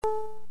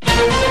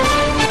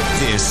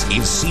This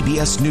is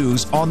CBS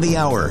News on the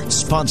Hour,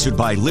 sponsored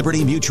by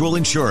Liberty Mutual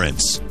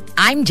Insurance.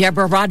 I'm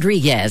Deborah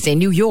Rodriguez in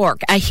New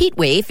York. A heat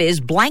wave is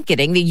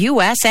blanketing the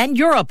U.S. and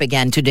Europe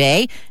again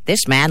today.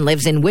 This man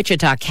lives in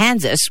Wichita,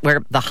 Kansas,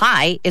 where the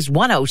high is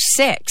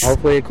 106.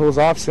 Hopefully it cools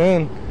off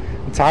soon.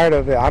 I'm tired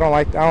of it. I don't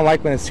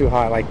like when it's too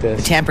hot like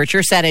this. The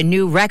temperature set a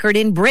new record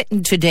in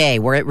Britain today,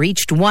 where it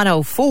reached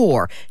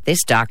 104.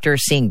 This doctor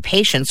is seeing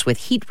patients with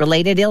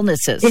heat-related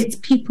illnesses. It's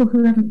people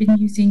who haven't been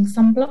using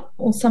sunblock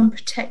or sun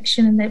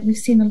protection, and that we've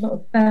seen a lot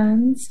of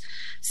burns.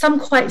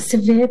 Some quite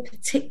severe,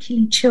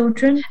 particularly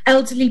children,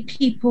 elderly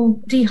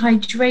people,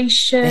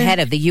 dehydration. The head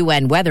of the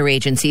UN Weather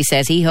Agency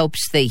says he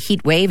hopes the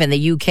heat wave in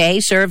the UK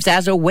serves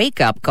as a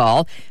wake-up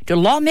call to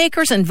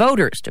lawmakers and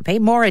voters to pay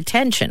more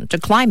attention to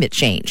climate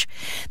change.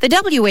 The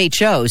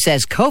WHO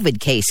says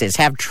COVID cases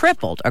have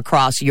tripled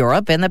across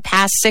Europe in the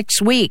past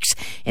 6 weeks.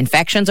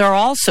 Infections are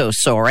also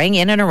soaring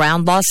in and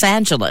around Los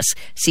Angeles.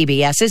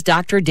 CBS's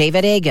Dr.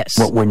 David Agus.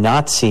 What we're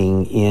not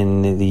seeing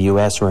in the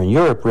U.S. or in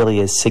Europe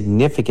really is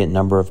significant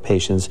number of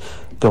patients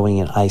going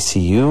in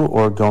ICU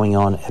or going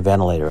on a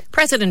ventilator.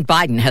 President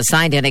Biden has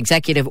signed an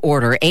executive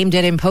order aimed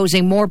at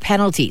imposing more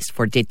penalties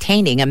for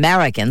detaining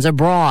Americans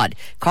abroad.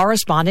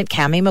 Correspondent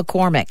Cammie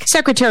McCormick.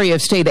 Secretary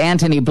of State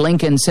Antony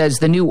Blinken says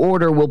the new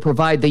order will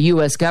provide the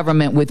U.S.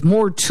 government with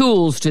more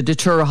tools to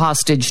deter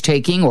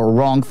hostage-taking or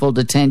wrongful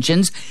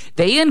detentions.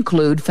 They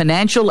include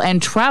financial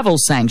and travel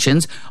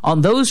sanctions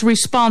on those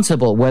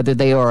responsible, whether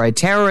they are a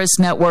terrorist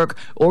network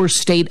or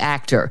state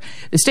actor.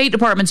 The State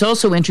Department's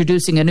also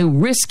introducing a new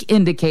risk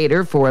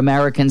indicator for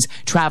Americans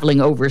traveling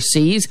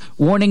overseas,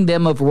 warning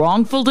them of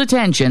wrongful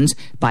detentions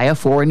by a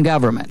foreign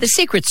government. The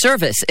Secret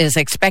Service is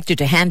expected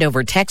to hand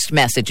over text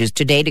messages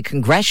today to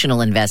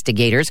congressional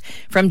investigators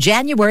from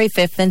January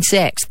 5th and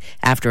 6th,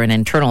 after an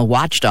internal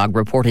watchdog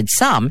reported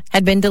some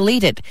had been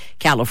deleted.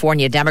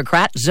 California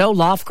Democrat Zoe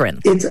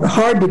Lofgren. It's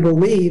hard to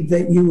believe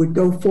that you would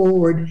go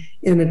forward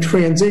in a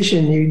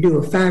transition, you do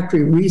a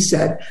factory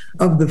reset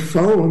of the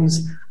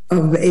phones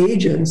of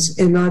agents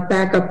and not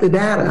back up the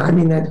data. I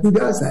mean, who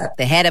does that?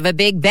 The head of a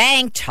big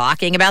bank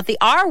talking about the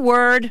R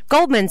word.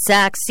 Goldman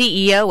Sachs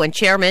CEO and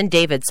chairman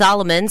David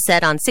Solomon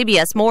said on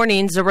CBS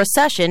Mornings a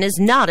recession is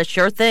not a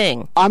sure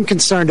thing. I'm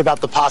concerned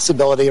about the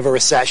possibility of a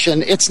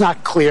recession. It's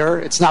not clear.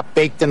 It's not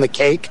baked in the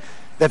cake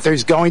that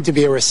there's going to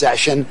be a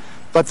recession.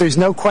 But there's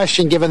no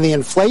question, given the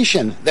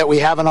inflation that we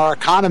have in our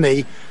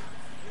economy,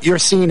 you're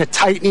seeing a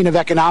tightening of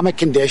economic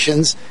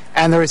conditions,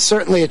 and there is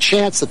certainly a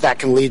chance that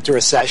can lead to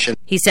recession.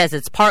 He says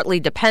it's partly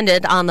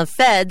dependent on the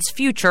Fed's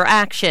future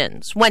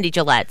actions. Wendy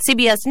Gillette,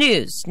 CBS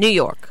News, New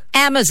York.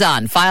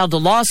 Amazon filed a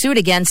lawsuit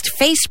against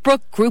Facebook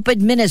group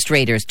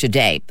administrators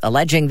today,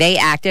 alleging they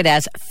acted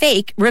as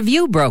fake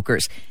review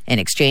brokers in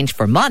exchange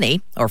for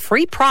money or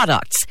free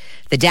products.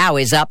 The Dow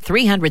is up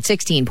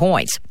 316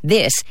 points.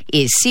 This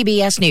is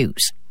CBS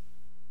News.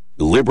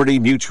 Liberty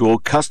Mutual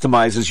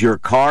customizes your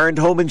car and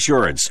home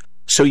insurance,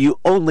 so you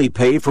only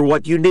pay for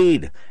what you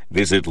need.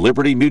 Visit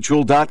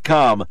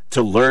libertymutual.com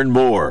to learn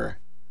more.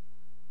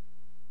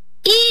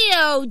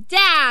 Ew,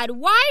 Dad,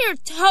 why are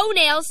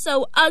toenails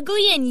so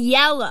ugly and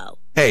yellow?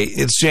 Hey,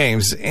 it's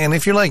James, and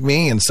if you're like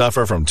me and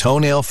suffer from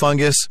toenail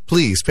fungus,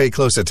 please pay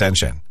close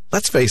attention.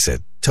 Let's face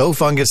it, toe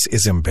fungus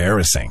is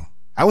embarrassing.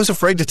 I was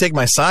afraid to take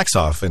my socks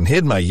off and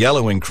hid my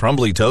yellow and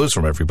crumbly toes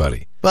from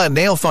everybody. But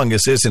nail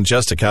fungus isn't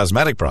just a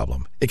cosmetic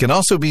problem. It can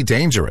also be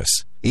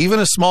dangerous. Even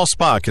a small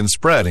spot can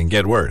spread and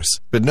get worse.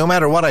 But no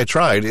matter what I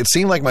tried, it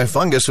seemed like my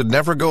fungus would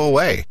never go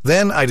away.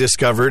 Then I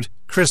discovered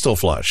Crystal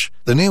Flush,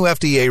 the new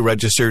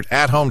FDA-registered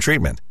at-home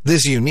treatment.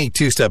 This unique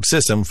two-step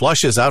system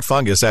flushes out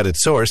fungus at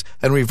its source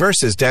and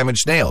reverses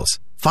damaged nails.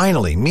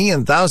 Finally, me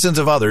and thousands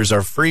of others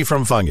are free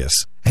from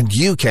fungus. And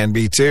you can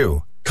be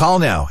too. Call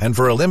now, and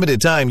for a limited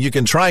time, you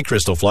can try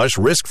Crystal Flush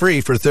risk-free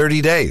for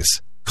 30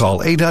 days. Call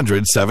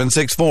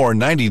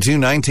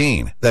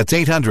 800-764-9219. That's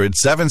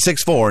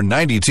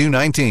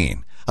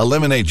 800-764-9219.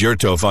 Eliminate your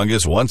toe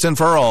fungus once and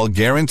for all,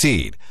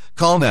 guaranteed.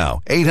 Call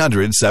now,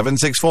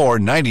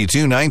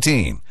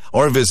 800-764-9219.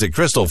 Or visit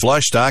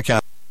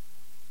crystalflush.com.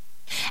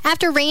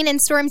 After rain and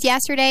storms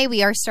yesterday,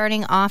 we are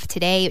starting off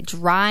today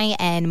dry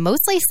and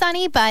mostly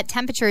sunny, but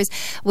temperatures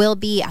will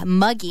be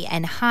muggy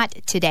and hot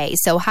today.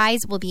 So highs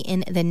will be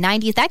in the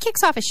 90s. That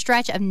kicks off a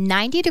stretch of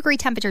 90-degree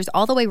temperatures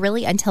all the way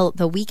really until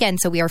the weekend.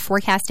 So we are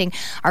forecasting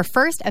our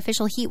first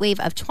official heat wave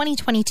of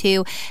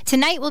 2022.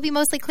 Tonight will be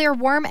mostly clear,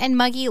 warm and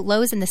muggy,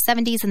 lows in the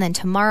 70s. And then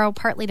tomorrow,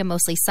 partly to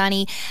mostly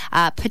sunny.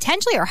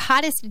 Potentially our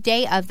hottest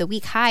day of the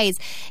week. Highs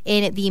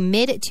in the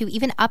mid to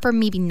even upper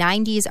maybe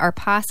 90s are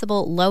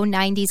possible, low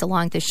 90s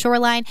along the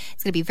shoreline.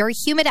 It's going to be very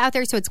humid out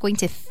there, so it's going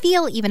to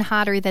feel even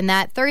hotter than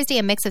that. Thursday,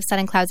 a mix of sun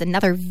and clouds,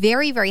 another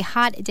very, very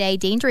hot day,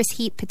 dangerous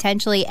heat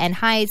potentially, and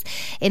highs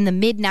in the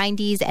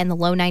mid-90s and the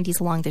low 90s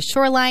along the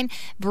shoreline.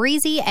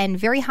 Breezy and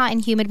very hot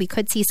and humid. We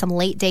could see some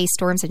late-day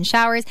storms and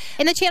showers.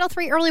 In the Channel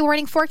 3 Early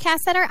Warning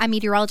Forecast Center, I'm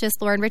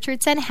meteorologist Lauren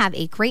Richardson. Have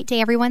a great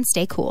day, everyone.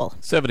 Stay cool.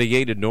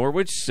 78 in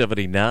Norwich,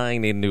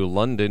 79 in New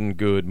London.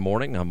 Good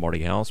morning. I'm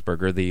Marty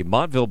Hausberger. The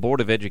Montville Board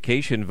of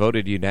Education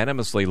voted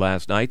unanimously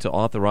last night to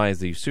authorize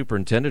the superintendent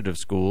superintendent of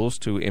schools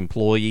to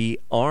employ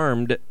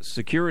armed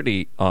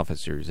security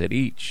officers at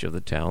each of the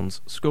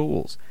town's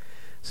schools.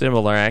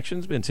 Similar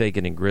actions been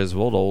taken in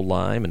Griswold, Old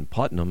Lyme, and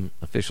Putnam.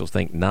 Officials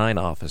think 9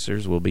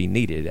 officers will be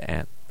needed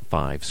at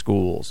 5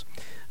 schools.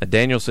 A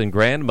Danielson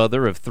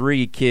grandmother of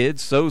 3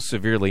 kids so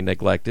severely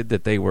neglected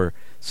that they were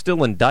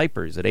still in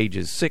diapers at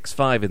ages 6,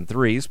 5, and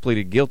 3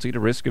 pleaded guilty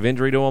to risk of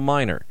injury to a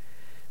minor.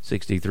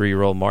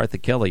 63-year-old Martha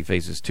Kelly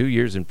faces 2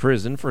 years in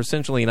prison for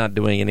essentially not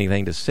doing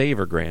anything to save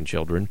her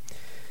grandchildren.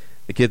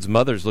 The kid's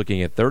mother's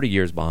looking at 30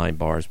 years behind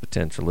bars,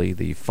 potentially.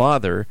 The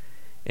father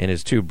and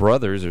his 2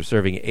 brothers are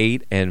serving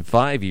 8 and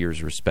 5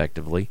 years,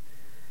 respectively.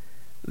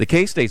 The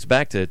case dates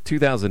back to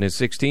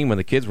 2016 when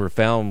the kids were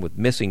found with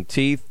missing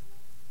teeth.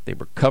 They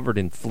were covered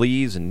in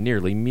fleas and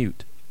nearly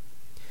mute.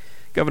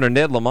 Governor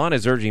Ned Lamont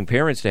is urging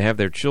parents to have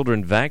their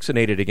children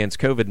vaccinated against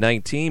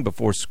COVID-19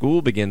 before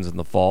school begins in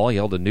the fall. He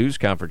held a news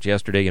conference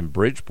yesterday in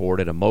Bridgeport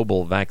at a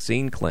mobile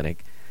vaccine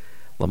clinic.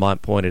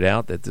 Lamont pointed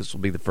out that this will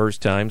be the first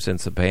time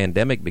since the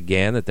pandemic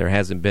began that there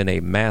hasn't been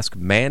a mask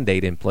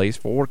mandate in place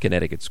for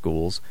Connecticut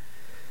schools.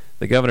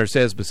 The governor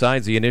says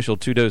besides the initial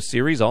 2-dose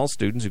series, all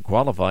students who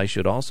qualify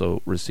should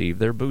also receive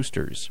their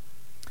boosters.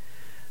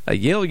 A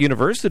Yale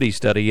University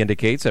study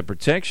indicates that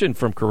protection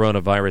from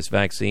coronavirus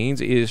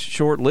vaccines is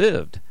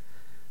short-lived.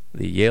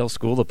 The Yale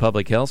School of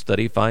Public Health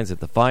study finds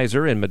that the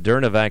Pfizer and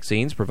Moderna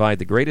vaccines provide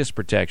the greatest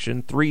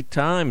protection, 3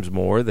 times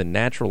more than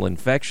natural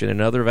infection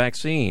and other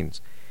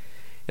vaccines.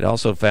 It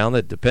also found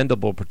that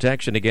dependable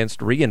protection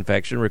against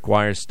reinfection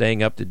requires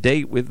staying up to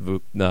date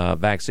with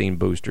vaccine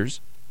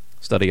boosters.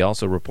 The study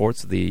also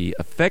reports the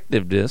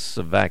effectiveness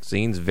of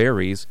vaccines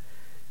varies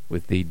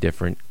with the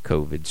different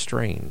COVID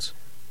strains.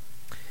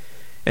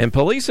 And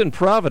police in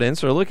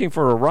Providence are looking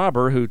for a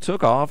robber who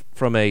took off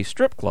from a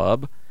strip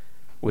club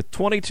with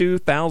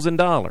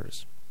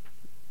 $22,000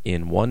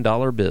 in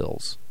 $1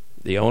 bills.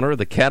 The owner of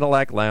the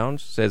Cadillac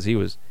Lounge says he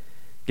was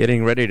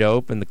getting ready to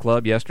open the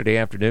club yesterday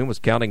afternoon, was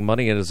counting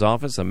money in his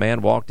office. A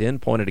man walked in,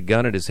 pointed a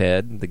gun at his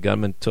head. The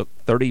gunman took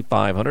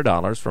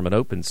 $3,500 from an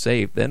open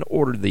safe, then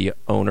ordered the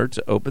owner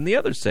to open the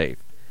other safe,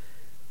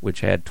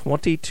 which had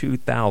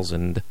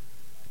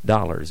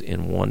 $22,000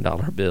 in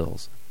 $1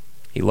 bills.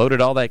 He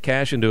loaded all that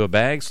cash into a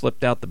bag,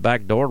 slipped out the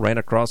back door, ran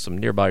across some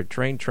nearby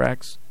train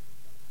tracks,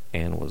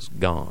 and was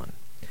gone.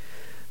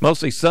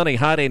 Mostly sunny,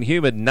 hot and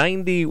humid,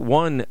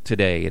 91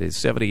 today. It is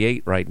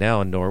 78 right now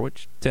in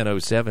Norwich,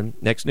 10:07.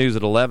 Next news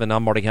at 11.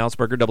 I'm Marty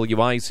Hausberger,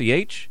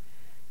 WICH.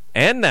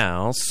 And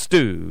now,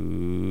 Stu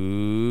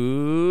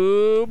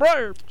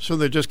Bryer. So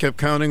they just kept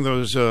counting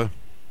those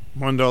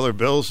 $1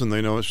 bills, and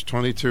they know it's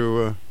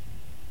 22,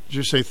 did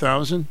you say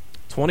 1,000?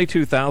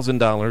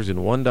 $22,000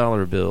 in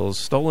 $1 bills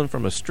stolen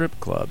from a strip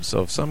club.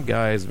 So if some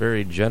guy is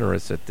very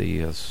generous at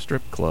the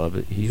strip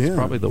club, he's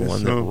probably the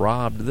one that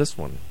robbed this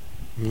one.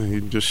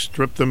 He just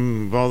stripped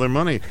them of all their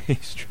money. He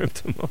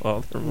stripped them of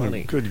all their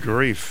money. Good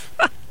grief.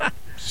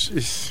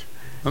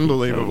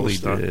 Unbelievable totally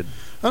stuff. Did.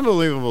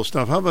 Unbelievable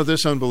stuff. How about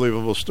this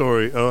unbelievable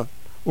story? A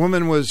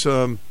woman was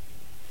in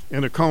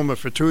a coma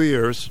for 2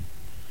 years.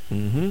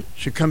 Mm-hmm.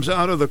 She comes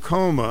out of the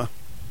coma.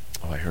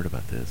 Oh, I heard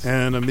about this.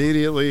 And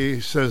immediately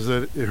says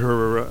that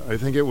her, I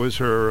think it was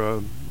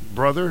her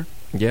brother.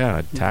 Yeah,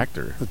 attacked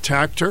her.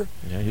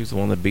 Yeah, he was the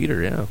one that beat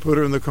her, yeah. Put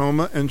her in the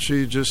coma, and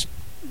she just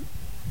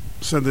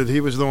said that he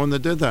was the one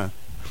that did that.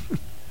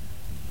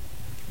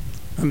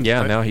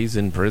 Now he's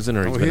in prison,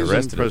 or he's been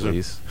arrested at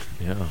least.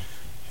 Yeah.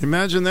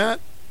 Imagine that.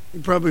 You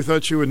probably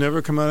thought she would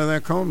never come out of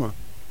that coma.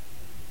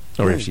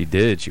 Or if she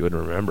did, she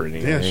wouldn't remember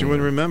anything. Yeah, she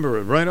wouldn't remember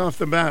it right off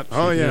the bat.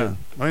 Did.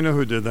 I know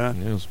who did that.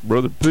 It was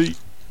Brother Pete,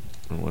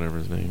 or whatever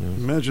his name is.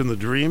 Imagine the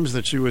dreams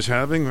that she was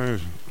having. Oh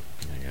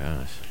my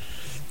gosh.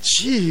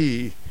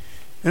 Gee.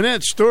 And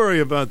that story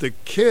about the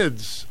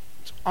kids,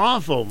 it's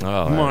awful,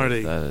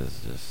 Marty. That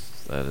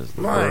is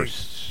the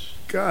worst.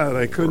 God,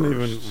 I couldn't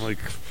even,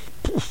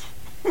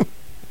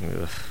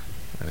 that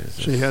is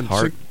she had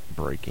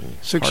heartbreaking.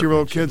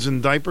 6-year-old kids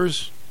in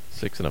diapers.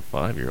 6 and a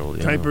 5-year-old,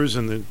 yeah. Diapers,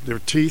 and their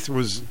teeth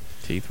were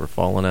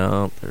falling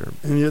out.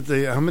 And yet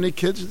how many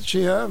kids did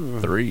she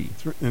have? 3.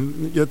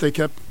 And yet they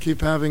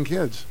keep having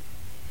kids.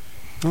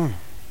 Oh.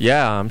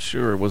 Yeah, I'm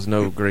sure it was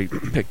no great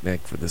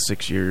picnic for the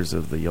 6 years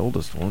of the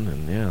oldest one,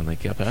 and they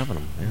kept having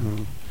them.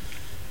 Yeah.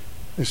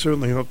 I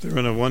certainly hope they're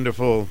in a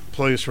wonderful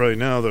place right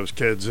now, those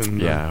kids,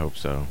 and I hope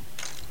so.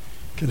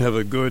 Can have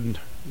a good,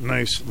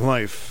 nice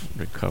life.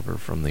 Recover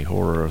from the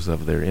horrors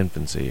of their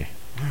infancy.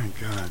 My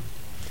God.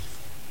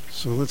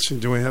 So let's see.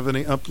 Do we have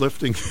any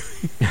uplifting?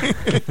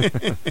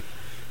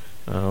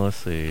 Let's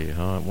see.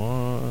 How it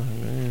was.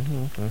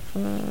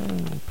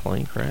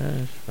 Plane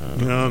crash.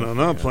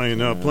 No,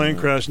 plane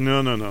crash.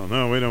 No.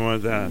 We don't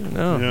want that.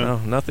 No,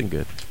 nothing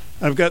good.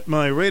 I've got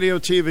my radio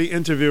TV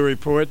interview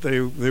report. They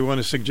want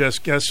to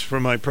suggest guests for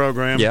my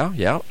program.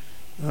 Yeah.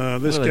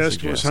 This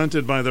guest was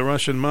hunted by the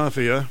Russian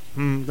mafia.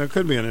 That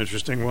could be an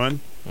interesting one.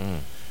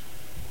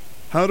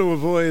 How to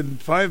avoid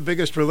 5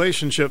 biggest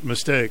relationship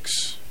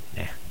mistakes.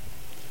 Yeah.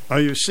 Are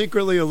you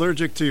secretly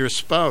allergic to your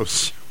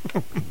spouse?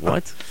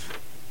 What?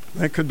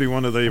 That could be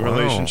one of the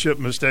relationship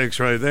mistakes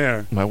right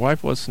there. My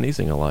wife was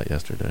sneezing a lot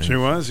yesterday. She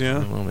was, yeah?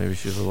 Well, maybe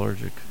she's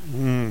allergic.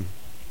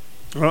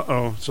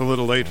 Uh-oh. It's a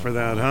little late for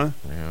that, huh?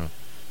 Yeah.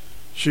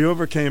 She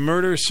overcame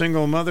murder,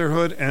 single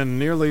motherhood, and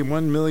nearly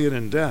 $1 million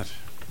in debt.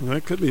 Well,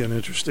 that could be an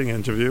interesting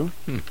interview.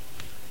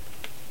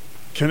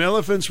 Can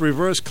elephants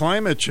reverse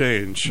climate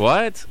change?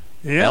 What?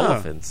 Yeah.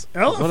 Elephants?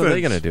 Elephants. What are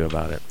they going to do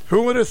about it?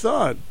 Who would have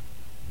thought?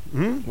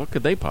 What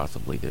could they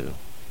possibly do?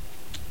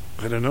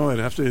 I don't know. I'd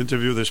have to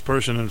interview this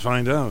person and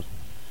find out.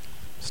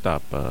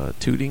 Stop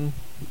tooting?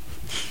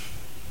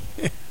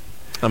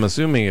 I'm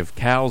assuming if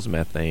cows'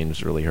 methane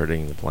is really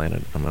hurting the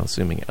planet, I'm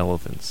assuming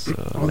elephants'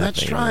 well,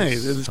 that's right.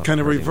 It's kind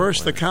of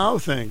reverse the cow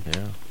thing.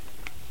 Yeah.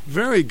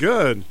 Very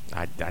good.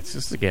 That's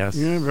just a guess.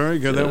 Yeah, very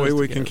good. That way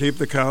we can keep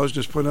the cows,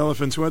 just put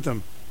elephants with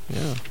them.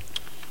 Yeah.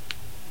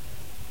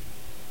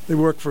 They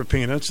work for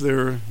peanuts.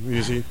 They're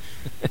easy.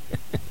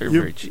 They're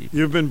very cheap.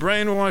 You've been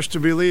brainwashed to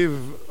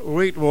believe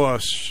weight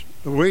loss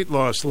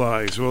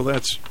lies. Well,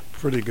 that's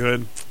pretty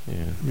good.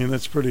 Yeah. I mean,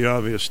 that's pretty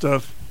obvious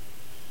stuff.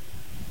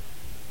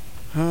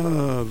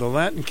 The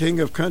Latin king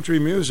of country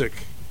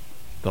music.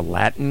 The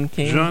Latin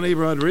king? Johnny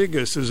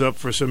Rodriguez is up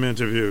for some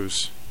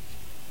interviews.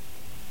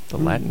 The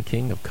Latin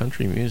king of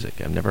country music.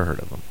 I've never heard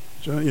of him.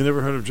 You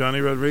never heard of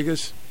Johnny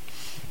Rodriguez?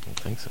 I don't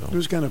think so. He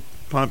was kind of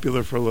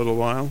popular for a little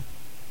while.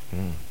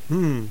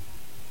 The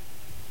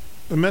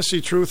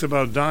messy truth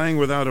about dying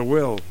without a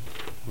will.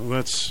 Well,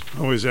 that's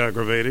always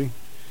aggravating.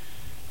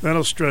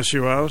 That'll stress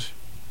you out.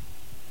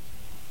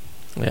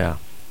 Yeah.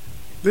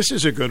 This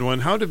is a good one.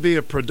 How to be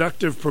a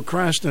productive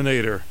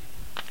procrastinator.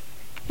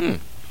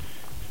 If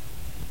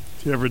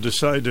you ever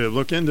decide to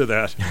look into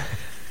that.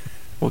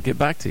 We'll get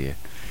back to you.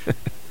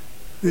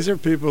 These are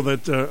people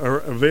that are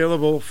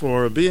available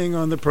for being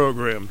on the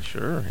program.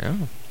 Sure, yeah.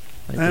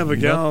 I have a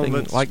gal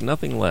that's like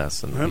nothing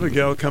less. I have a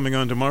gal coming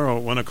on tomorrow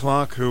at 1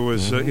 o'clock who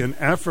was in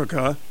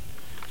Africa.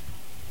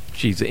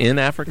 She's in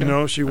Africa?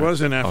 No, she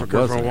was in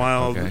Africa for a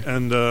while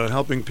and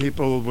helping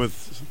people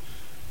with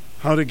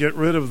how to get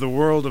rid of the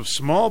world of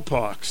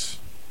smallpox.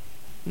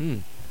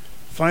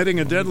 Fighting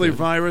a deadly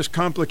virus,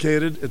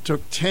 complicated. It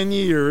took 10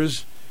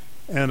 years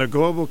and a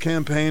global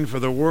campaign for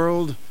the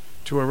world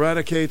to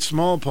eradicate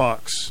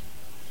smallpox.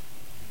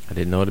 I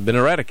didn't know it had been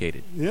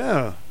eradicated.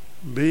 Yeah.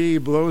 Bee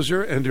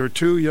Blozer and her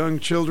 2 young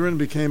children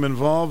became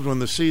involved when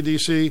the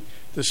CDC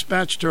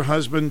dispatched her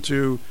husband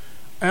to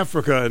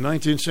Africa in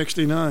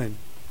 1969.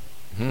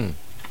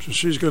 So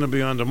she's going to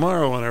be on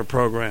tomorrow on our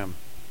program.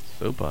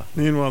 Super.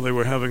 Meanwhile, they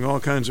were having all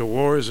kinds of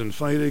wars and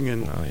fighting.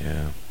 And,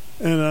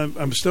 and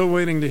I'm still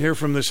waiting to hear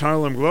from this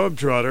Harlem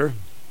Globetrotter.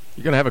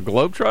 You're going to have a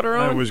Globetrotter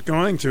on? I was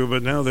going to,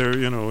 but now they're,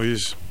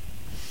 he's...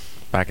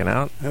 backing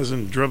out?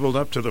 Hasn't dribbled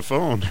up to the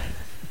phone.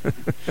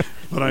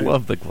 But I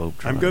love the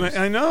Globetrotters.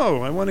 I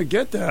know. I want to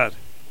get that.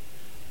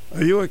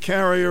 Are you a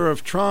carrier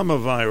of trauma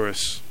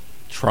virus?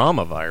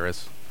 Trauma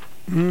virus?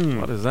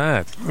 What is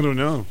that? I don't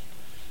know.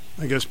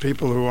 I guess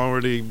people who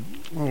already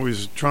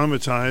always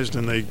traumatized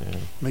and they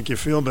make you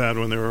feel bad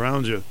when they're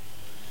around you.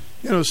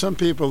 Some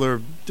people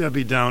are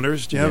Debbie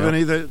Downers. Do you have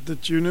any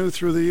that you knew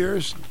through the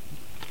years?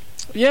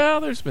 Yeah,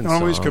 there's been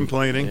always some.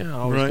 Complaining. Yeah,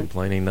 always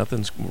complaining.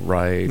 Nothing's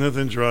right.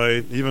 Nothing's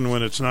right, even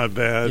when it's not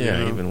bad.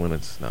 Yeah, even when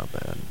it's not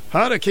bad.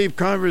 How to keep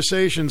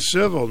conversations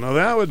civil. Now,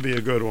 that would be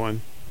a good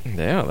one.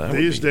 Yeah,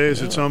 These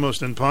days, it's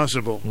almost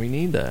impossible. We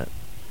need that.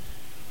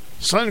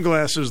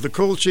 Sunglasses, the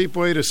cool, cheap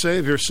way to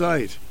save your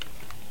sight.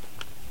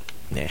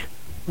 Nah.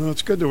 Well,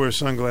 it's good to wear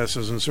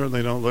sunglasses and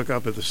certainly don't look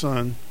up at the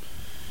sun.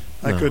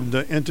 I could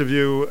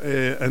interview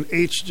an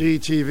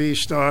HGTV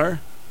star.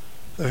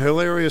 The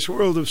hilarious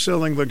world of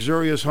selling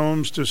luxurious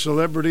homes to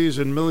celebrities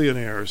and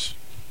millionaires.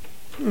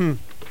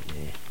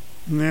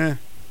 Nah.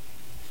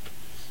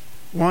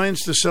 Wines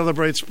to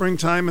celebrate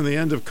springtime and the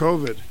end of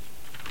COVID.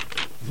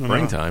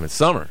 Springtime? It's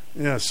summer.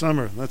 Yeah,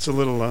 summer. That's a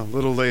little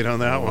late on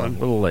that one. A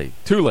little late.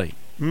 Too late.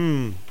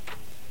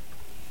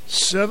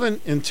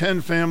 7 in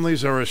 10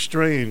 families are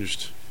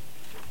estranged.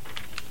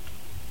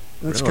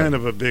 That's kind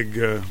of a big...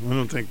 I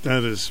don't think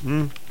that is...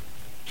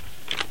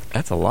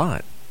 That's a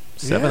lot.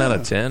 7 out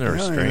of 10 are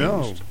estranged. I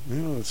know.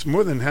 It's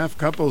more than half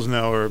couples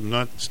now are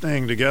not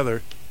staying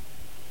together.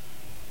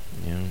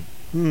 Yeah.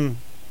 Well,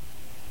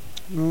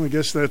 I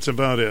guess that's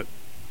about it.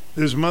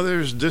 Is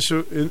mother's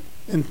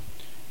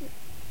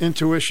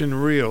intuition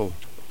real?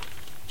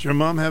 Does your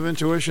mom have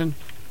intuition?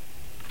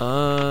 My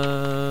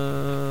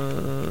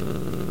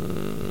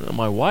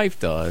wife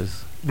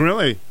does.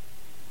 Really?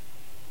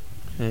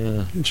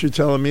 Yeah. Can she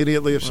tell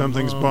immediately if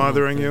something's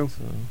bothering you?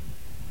 So.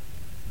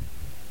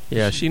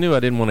 Yeah, she knew I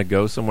didn't want to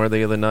go somewhere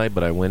the other night,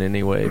 but I went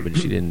anyway. But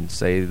she didn't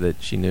say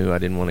that she knew I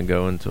didn't want to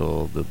go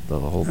until the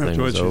whole thing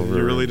was over.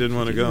 You really didn't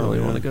want to go. You really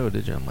want to go,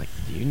 did you? I'm like,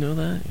 do you know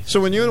that? So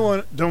when you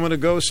don't want to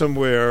go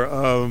somewhere,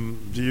 do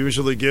you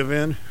usually give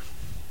in?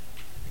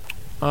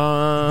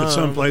 At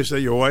some place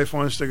that your wife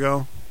wants to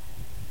go?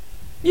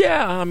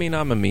 Yeah, I mean,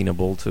 I'm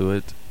amenable to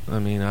it. I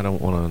mean, I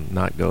don't want to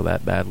not go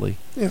that badly.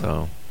 Yeah.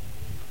 So.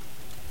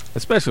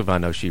 Especially if I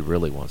know she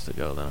really wants to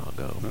go, then I'll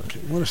go. Okay.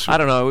 I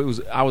don't know.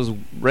 I was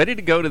ready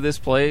to go to this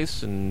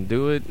place and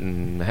do it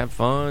and have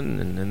fun,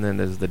 and then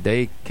as the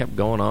day kept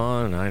going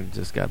on, I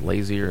just got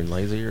lazier and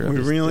lazier. We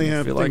really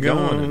have to like go.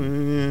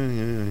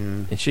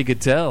 And she could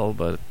tell,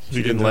 but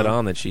she didn't let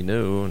on that she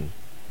knew, and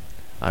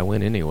I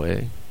went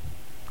anyway.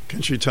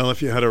 Can she tell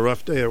if you had a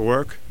rough day at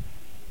work?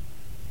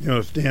 You know,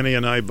 if Danny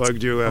and I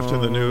bugged you after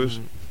the news?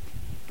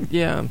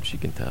 Yeah, she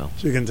can tell.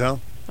 She can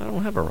tell? I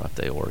don't have a rough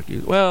day at work.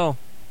 Well,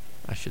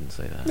 I shouldn't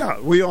say that. No,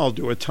 we all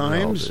do at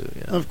times. We all do,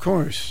 yeah. Of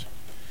course.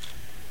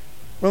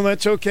 Well,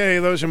 that's okay.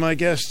 Those are my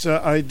guests'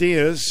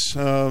 ideas.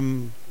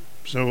 So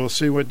we'll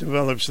see what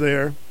develops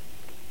there.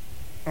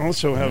 I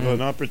also have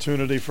an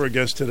opportunity for a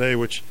guest today,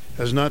 which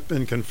has not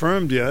been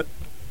confirmed yet.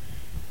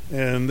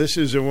 And this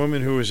is a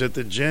woman who was at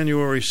the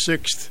January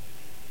 6th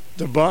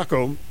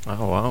debacle.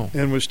 Oh, wow.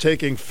 And was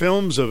taking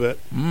films of it.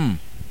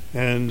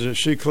 And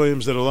she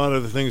claims that a lot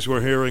of the things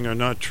we're hearing are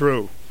not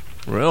true.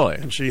 Really?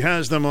 And she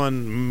has them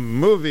on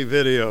movie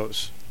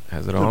videos.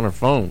 Has it on her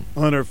phone?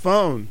 On her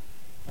phone.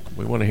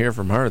 We want to hear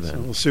from her then.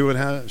 So we'll see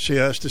what she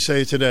has to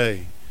say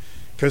today.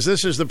 Because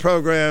this is the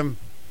program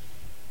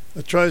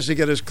that tries to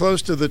get as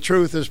close to the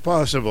truth as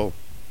possible.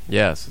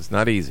 Yes, it's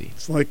not easy.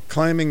 It's like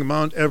climbing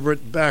Mount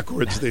Everett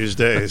backwards these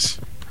days.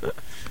 But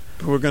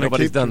we're going to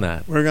Nobody's done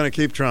that. We're going to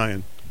keep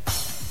trying.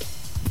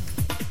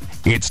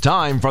 It's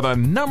time for the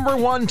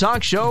 #1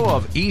 talk show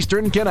of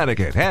Eastern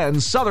Connecticut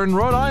and Southern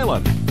Rhode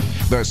Island.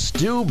 The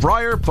Stu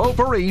Bryer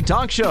Potpourri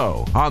Talk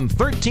Show on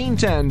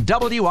 1310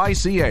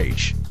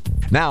 WICH.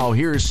 Now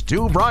here's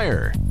Stu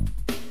Bryer.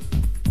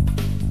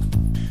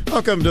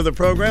 Welcome to the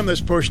program.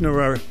 This portion of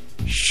our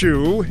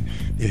show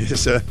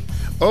is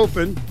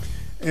open.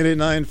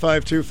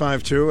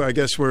 889-5252. I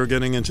guess we're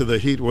getting into the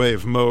heat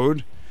wave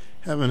mode.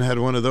 Haven't had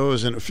one of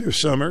those in a few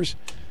summers.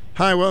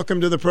 Hi,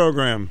 welcome to the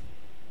program.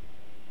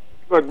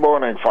 Good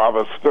morning,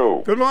 Father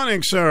Stu. Good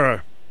morning,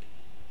 sir.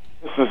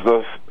 This is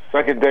the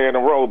second day in a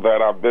row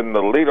that I've been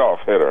the leadoff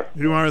hitter.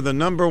 You are the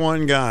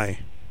 #1 guy.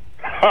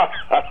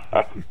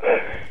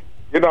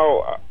 You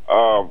know,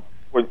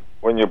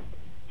 when your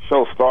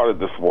show started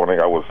this morning,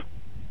 I was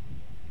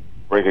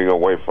breaking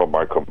away from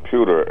my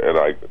computer, and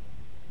I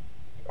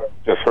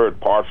just heard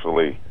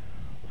partially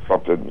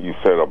something you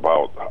said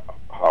about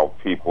how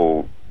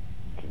people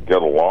can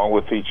get along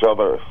with each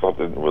other,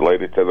 something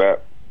related to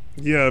that.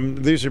 Yeah,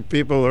 these are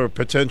people who are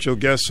potential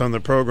guests on the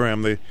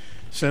program. They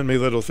send me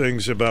little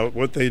things about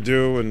what they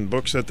do and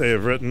books that they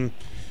have written.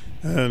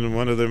 And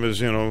one of them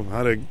is,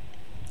 how to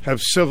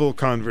have civil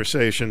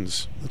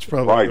conversations. That's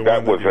probably right. The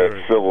That one was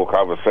it, civil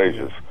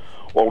conversations.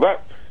 Yeah. Well,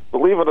 that,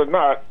 believe it or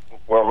not,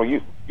 well,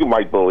 you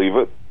might believe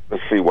it.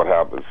 Let's see what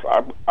happens.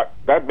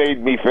 That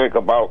made me think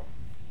about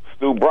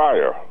Stu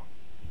Bryer.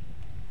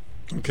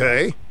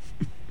 Okay.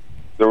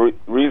 The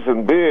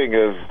reason being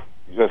is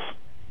just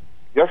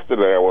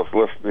yesterday I was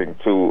listening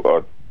to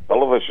a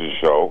television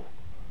show.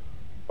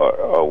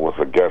 Was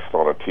a guest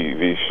on a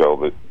TV show,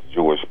 the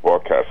Jewish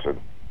Broadcasting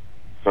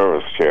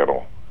Service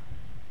channel,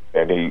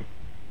 and he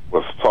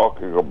was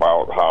talking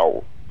about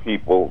how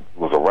people,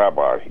 was a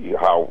rabbi,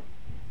 how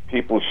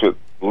people should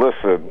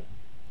listen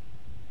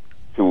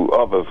to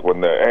others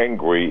when they're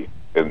angry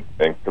and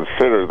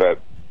consider that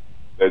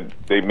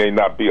they may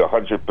not be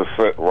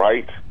 100%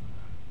 right,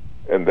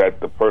 and that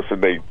the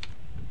person they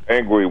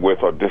angry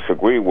with or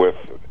disagree with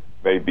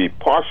may be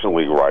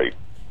partially right.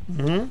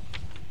 Mm-hmm.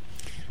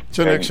 It's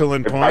an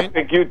excellent point. I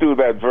think you do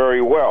that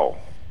very well.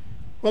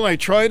 Well, I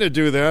try to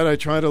do that. I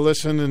try to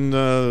listen, and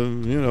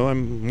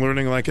I'm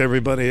learning like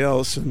everybody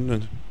else,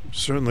 and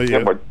certainly.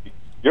 Yeah, but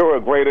you're a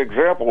great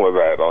example of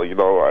that.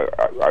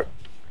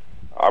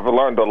 I've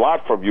learned a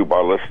lot from you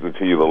by listening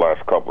to you the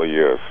last couple of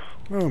years.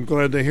 Well, I'm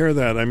glad to hear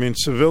that. I mean,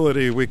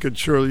 civility, we could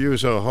sure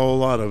use a whole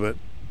lot of it.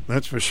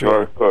 That's for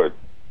sure. Good.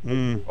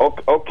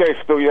 Okay,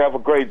 Stu, you have a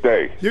great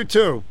day. You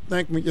too.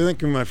 Thank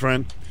you, my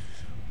friend.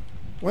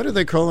 Why did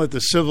they call it the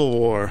Civil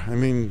War? I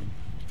mean,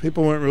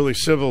 people weren't really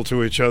civil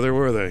to each other,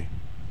 were they?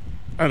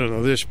 I don't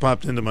know. This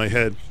popped into my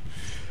head.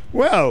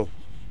 Well,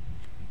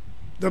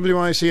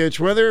 WICH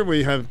weather,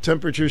 we have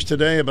temperatures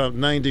today about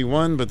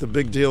 91, but the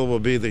big deal will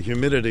be the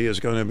humidity is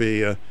going to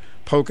be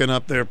poking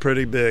up there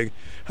pretty big.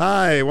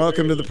 Hi,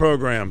 welcome to the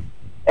program.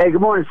 Hey,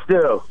 good morning,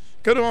 Stu.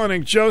 Good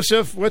morning,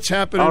 Joseph. What's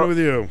happening with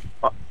you?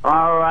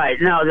 All right.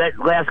 No, that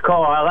last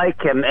call, I like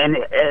him, and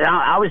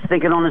I was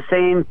thinking on the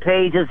same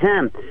page as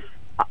him.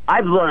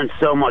 I've learned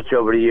so much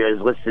over the years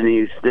listening to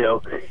you,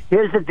 Stu.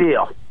 Here's the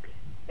deal,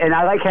 and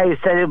I like how you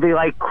said it'll be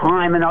like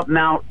climbing up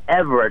Mount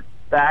Everett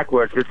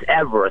backwards. It's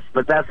Everest,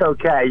 but that's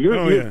okay.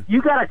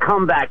 You got to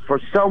come back for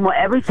so much.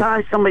 Every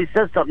time somebody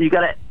says something, you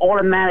got an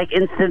automatic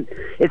instant.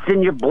 It's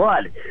in your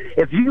blood.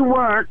 If you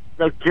weren't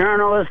the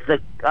journalist, the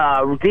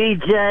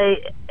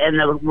DJ, and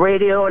the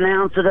radio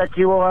announcer that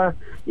you are,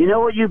 you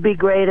know what you'd be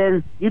great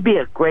in? You'd be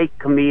a great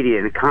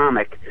comedian, a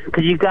comic,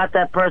 because you got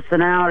that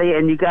personality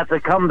and you got the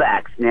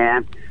comebacks,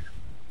 man.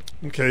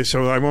 Okay,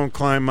 so I won't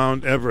climb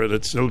Mount Everett.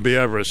 It'll be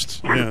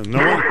Everest. Yeah,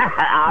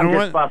 I'm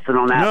just busting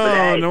on that. No, but,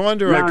 hey, no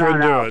wonder I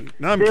couldn't do it.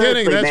 No, I'm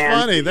kidding. That's man,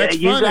 funny. That's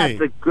funny.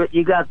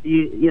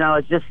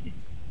 It's just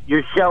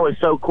your show is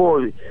so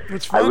cool.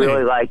 It's funny. I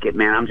really like it,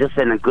 man. I'm just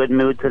in a good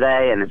mood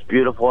today, and it's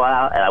beautiful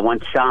out. And I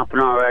went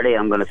shopping already.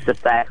 I'm going to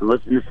sit back and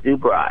listen to Stu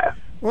Bryer.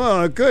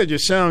 Well, good. You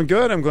sound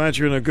good. I'm glad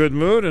you're in a good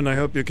mood, and I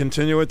hope you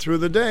continue it through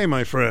the day,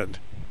 my friend.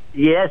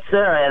 Yes,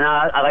 sir. And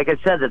like I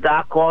said, the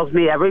doc calls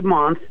me every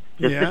month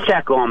just to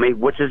check on me,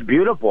 which is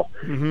beautiful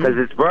because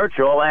it's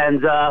virtual,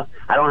 and I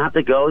don't have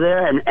to go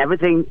there, and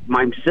everything,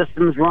 my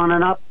system's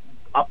running up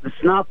the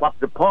snuff, up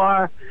the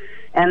par,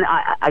 and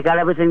I got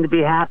everything to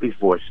be happy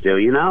for, Stu,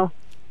 you know?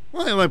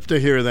 Well, I love to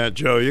hear that,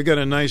 Joe. You got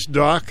a nice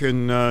doc,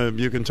 and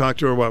you can talk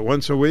to her,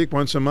 once a week,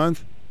 once a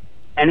month?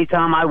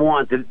 Anytime I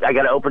want. I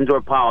got an open-door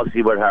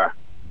policy with her.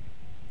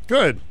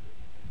 Good.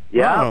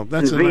 Yeah, wow,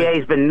 that's and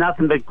VA's been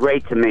nothing but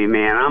great to me,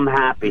 man. I'm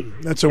happy.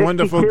 That's a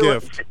wonderful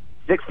gift.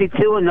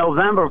 62 in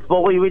November,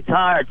 fully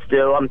retired,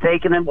 Stu. I'm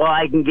taking it while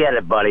I can get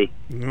it, buddy.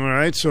 All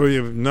right, so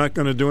you're not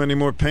going to do any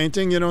more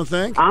painting, you don't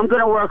think? I'm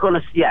going to work on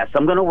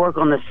I'm going to work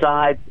on the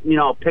side,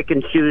 pick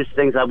and choose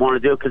things I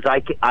want to do because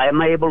I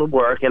am able to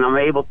work, and I'm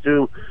able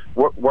to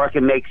work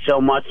and make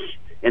so much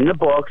in the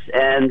books,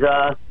 and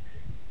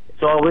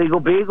it's all legal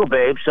beagle,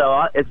 babe,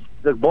 so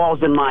the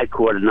ball's in my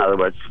court, in other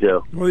words,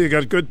 Stu. Well, you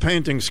got good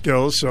painting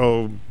skills,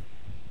 so...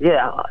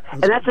 Yeah,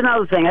 and that's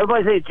another thing.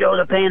 Everybody says Joe's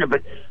a painter,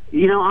 but,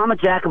 I'm a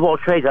jack of all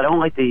trades. I don't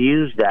like to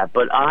use that,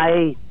 but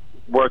I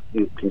work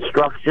in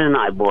construction,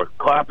 I've worked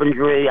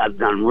carpentry, I've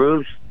done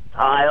roofs,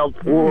 tile,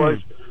 floors,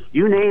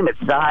 you name it,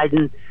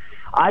 siding.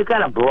 I've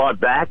got a broad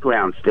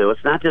background, Stu.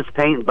 It's not just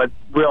painting, but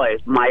really,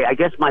 I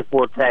guess my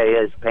forte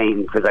is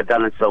painting because I've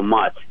done it so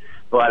much.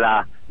 But,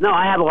 no,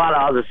 I have a lot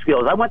of other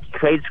skills. I went to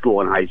trade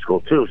school in high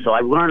school, too, so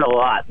I've learned a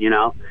lot,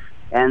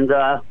 and,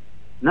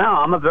 no,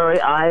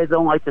 I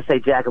don't like to say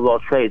jack of all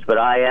trades, but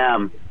I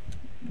am.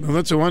 Well,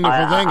 that's a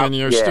wonderful thing, and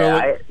you're still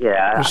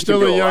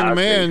a young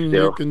man.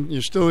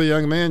 You're still a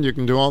young man. You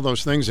can do all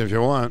those things if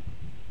you want.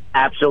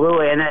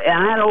 Absolutely, and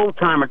I had an old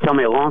timer tell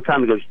me a long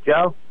time ago,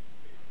 Joe,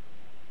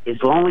 as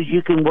long as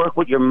you can work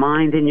with your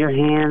mind and your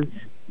hands,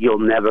 you'll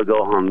never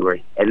go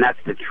hungry, and that's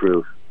the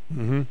truth.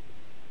 Mm-hmm.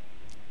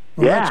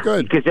 Well, that's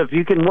good. Because if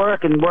you can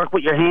work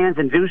with your hands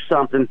and do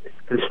something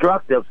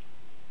constructive,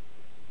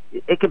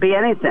 it could be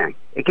anything.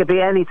 It could be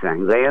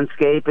anything.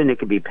 Landscaping, it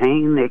could be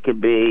painting, it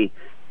could be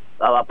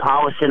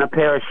polishing a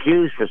pair of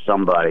shoes for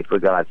somebody, for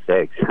God's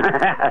sakes.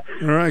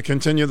 All right,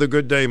 continue the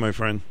good day, my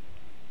friend.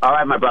 All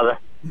right, my brother.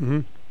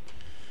 Mm-hmm.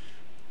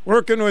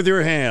 Working with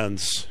your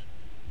hands.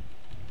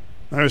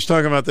 I was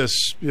talking about this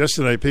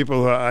yesterday.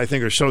 People, I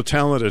think, are so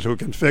talented who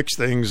can fix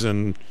things,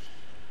 and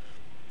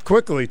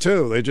quickly,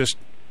 too. They just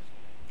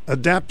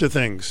adapt to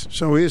things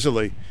so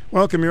easily.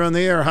 Welcome, you're on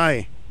the air.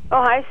 Hi.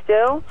 Oh, hi,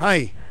 Stu.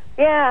 Hi.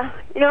 Yeah,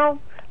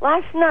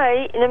 last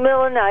night, in the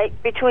middle of the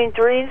night, between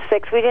 3 and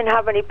 6, we didn't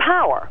have any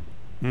power.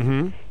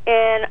 Mm-hmm.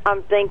 And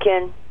I'm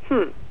thinking,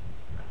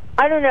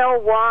 I don't know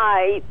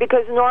why,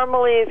 because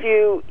normally if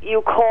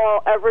you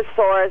call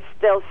Eversource,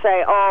 they'll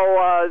say,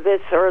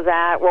 this or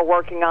that, we're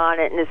working on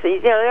it, and they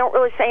don't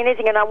really say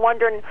anything, and I'm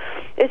wondering,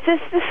 is this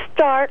the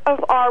start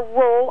of our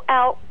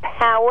roll-out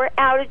power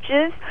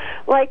outages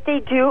like they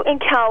do in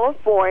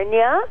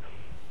California?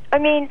 I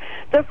mean,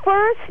 the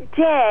first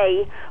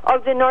day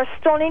of the North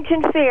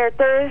Stonington Fair,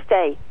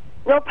 Thursday,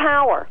 no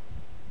power.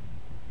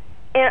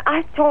 And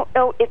I don't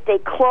know if they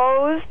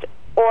closed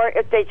or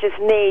if they just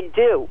made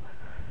do.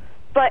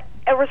 But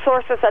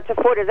Eversource was at the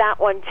foot of that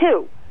one,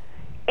 too.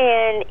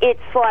 And it's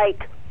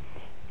like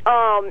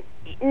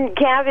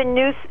Gavin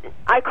Newsom,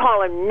 I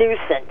call him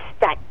Nuisance,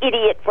 that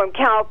idiot from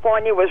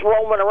California, was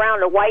roaming around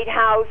the White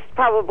House,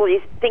 probably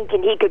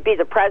thinking he could be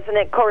the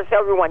president. Of course,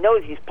 everyone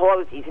knows he's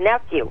Pelosi's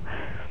nephew.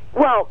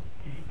 Well,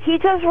 he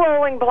does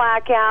rolling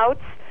blackouts.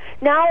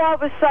 Now all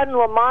of a sudden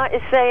Lamont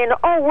is saying,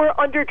 we're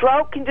under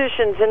drought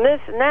conditions and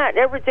this and that and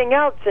everything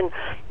else, and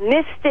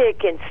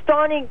Mystic and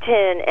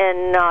Stonington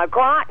and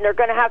Groton are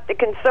going to have to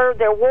conserve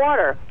their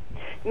water.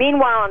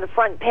 Meanwhile, on the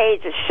front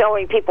page is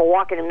showing people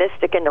walking in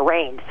Mystic in the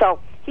rain. So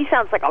he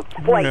sounds like a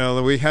flake.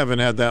 Well, we haven't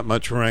had that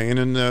much rain,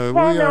 and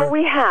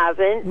we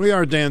haven't. We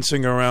are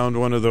dancing around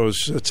one of those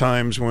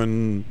times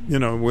when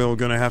we're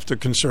going to have to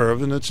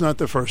conserve, and it's not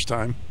the first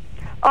time.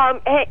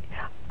 Hey,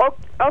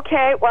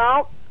 okay,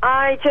 well,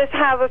 I just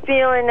have a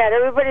feeling that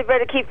everybody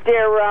better keep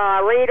their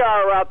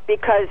radar up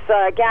because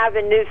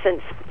Gavin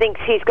Newsom thinks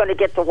he's going to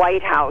get the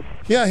White House.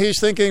 Yeah, he's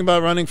thinking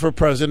about running for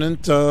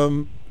president,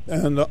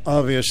 and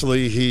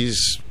obviously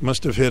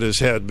must have hit his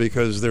head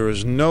because there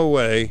is no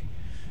way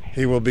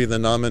he will be the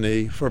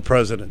nominee for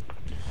president.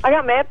 I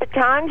got my Epic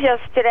Times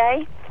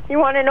yesterday. You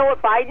want to know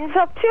what Biden's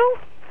up to?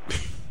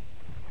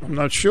 I'm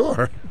not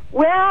sure.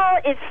 Well,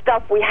 it's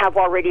stuff we have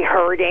already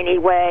heard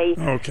anyway.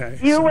 Okay.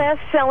 U.S.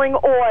 selling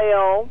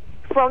oil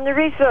from the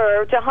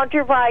reserve to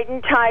Hunter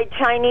Biden-tied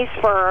Chinese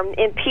firm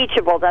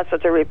impeachable. That's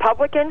what the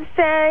Republicans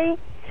say.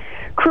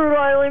 Crude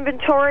oil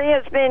inventory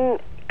has been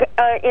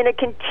in a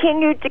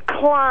continued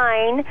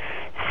decline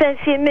since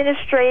the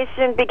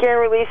administration began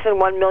releasing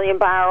 1 million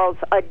barrels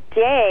a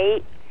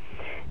day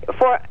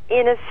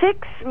in a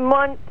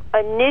 6-month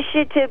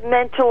initiative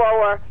meant to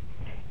lower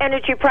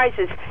energy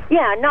prices.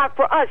 Yeah, not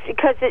for us,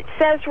 because it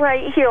says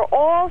right here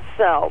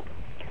also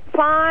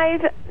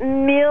 5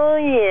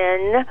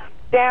 million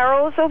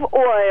barrels of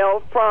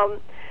oil from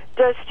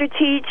the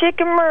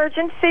Strategic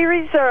Emergency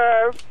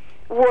Reserve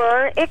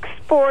were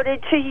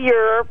exported to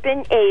Europe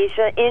and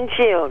Asia in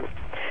June.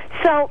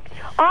 So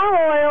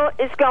our oil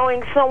is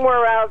going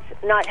somewhere else,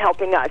 not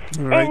helping us.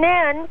 Right. And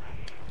then,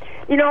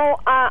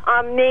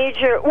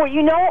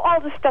 all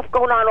the stuff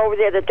going on over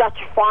there. The Dutch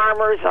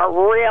farmers are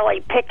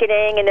really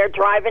picketing, and they're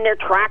driving their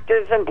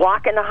tractors and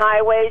blocking the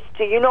highways.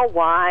 Do you know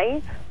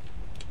why?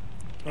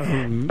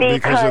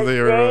 Because of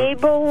their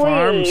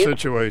farm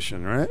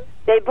situation, right?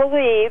 They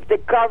believe the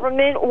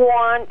government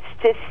wants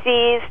to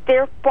seize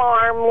their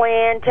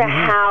farmland to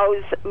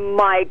house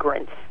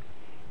migrants.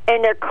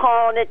 And they're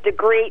calling it the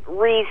Great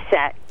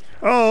Reset.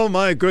 Oh,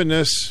 my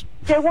goodness.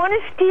 They want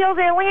to steal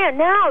their land.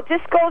 Now,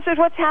 this goes with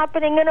what's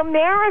happening in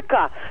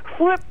America.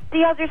 Flip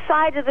the other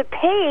side of the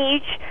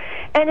page,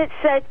 and it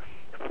said,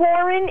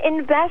 foreign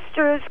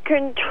investors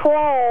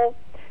control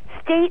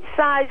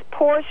state-sized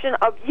portion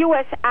of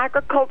U.S.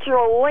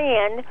 agricultural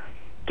land.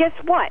 Guess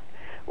what?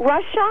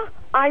 Russia,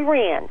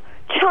 Iran,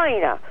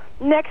 China,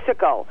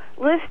 Mexico,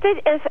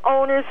 listed as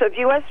owners of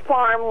U.S.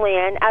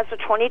 farmland as of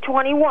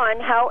 2021.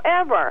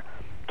 However,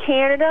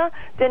 Canada,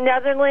 the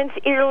Netherlands,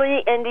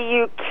 Italy, and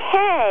the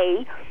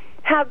UK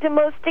have the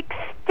most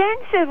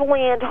extensive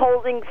land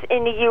holdings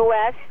in the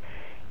U.S.,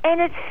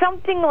 and it's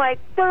something like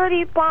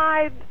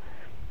 35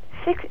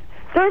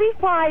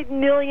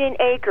 million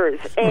acres.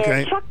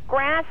 And Chuck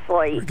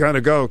Grassley... We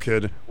gotta go,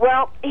 kid.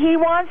 Well, he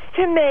wants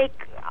to make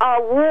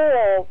a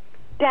rule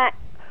that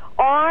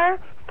our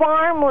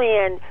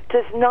farmland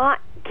does not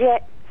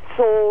get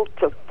sold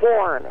to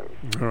foreigners.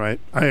 All right.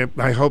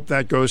 I hope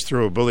that goes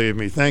through, believe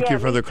me. Thank you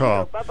for the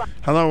call. Bye-bye.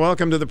 Hello,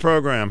 welcome to the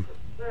program.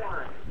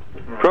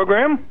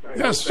 Program?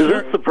 Yes. Is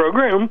this the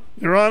program?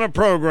 You're on a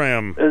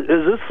program. Is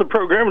this the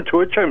program to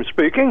which I'm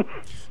speaking?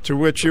 To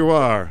which you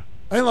are.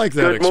 I like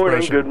that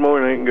expression. Good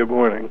morning.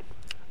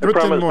 I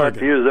promise not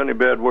to use any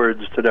bad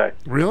words today.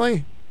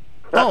 Really?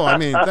 Oh, I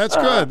mean, that's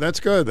good. That's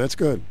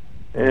good.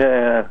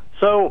 Yeah.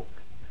 So,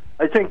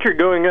 I think you're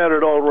going at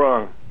it all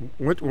wrong.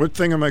 What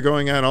thing am I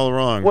going at all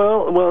wrong?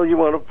 Well, you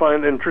want to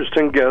find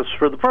interesting guests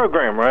for the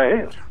program,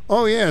 right?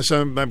 Oh, yes.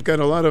 I've got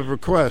a lot of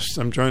requests.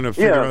 I'm trying to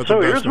figure out the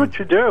best here's what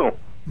you do.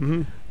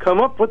 Mm-hmm.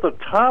 Come up with a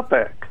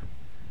topic,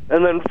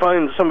 and then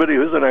find somebody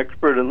who's an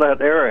expert in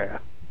that area.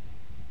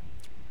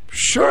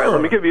 Sure. All right,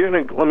 let me give you an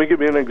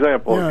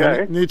example. Yeah,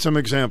 okay. I need some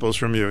examples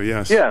from you.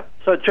 Yes. Yeah,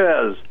 such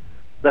as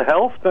the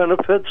health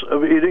benefits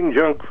of eating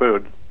junk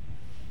food.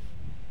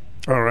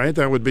 All right,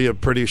 that would be a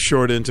pretty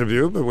short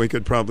interview, but we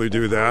could probably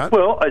do that.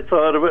 Well, I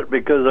thought of it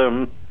because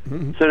I'm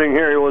sitting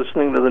here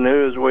listening to the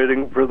news,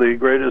 waiting for the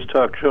greatest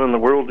talk show in the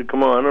world to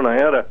come on, and I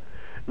had a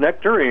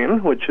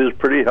nectarine, which is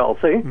pretty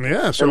healthy.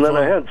 Yeah, and then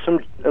I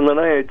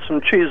ate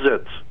some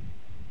Cheez-Its.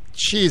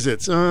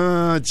 Cheez-Its.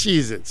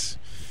 Cheez-Its.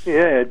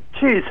 Yeah,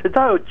 Cheez-Its.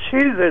 Oh,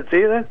 Cheez-Its,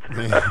 see that?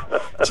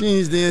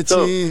 Cheez-Its.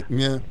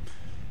 Yeah.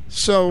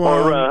 So,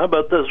 or how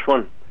about this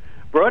one?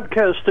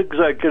 Broadcast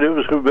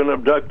executives who've been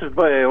abducted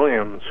by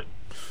aliens.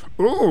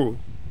 Ooh,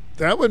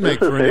 that would make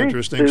for an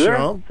interesting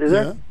show.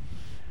 Yeah.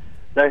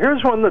 Now,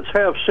 here's one that's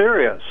half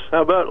serious.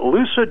 How about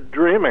lucid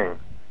dreaming?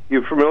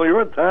 You familiar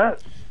with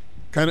that?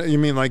 You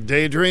mean like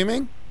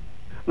daydreaming?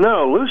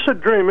 No, lucid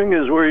dreaming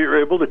is where you're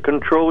able to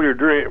control your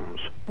dreams.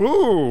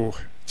 Ooh,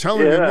 tell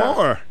me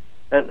more.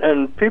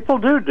 And people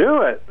do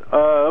it.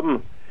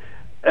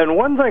 And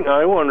one thing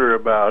I wonder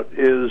about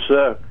is,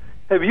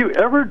 have you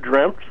ever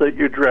dreamt that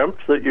you dreamt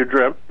that you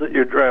dreamt that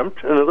you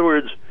dreamt? In other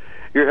words,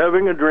 you're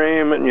having a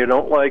dream and you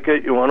don't like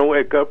it, you want to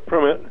wake up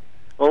from it,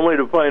 only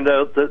to find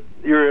out that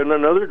you're in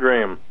another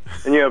dream,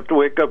 and you have to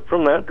wake up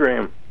from that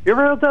dream. You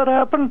ever had that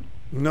happen?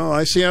 No,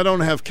 I don't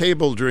have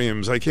cable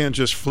dreams. I can't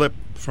just flip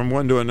from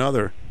one to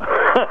another.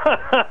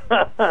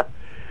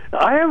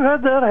 I have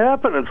had that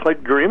happen. It's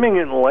like dreaming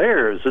in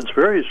layers. It's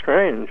very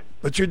strange.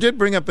 But you did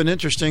bring up an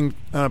interesting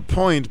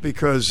point,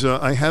 because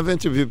I have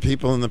interviewed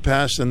people in the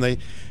past, and they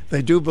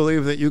do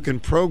believe that you can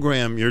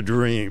program your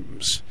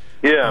dreams.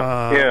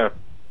 Yeah.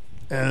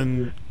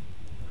 And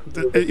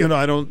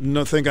I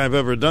don't think I've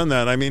ever done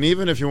that. I mean,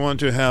 even if you want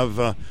to have,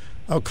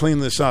 I'll clean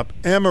this up,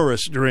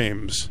 amorous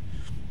dreams,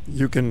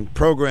 you can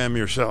program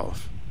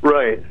yourself.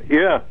 Right.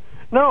 Yeah.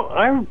 No,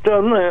 I've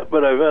done that,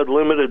 but I've had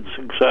limited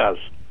success.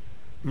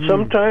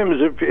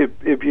 Sometimes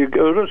if you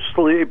go to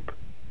sleep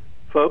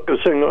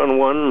focusing on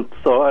one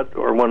thought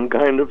or one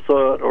kind of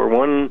thought or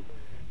one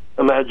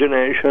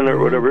imagination or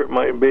whatever it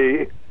might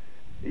be,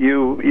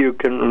 you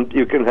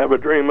can have a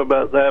dream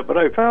about that. But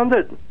I found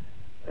that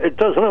it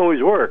doesn't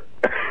always work.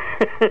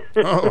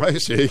 Oh, I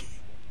see.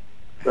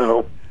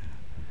 So,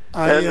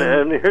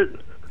 and here's,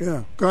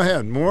 yeah, go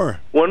ahead. More.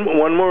 One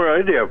more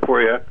idea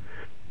for you: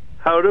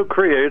 how to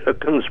create a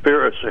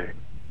conspiracy.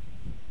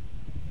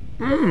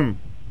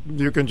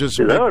 You can just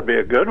that would be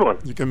a good one.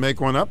 You can make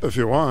one up if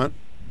you want.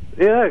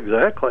 Yeah,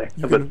 exactly.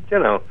 But,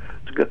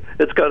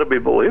 it's got to be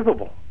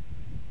believable.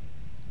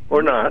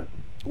 Or not.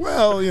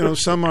 Well,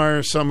 some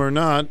are, some are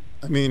not.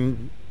 I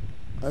mean,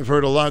 I've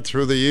heard a lot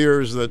through the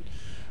years that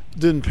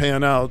didn't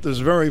pan out. There's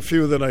very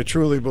few that I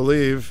truly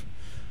believe.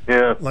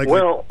 Yeah. Like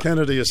the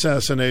Kennedy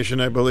assassination,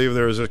 I believe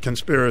there is a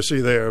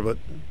conspiracy there, but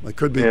I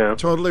could be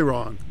totally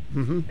wrong.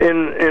 Mm-hmm.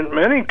 In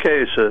many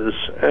cases,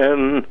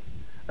 and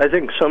I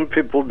think some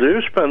people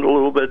do spend a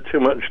little bit too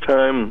much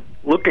time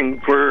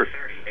looking for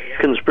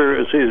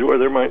conspiracies where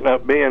there might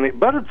not be any.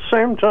 But at the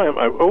same time,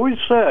 I've always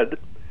said,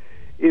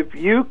 if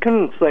you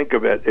can think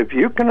of it, if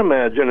you can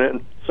imagine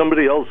it,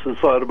 somebody else has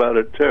thought about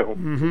it too.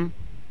 Mm-hmm.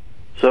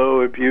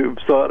 So if you've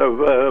thought of,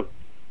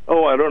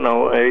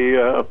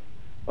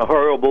 a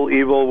horrible,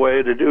 evil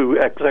way to do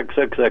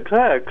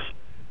XXXXX,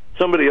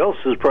 somebody else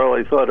has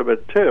probably thought of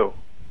it too.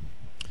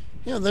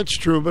 Yeah, that's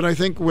true, but I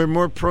think we're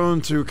more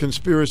prone to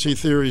conspiracy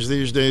theories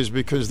these days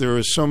because there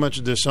is so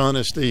much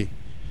dishonesty.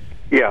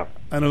 Yeah.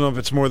 I don't know if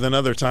it's more than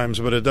other times,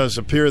 but it does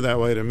appear that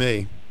way to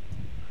me.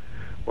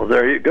 Well,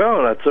 there you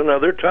go. That's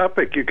another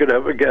topic. You could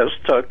have a guest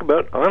talk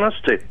about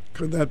honesty.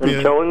 Could that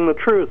be telling the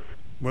truth?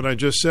 What I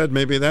just said,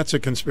 maybe that's a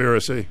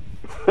conspiracy.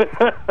 By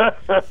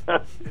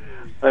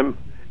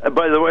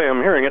the way,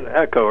 I'm hearing an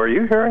echo. Are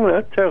you hearing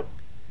that too?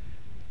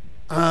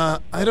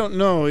 I don't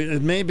know.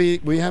 It may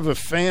be we have a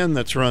fan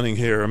that's running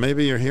here, or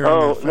maybe you're hearing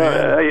a fan.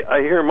 No,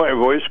 I hear my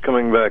voice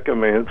coming back at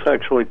me. It's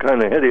actually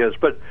kind of hideous,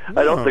 but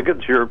I don't think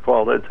it's your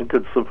fault. I think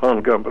it's the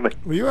phone company.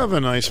 Well, you have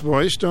a nice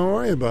voice. Don't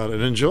worry about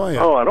it. Enjoy it.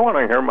 Oh, I don't want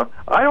to hear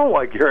I don't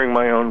like hearing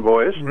my own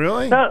voice.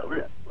 Really? Now,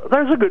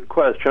 there's a good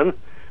question.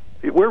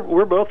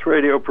 We're both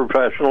radio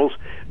professionals.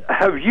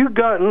 Have you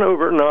gotten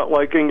over not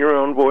liking your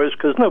own voice?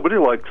 Because nobody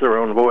likes their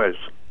own voice.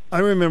 I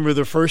remember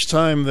the first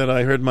time that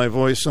I heard my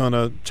voice on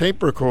a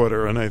tape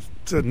recorder, and I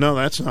said, no,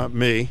 that's not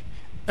me.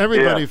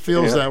 Everybody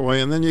feels that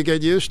way, and then you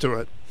get used to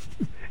it.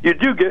 You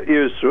do get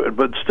used to it,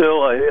 but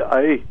still,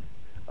 I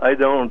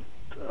don't.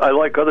 I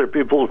like other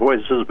people's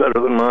voices better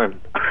than mine.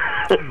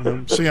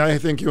 See, I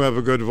think you have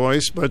a good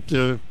voice, but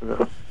I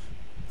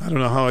don't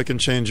know how I can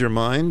change your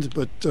mind,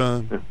 but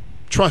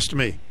trust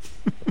me.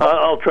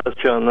 I'll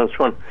trust you on this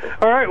one.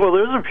 All right, well,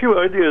 there's a few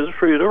ideas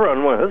for you to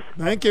run with.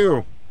 Thank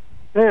you.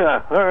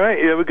 Yeah, all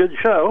right. You have a good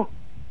show.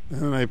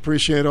 And I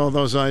appreciate all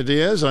those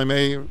ideas. I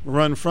may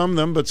run from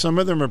them, but some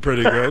of them are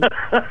pretty good.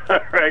 All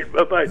right,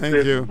 bye-bye.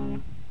 Thank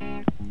you.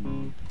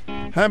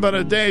 How about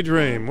a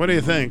daydream? What do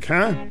you think,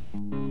 huh?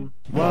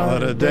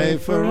 What a day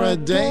for a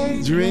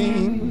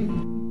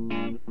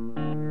daydream.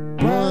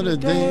 What a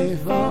day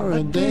for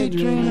a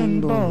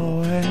daydreaming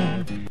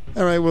boy.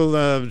 All right,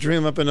 we'll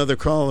dream up another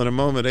call in a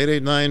moment.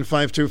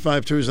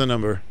 889-5252 is the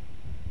number.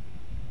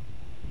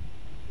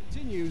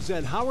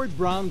 At Howard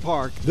Brown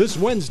Park this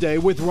Wednesday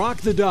with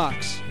Rock the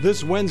Docks.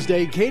 This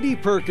Wednesday, Katie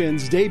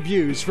Perkins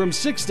debuts from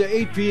 6 to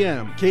 8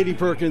 p.m. Katie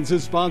Perkins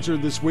is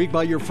sponsored this week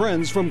by your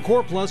friends from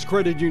Core Plus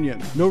Credit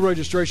Union. No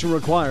registration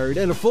required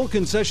and a full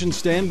concession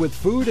stand with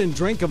food and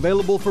drink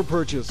available for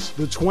purchase.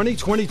 The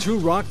 2022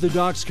 Rock the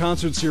Docks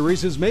concert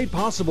series is made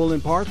possible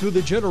in part through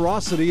the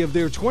generosity of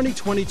their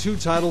 2022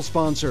 title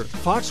sponsor,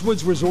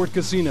 Foxwoods Resort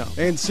Casino,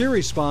 and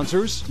series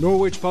sponsors,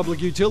 Norwich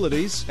Public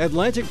Utilities,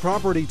 Atlantic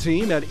Property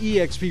Team at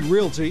eXp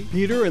Realty,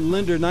 Peter and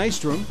Linda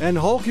Nystrom, and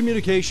Hall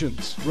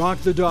Communications. Rock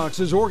the Docks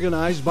is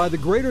organized by the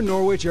Greater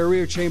Norwich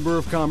Area Chamber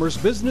of Commerce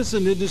Business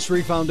and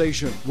Industry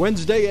Foundation.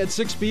 Wednesday at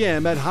 6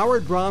 p.m. at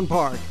Howard Brown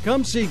Park.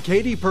 Come see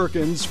Katie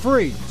Perkins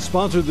free.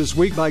 Sponsored this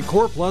week by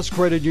Core Plus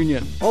Credit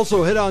Union.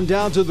 Also head on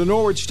down to the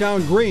Norwich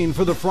Town Green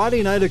for the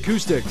Friday Night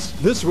Acoustics.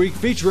 This week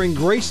featuring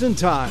Grace and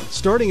Ty,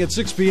 starting at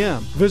 6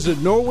 p.m. Visit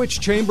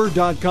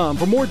norwichchamber.com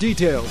for more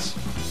details.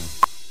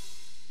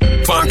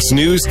 Fox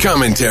News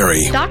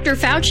commentary. Dr.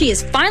 Fauci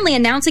is finally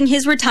announcing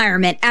his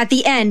retirement at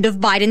the end of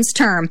Biden's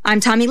term. I'm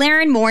Tommy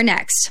Lahren. More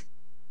next.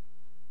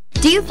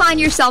 Do you find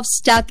yourself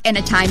stuck in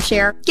a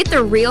timeshare? Get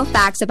the real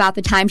facts about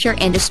the timeshare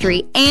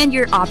industry and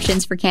your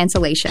options for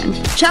cancellation.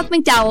 Chuck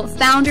McDowell,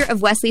 founder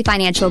of Wesley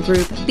Financial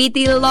Group, beat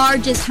the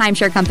largest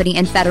timeshare company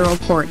in federal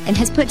court and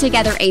has put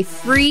together a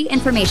free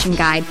information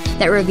guide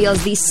that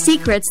reveals the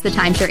secrets the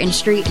timeshare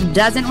industry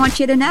doesn't want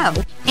you to know,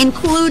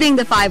 including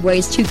the 5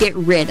 ways to get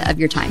rid of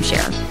your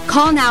timeshare.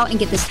 Call now and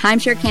get this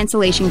timeshare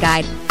cancellation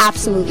guide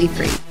absolutely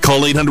free.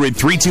 Call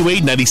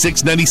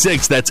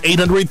 800-328-9696. That's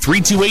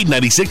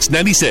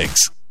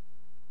 800-328-9696.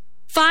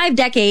 5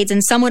 decades,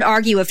 and some would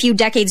argue a few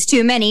decades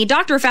too many,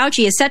 Dr.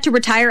 Fauci is set to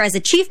retire as a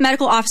chief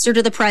medical officer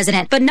to the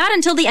president, but not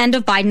until the end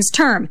of Biden's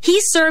term.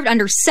 He's served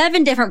under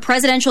 7 different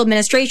presidential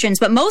administrations,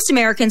 but most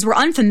Americans were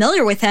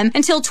unfamiliar with him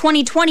until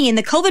 2020 in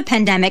the COVID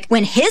pandemic,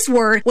 when his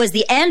word was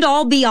the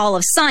end-all be-all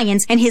of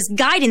science, and his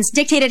guidance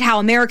dictated how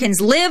Americans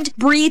lived,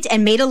 breathed,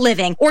 and made a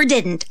living, or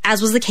didn't,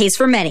 as was the case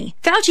for many.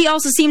 Fauci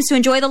also seems to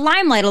enjoy the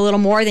limelight a little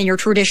more than your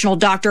traditional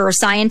doctor or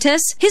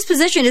scientist. His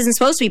position isn't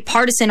supposed to be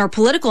partisan or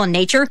political in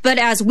nature, but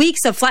as weeks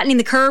weeks of flattening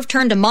the curve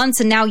turned to months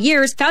and now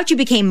years, Fauci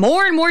became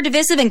more and more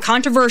divisive and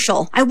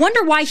controversial. I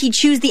wonder why he'd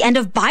choose the end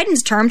of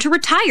Biden's term to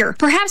retire.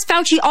 Perhaps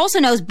Fauci also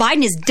knows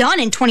Biden is done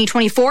in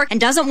 2024 and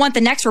doesn't want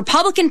the next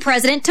Republican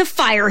president to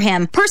fire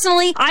him.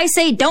 Personally, I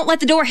say don't let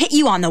the door hit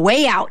you on the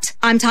way out.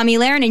 I'm Tommy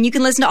Lahren, and you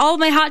can listen to all of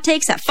my hot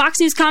takes at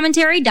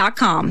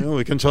foxnewscommentary.com. Well,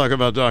 we can talk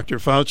about Dr.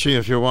 Fauci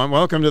if you want.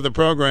 Welcome to the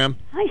program.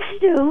 Hi,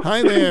 Stu.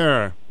 Hi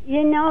there.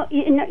 You know,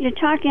 you're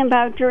talking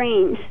about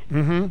dreams.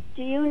 Mm-hmm.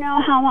 Do you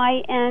know how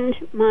I end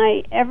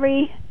my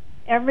every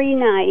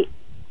night?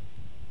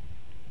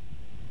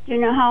 Do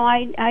you know how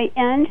I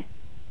end?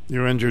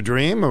 You end your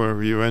dream,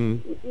 or you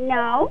end...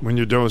 No. When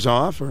you doze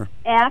off, or...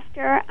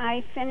 After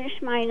I finish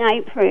my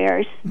night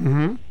prayers,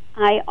 Mm-hmm.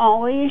 I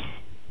always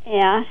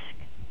ask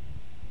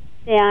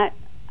that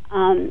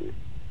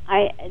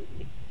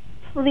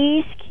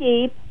please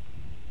keep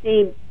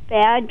the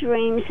bad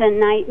dreams and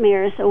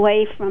nightmares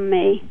away from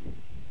me.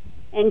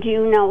 And do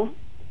you know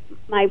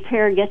my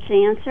prayer gets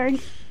answered?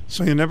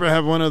 So you never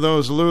have one of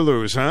those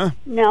Lulus, huh?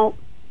 No.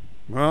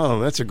 Well,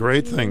 that's a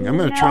great thing. I'm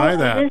going to try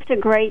that. It is a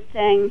great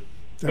thing.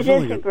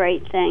 Definitely. It is a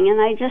great thing, and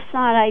I just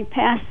thought I'd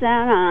pass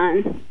that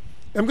on.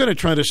 I'm going to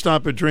try to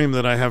stop a dream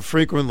that I have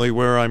frequently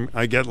where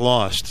I get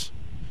lost.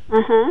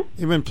 Uh-huh.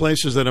 Even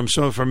places that I'm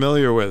so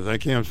familiar with, I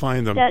can't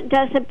find them.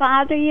 Does it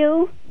bother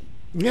you?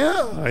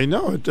 Yeah, I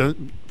know it does.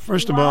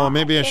 First of all,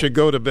 maybe I should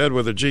go to bed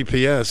with a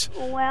GPS.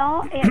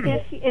 Well,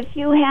 if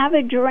you have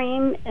a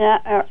dream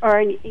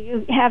or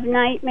you have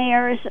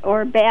nightmares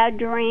or bad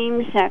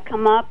dreams that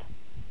come up,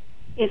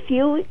 if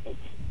you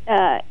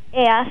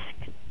ask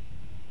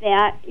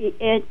that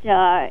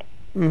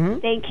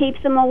they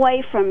keep them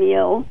away from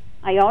you.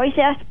 I always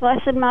ask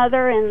Blessed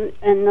Mother and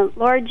the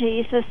Lord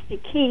Jesus to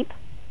keep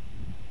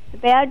the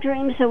bad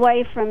dreams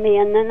away from me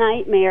and the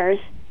nightmares,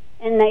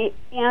 and they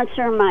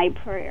answer my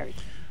prayers.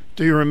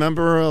 Do you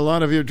remember a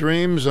lot of your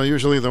dreams?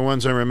 Usually the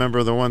ones I remember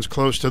are the ones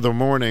close to the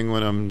morning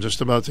when I'm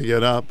just about to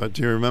get up, but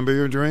do you remember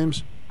your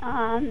dreams?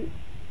 Not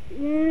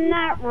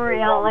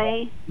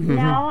really. Mm-hmm.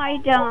 No, I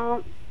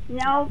don't.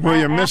 No. Well,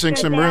 you're missing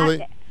some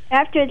really...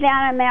 After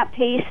that, I'm at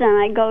peace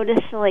and I go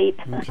to sleep.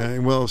 Okay,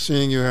 well,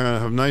 seeing you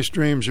have nice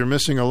dreams, you're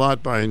missing a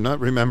lot by not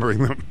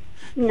remembering them.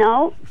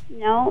 No.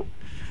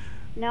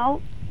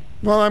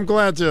 Well, I'm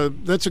glad to.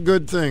 That's a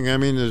good thing. I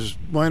mean,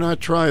 why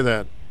not try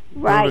that?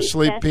 Right. Go to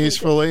sleep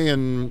peacefully,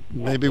 and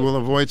maybe we'll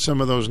avoid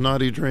some of those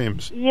naughty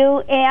dreams.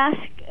 You ask,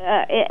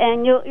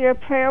 and your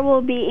prayer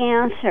will be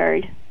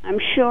answered. I'm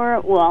sure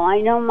it will.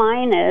 I know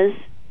mine is.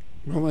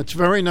 Well, that's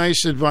very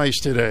nice advice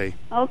today.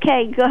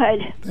 Okay,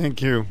 good.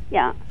 Thank you.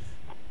 Yeah.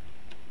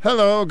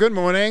 Hello, good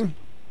morning.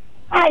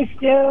 Hi,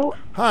 Stu.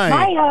 Hi.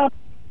 My,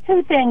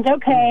 two things.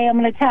 Okay, I'm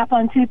going to tap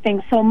on two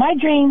things. So my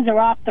dreams are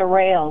off the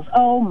rails.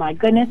 Oh, my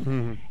goodness.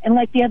 Mm-hmm. And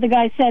like the other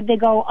guy said, they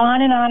go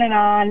on and on and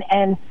on,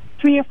 and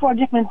 3 or 4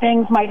 different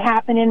things might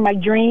happen in my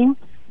dream,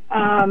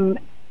 and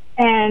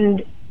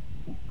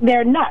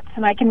they're nuts.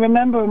 And I can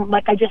remember,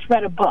 like I just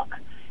read a book,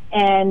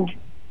 and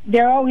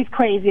they're always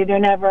crazy. They're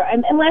never,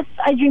 unless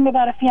I dream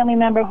about a family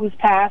member who's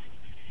passed,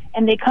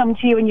 and they come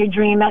to you in your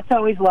dream. That's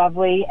always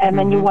lovely. And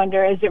then you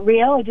wonder, is it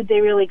real, or did they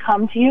really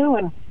come to you?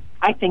 And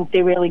I think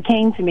they really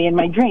came to me in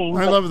my dream.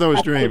 I love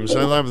those dreams.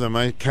 I love them.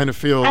 I kind of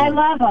feel... I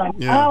love them.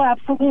 Yeah. Oh,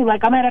 absolutely.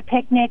 Like I'm at a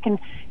picnic, and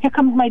here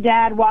comes my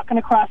dad walking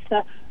across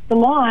the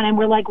lawn, and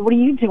we're like, what are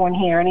you doing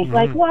here? And he's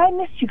like, well, I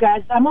missed you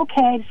guys. I'm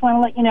okay. I just want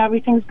to let you know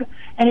everything's good.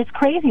 And it's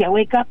crazy. I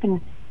wake up,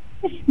 and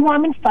it's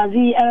warm and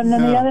fuzzy. And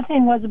then the other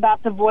thing was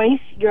about the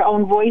voice, your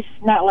own voice,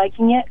 not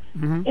liking it.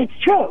 Mm-hmm. It's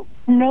true.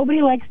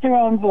 Nobody likes their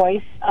own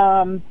voice.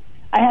 I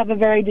have a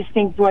very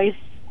distinct voice.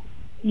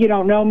 You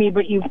don't know me,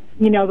 but you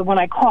know the one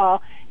I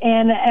call.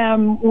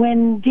 And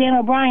when Dan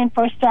O'Brien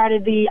first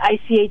started the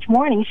ICH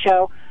morning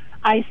show,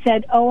 I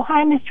said, oh,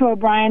 hi, Mr.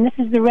 O'Brien. This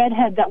is the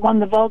redhead that won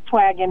the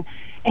Volkswagen.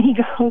 And he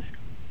goes,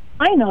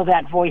 I know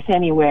that voice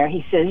anywhere.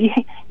 He says,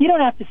 you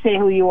don't have to say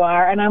who you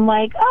are. And I'm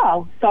like,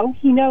 oh, so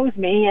he knows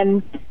me.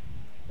 And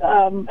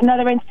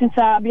another instance,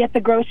 I'll be at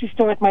the grocery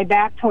store with my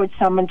back towards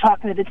someone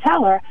talking to the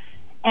teller,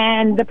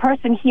 and the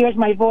person hears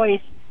my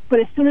voice,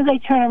 but as soon as I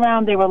turn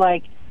around, they were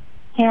like,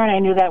 Karen, I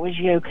knew that was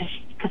you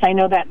because I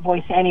know that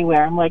voice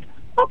anywhere. I'm like,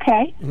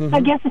 okay, I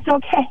guess it's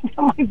okay.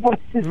 My voice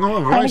is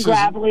kind of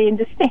gravelly and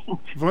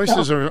distinct.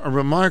 Voices are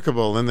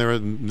remarkable, and there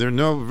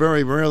are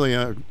very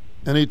rarely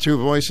any two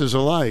voices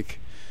alike.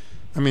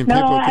 I mean,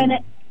 people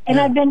can... And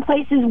I've been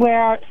places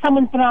where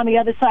someone's been on the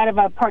other side of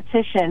a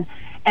partition,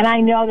 and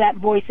I know that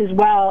voice as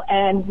well.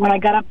 And when I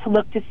got up to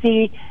look to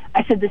see,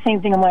 I said the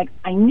same thing. I'm like,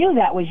 I knew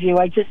that was you.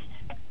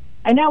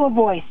 I know a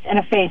voice and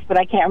a face, but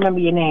I can't remember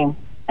your name.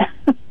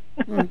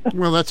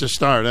 Well, that's a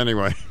start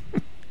anyway.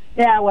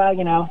 Yeah, well,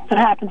 so it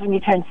happens when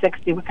you turn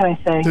 60. What can I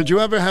say? Did you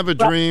ever have a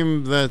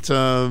dream that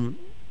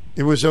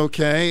it was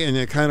okay, and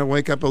you kind of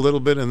wake up a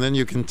little bit, and then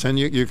you can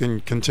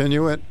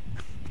continue it?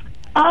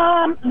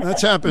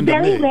 That's happened to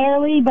me. Very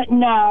rarely, but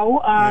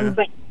no.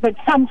 But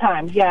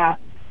sometimes, yeah.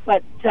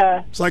 But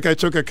it's like I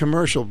took a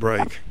commercial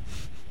break.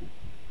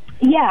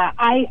 Yeah,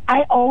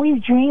 I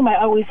always dream. I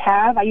always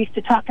have. I used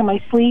to talk in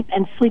my sleep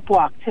and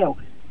sleepwalk too.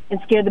 and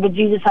scare the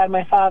bejesus out of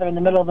my father in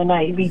the middle of the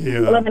night. He'd be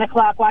 11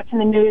 o'clock watching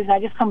the news, and I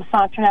just come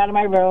sauntering out of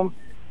my room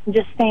and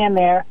just stand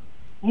there.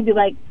 He'd be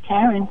like,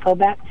 Karen, go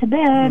back to bed.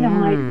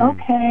 I'm like,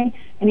 okay.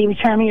 And he would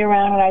turn me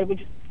around, and I would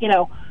just,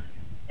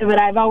 but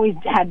I've always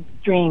had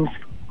dreams,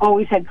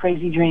 always had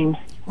crazy dreams.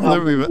 Well,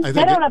 I think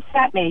they don't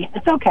upset me.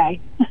 It's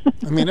okay.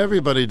 I mean,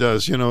 everybody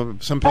does.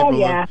 Some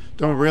people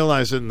don't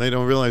realize it, and they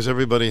don't realize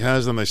everybody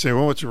has them. They say,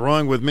 well, what's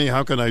wrong with me?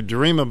 How can I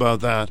dream about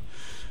that?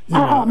 The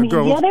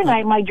other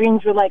night, my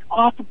dreams were like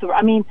off the...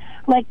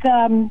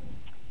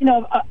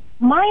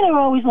 mine are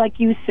always like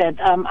you said.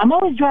 I'm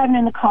always driving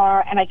in the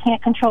car, and I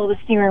can't control the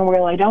steering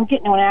wheel. I don't get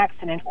into an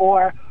accident,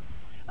 or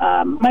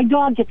my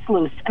dog gets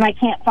loose, and I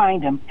can't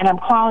find him, and I'm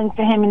calling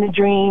for him in the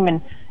dream,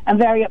 and I'm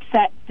very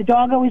upset. The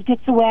dog always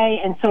gets away,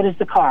 and so does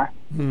the car.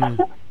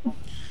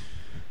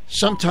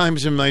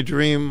 Sometimes in my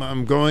dream,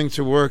 I'm going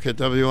to work at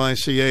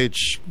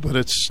WICH, but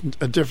it's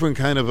a different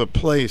kind of a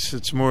place.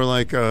 It's more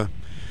like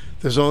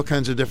there's all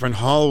kinds of different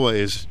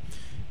hallways.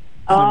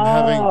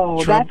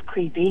 That's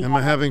creepy. I'm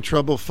having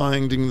trouble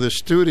finding the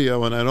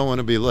studio, and I don't want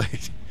to be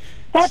late.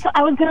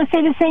 I was going to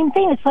say the same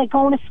thing. It's like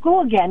going to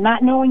school again,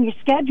 not knowing your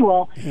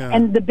schedule,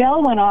 and the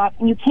bell went off,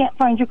 and you can't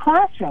find your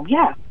classroom.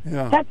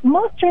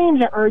 Most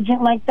dreams are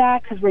urgent like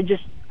that, because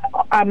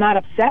I'm not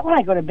upset when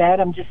I go to bed.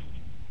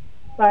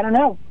 I don't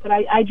know, but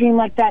I dream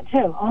like that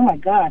too. Oh my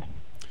God.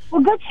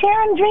 Well, good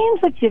sharing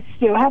dreams with you,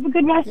 Stu. Have a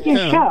good rest of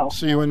your show.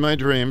 See you in my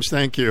dreams.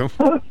 Thank you.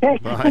 Okay,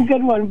 bye. A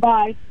good one.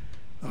 Bye.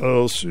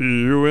 I'll see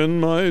you in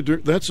my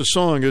dreams. That's a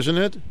song, isn't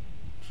it?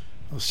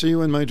 I'll see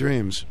you in my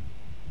dreams.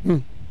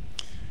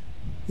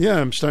 Yeah,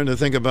 I'm starting to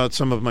think about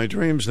some of my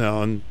dreams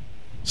now, and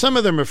some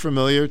of them are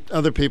familiar.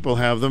 Other people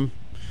have them.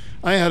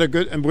 I had a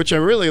good, which I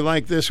really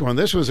like this one.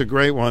 This was a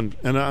great one,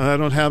 and I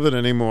don't have it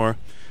anymore.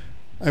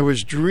 I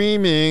was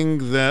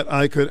dreaming that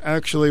I could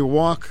actually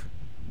walk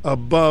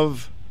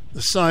above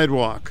the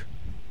sidewalk.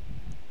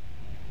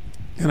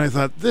 And I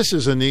thought, this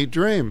is a neat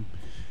dream.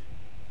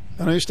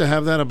 And I used to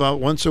have that about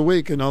once a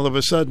week, and all of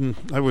a sudden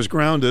I was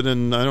grounded,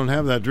 and I don't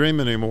have that dream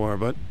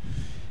anymore.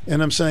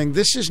 And I'm saying,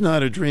 this is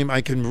not a dream.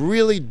 I can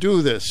really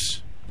do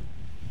this.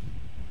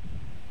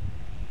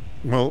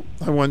 Well,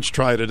 I once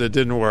tried it. It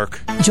didn't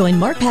work. Join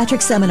Mark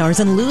Patrick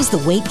seminars and lose the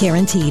weight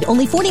guaranteed.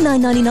 Only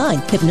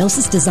 $49.99.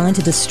 Hypnosis designed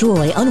to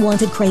destroy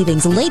unwanted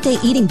cravings, late-day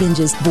eating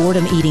binges,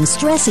 boredom eating,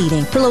 stress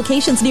eating. For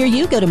locations near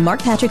you, go to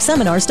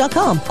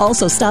markpatrickseminars.com.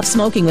 Also, stop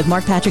smoking with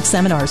Mark Patrick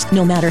Seminars.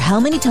 No matter how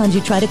many times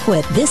you try to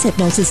quit, this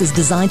hypnosis is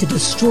designed to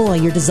destroy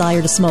your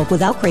desire to smoke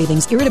without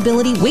cravings,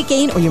 irritability, weight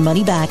gain, or your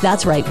money back.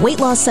 That's right.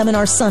 Weight Loss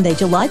Seminar Sunday,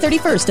 July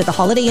 31st at the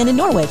Holiday Inn in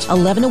Norwich,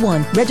 11 to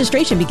 1.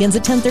 Registration begins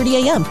at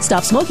 10:30 a.m.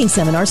 Stop Smoking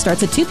Seminar starts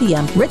at 2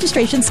 p.m.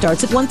 Registration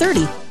starts at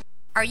 1:30.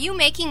 Are you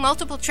making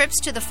multiple trips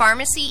to the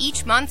pharmacy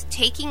each month,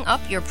 taking up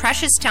your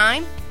precious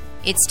time?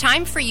 It's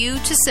time for you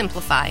to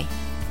simplify.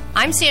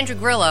 I'm Sandra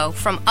Grillo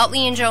from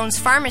Utley & Jones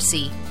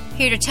Pharmacy,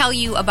 here to tell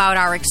you about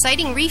our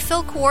exciting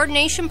refill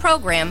coordination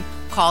program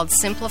called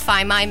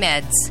Simplify My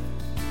Meds.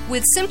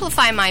 With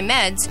Simplify My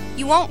Meds,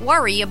 you won't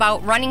worry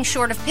about running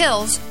short of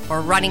pills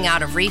or running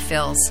out of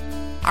refills.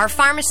 Our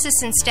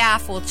pharmacists and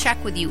staff will check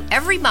with you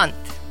every month,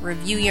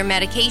 review your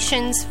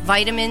medications,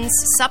 vitamins,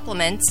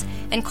 supplements,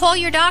 and call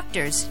your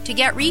doctors to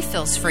get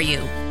refills for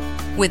you.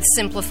 With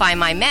Simplify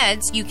My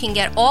Meds, you can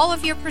get all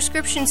of your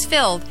prescriptions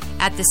filled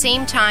at the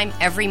same time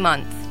every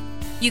month.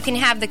 You can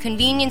have the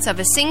convenience of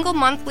a single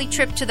monthly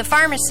trip to the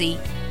pharmacy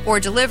or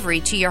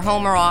delivery to your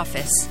home or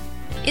office.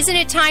 Isn't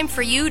it time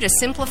for you to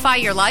simplify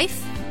your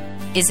life?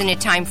 Isn't it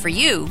time for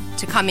you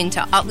to come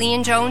into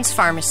Utley & Jones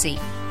Pharmacy?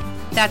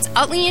 That's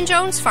Utley &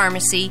 Jones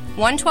Pharmacy,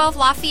 112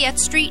 Lafayette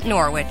Street,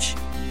 Norwich,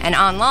 and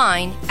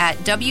online at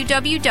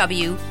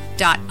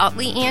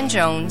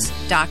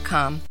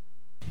www.utleyandjones.com.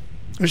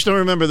 I still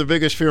remember the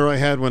biggest fear I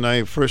had when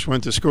I first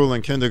went to school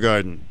in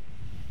kindergarten.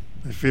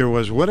 The fear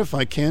was, what if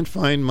I can't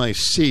find my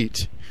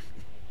seat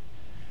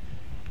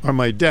or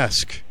my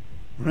desk,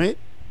 right?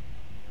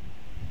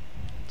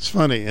 It's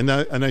funny, and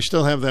I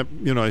still have that,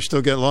 I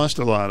still get lost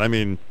a lot. I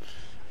mean,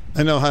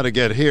 I know how to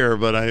get here,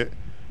 but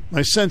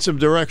my sense of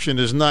direction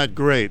is not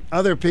great.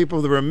 Other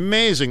people, they're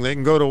amazing. They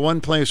can go to one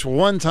place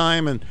one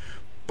time and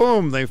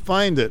boom, they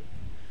find it.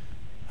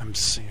 I'm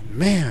saying,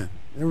 man,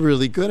 they're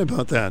really good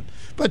about that.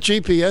 But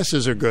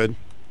GPSs are good.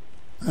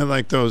 I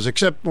like those,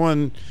 except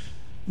one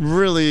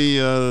really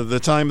the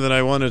time that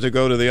I wanted to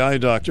go to the eye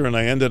doctor and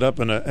I ended up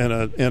in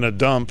a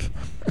dump,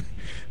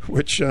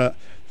 which the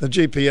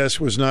GPS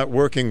was not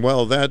working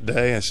well that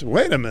day. I said,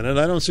 wait a minute,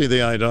 I don't see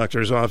the eye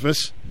doctor's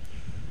office.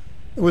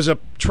 It was a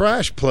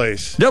trash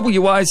place.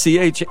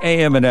 WICH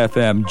AM and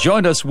FM.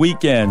 Join us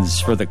weekends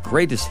for the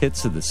greatest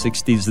hits of the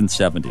 60s and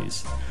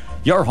 70s.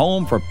 your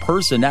home for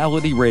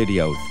personality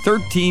radio,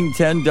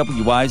 1310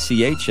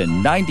 WICH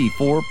and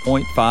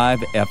 94.5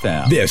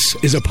 FM. This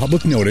is a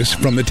public notice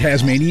from the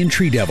Tasmanian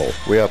Tree Devil.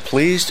 We are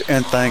pleased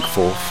and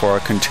thankful for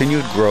our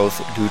continued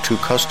growth due to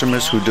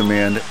customers who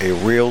demand a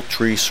real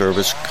tree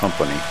service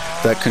company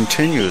that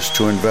continues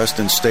to invest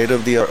in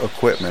state-of-the-art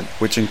equipment,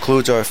 which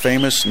includes our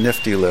famous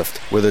Nifty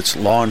Lift with its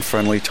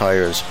lawn-friendly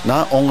tires.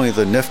 Not only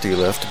the Nifty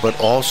Lift, but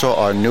also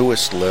our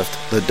newest lift,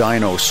 the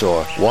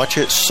Dinosaur. Watch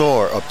it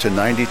soar up to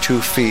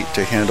 92 feet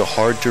to handle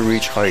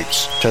hard-to-reach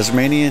heights.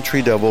 Tasmanian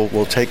Tree Devil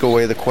will take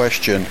away the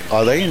question,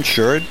 are they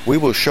insured? We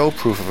will show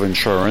proof of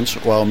insurance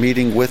while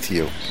meeting with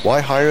you.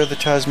 Why hire the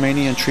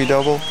Tasmanian Tree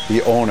Devil?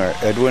 The owner,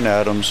 Edwin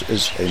Adams,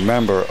 is a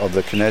member of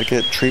the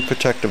Connecticut Tree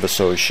Protective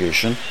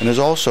Association and is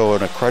also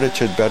an accredited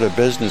Better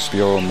Business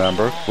Bureau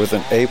member with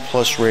an A+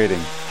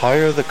 rating.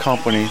 Hire the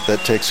company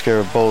that takes care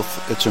of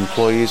both its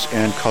employees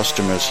and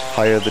customers.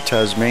 Hire the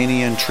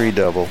Tasmanian Tree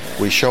Devil.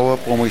 We show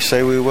up when we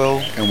say we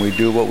will, and we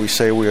do what we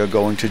say we are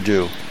going to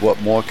do.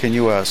 What more can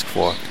you ask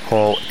for?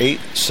 Call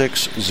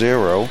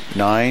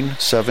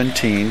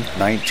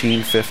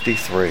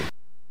 860-917-1953.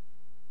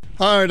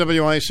 Our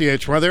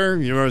WICH weather,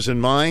 yours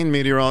and mine.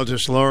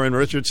 Meteorologist Lauren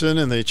Richardson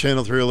in the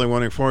Channel 3 Early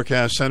Warning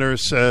Forecast Center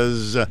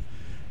says,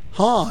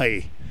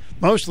 hi.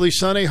 Mostly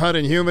sunny, hot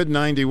and humid,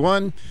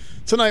 91.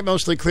 Tonight,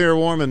 mostly clear,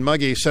 warm and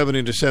muggy,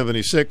 70 to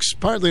 76.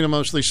 Partly to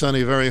mostly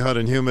sunny, very hot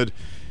and humid.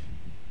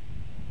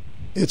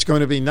 It's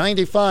going to be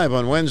 95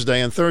 on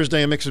Wednesday, and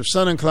Thursday a mix of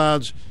sun and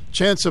clouds.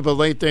 Chance of a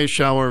late day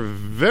shower,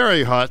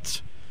 very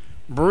hot,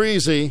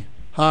 breezy,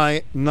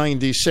 high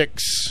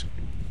 96.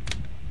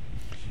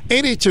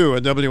 82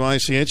 at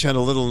WICH. Had a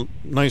little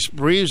nice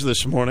breeze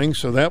this morning,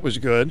 so that was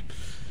good.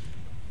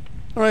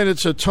 All right,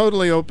 it's a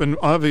totally open,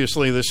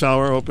 obviously this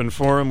hour, open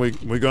forum.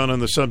 We got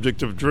on the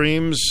subject of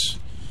dreams.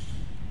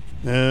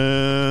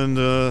 And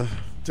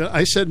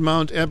I said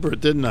Mount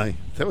Everett, didn't I?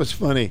 That was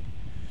funny.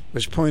 It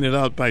was pointed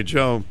out by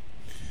Joe.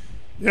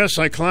 Yes,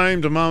 I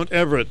climbed Mount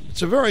Everett.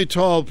 It's a very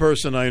tall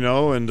person, I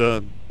know, and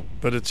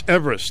but it's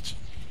Everest.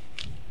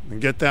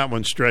 And get that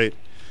one straight.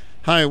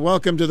 Hi,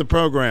 welcome to the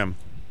program.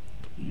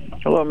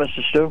 Hello,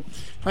 Mr. Stu.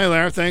 Hi,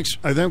 Larry. Thanks.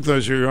 I think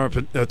those are your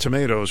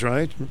tomatoes,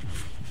 right?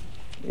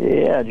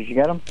 Yeah, did you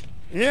get them?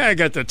 Yeah, I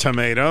got the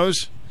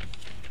tomatoes.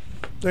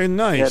 They're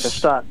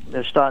nice. Yeah,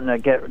 they're starting to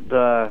get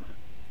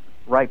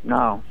ripe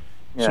now.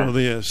 Yeah. So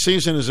the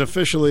season is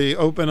officially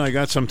open. I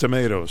got some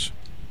tomatoes.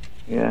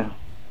 Yeah.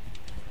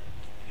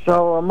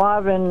 So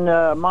Marvin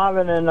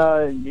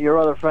and your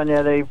other friend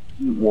there, they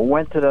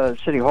went to the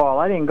city hall.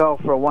 I didn't go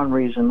for one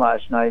reason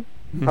last night.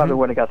 Mm-hmm. Probably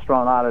would have got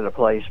thrown out of the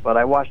place, but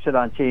I watched it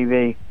on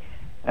TV,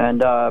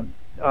 and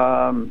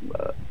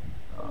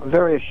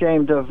very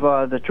ashamed of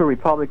the two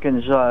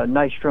Republicans,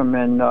 Nystrom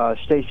and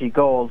Stacey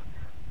Gold,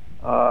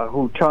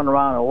 who turn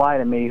around and lie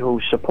to me,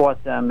 who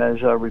support them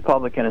as a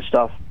Republican and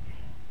stuff.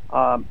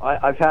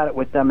 I've had it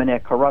with them and their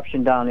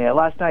corruption down there.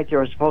 Last night they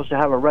were supposed to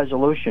have a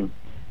resolution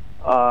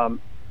for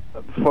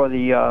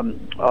the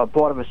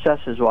Board of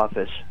Assessors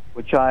office,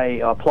 which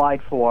I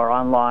applied for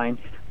online,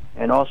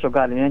 and also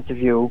got an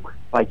interview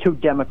by two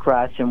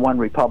Democrats and one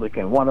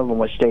Republican. One of them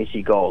was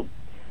Stacey Gold.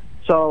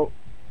 So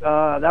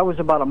that was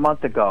about a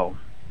month ago.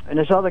 And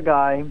this other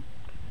guy,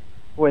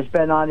 who has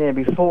been on there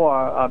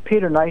before,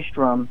 Peter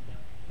Nystrom,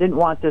 didn't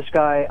want this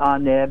guy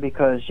on there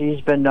because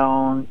he's been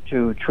known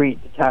to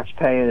treat the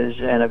taxpayers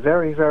in a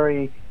very,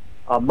 very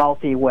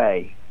mouthy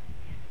way.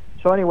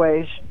 So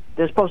anyways,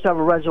 they're supposed to have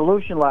a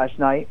resolution last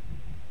night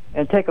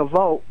and take a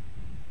vote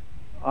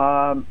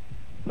for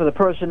the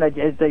person that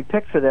they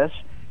picked for this,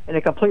 and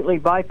they completely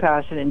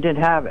bypassed it and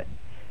didn't have it.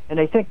 And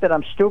they think that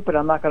I'm stupid,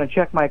 I'm not going to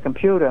check my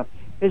computer.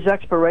 His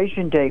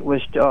expiration date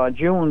was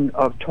June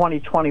of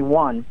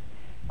 2021.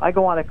 I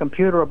go on a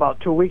computer about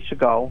 2 weeks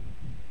ago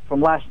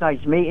from last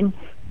night's meeting,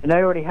 and they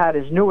already had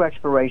his new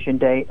expiration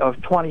date of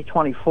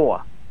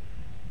 2024.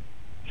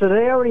 So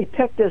they already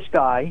picked this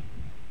guy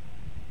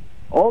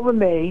over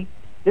me.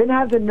 Didn't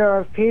have the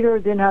nerve, Peter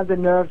didn't have the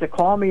nerve to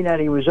call me that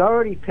he was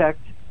already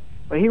picked,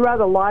 but he'd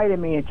rather lie to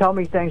me and tell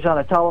me things on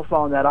the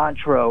telephone that aren't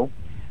true.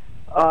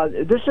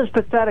 This is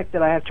pathetic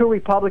that I have two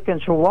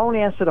Republicans who won't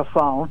answer the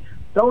phone,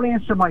 don't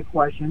answer my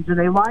questions, and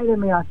they lie to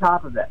me on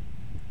top of it.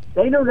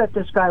 They knew that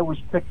this guy was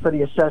picked for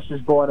the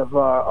Assessors Board of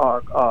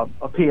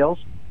Appeals.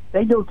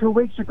 They knew 2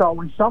 weeks ago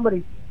when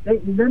somebody...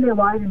 Then they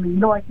lie to me. You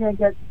know, I can't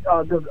get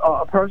a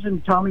person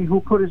to tell me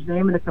who put his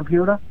name in the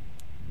computer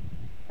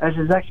as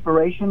his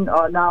expiration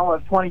now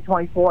of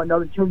 2024,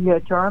 another 2-year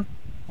term.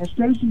 And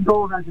Stacey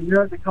Gold has the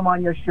nerve to come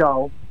on your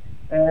show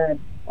and,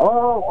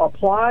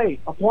 apply.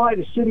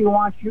 The city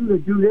wants you to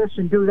do this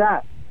and do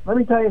that. Let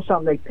me tell you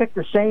something. They pick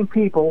the same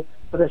people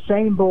for the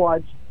same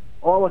boards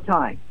all the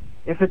time.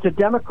 If it's a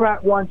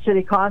Democrat-run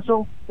city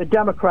council, the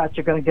Democrats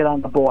are going to get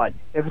on the board.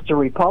 If it's a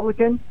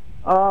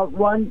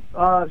Republican-run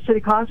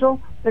city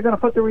council, they're going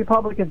to put the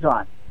Republicans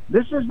on.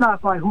 This is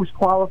not by who's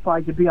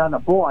qualified to be on the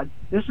board.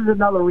 This is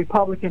another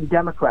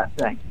Republican-Democrat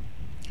thing.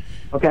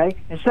 Okay?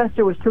 And since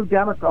there was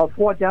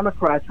 4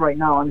 Democrats right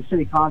now on the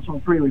city council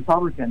and 3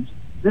 Republicans,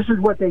 this is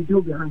what they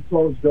do behind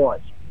closed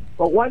doors.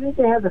 But why didn't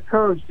they have the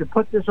courage to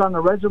put this on the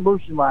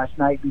resolution last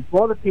night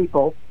before the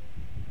people?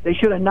 They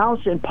should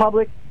announce in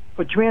public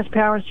for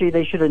transparency.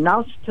 They should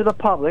announce to the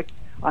public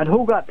on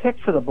who got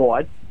picked for the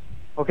board.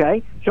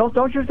 Okay?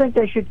 Don't you think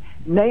they should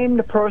name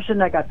the person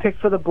that got picked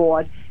for the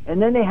board,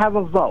 and then they have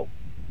a vote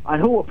on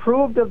who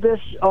approved of this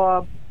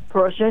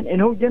person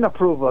and who didn't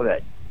approve of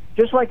it,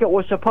 just like it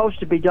was supposed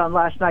to be done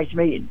last night's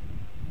meeting.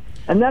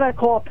 And then I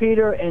called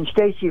Peter and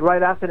Stacy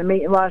right after the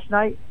meeting last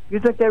night. You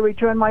think they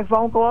returned my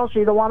phone calls,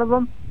 either one of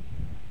them?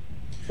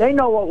 They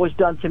know what was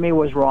done to me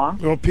was wrong.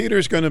 Well,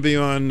 Peter's going to be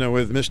on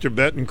with Mr.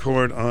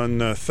 Betancourt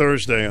on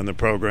Thursday on the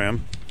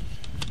program.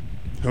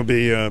 He'll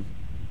be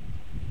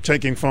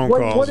taking phone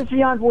calls. What is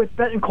he on with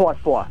Betancourt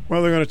for?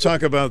 Well, they're going to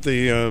talk about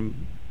the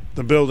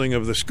building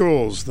of the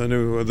schools, the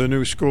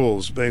new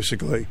schools,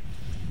 basically.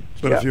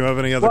 But if you have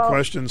any other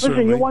questions, listen,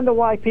 certainly. You wonder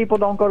why people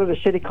don't go to the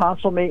city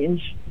council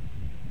meetings,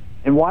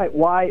 and why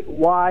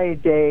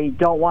they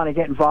don't want to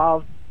get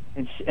involved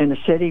in the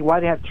city,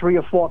 why they have 3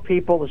 or 4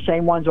 people, the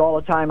same ones all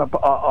the time,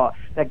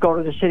 that go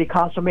to the city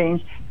council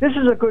meetings. This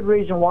is a good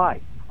reason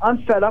why.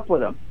 I'm fed up with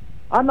them.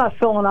 I'm not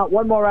filling out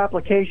one more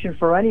application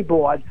for any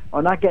board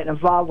or not getting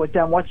involved with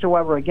them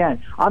whatsoever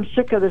again. I'm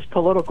sick of this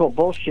political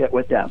bullshit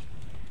with them.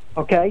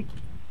 Okay?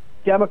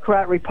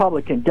 Democrat,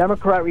 Republican.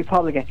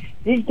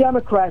 These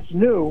Democrats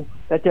knew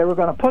that they were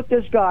going to put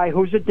this guy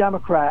who's a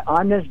Democrat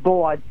on this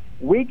board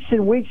weeks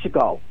and weeks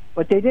ago,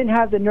 but they didn't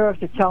have the nerve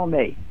to tell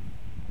me.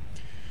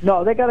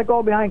 No, they got to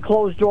go behind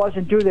closed doors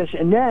and do this,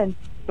 and then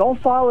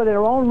don't follow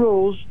their own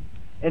rules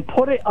and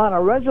put it on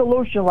a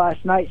resolution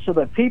last night so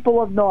that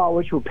people of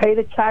Norwich who pay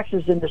the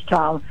taxes in this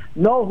town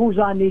know who's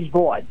on these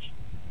boards.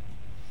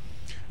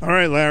 All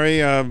right,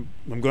 Larry, I'm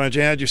glad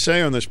you had your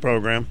say on this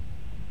program.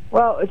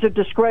 Well, it's a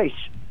disgrace,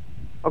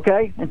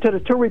 okay? And to the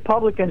 2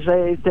 Republicans,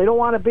 they don't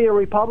want to be a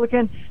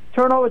Republican,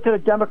 turn over to the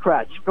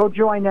Democrats. Go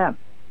join them.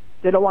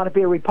 They don't want to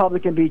be a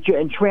Republican, be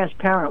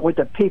transparent with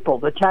the people,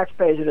 the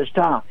taxpayers of this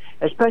town,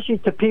 especially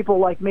to people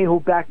like me who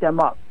back them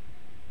up.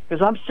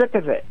 Because I'm sick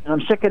of it, and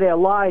I'm sick of their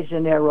lies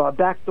and their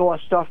backdoor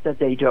stuff that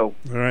they do.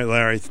 All right,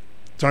 Larry.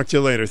 Talk to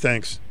you later.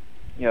 Thanks.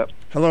 Yep.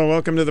 Hello,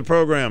 welcome to the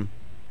program.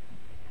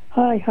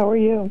 Hi, how are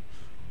you?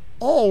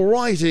 All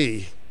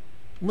righty.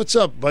 What's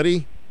up,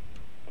 buddy?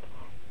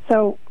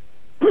 So,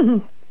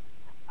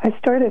 I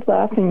started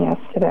laughing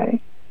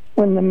yesterday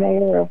when the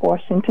mayor of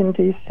Washington,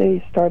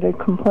 D.C. started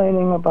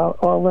complaining about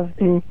all of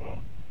the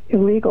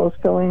illegals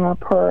filling up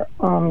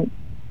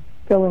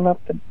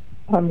the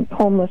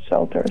homeless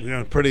shelters.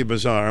 Yeah, pretty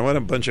bizarre. What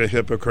a bunch of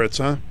hypocrites,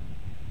 huh?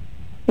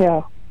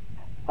 Yeah.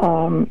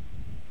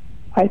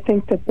 I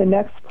think that the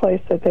next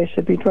place that they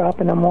should be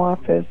dropping them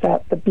off is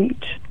at the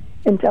beach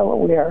in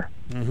Delaware,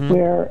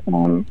 where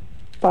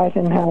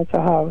Biden has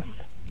a house.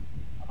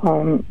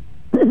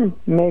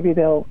 Maybe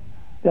they'll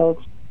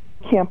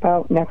camp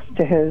out next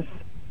to his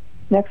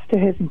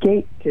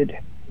gated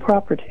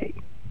property,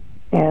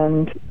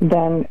 and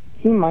then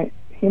he might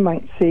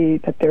see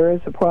that there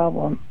is a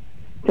problem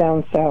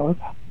down south.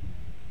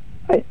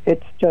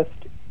 It's just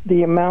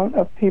the amount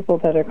of people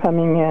that are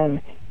coming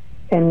in,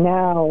 and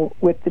now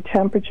with the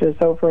temperatures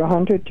over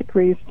 100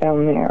 degrees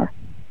down there,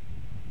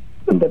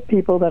 the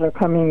people that are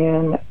coming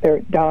in, they're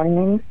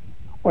dying,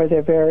 or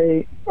they're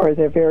very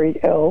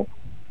ill.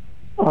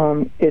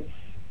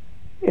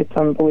 It's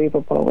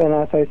unbelievable. And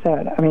as I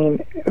said, I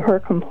mean, her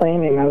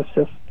complaining, I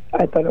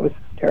thought it was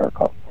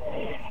hysterical.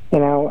 You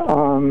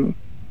know,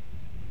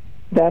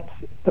 that's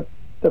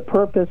the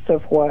purpose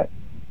of what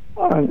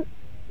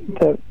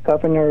the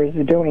governor is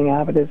doing,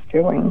 Abbott is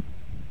doing,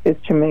 is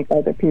to make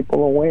other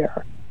people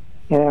aware.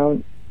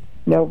 You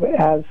know,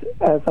 as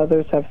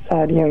others have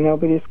said, you know,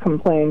 nobody's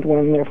complained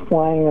when they're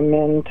flying them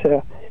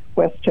into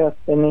Westchester,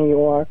 New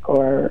York,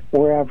 or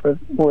wherever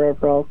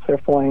else they're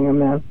flying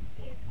them in.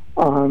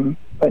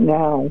 But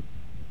now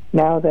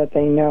that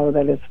they know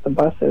that it's the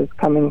buses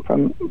coming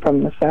from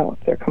the south,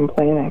 they're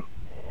complaining.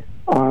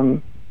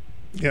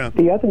 Yeah.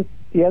 The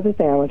other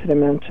thing I wanted to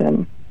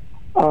mention,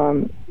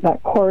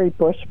 that Cori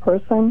Bush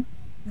person,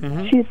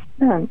 she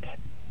spent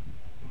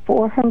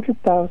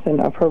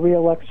 $400,000 of her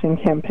reelection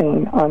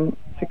campaign on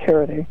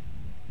security.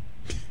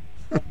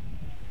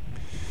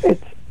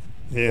 It's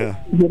you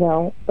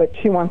know, but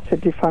she wants to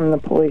defund the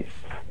police.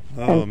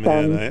 Oh,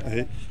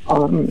 man.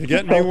 You're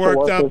getting me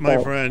worked up,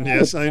 my friend.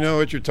 Yes, I know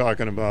what you're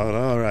talking about.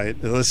 All right.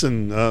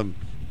 Listen,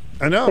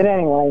 I know. But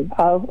anyway,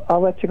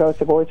 I'll let you go.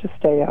 It's a gorgeous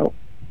day out.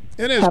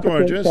 It is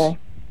gorgeous. All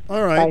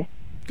right. Bye.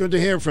 Good to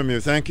hear from you.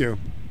 Thank you.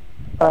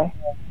 Bye.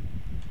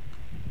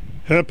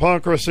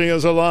 Hypocrisy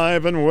is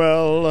alive and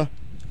well.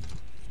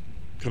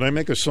 Could I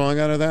make a song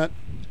out of that?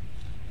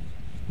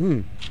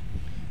 Did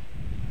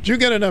you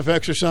get enough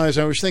exercise?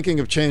 I was thinking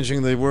of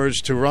changing the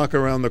words to rock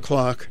around the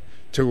clock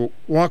to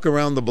walk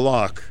around the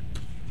block.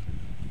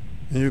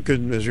 And you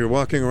could, as you're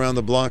walking around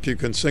the block, you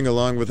can sing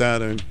along with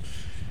that. And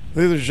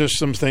these are just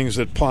some things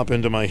that pop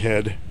into my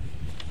head.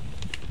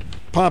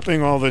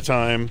 Popping all the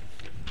time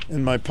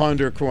in my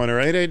ponder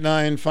corner.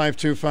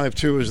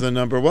 889-5252 is the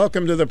number.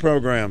 Welcome to the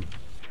program.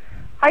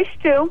 Hi,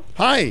 Stu.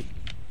 Hi.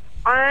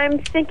 I'm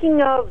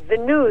thinking of the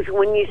news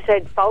when you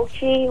said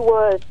Fauci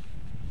was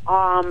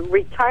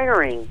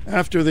retiring.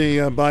 After the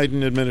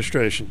Biden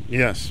administration,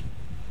 yes.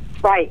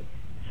 Right.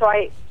 So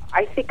I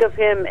think of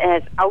him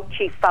as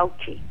Ouchie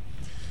Fauci.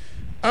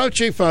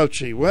 Ouchie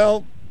Fauci.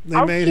 Well,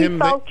 they made him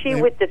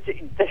Fauci with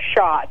the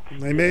shot.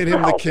 They made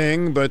him the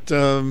king, but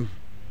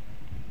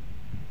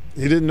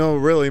he didn't know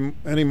really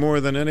any more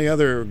than any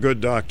other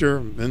good doctor,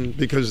 and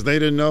because they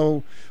didn't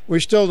know, we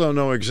still don't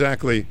know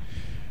exactly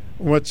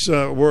what's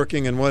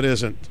working and what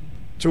isn't.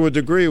 To a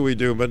degree we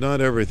do, but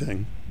not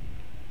everything.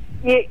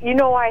 You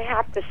know, I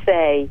have to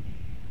say,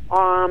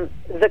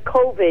 the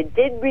COVID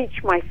did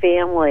reach my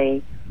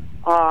family,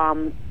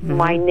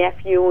 my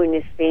nephew and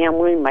his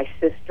family, my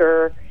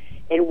sister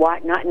and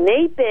whatnot, and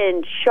they've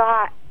been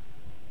shot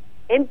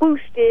and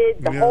boosted,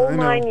 the whole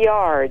 9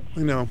 yards.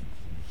 I know.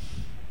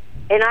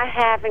 And I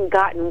haven't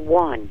gotten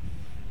one,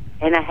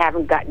 and I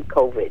haven't gotten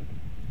COVID.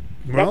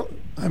 Well,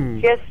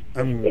 I'm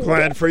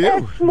glad for you.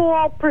 A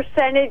small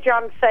percentage,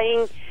 I'm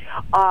saying,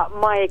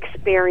 my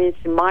experience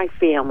in my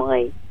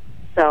family.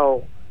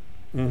 So,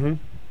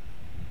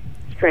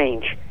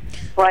 strange.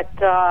 But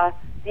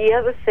the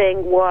other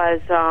thing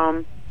was,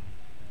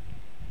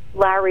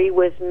 Larry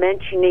was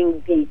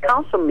mentioning the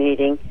council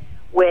meeting,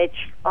 which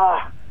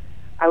I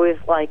was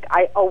like,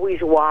 I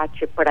always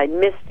watch it, but I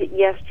missed it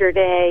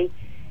yesterday.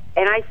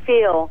 And I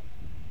feel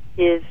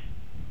his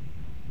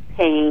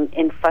pain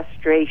and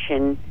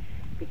frustration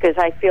because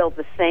I feel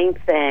the same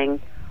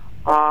thing.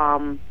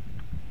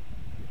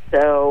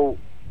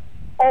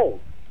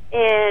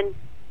 And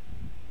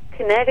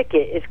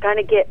Connecticut is going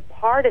to get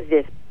part of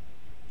this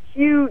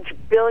huge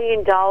 $1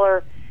 billion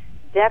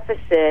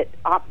deficit,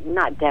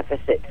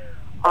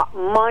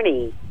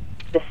 money,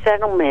 the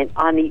settlement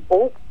on the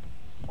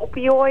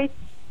opioid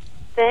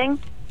thing.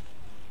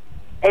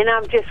 And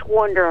I'm just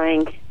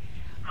wondering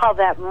how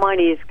that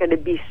money is going to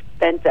be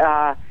spent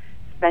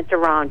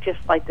around, just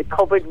like the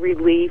COVID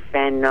relief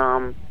and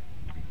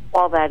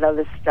all that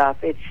other stuff.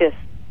 It's just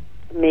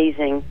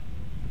amazing.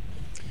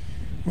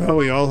 Well,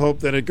 we all hope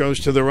that it goes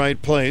to the right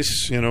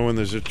place. You know, when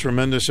there's a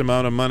tremendous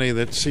amount of money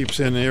that seeps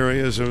in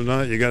areas or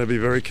not, you got to be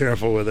very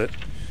careful with it.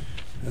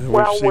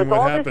 Well, with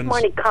all this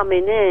money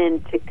coming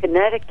in to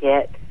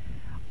Connecticut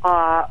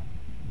from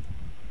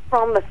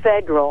the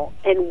federal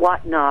and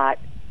whatnot,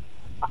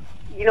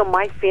 you know,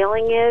 my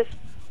feeling is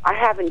I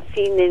haven't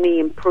seen any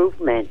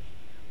improvement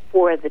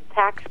for the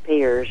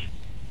taxpayers.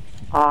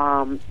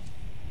 All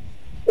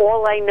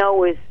I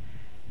know is,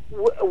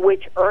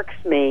 which irks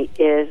me,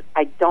 is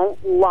I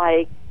don't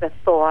like the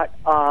thought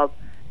of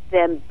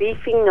them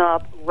beefing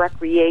up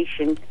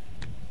recreation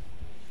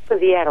for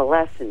the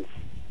adolescents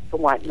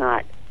and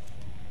whatnot.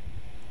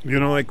 You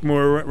don't like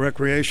more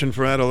recreation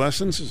for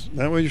adolescents? Is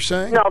that what you're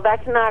saying? No,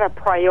 that's not a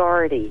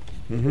priority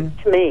to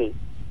me.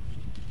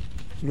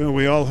 Well,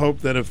 we all hope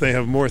that if they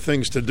have more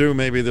things to do,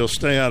 maybe they'll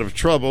stay out of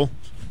trouble.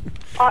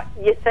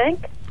 You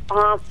think?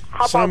 How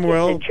Some about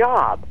will. just a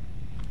job?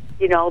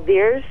 You know,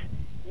 you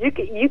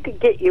could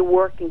get your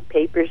working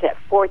papers at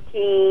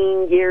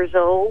 14 years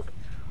old.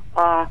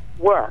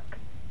 Work.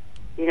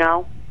 You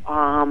know,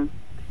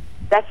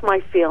 that's my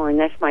feeling.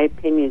 That's my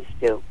opinion,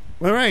 Stu.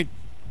 All right.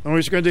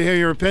 Always good to hear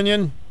your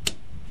opinion.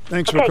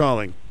 Thanks for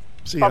calling.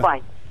 See ya.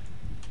 Bye-bye.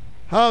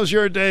 How's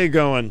your day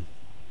going?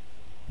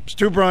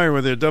 Stu Bryer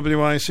with you,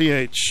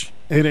 WICH.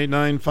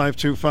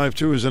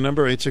 889-5252 is the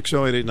number.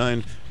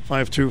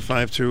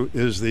 860-889-5252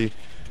 is the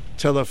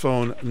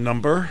telephone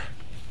number.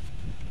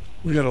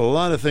 We got a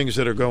lot of things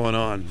that are going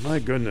on. My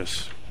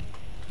goodness.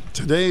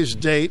 Today's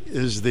date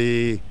is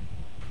the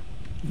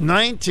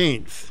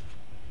 19th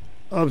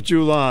of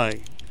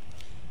July.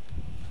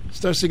 It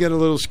starts to get a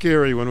little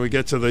scary when we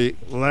get to the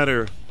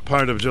latter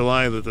part of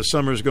July that the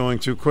summer's going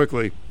too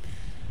quickly.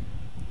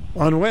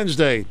 On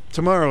Wednesday,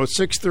 tomorrow at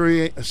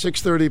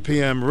 6:30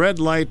 p.m., Red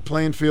Light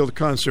Plainfield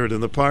concert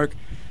in the park,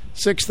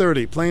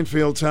 6:30,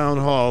 Plainfield Town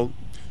Hall.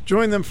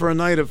 Join them for a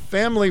night of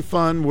family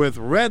fun with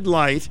Red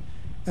Light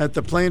at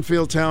the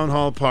Plainfield Town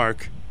Hall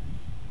Park.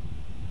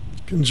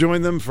 You can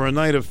join them for a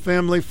night of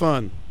family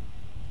fun.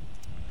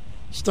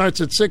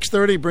 Starts at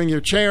 6:30. Bring your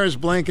chairs,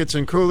 blankets,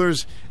 and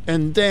coolers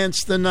and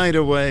dance the night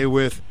away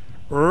with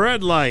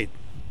Red Light.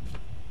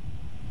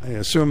 I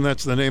assume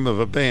that's the name of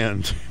a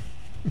band.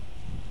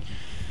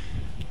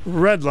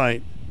 Red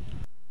Light.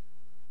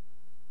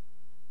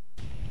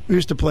 We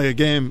used to play a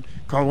game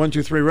called 1,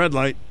 2, 3 Red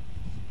Light.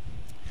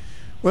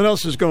 What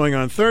else is going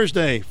on?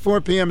 Thursday,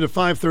 4 p.m. to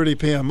 5:30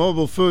 p.m.,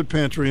 Mobile Food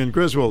Pantry in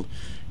Griswold.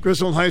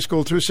 Griswold High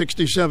School,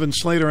 267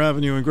 Slater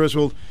Avenue in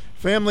Griswold.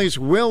 Families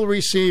will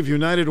receive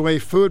United Way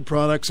food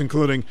products,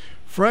 including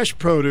fresh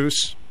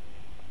produce,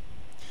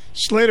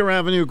 Slater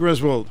Avenue,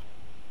 Griswold,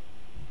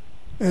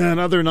 and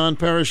other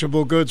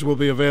non-perishable goods will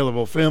be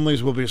available.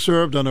 Families will be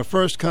served on a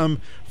first-come,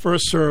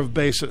 first-served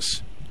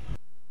basis.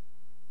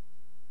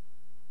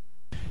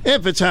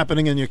 If it's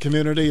happening in your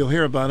community, you'll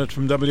hear about it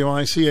from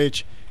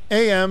WICH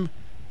AM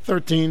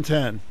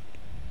 1310.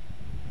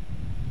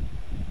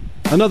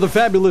 Another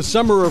fabulous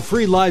summer of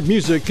free live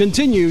music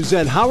continues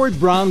at Howard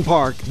Brown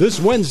Park this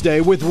Wednesday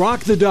with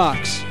Rock the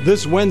Docks.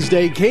 This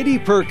Wednesday, Katie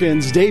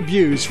Perkins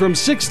debuts from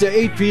 6 to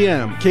 8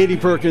 p.m. Katie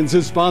Perkins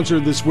is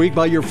sponsored this week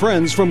by your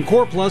friends from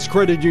Core Plus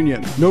Credit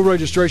Union. No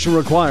registration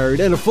required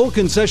and a full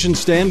concession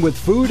stand with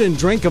food and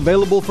drink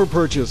available for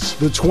purchase.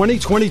 The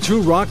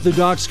 2022 Rock the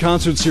Docks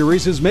concert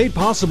series is made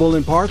possible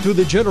in part through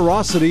the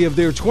generosity of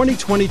their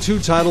 2022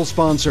 title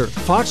sponsor,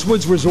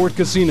 Foxwoods Resort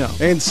Casino,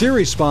 and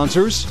series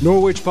sponsors,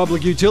 Norwich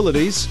Public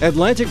Utilities,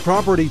 Atlantic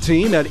Property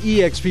Team at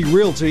eXp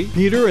Realty,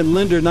 Peter and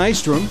Linda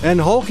Nystrom, and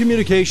Hull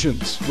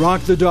Communications.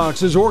 Rock the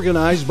Docks is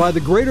organized by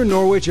the Greater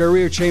Norwich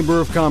Area Chamber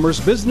of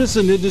Commerce Business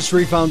and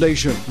Industry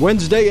Foundation.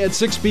 Wednesday at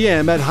 6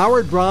 p.m. at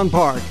Howard Brown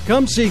Park.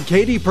 Come see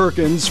Katie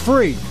Perkins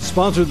free.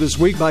 Sponsored this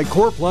week by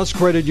Core Plus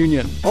Credit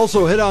Union.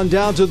 Also head on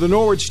down to the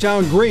Norwich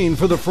Town Green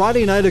for the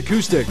Friday Night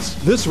Acoustics.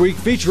 This week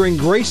featuring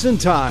Grace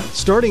and Ty,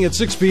 starting at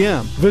 6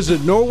 p.m.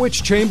 Visit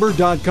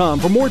norwichchamber.com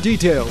for more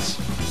details.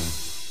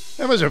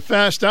 That was a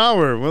fast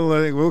hour.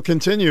 We'll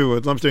continue.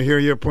 I'd love to hear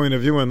your point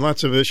of view on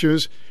lots of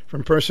issues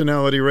from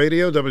Personality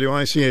Radio,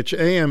 WICH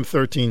AM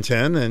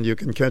 1310, and you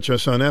can catch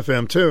us on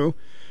FM too,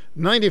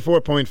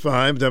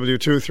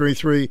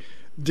 94.5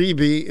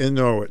 W233DB in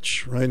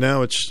Norwich. Right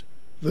now it's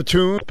The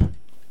Tune.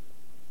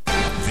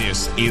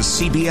 This is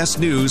CBS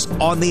News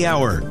on the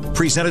Hour,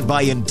 presented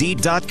by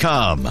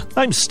Indeed.com.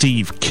 I'm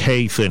Steve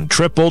Kathan.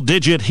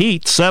 Triple-digit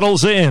heat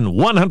settles in.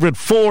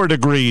 104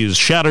 degrees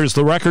shatters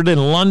the record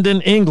in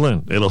London,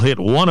 England. It'll hit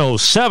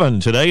 107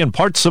 today in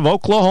parts of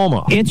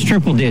Oklahoma. It's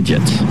triple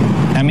digits.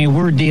 I mean,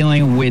 we're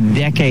dealing with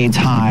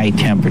decades-high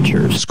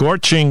temperatures.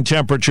 Scorching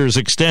temperatures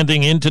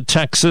extending into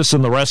Texas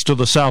and the rest of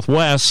the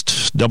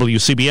Southwest.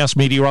 WCBS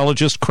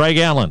meteorologist Craig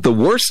Allen. The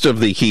worst of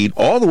the heat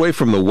all the way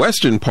from the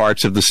western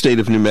parts of the state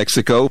of New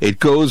Mexico. It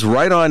goes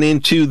right on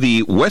into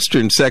the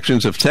western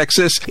sections of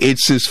Texas.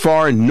 It's as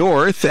far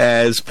north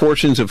as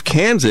portions of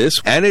Kansas,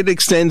 and it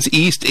extends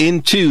east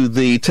into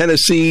the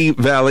Tennessee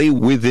Valley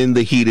within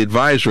the heat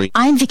advisory.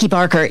 I'm Vicky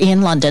Barker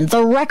in London.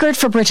 The record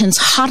for Britain's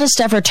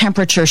hottest ever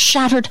temperature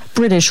shattered.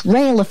 British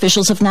rail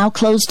officials have now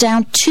closed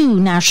down 2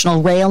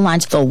 national rail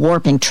lines. The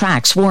warping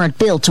tracks weren't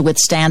built to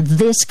withstand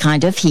this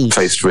kind of heat.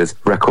 Faced with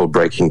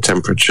record-breaking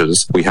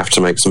temperatures, we have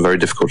to make some very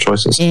difficult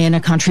choices. In a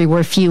country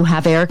where few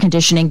have air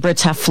conditioning,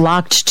 Brits have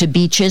flocked to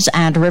beaches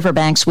and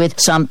riverbanks with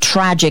some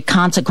tragic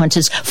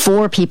consequences.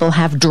 4 people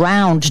have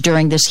drowned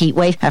during this heat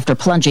wave after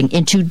plunging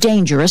into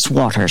dangerous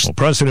waters. Well,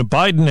 President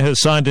Biden has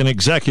signed an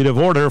executive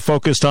order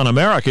focused on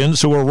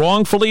Americans who were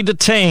wrongfully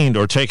detained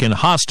or taken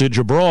hostage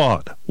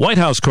abroad. White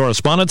House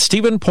correspondent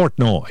Stephen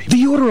Portnoy.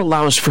 The order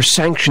allows for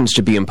sanctions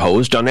to be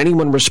imposed on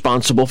anyone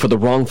responsible for the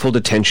wrongful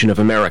detention of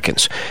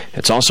Americans.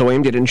 It's also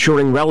aimed at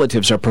ensuring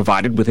relatives are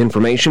provided with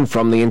information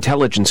from the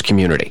intelligence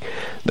community.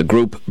 The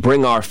group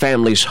Bring Our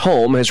Families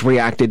Home has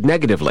reacted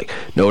negatively,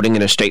 noting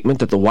in a statement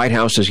that the White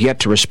House has yet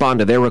to respond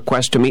to their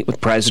request to meet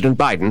with President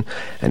Biden,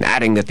 and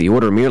adding that the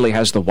order merely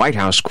has the White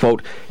House,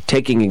 quote,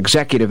 taking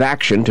executive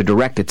action to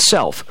direct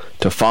itself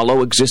to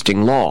follow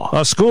existing law.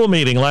 A school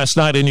meeting last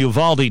night in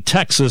Uvalde,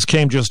 Texas,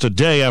 came just a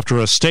day after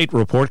a state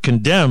report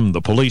condemned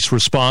the police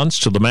response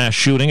to the mass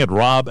shooting at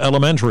Robb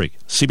Elementary.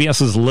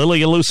 CBS's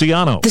Lilia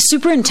Luciano. The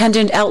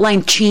superintendent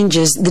outlined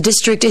changes the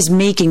district is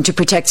making to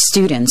protect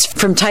students,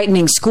 from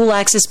tightening school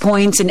access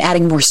points and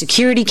adding more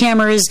security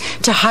cameras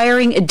to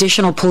hiring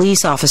additional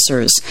police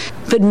officers.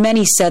 But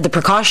many said the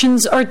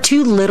precautions are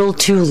too little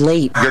too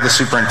late. You're the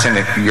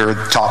superintendent. You're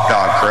the top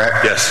dog,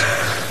 correct? Yes.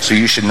 So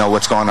you should know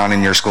what's going on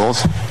in your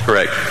schools?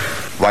 Correct.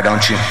 Why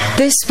don't you?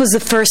 This was the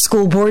first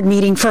school board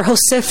meeting for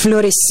Jose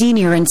Flores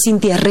Sr. and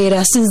Cynthia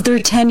Herrera since their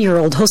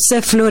 10-year-old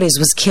Jose Flores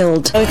was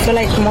killed. I feel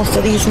like most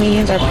of these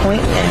meetings are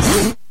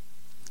pointless.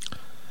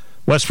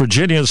 West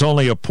Virginia's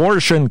only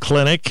abortion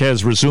clinic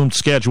has resumed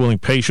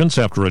scheduling patients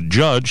after a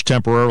judge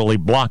temporarily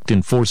blocked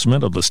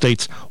enforcement of the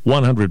state's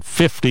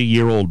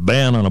 150-year-old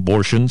ban on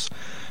abortions.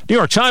 New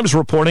York Times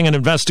reporting an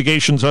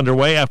investigation's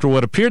underway after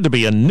what appeared to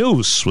be a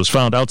noose was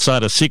found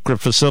outside a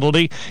secret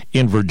facility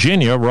in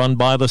Virginia run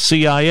by the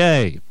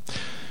CIA.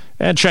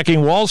 And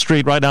checking Wall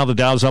Street right now, the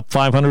Dow's up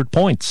 500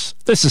 points.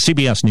 This is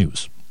CBS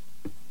News.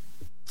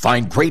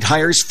 Find great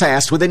hires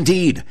fast with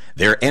Indeed.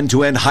 Their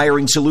end-to-end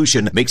hiring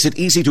solution makes it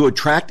easy to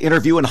attract,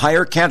 interview, and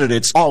hire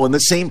candidates all in the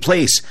same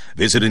place.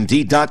 Visit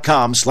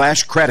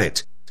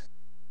Indeed.com/credit.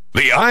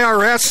 The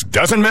IRS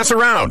doesn't mess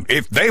around.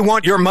 If they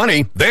want your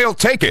money, they'll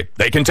take it.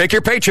 They can take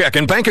your paycheck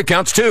and bank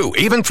accounts too,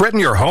 even threaten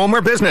your home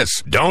or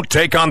business. Don't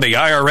take on the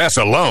IRS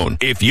alone.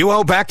 If you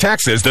owe back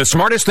taxes, the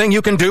smartest thing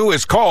you can do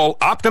is call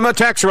Optima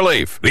Tax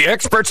Relief. The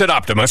experts at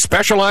Optima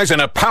specialize in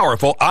a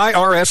powerful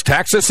IRS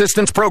tax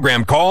assistance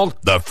program called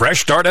the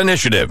Fresh Start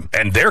Initiative.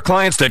 And their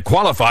clients that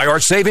qualify are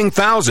saving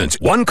thousands.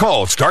 One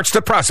call starts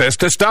the process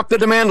to stop the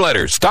demand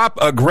letters, stop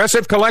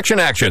aggressive collection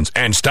actions,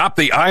 and stop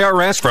the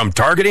IRS from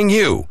targeting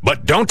you.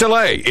 But don't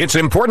delay. It's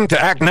important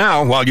to act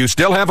now while you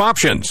still have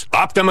options.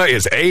 Optima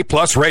is A+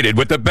 rated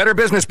with the Better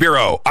Business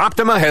Bureau.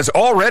 Optima has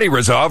already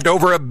resolved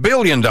over $1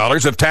 billion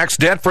of tax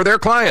debt for their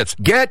clients.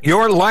 Get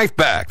your life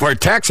back. For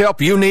tax help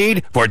you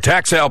need, for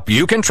tax help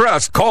you can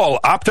trust,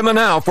 call Optima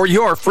now for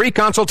your free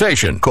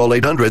consultation. Call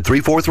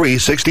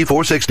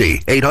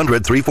 800-343-6460.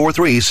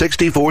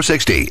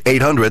 800-343-6460.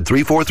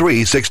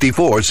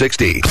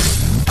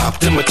 800-343-6460.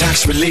 Optima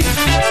Tax Relief.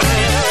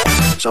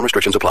 Some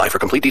restrictions apply. For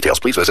complete details,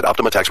 please visit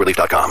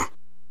OptimaTaxRelief.com.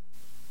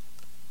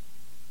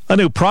 A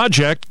new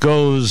project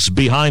goes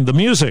behind the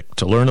music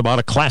to learn about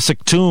a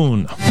classic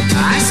tune.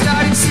 I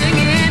started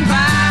singing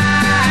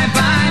Bye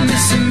Bye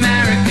Miss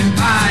American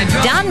Pie.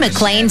 Don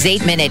McLean's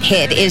 8-minute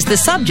hit is the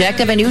subject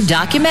of a new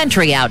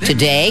documentary out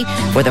today.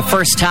 For the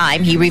first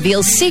time, he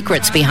reveals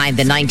secrets behind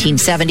the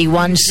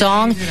 1971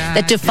 song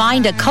that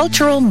defined a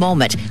cultural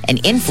moment and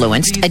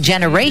influenced a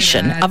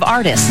generation of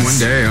artists. One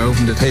day I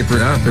opened the paper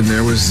up and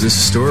there was this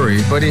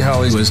story. Buddy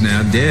Holly was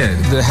now dead.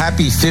 The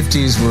happy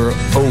 50s were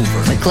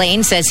over.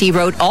 McLean says he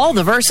wrote all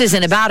the verses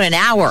in about an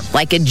hour,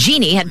 like a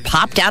genie had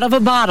popped out of a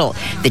bottle.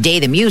 The Day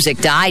the Music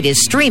Died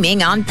is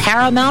streaming on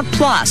Paramount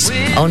Plus,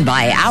 owned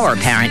by our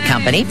parent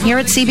company here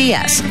at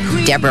CBS.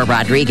 Deborah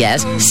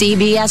Rodriguez,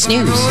 CBS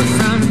News.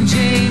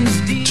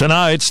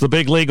 Tonight's the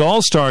Big League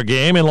All-Star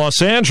Game in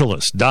Los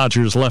Angeles.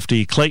 Dodgers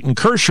lefty Clayton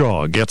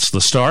Kershaw gets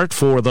the start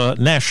for the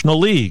National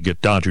League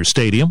at Dodger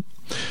Stadium.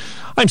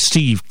 I'm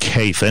Steve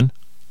Kathan,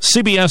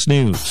 CBS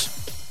News.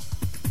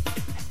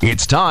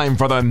 It's time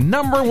for the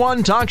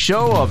 #1 talk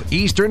show of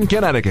Eastern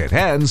Connecticut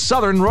and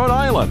Southern Rhode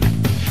Island.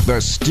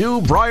 The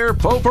Stu Bryer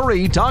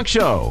Potpourri Talk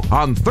Show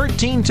on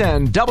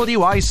 1310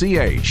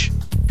 WICH.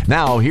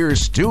 Now,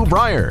 here's Stu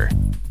Bryer.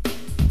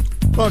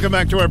 Welcome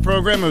back to our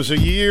program. It was a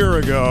year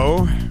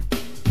ago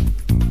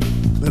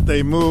that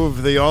they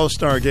moved the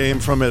All-Star Game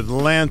from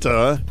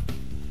Atlanta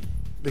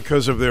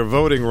because of their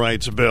voting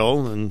rights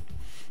bill, and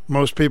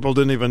most people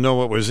didn't even know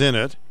what was in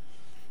it.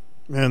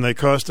 And they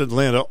cost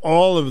Atlanta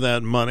all of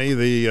that money.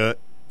 The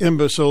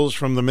imbeciles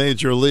from the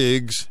major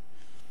leagues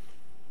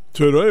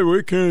said, hey,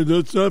 we can't,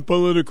 that's not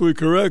politically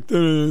correct.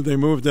 They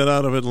moved it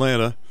out of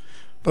Atlanta.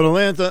 But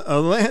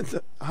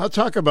Atlanta, I'll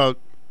talk about,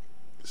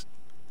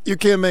 you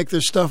can't make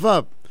this stuff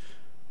up.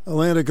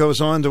 Atlanta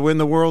goes on to win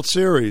the World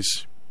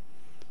Series.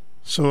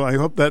 So I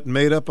hope that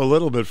made up a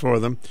little bit for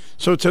them.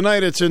 So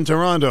tonight it's in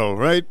Toronto,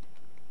 right?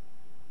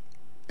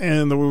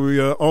 And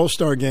the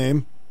All-Star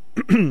Game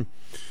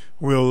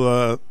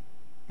will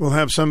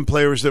have some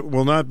players that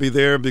will not be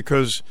there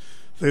because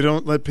they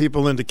don't let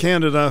people into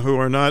Canada who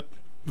are not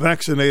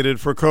vaccinated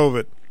for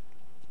COVID.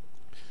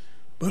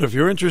 But if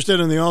you're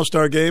interested in the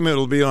All-Star Game,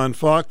 it'll be on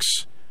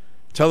Fox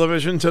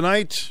television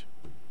tonight.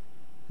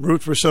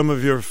 Root for some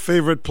of your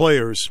favorite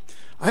players.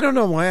 I don't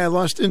know why I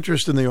lost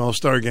interest in the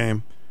All-Star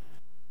Game.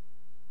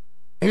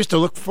 I used to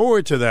look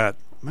forward to that.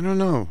 I don't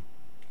know.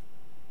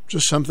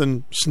 Just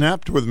something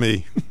snapped with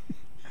me.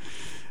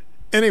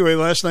 Anyway,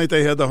 last night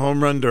they had the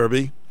Home Run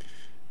Derby.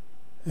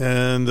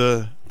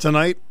 And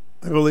tonight,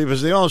 I believe,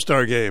 is the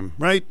All-Star Game,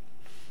 right?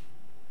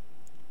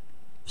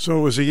 So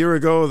it was a year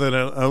ago that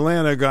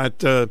Atlanta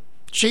got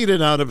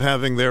cheated out of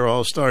having their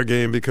All-Star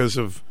Game because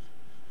of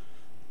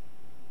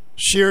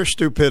sheer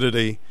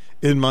stupidity,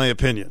 in my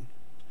opinion.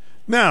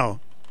 Now,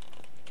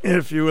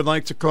 if you would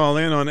like to call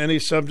in on any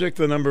subject,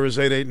 the number is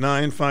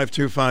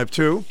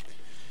 889-5252.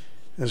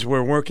 As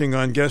we're working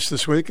on guests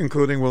this week,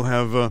 including we'll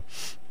have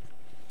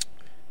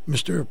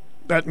Mr.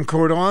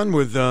 Betancourt on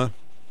with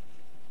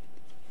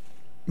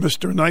Mr.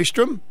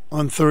 Nystrom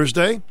on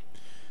Thursday.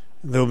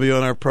 They'll be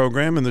on our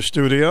program in the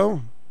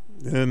studio.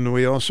 And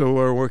we also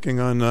are working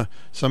on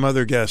some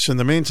other guests. In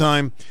the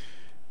meantime,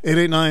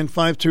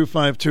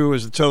 889-5252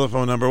 is the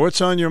telephone number.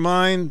 What's on your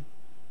mind?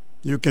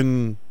 You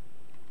can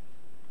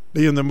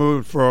be in the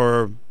mood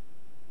for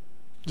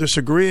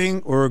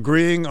disagreeing or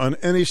agreeing on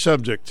any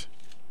subject.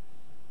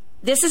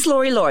 This is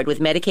Lori Lord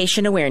with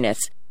Medication Awareness.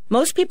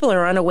 Most people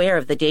are unaware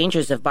of the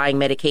dangers of buying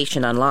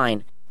medication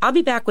online. I'll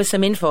be back with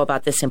some info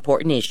about this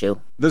important issue.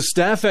 The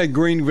staff at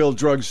Greenville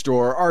Drug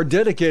Store are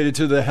dedicated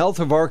to the health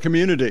of our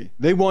community.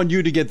 They want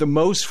you to get the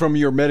most from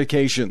your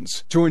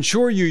medications. To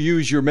ensure you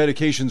use your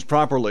medications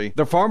properly,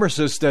 the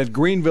pharmacists at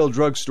Greenville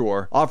Drug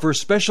Store offer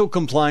special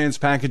compliance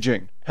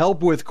packaging,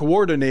 help with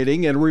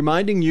coordinating and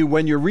reminding you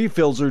when your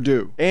refills are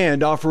due,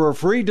 and offer a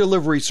free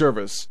delivery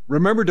service.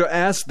 Remember to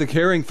ask the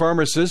caring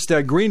pharmacist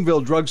at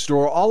Greenville Drug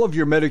Store all of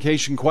your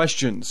medication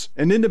questions.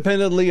 An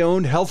independently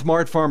owned Health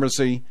Mart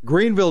pharmacy,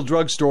 Greenville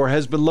Drug Store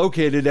has been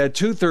located at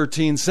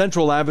 213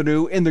 Central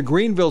Avenue in the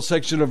Greenville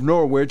section of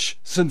Norwich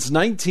since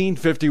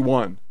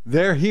 1951.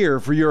 They're here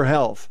for your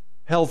health.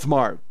 Health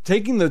Mart,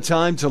 taking the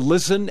time to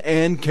listen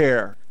and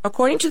care.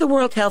 According to the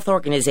World Health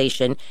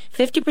Organization,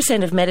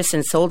 50% of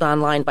medicines sold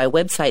online by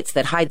websites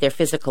that hide their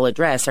physical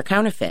address are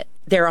counterfeit.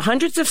 There are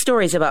hundreds of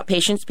stories about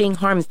patients being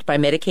harmed by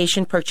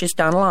medication purchased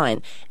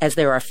online, as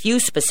there are few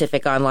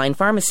specific online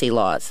pharmacy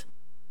laws.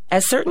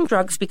 As certain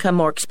drugs become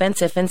more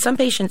expensive and some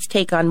patients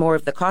take on more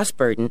of the cost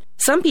burden,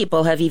 some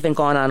people have even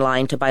gone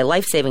online to buy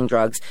life-saving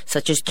drugs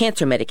such as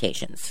cancer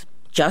medications.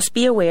 Just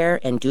be aware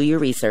and do your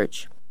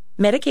research.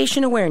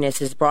 Medication awareness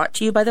is brought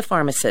to you by the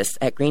pharmacists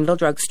at Greenville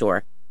Drug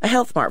Store, a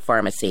Health Mart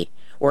pharmacy.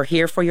 We're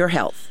here for your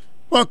health.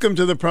 Welcome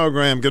to the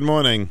program. Good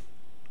morning.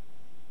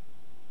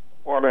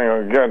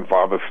 Morning again,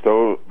 Father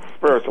Stowe,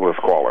 spiritualist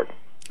calling.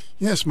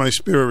 Yes, my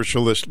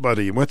spiritualist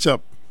buddy. What's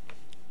up?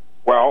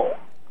 Well,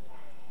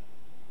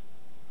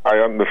 I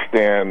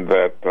understand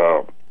that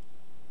the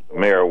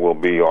mayor will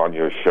be on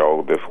your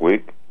show this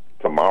week.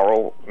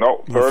 Tomorrow?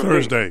 No, Thursday.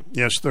 Thursday.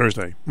 Yes,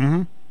 Thursday.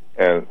 Mm-hmm.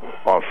 And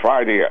on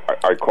Friday,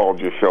 I called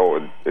your show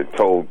and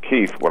told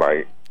Keith when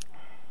I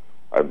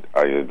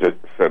just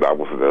said I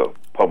was the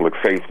public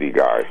safety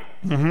guy.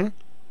 Mm-hmm.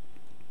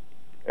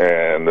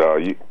 And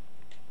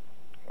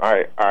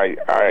I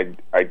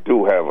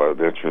do have an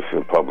interest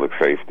in public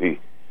safety,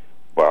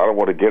 but I don't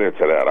want to get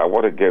into that. I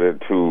want to get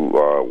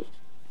into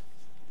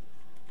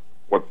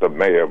what the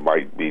mayor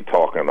might be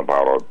talking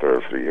about on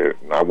Thursday.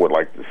 And I would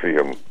like to see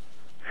him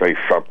say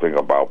something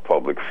about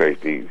public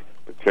safety,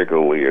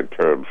 particularly in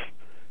terms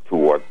to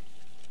what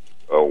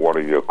one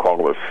of your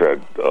callers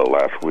said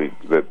last week,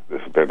 that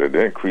there's been an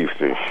increase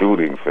in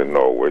shootings in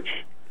Norwich.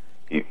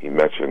 He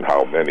mentioned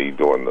how many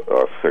during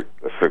a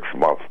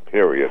 6-month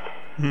period.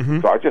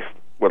 Mm-hmm. So I just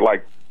would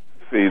like to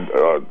see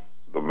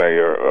the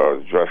mayor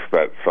address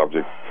that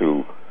subject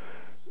to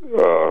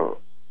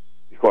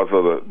because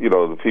of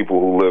the people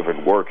who live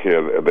and work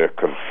here and their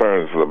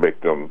concerns that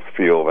make them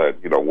feel that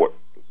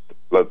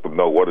let them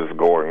know what is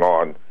going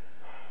on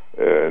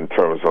in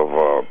terms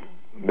of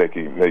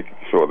making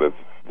sure that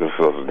this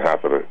doesn't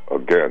happen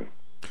again.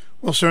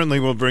 Well, certainly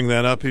we'll bring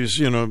that up. He's,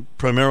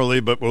 primarily,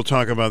 but we'll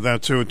talk about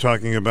that too,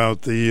 talking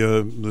about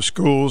the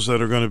schools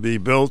that are going to be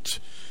built,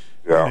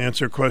 and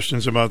answer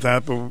questions about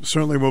that, but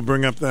certainly we'll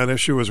bring up that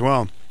issue as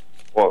well.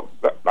 Well,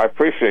 I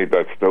appreciate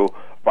that, Stu.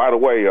 By the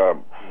way,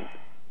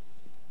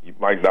 you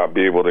might not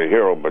be able to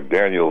hear him, but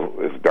Daniel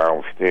is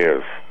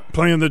downstairs.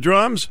 Playing the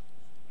drums?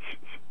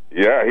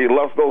 Yeah, he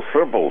loves those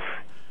cymbals.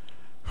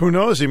 Who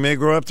knows? He may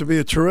grow up to be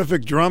a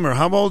terrific drummer.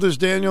 How old is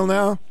Daniel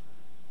now?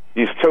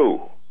 He's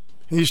 2.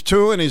 He's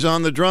 2, and he's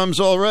on the drums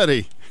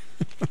already.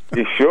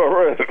 He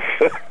sure is.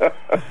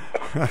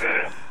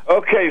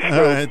 Okay, Stu.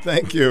 All right,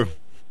 thank you.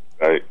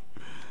 Right.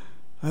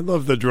 I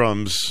love the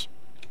drums.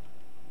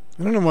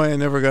 I don't know why I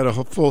never got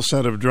a full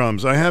set of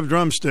drums. I have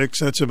drumsticks,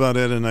 that's about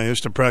it, and I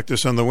used to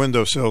practice on the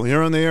windowsill.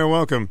 You're on the air,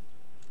 welcome.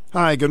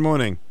 Hi, good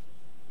morning.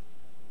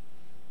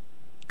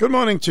 Good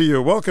morning to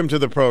you. Welcome to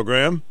the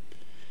program.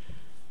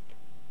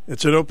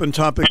 It's an open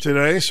topic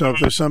today, so if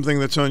there's something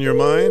that's on your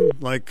mind,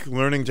 like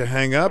learning to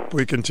hang up,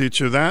 we can teach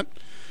you that.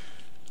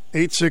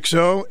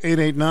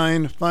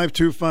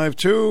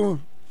 860-889-5252.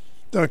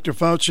 Dr.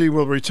 Fauci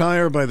will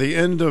retire by the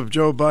end of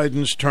Joe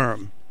Biden's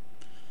term.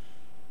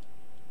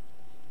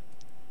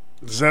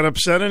 Does that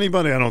upset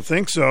anybody? I don't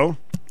think so.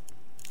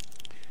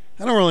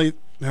 I don't really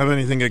have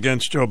anything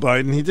against Joe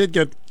Biden. He did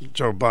get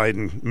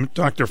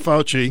Dr.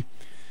 Fauci.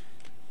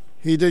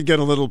 He did get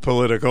a little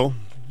political,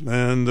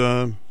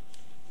 and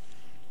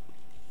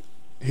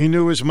he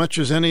knew as much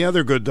as any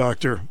other good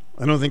doctor.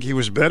 I don't think he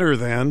was better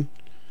than,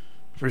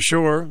 for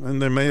sure,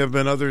 and there may have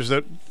been others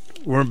that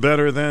were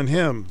better than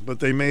him, but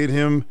they made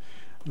him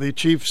the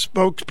chief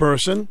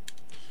spokesperson,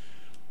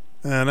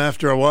 and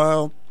after a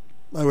while,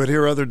 I would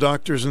hear other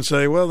doctors and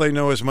say, well, they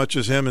know as much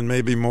as him and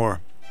maybe more.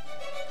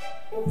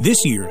 This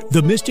year,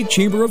 the Mystic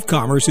Chamber of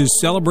Commerce is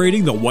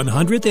celebrating the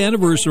 100th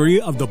anniversary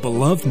of the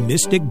beloved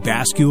Mystic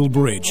Bascule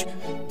Bridge.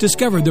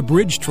 Discover the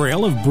bridge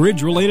trail of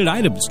bridge-related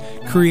items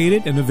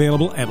created and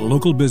available at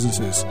local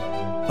businesses.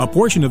 A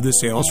portion of the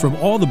sales from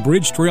all the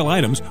bridge trail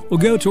items will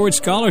go towards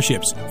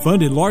scholarships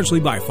funded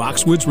largely by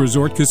Foxwoods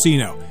Resort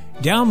Casino.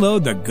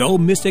 Download the Go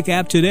Mystic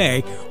app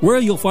today, where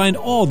you'll find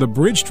all the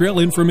Bridge Trail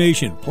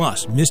information,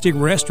 plus Mystic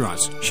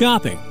restaurants,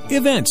 shopping,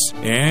 events,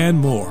 and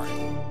more.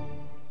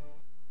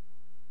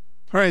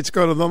 All right, let's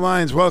go to the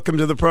lines. Welcome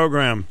to the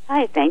program.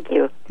 Hi, thank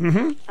you.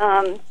 Mm-hmm.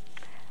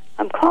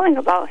 I'm calling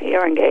about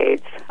hearing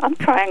aids. I'm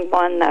trying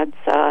one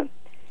that's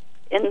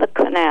in the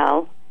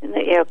canal, in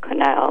the ear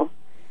canal,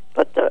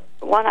 but the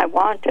one I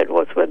wanted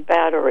was with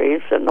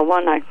batteries, and the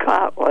one I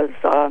got was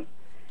the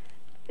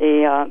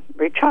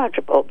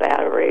rechargeable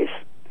batteries,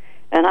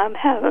 and I'm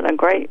having a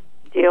great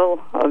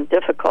deal of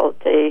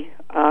difficulty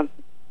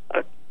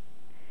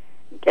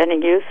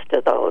getting used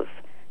to those.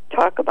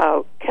 Talk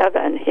about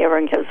Kevin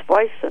hearing his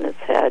voice in his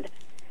head.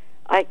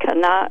 I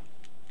cannot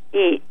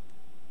eat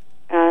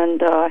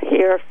and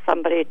hear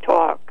somebody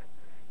talk.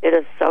 It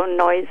is so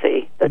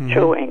noisy, the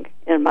chewing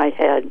in my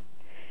head.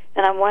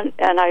 And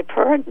I've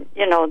heard,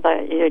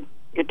 that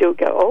you do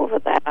get over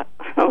that.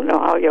 I don't know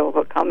how you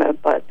overcome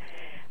it, but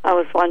I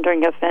was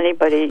wondering if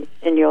anybody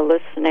in your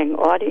listening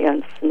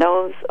audience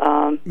knows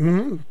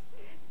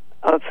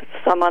of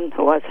someone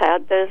who has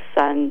had this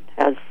and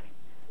has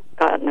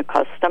gotten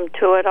accustomed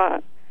to it,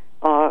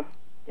 or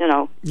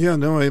Yeah,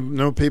 no, I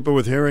know people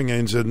with hearing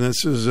aids, and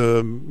this is,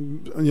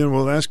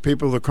 we'll ask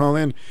people to call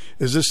in.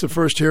 Is this the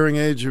first hearing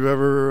aid you've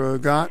ever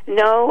got?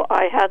 No,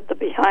 I had the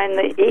behind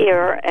the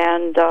ear,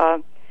 and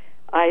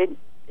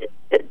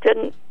it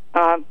didn't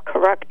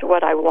correct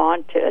what I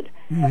wanted.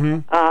 Mm-hmm.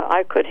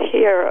 I could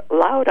hear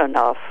loud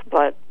enough,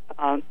 but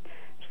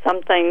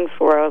some things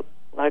were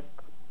like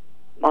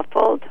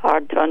muffled,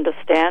 hard to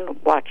understand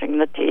watching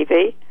the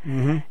TV.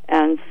 Mm-hmm.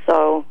 And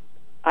so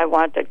I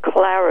wanted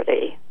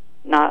clarity,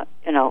 not,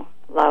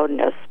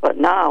 loudness. But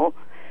now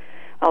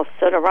I'll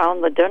sit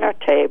around the dinner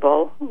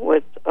table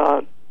with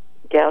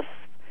guests,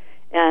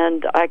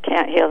 and I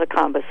can't hear the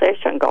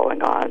conversation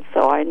going on,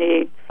 so I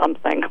need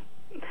something.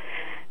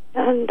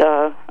 And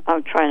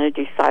I'm trying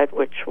to decide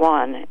which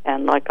one.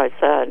 And like I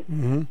said,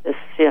 this,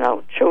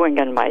 chewing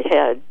in my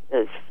head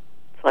is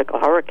like a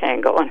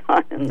hurricane going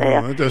on in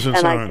there. No, it doesn't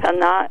and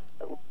sound...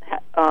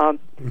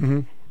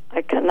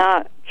 I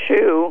cannot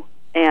chew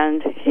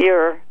and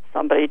hear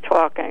somebody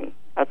talking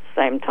at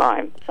the same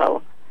time.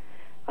 So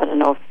I don't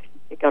know if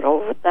you got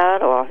over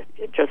that, or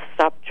you just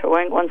stop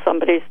chewing when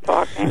somebody's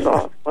talking,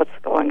 or what's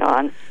going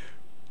on.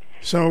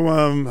 So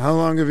how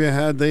long have you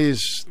had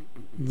these,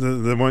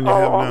 the one you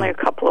have now? Only a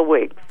couple of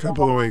weeks.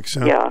 Couple of weeks,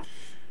 huh? Yeah.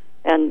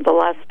 And the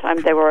last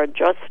time they were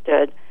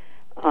adjusted,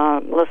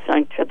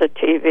 listening to the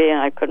TV, and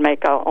I could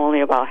make out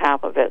only about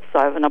half of it. So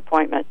I have an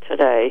appointment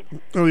today.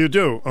 Oh, you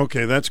do?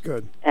 Okay, that's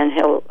good. And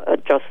he'll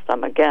adjust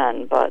them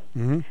again. But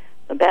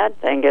the bad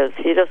thing is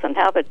he doesn't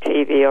have a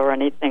TV or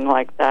anything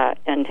like that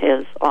in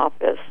his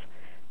office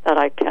that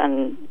I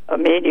can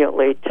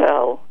immediately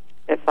tell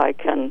if I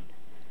can,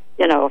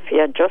 if he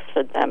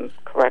adjusted them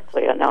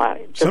correctly or not.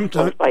 Just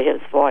goes by his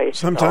voice.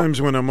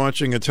 Sometimes when I'm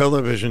watching a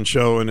television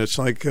show and it's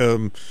like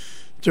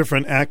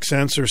different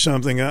accents or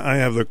something, I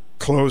have the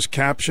closed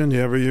caption.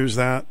 You ever use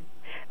that?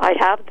 I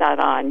have that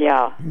on,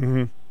 yeah.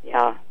 Mm-hmm.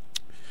 Yeah.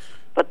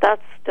 But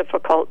that's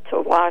difficult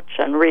to watch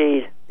and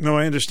read. No,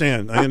 I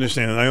understand. I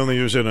only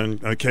use it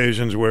on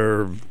occasions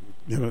where,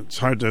 it's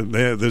hard to...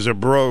 There's a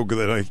brogue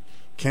that I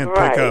can't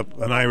pick up,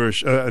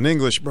 an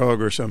English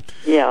brogue or something.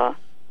 Yeah.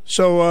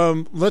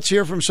 So let's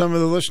hear from some of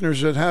the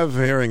listeners that have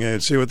hearing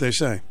aids, see what they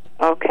say.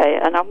 Okay,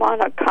 and I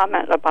want to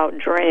comment about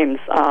dreams.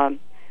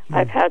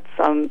 I've had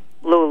some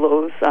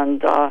Lulus,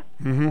 and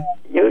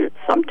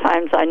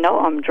sometimes I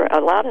know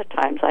a lot of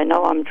times I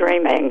know I'm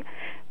dreaming.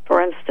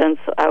 For instance,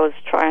 I was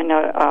trying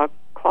to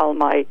call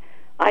my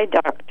eye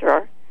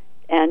doctor,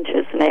 and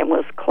his name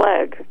was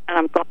Clegg, and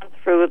I'm going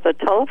through the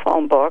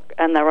telephone book,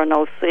 and there are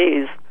no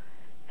C's.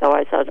 So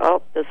I said,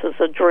 this is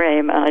a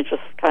dream, and I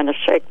just kind of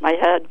shake my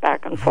head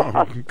back and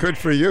forth. Good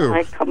for you.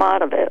 I come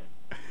out of it.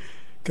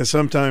 Because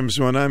sometimes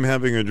when I'm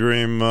having a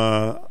dream,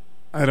 I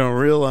don't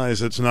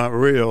realize it's not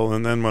real,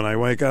 and then when I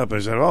wake up, I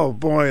say, oh,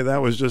 boy,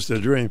 that was just a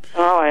dream.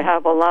 Oh, I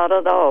have a lot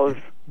of those.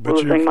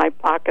 Losing my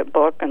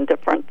pocketbook and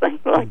different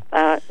things like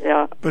that,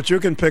 yeah. But you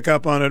can pick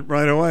up on it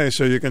right away,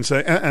 so you can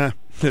say,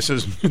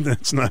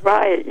 that's not...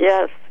 Right,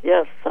 yes,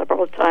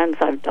 several times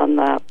I've done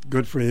that.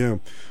 Good for you.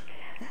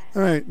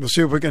 All right, we'll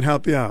see if we can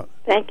help you out.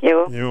 Thank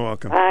you. You're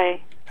welcome.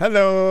 Bye.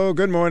 Hello,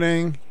 good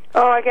morning.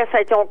 Oh, I guess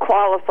I don't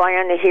qualify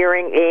on the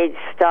hearing aid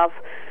stuff.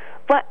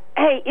 But,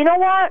 hey, you know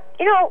what?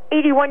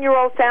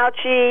 81-year-old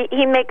Fauci,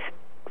 he makes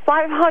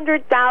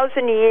 $500,000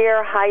 a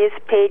year,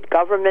 highest paid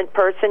government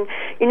person.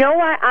 You know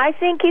why I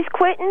think he's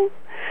quitting?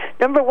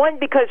 Number one,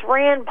 because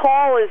Rand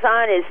Paul is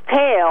on his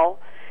tail.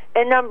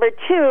 And number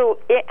two,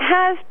 it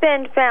has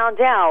been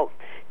found out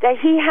that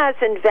he has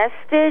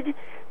invested...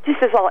 This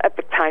is all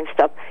Epic Time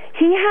stuff.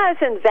 He has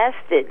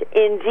invested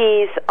in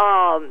these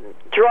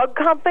drug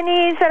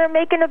companies that are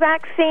making a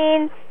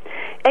vaccine,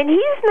 and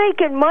he's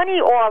making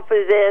money off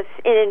of this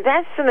in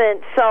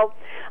investments. So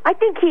I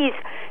think he's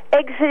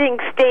exiting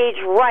stage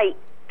right,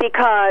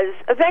 because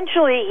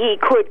eventually he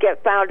could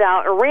get found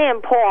out, and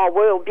Rand Paul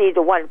will be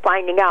the one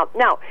finding out.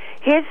 Now,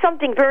 here's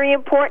something very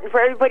important for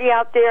everybody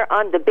out there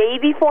on the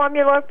baby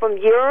formula from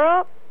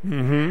Europe.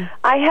 Mm-hmm.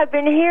 I have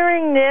been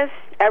hearing this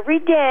every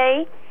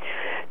day,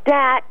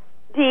 that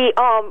the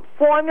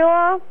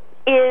formula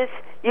is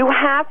you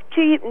have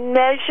to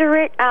measure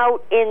it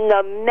out in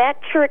the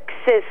metric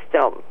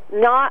system,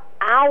 not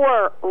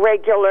our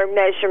regular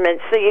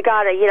measurements. So you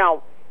got to,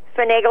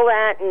 finagle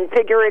that and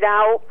figure it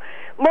out.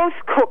 Most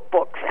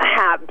cookbooks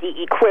have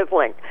the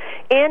equivalent.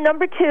 And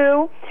number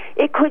two,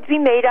 it could be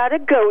made out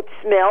of goat's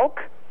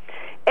milk.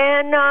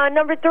 And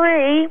number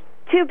three,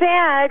 too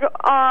bad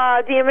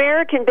the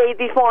American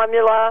baby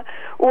formula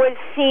was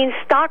seen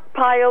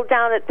stockpiled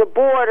down at the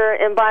border.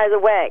 And by the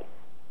way,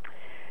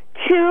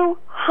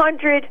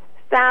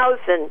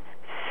 200,000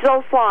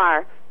 so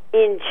far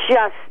in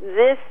just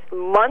this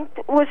month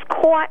was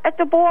caught at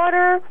the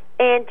border,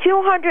 and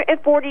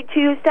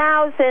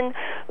 242,000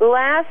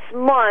 last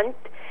month,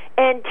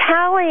 and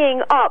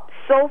tallying up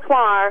so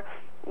far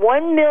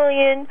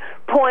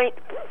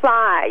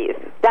 1,000,000.5.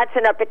 That's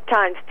an Epic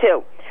Times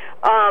too.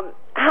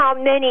 How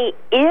many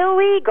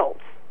illegals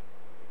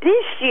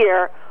this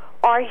year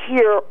are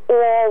here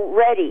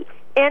already?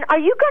 And are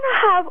you going to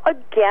have a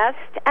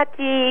guest at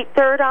the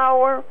third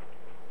hour?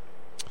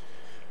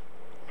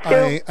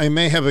 I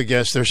may have a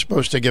guest. They're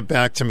supposed to get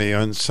back to me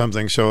on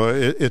something, so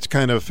it's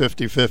kind of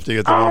 50-50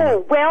 at the moment.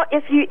 Oh, well,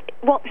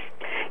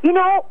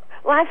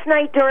 last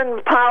night during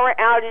the power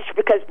outage,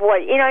 because, boy,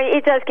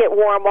 it does get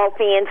warm, all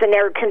fans and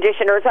air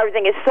conditioners,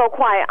 everything is so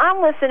quiet.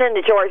 I'm listening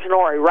to George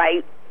Norrie,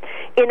 right,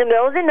 in the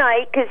middle of the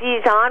night, because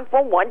he's on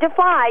from 1 to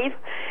 5,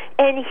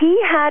 and he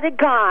had a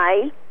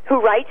guy who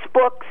writes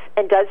books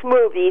and does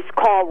movies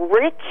called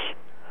Rich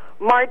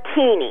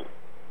Martini.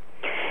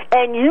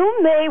 And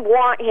you may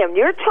want him.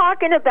 You're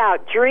talking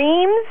about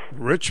dreams.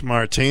 Rich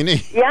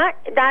Martini? Yeah,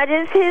 that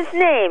is his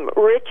name,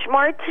 Rich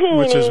Martini.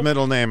 What's his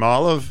middle name,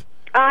 Olive?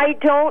 I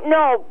don't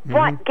know,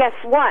 but guess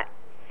what?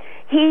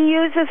 He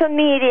uses a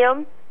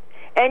medium,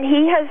 and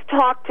he has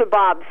talked to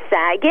Bob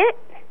Saget.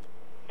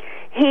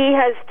 He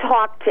has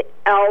talked to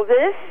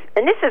Elvis,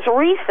 and this is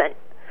recent,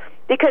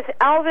 because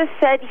Elvis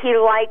said he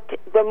liked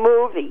the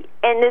movie.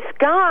 And this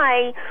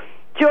guy,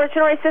 George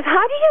Norrie, says,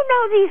 how do you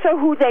know these are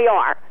who they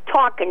are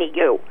talking to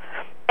you?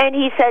 And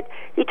he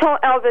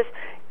told Elvis,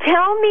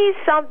 tell me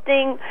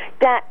something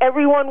that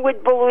everyone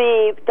would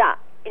believe that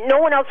no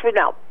one else would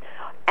know.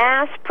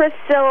 Ask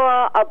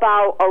Priscilla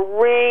about a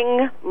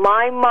ring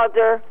my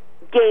mother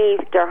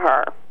gave to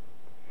her.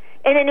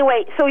 And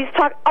anyway, so he's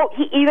talked. Oh,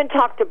 he even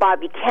talked to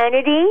Bobby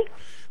Kennedy.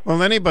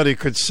 Well, anybody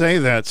could say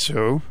that,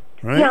 Sue,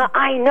 right? Yeah,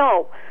 I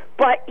know.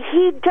 But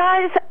he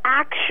does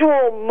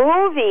actual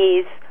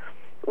movies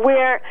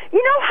where,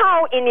 you know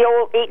how in the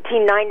old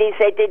 1890s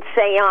they did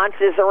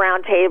seances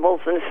around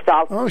tables and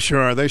stuff? Oh,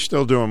 sure. They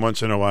still do them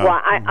once in a while.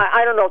 Well,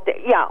 I don't know if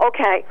they... Yeah,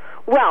 okay.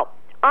 Well,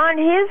 on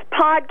his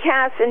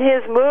podcasts and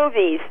his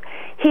movies,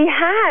 he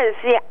has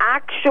the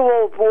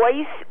actual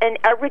voice and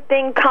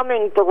everything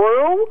coming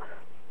through.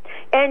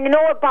 And you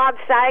know what Bob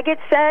Saget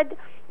said?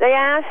 They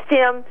asked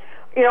him,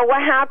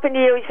 what happened to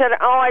you? He said,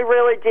 I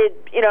really did,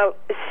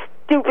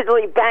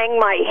 stupidly bang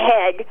my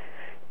head.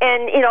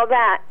 And,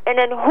 that. And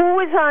then who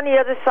was on the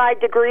other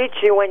side to greet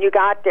you when you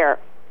got there?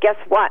 Guess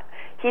what?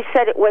 He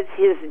said it was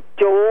his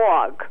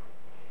dog.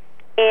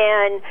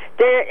 And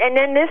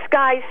then this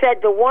guy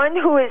said the one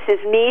who is his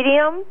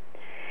medium,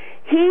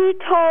 he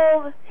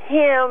told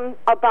him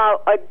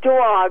about a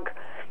dog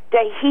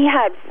that he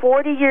had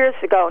 40 years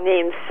ago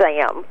named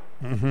Sam.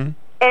 Mm-hmm.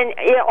 And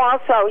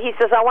also, he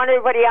says, I want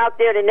everybody out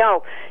there to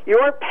know,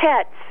 your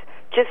pets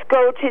just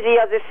go to the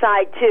other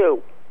side,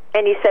 too.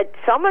 And he said,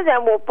 some of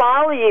them will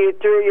follow you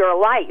through your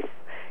life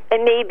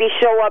and maybe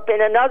show up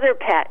in another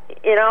pet,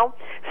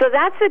 So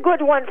that's a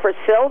good one for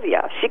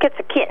Sylvia. She gets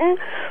a kitten,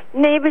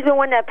 maybe the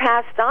one that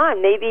passed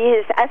on. Maybe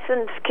his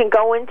essence can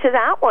go into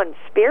that one,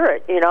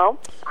 spirit,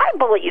 I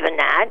believe in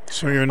that.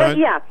 So you're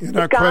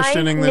not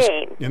questioning this.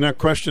 Name. You're not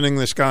questioning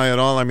this guy at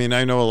all. I mean,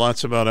 I know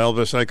lots about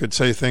Elvis. I could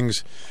say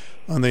things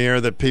on the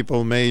air that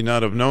people may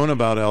not have known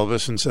about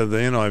Elvis, and said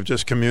that, I've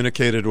just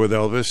communicated with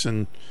Elvis.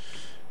 And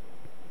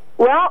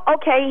well,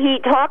 okay, he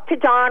talked to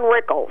Don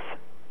Rickles,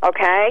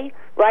 okay,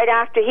 right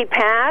after he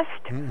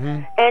passed.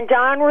 Mm-hmm. And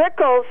Don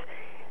Rickles,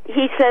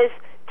 he says,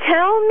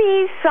 tell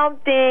me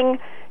something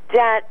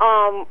that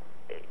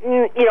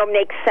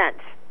makes sense.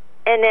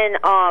 And then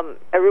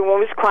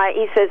everyone was quiet.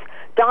 He says,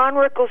 Don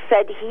Rickles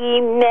said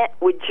he met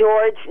with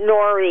George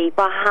Norrie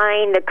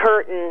behind the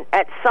curtain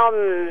at some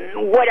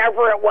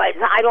whatever it was.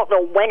 I don't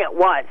know when it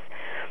was.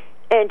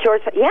 And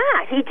George said,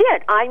 yeah, he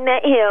did. I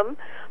met him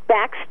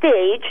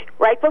backstage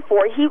right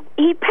before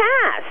he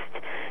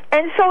passed.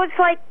 And so it's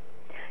like,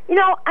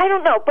 I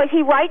don't know, but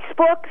he writes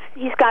books.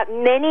 He's got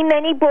many,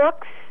 many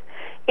books,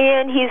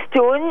 and he's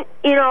doing,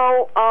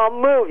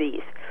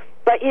 movies.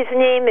 But his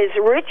name is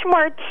Rich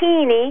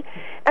Martini,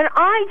 and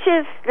I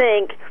just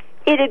think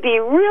it'd be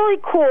really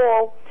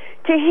cool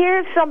to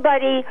hear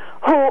somebody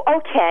who,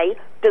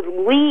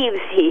 believes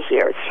he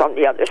hears from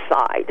the other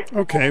side.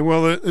 Okay,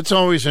 well, it's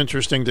always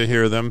interesting to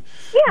hear them.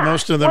 Yeah,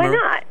 why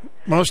not?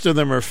 Most of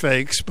them are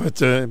fakes, but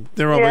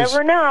they're always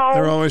never know.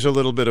 They're always a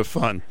little bit of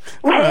fun.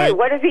 Well, hey,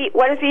 what if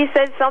he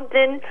said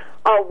something?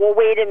 Oh, well,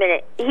 wait a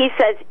minute. He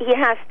says he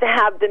has to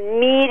have the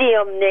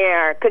medium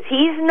there because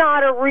he's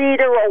not a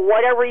reader or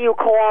whatever you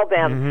call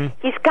them.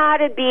 Mm-hmm. He's got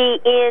to be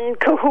in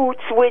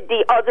cahoots with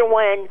the other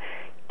one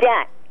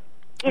that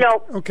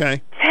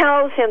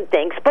tells him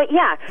things. But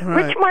yeah,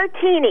 right. Rich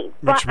Martini.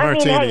 But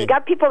Martini. I mean, hey, you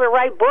got people to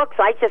write books.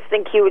 I just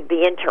think he would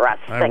be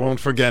interesting. I won't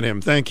forget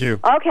him. Thank you.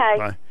 Okay.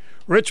 Bye.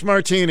 Rich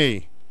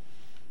Martini.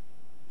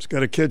 He's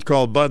got a kid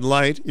called Bud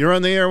Light. You're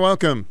on the air.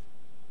 Welcome.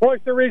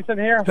 Voice of Reason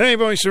here. Hey,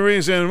 Voice of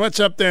Reason. What's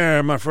up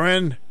there, my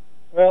friend?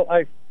 Well,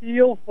 I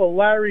feel for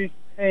Larry's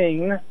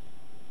pain,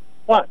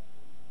 but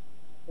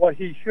what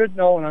he should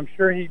know, and I'm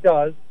sure he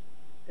does,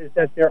 is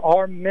that there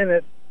are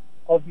minutes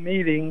of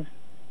meetings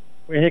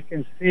where he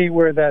can see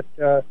where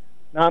that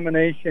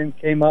nomination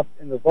came up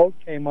and the vote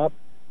came up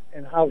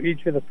and how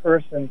each of the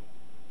person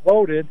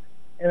voted.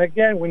 And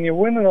again, when you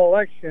win an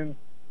election,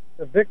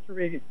 the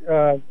victory,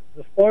 the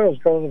spoils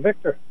go to the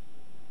victor.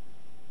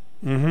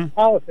 Mm-hmm.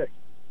 Politics.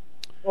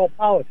 Well,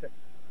 politics.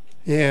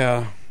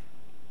 Yeah.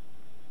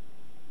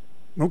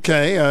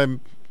 Okay.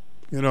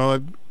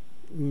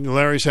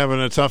 Larry's having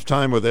a tough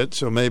time with it,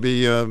 so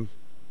maybe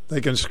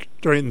they can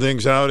straighten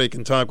things out. He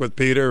can talk with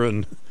Peter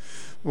and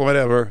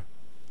whatever.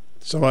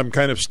 So I'm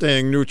kind of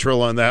staying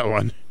neutral on that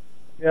one.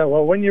 Yeah.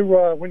 Well, when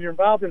you're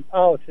involved in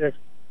politics,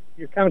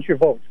 you count your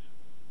votes.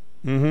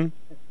 Mm-hmm. And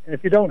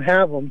if you don't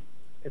have them,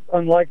 it's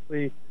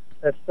unlikely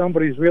that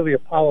somebody's really a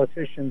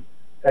politician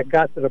that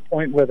got to the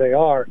point where they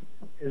are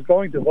is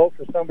going to vote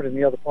for somebody in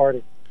the other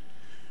party.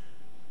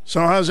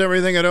 So how's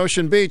everything at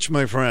Ocean Beach,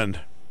 my friend?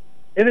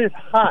 It is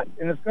hot,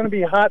 and it's going to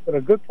be hot, but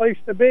a good place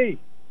to be.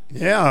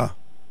 Yeah.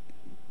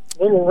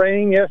 A little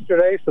rain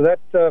yesterday, so that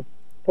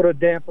put a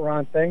damper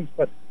on things.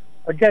 But,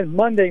 again,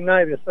 Monday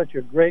night is such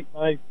a great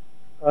night.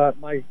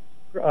 My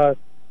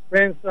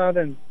grandson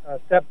and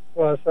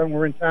stepson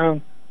were in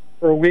town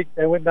for a week.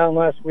 They went down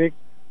last week.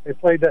 They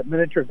played that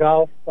miniature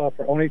golf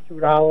for only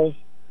 $2.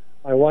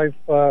 My wife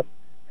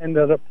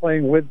ended up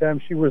playing with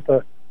them. She was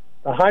the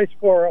high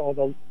scorer, or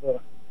the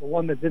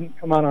one that didn't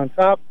come out on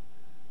top.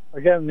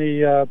 Again,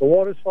 the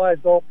water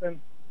slide's open.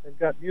 They've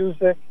got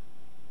music.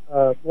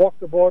 Walk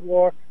the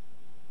boardwalk.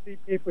 See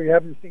people you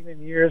haven't seen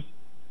in years.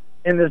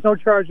 And there's no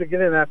charge to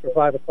get in after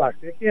 5 o'clock.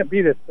 So you can't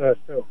beat it,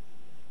 Stu.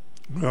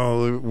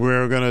 Well,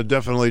 we're going to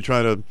definitely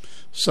try to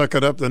suck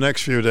it up the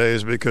next few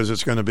days because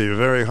it's going to be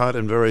very hot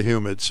and very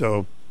humid.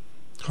 So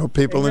hope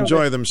people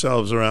enjoy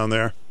themselves around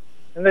there.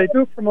 And they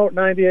do promote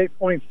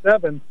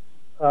 98.7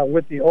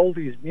 with the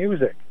oldies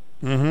music.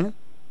 Mm-hmm.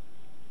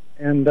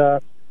 And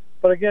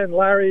but again,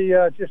 Larry,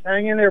 just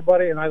hang in there,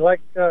 buddy. And I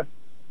like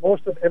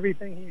most of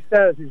everything he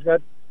says. He's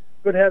got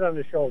good head on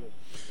his shoulders.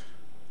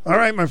 All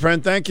right, my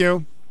friend. Thank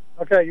you.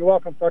 Okay, you're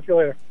welcome. Talk to you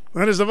later.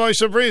 That is the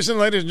voice of reason,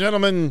 ladies and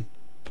gentlemen.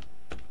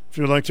 If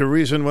you'd like to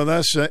reason with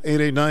us,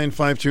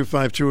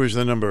 889-5252 is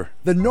the number.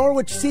 The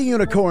Norwich Sea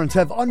Unicorns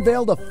have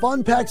unveiled a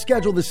fun-packed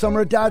schedule this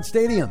summer at Dodge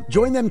Stadium.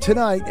 Join them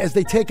tonight as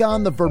they take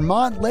on the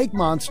Vermont Lake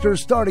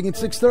Monsters starting at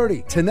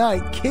 6:30.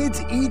 Tonight,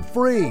 kids eat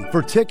free.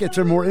 For tickets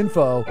or more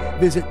info,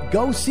 visit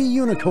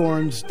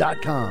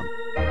GoSeeUnicorns.com.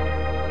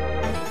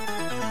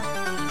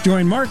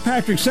 Join Mark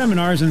Patrick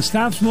seminars and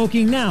stop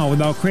smoking now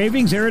without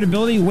cravings,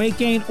 irritability, weight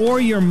gain,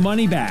 or your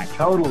money back.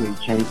 Totally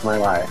changed my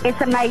life.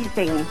 It's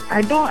amazing.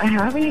 I don't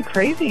have any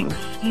cravings.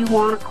 You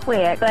want to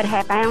quit but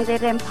have found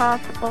it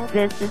impossible?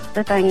 This is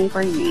the thing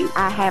for you.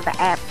 I have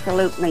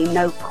absolutely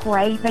no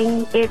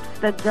craving. It's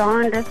the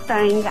darndest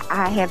thing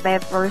I have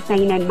ever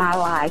seen in my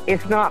life.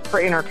 It's not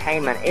for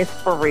entertainment. It's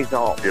for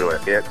results. Do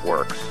it. It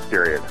works.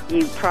 Period.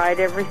 You've tried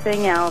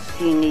everything else.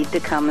 You need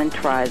to come and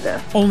try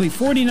this. Only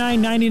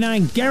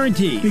 $49.99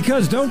 guaranteed.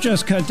 Because don't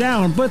just cut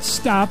down, but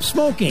stop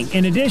smoking.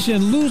 In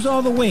addition, lose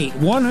all the weight,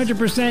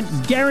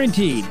 100%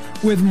 guaranteed,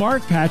 with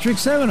Mark Patrick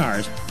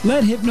seminars.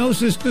 Let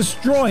hypnosis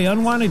destroy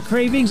unwanted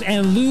cravings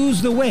and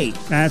lose the weight.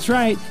 That's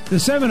right. The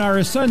seminar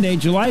is Sunday,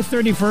 July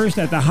 31st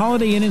at the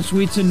Holiday Inn and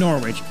Suites in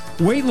Norwich.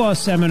 Weight loss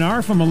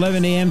seminar from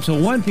 11 a.m.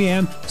 till 1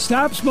 p.m.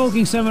 Stop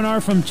smoking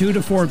seminar from 2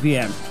 to 4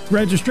 p.m.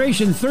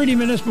 Registration 30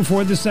 minutes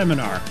before the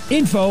seminar.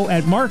 Info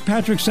at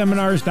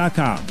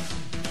markpatrickseminars.com.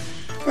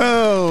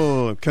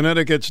 Well,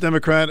 Connecticut's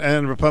Democrat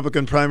and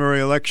Republican primary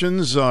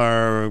elections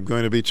are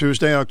going to be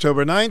Tuesday,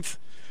 October 9th.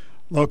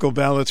 Local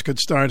ballots could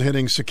start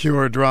hitting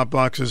secure drop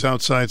boxes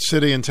outside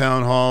city and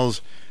town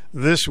halls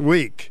this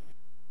week.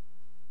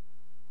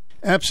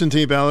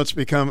 Absentee ballots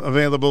become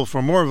available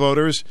for most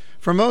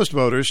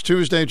voters,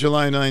 Tuesday,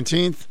 July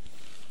 19th,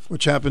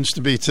 which happens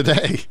to be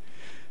today.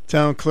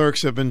 Town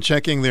clerks have been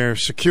checking their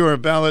secure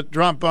ballot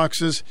drop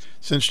boxes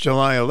since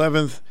July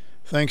 11th,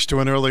 thanks to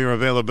an earlier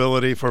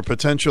availability for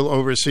potential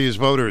overseas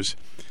voters.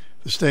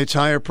 The state's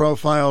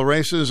higher-profile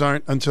races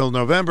aren't until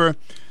November,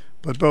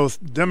 but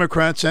both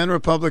Democrats and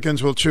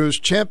Republicans will choose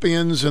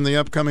champions in the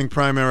upcoming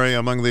primary.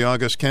 Among the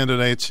August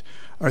candidates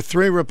are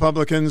 3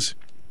 Republicans,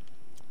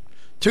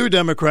 2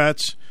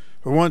 Democrats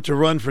who want to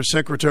run for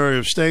Secretary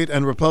of State,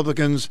 and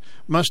Republicans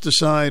must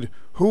decide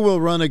who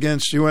will run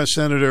against U.S.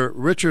 Senator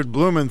Richard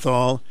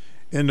Blumenthal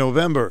in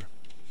November.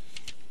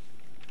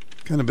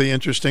 Going to be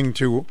interesting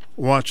to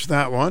watch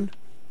that one.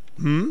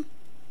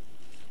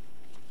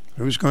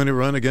 Who's going to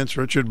run against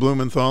Richard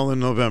Blumenthal in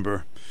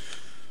November?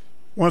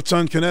 What's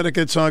on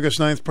Connecticut's August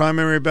 9th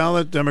primary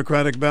ballot?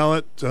 Democratic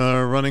ballot,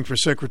 running for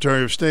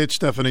Secretary of State,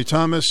 Stephanie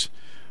Thomas.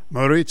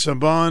 Maritza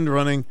Bond,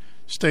 running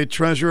State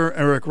Treasurer,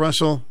 Eric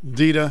Russell.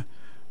 Dita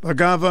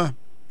Bagava.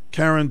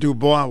 Karen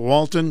Dubois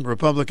Walton,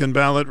 Republican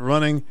ballot,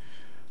 running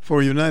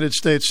for United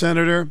States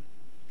Senator.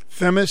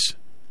 Themis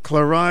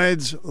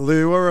Clarides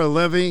Leora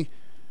Levy.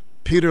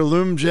 Peter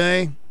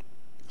Lumjay.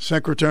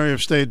 Secretary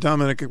of State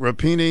Dominic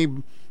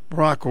Rapini,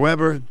 Brock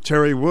Weber,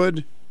 Terry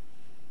Wood.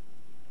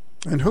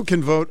 And who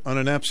can vote on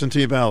an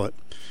absentee ballot?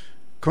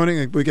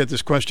 We get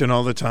this question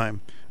all the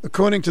time.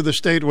 According to the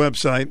state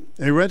website,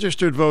 a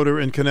registered voter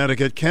in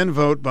Connecticut can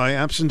vote by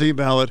absentee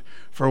ballot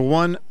for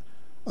one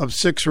of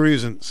 6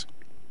 reasons.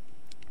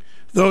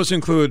 Those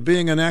include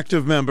being an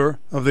active member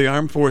of the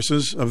Armed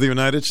Forces of the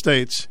United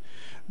States,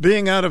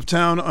 being out of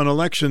town on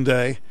Election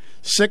Day,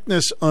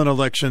 sickness on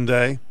Election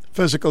Day,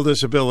 physical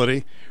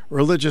disability,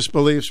 religious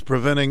beliefs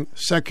preventing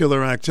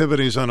secular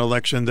activities on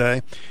Election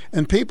Day,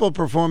 and people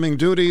performing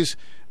duties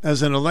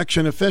as an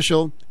election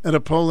official at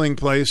a polling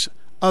place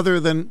other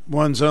than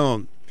one's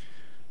own.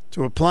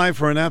 To apply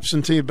for an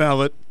absentee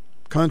ballot,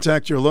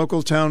 contact your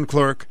local town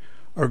clerk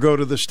or go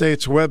to the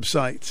state's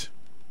website.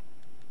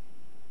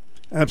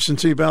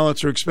 Absentee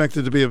ballots are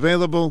expected to be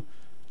available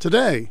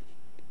today.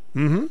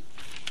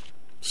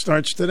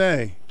 Starts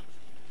today.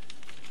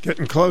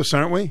 Getting close,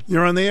 aren't we?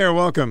 You're on the air.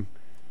 Welcome.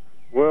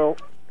 Well,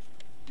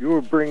 you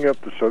were bringing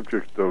up the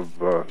subject of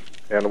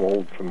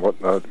animals and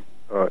whatnot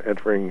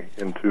entering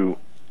into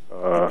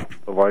the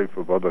life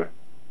of other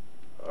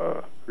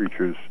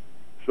creatures.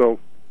 So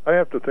I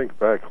have to think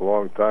back a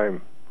long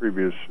time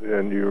previous,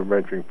 and you were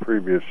mentioning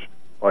previous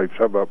lives.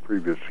 How about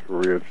previous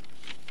careers?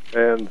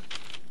 And,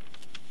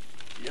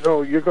 you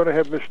know, you're going to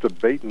have Mr.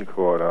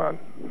 Betancourt on.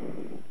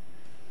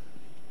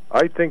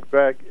 I think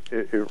back,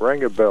 it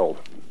rang a bell.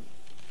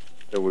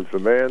 There was a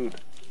man,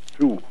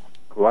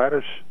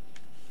 Gladys,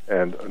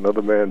 and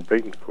another man,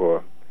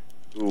 Betancourt,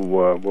 who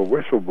were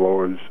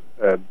whistleblowers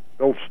at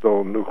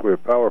Millstone Nuclear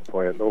Power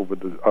Plant over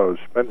the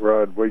spent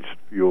rod waste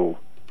fuel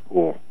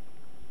pool.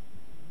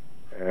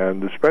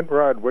 And the spent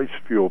rod waste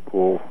fuel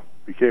pool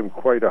became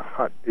quite a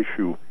hot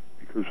issue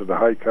because of the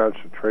high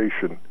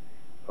concentration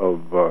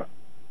of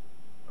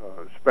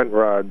spent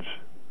rods,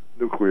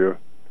 nuclear,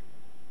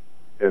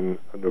 in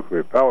a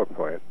nuclear power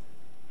plant.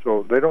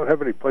 So they don't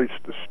have any place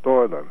to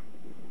store them.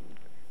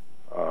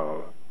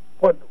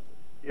 But,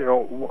 you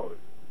know,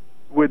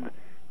 with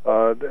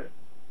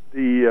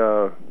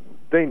the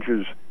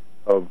dangers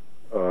of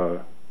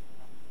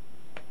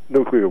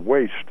nuclear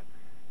waste,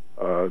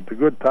 the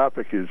good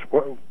topic is,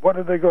 what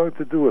are they going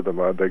to do with them?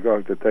 Are they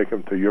going to take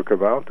them to Yucca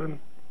Mountain?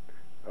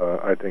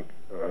 I think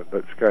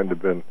that's kind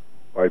of been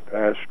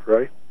bypassed,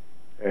 right?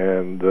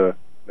 And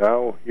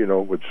now, you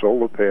know, with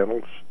solar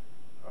panels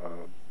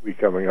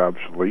becoming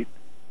obsolete,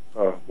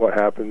 what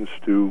happens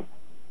to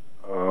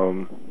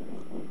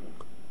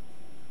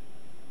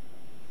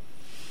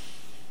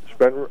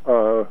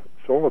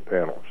solar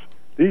panels?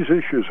 These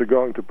issues are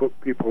going to put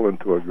people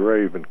into a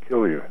grave and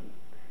kill you,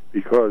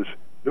 because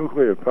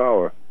nuclear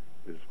power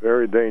is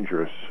very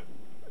dangerous,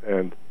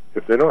 and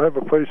if they don't have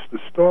a place to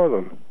store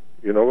them,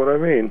 you know what I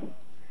mean?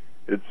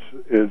 It's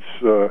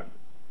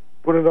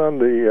put it on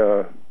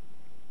the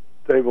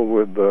table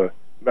with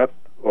meth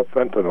or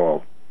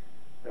fentanyl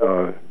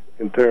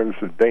in terms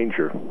of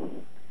danger.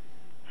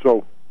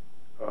 So,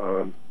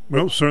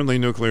 well, certainly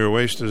nuclear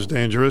waste is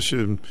dangerous.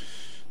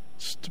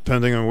 It's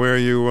depending on where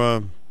you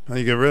how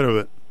you get rid of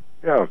it.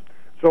 Yeah.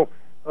 So,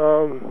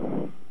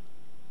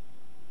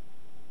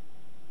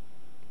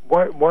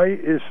 why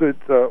is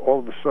it all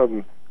of a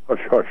sudden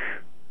hush hush?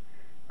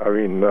 I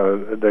mean,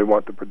 they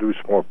want to produce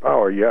more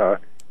power, yeah,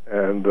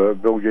 and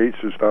Bill Gates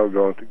is now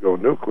going to go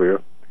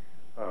nuclear,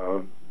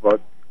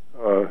 but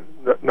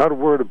not a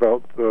word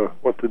about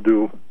what to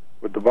do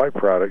with the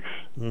byproducts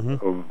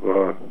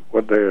of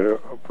what they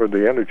for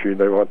the energy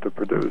they want to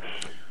produce.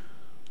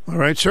 All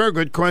right, sir.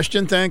 Good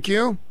question. Thank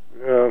you.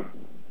 Yeah.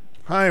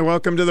 Hi.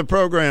 Welcome to the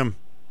program.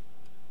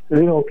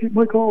 Hey, I'll keep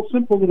my call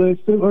simple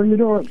today, Stu. How are you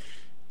doing?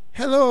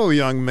 Hello,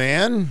 young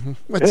man.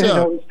 What's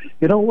up?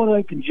 You know what?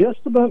 I can just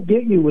about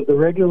get you with the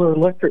regular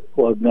electric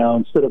plug now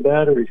instead of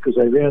batteries because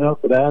I ran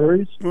out the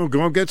batteries. Well,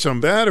 go get some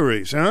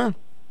batteries, huh?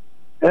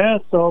 Yeah,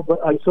 so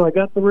I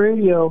got the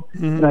radio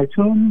and I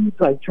turned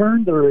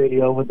the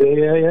radio with the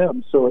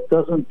AM so it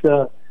doesn't.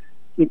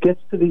 It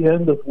gets to the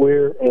end of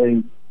where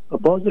a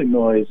buzzing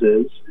noise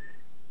is,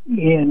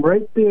 and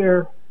right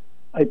there,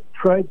 I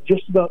tried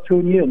just about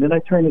tuning in. Then I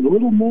turned it a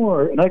little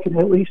more, and I can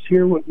at least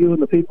hear what you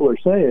and the people are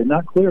saying.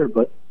 Not clear,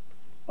 but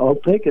I'll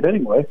take it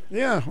anyway.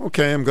 Yeah,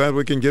 okay. I'm glad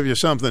we can give you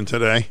something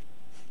today.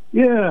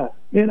 Yeah,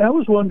 and I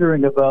was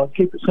wondering about,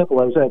 keep it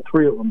simple, I had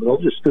 3 of them, but I'll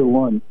just do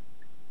one.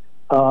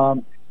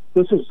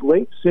 This is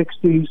late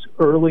 60s,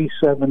 early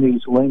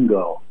 70s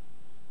lingo.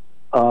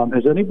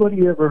 Has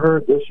anybody ever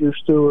heard this, you,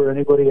 Stu, or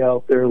anybody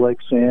out there like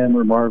Sam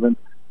or Marvin?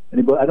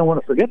 Anybody? I don't want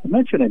to forget to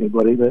mention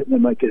anybody that they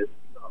might get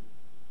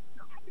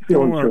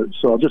feeling hurt,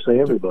 so I'll just say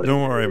everybody.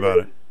 Don't worry about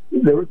it.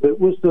 There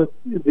was the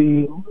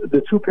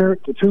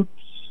two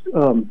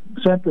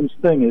sentence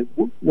thing.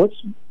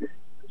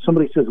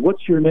 Somebody says,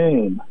 "What's your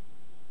name?"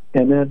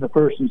 And then the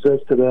person says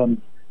to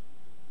them,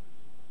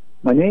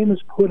 "My name is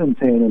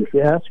Puddington, and if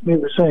you ask me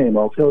the same,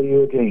 I'll tell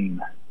you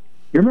again."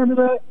 You remember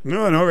that?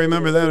 No, I don't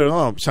remember that at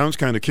all. Sounds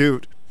kind of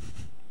cute.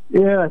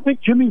 Yeah, I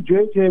think Jimmy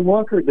J.J.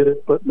 Walker did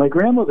it, but my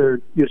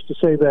grandmother used to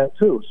say that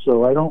too,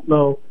 so I don't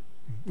know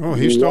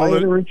he stole why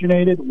it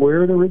originated,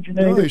 where it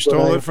originated. No, he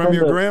stole it from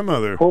your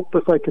grandmother. Hope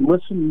if I can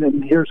listen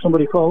and hear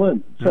somebody call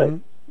in. Say.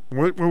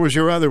 What was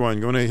your other one?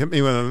 Going to hit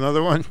me with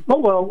another one? Oh,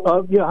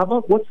 well, yeah, how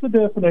about, what's the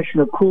definition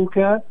of cool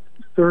cat?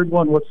 Third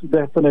one, what's the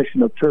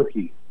definition of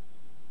turkey?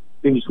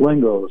 These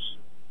lingos.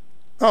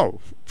 Oh.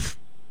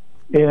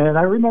 And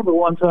I remember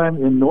one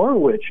time in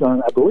Norwich,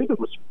 on, I believe it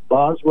was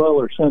Boswell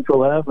or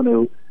Central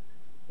Avenue,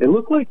 it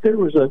looked like there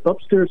was an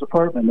upstairs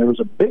apartment. There was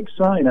a big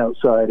sign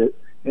outside it,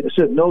 and it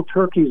said, "No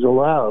turkeys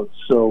allowed."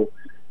 So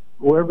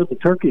whoever the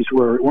turkeys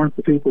were, it weren't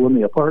the people in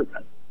the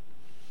apartment.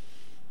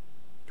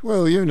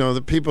 Well, you know,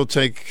 the people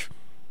take,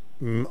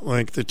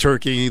 like, the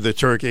turkey,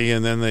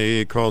 and then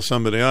they call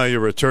somebody, "Oh,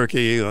 you're a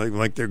turkey,"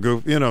 like they're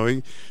goof. You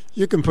know,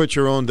 you can put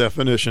your own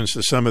definitions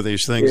to some of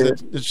these things. Yeah.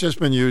 It's just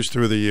been used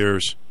through the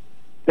years.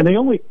 And the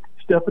only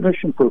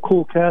definition for a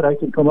cool cat I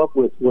can come up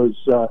with was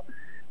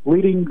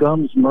Bleeding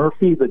Gums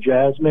Murphy, the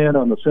jazz man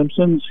on The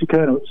Simpsons. He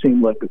kind of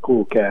seemed like a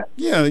cool cat.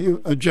 Yeah,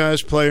 a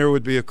jazz player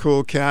would be a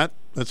cool cat.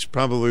 That's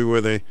probably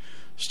where they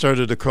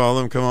started to call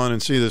him. Come on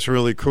and see this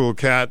really cool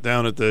cat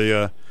down at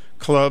the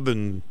club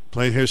and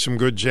hear some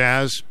good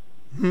jazz.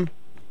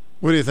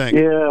 What do you think?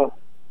 Yeah.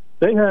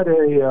 They had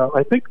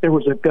I think there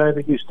was a guy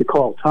that used to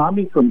call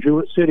Tommy from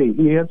Jewett City.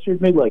 He answered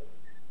me like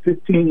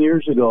 15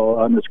 years ago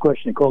on this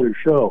question. He called your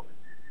show.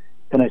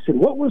 And I said,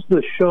 what was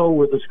the show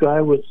where this guy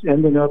was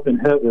ending up in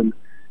heaven?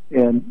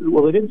 And,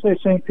 well, they didn't say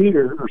St.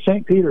 Peter, or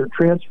St. Peter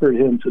transferred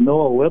him to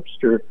Noah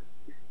Webster.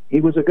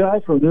 He was a guy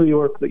from New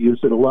York that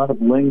used a lot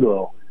of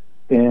lingo.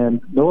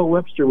 And Noah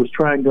Webster was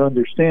trying to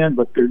understand,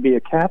 but there'd be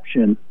a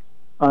caption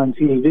on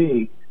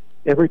TV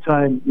every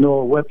time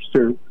Noah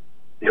Webster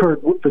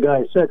heard what the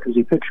guy said, because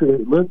he pictured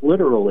it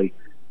literally.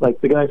 Like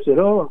the guy said,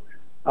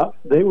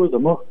 they were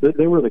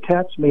the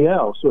cat's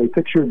meow. So he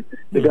pictured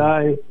the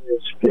guy's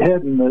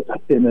head in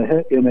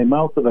the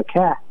mouth of a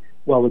cat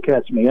while the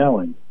cat's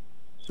meowing.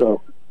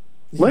 So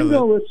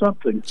lingo is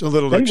something. It's a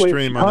little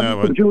extreme on that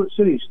one. From Jewett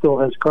City still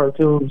has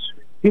cartoons.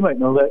 He might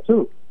know that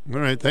too. All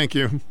right, thank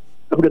you.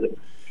 Have a good day.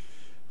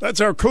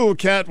 That's our cool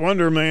cat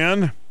Wonder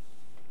Man.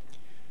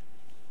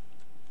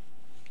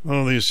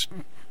 All these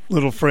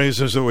little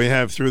phrases that we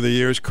have through the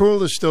years.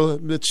 Cool is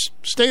it's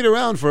stayed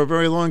around for a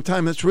very long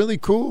time. It's really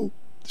cool.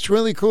 It's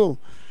really cool.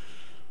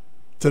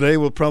 Today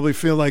we'll probably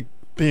feel like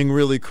being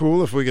really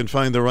cool if we can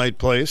find the right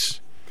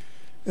place,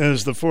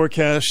 as the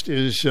forecast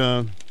is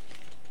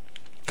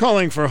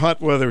calling for hot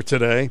weather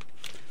today.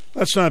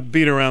 Let's not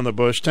beat around the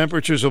bush.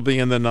 Temperatures will be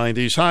in the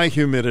 90s, high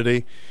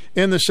humidity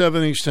in the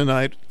 70s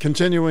tonight,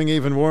 continuing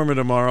even warmer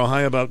tomorrow,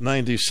 high about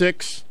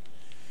 96.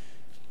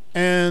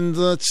 And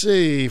let's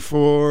see,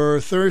 for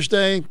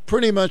Thursday,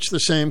 pretty much the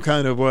same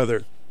kind of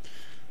weather.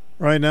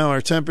 Right now, our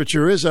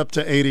temperature is up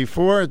to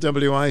 84 at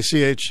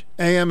WICH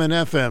AM and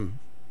FM.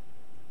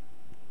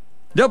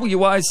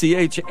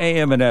 WICH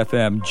AM and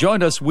FM.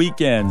 Join us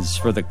weekends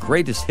for the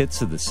greatest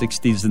hits of the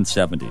 60s and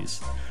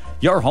 70s.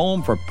 Your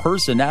home for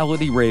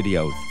personality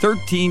radio,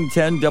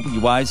 1310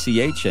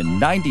 WICH and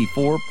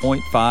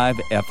 94.5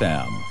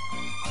 FM.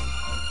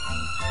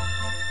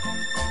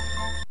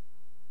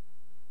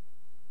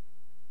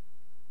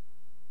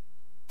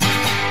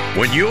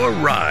 When your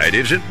ride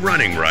isn't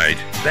running right,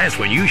 that's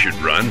when you should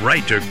run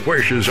right to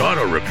Quercia's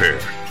Auto Repair.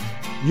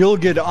 You'll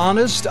get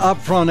honest,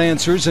 upfront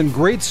answers and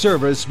great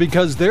service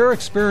because their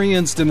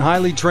experienced and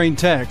highly trained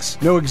techs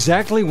know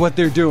exactly what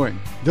they're doing.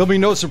 There'll be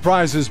no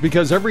surprises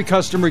because every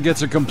customer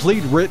gets a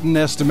complete written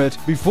estimate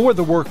before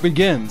the work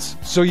begins,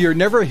 so you're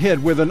never hit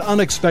with an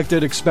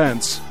unexpected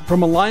expense.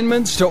 From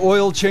alignments to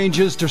oil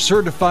changes to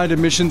certified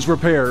emissions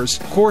repairs,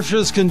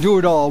 Quercia's can do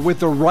it all with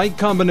the right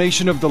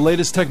combination of the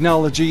latest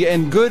technology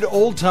and good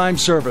old-time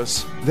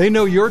service. They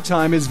know your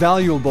time is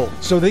valuable,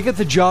 so they get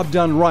the job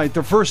done right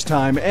the first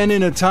time and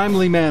in a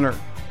timely manner.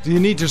 Do you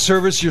need to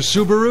service your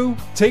Subaru?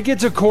 Take it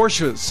to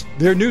Quercia's.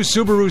 Their new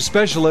Subaru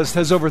specialist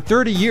has over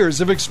 30 years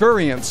of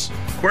experience.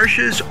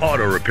 Quercia's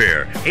Auto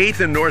Repair,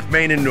 8th and North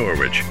Main in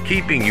Norwich,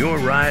 keeping your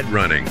ride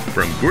running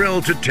from grill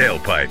to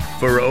tailpipe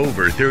for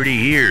over 30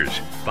 years.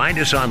 Find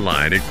us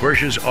online at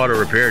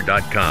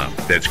QuerciasAutoRepair.com.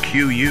 That's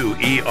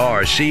QUERCIAS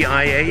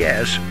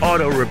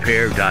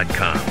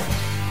autorepair.com.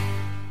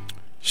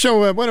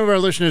 So one of our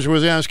listeners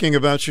was asking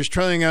about, she's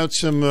trying out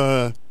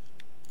some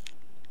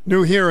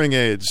new hearing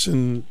aids,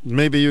 and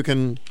maybe you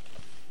can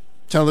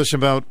tell us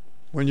about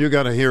when you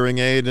got a hearing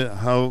aid,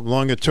 how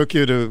long it took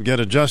you to get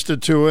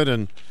adjusted to it,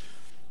 and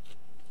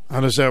how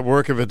does that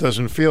work if it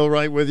doesn't feel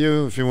right with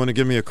you. If you want to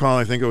give me a call,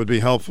 I think it would be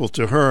helpful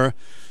to her.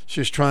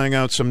 She's trying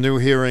out some new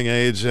hearing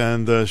aids,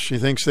 and she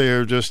thinks they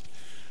are just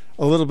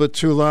a little bit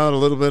too loud, a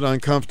little bit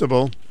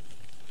uncomfortable,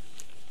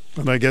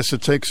 and I guess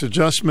it takes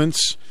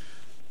adjustments.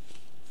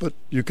 But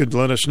you could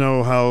let us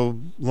know how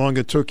long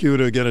it took you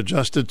to get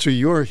adjusted to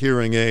your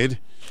hearing aid.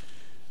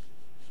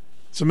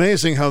 It's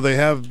amazing how they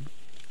have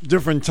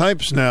different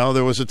types now.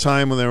 There was a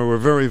time when they were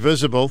very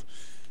visible,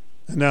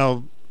 and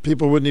now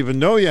people wouldn't even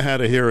know you had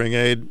a hearing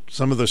aid,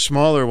 some of the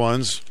smaller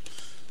ones,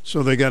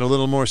 so they got a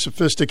little more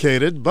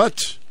sophisticated.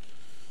 But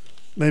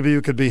maybe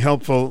you could be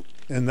helpful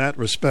in that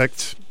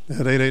respect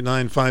at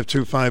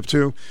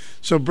 889-5252.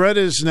 So bread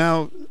is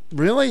now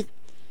really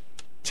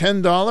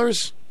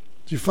 $10?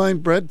 Do you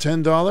find bread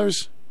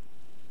 $10?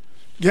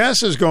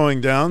 Gas is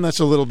going down. That's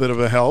a little bit of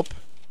a help.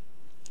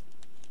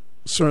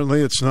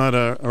 Certainly it's not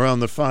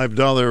around the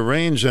 $5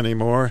 range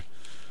anymore.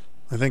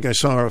 I think I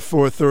saw a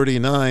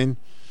 $4.39.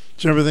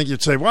 Did you ever think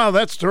you'd say, wow,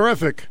 that's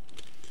terrific?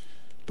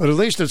 But at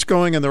least it's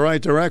going in the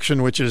right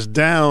direction, which is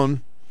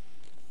down.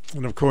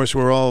 And of course,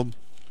 don't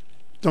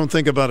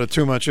think about it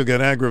too much. You'll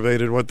get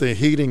aggravated what the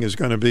heating is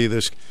going to be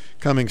this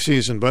coming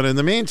season. But in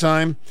the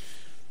meantime,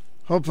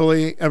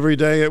 hopefully every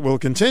day it will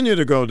continue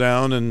to go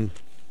down, and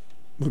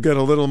we'll get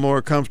a little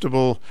more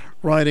comfortable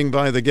riding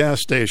by the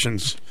gas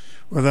stations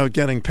without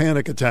getting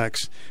panic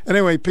attacks.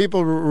 Anyway,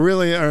 people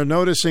really are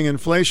noticing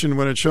inflation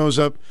when it shows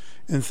up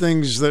in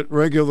things that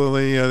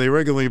they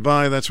regularly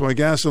buy. That's why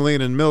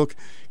gasoline and milk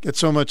get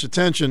so much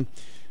attention.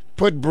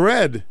 Put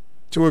bread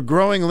to a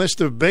growing list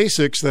of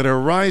basics that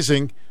are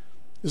rising.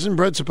 Isn't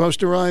bread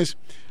supposed to rise?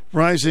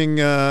 Rising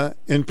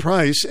in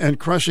price and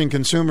crushing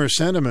consumer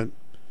sentiment.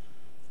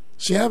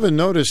 So you haven't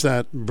noticed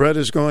that bread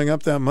is going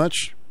up that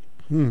much?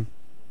 Well,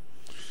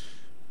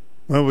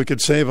 we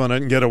could save on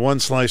it and get a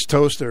one-slice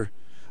toaster.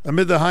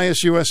 Amid the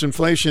highest U.S.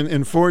 inflation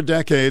in 4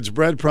 decades,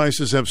 bread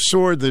prices have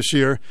soared this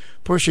year,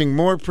 pushing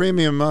more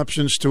premium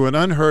options to an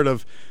unheard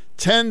of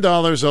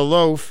 $10 a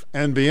loaf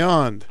and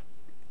beyond.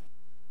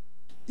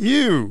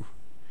 It's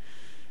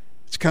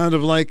kind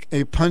of like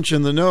a punch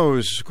in the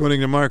nose, according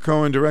to Mark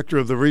Cohen, director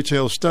of the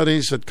retail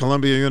studies at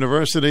Columbia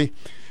University.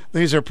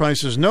 These are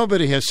prices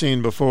nobody has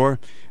seen before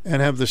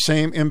and have the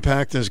same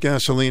impact as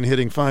gasoline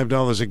hitting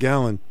 $5 a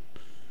gallon.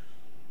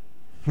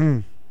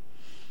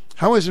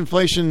 How is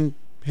inflation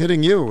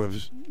hitting you?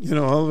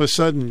 All of a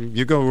sudden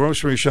you go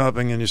grocery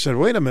shopping and you said,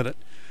 wait a minute,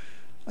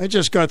 I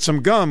just got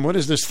some gum. What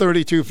is this,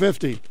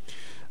 $32.50?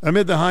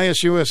 Amid the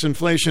highest U.S.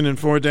 inflation in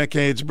 4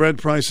 decades, bread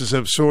prices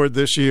have soared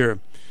this year.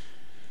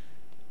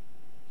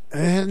 I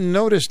hadn't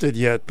noticed it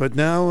yet, but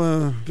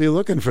now be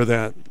looking for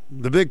that.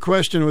 The big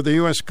question with the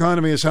U.S.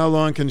 economy is how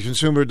long can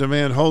consumer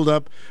demand hold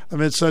up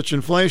amid such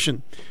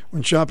inflation?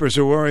 When shoppers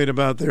are worried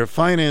about their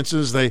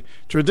finances, they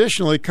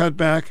traditionally cut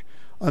back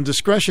on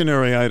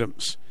discretionary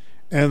items.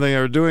 And they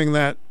are doing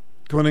that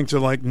according to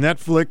like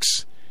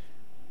Netflix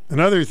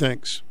and other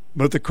things.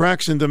 But the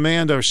cracks in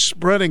demand are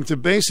spreading to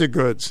basic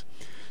goods.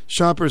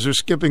 Shoppers are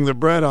skipping the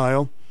bread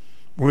aisle,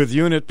 with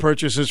unit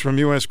purchases from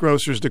U.S.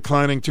 grocers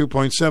declining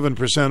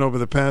 2.7% over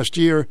the past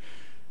year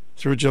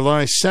through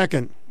July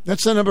 2nd.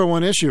 That's the number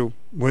one issue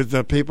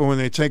with people when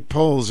they take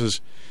polls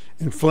is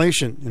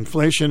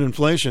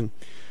inflation.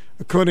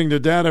 According to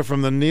data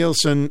from the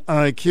Nielsen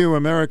IQ,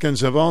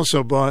 Americans have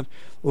also bought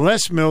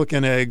less milk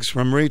and eggs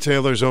from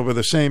retailers over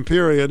the same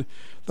period,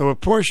 though a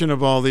portion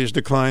of all these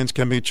declines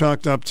can be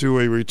chalked up to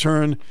a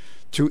return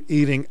to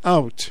eating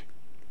out.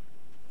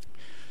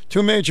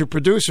 2 major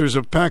producers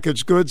of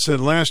packaged goods said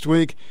last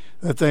week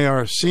that they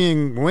are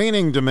seeing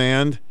waning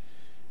demand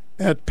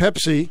at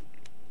Pepsi.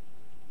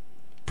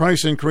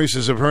 Price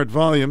increases have hurt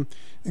volume,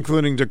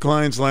 including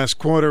declines last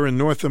quarter in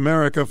North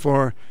America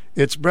for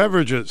its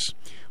beverages,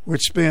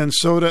 which span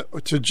soda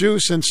to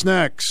juice and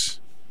snacks.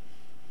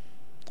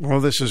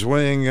 Well, this is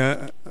weighing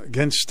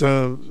against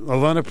a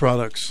lot of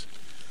products.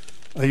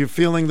 Are you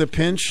feeling the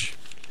pinch?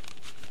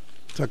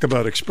 Talk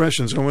about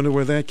expressions. I wonder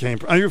where that came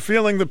from. Are you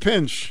feeling the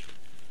pinch?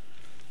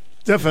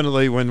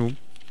 Definitely when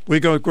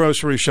we go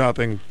grocery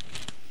shopping,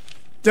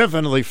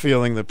 definitely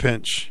feeling the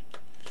pinch.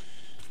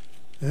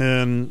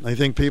 And I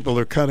think people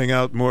are cutting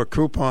out more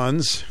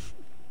coupons.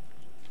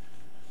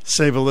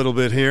 Save a little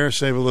bit here,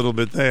 save a little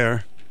bit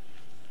there.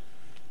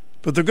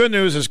 But the good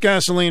news is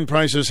gasoline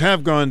prices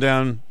have gone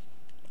down,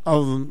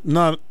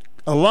 not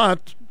a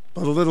lot,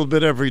 but a little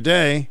bit every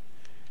day.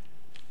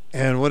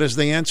 And what is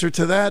the answer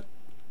to that?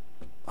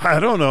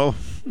 I don't know.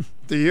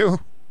 Do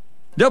you?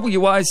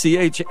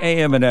 WICH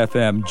AM and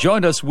FM.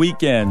 Join us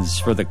weekends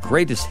for the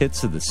greatest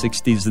hits of the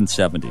 60s and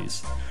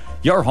 70s.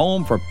 Your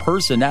home for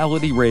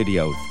personality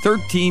radio,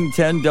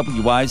 1310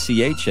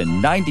 WICH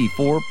and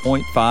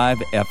 94.5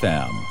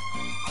 FM.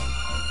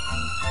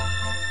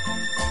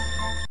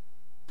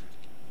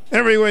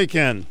 Every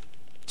weekend,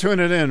 tune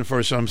it in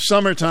for some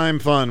summertime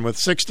fun with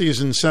 60s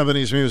and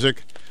 70s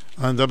music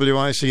on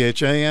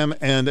WICH AM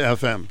and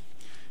FM.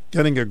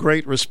 Getting a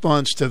great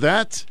response to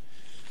that.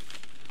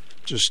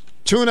 Just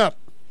tune up.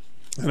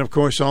 And, of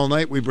course, all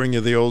night we bring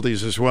you the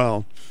oldies as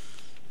well.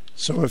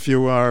 So if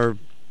you are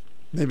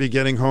maybe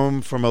getting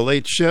home from a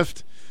late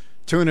shift,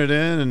 tune it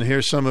in and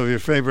hear some of your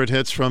favorite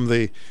hits from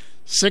the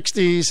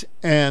 60s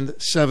and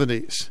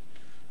 70s.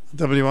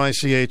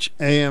 WICH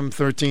AM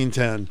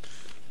 1310.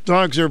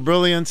 Dogs are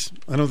brilliant.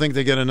 I don't think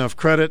they get enough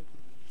credit.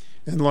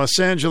 In Los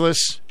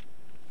Angeles,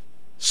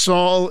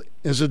 Saul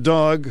is a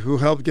dog who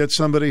helped get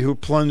somebody who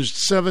plunged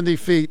 70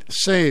 feet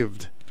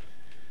saved.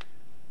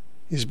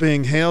 He's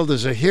being hailed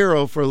as a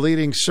hero for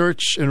leading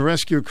search and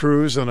rescue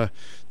crews on a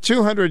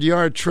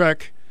 200-yard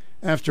trek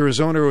after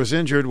his owner was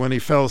injured when he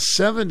fell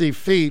 70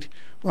 feet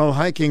while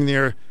hiking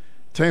near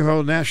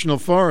Tahoe National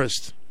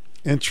Forest.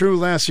 In true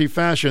Lassie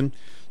fashion,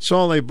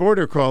 Saul, a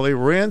border collie,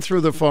 ran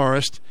through the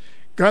forest,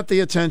 got the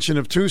attention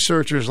of 2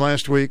 searchers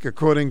last week,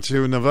 according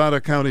to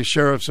Nevada County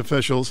Sheriff's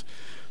officials.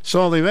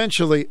 Saul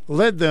eventually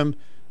led them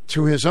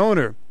to his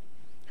owner,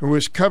 who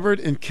was covered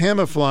in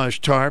camouflage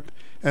tarp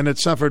and had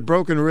suffered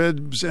broken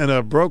ribs and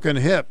a broken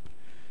hip.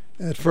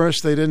 At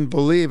first, they didn't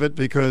believe it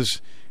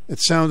because it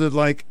sounded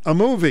like a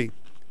movie.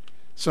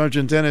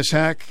 Sergeant Dennis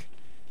Hack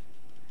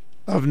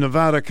of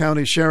Nevada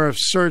County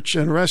Sheriff's Search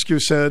and Rescue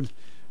said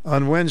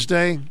on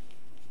Wednesday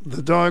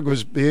the dog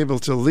was be able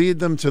to lead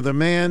them to the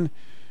man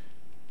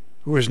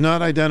who was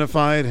not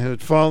identified,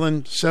 had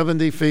fallen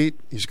 70 feet.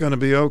 He's going to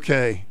be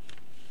okay.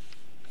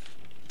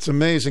 It's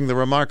amazing the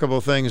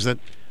remarkable things that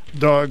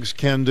dogs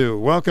can do.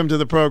 Welcome to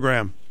the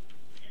program.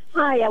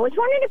 Hi, I was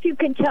wondering if you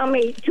could tell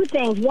me two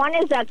things. One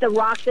is at the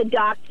Rock the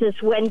Docks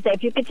this Wednesday.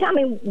 If you could tell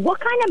me what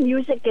kind of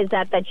music is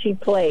that she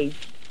plays?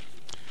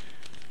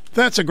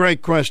 That's a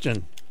great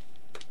question.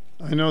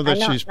 I know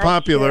that she's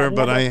popular, sure.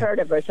 but I've never heard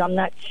of her, so I'm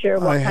not sure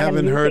what kind haven't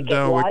of music heard.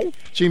 it was.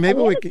 Gee, maybe and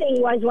the we other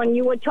thing was when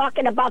you were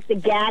talking about the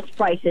gas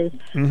prices.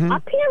 Mm-hmm.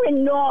 Up here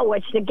in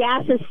Norwich, the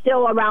gas is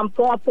still around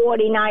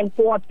 $4.49,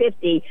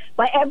 $4.50,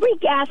 but every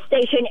gas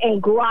station in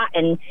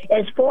Groton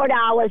is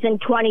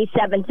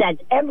 $4.27.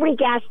 Every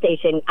gas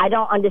station. I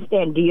don't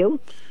understand. Do you?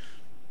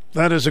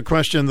 That is a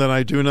question that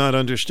I do not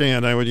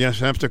understand. I would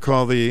have to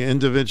call the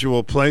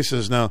individual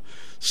places. Now,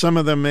 some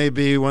of them may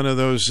be one of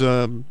those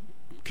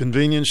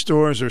convenience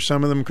stores, or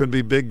some of them could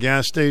be big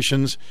gas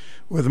stations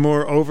with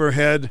more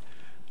overhead.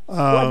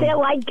 Well, they're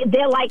like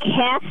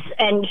Hess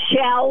and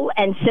Shell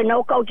and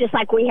Sunoco, just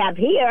like we have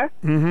here.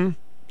 Mm-hmm.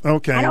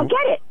 Okay. I don't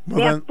get it.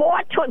 They're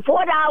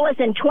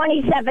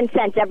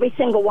 $4.27 every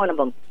single one of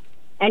them,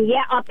 and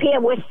up here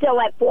we're still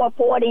at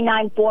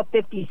 $4.49,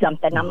 $4.50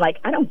 something. I'm like,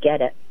 I don't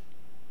get it.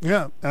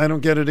 Yeah, I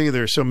don't get it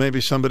either. So maybe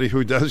somebody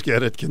who does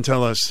get it can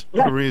tell us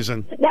the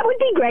reason. That would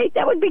be great.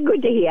 That would be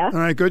good to hear. All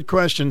right, good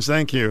questions.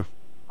 Thank you.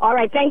 All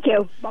right, thank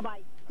you.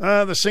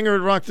 Bye-bye. The singer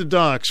at Rock the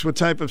Docks. What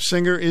type of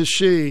singer is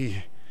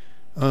she?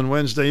 On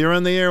Wednesday. You're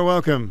on the air.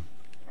 Welcome.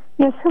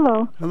 Yes,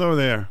 hello. Hello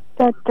there.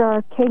 That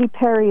Katy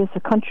Perry is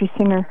a country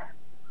singer.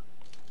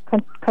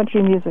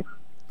 Country music.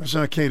 That's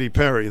not Katy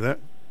Perry. That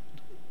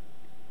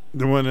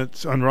the one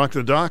that's on Rock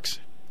the Docks?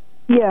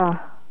 Yeah.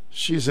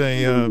 She's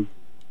a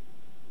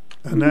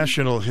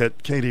national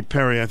hit, Katy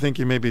Perry. I think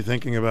you may be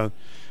thinking about,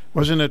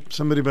 wasn't it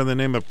somebody by the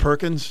name of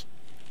Perkins?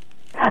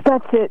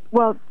 That's it.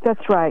 Well,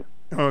 that's right.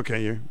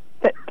 Okay,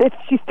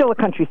 she's still a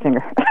country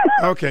singer.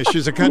 Okay,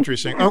 she's a country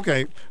singer.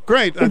 Okay,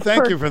 great.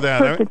 Thank you for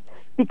that.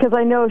 Because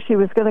I know she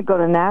was going to go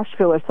to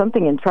Nashville or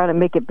something and try to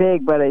make it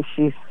big, but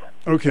she's...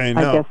 Okay,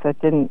 no. I guess that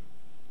didn't...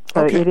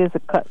 So it is a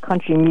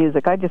country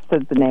music. I just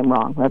said the name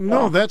wrong.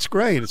 That's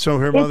great. So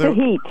her mother... It's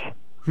the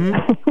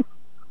heat.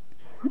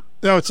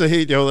 No, it's the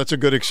heat. That's a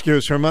good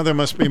excuse. Her mother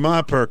must be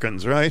Ma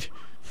Perkins, right?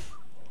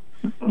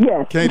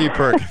 Yes. Katy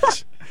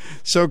Perkins.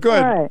 So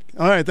good. All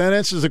right, that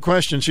answers the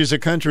question. She's a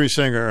country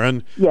singer,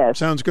 and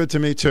sounds good to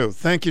me, too.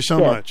 Thank you so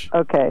much.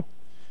 Okay.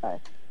 Bye.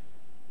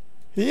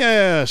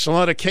 Yes, a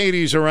lot of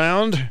Katys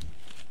around.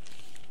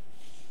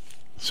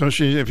 So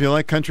if you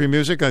like country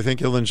music, I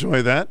think you'll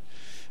enjoy that.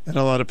 And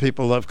a lot of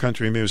people love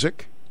country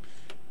music.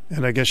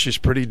 And I guess she's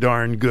pretty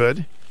darn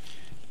good.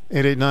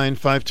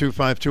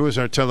 889-5252 is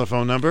our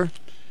telephone number.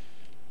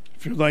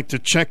 If you'd like to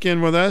check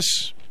in with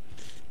us.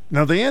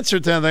 Now, the answer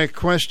to that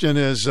question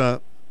is...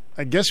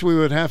 I guess we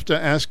would have to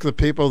ask the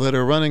people that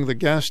are running the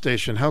gas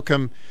station, how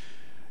come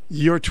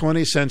you're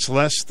 20 cents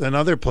less than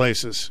other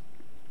places?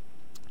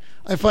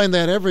 I find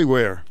that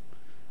everywhere.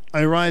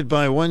 I ride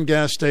by one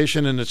gas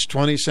station and it's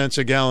 20 cents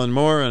a gallon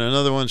more, and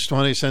another one's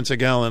 20 cents a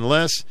gallon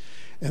less,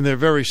 and they're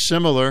very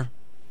similar.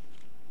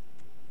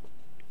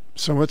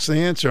 So what's the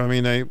answer? I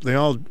mean, they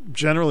all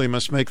generally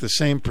must make the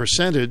same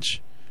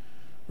percentage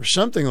or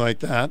something like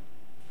that.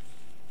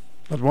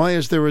 But why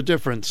is there a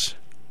difference?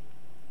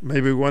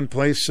 Maybe one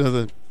place,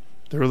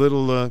 their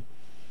little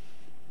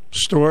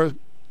store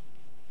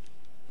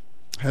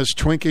has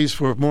Twinkies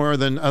for more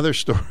than other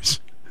stores.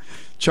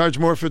 Charge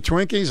more for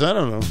Twinkies? I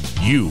don't know.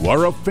 You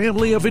are a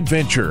family of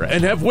adventure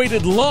and have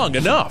waited long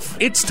enough.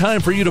 It's time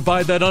for you to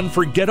buy that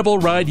unforgettable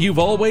ride you've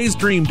always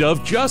dreamed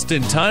of, just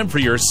in time for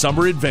your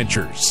summer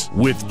adventures.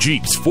 With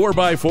Jeep's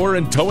 4x4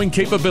 and towing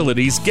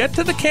capabilities, get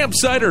to the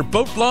campsite or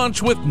boat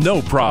launch with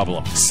no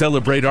problem.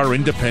 Celebrate our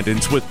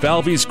independence with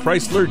Falvey's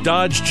Chrysler,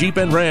 Dodge, Jeep,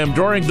 and Ram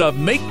during the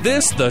Make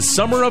This the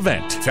Summer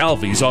event.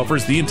 Falvey's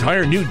offers the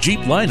entire new Jeep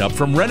lineup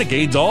from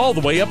Renegades all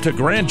the way up to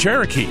Grand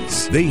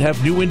Cherokees. They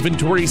have new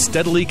inventory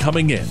steadily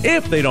coming in.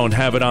 If they don't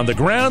have it on the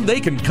ground,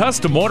 they can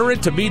custom order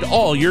it to meet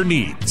all your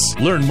needs.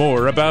 Learn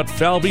more about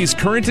Falvey's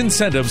current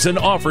incentives and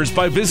offers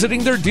by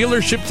visiting their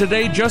dealership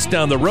today just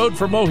down the road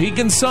from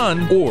Mohegan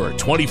Sun, or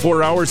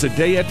 24 hours a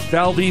day at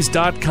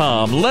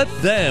falveys.com. Let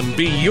them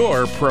be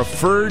your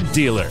preferred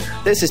dealer.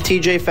 This is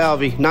TJ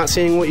Falvey. Not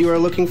seeing what you are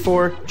looking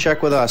for?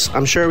 Check with us.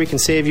 I'm sure we can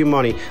save you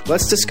money.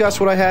 Let's discuss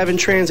what I have in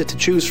transit to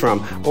choose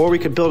from, or we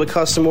could build a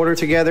custom order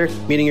together,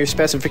 meeting your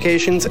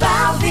specifications.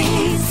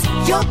 Falvey's,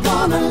 you're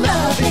gonna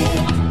love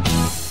it.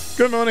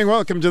 Good morning.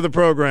 Welcome to the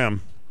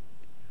program.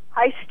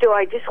 Hi, Stu.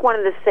 I just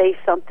wanted to say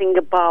something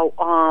about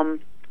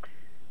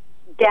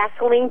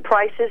gasoline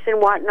prices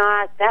and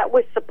whatnot. That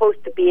was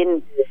supposed to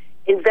be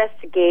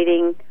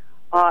investigated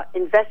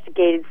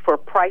for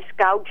price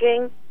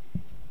gouging.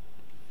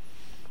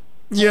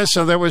 Yes,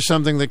 so that was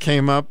something that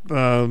came up.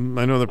 I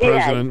know the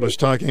president was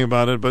talking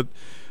about it, but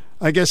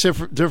I guess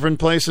if different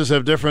places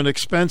have different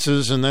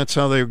expenses, and that's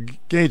how they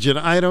gauge it.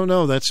 I don't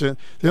know. That's the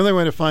only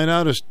way to find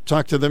out is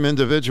talk to them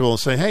individual.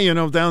 Say, hey,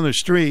 down the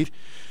street,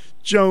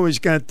 Joe has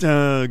got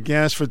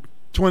gas for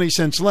 20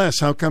 cents less.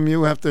 How come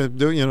you have to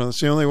do?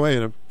 That's the only way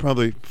to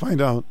probably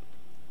find out.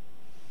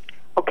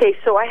 Okay,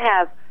 so I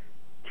have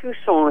two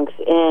songs,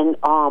 and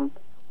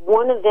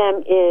one of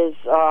them is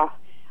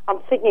I'm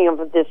thinking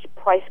of this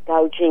price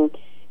gouging.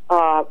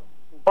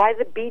 by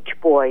the Beach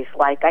Boys,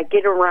 like I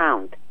Get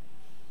Around.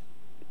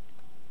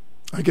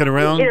 I get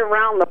around? You get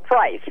around the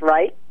price,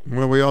 right?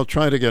 Well, we all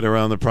try to get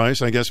around the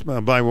price, I guess,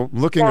 by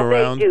looking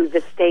around. They do,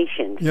 the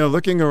stations. Yeah,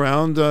 looking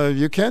around,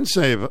 you can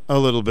save a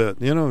little bit.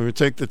 You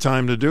take the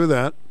time to do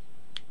that.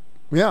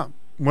 Yeah.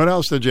 What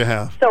else did you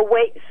have? So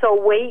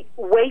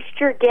waste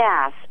your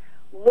gas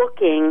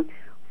looking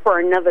for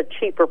another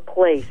cheaper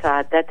place.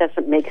 That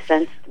doesn't make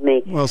sense to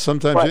me. Well,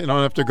 sometimes you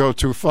don't have to go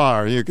too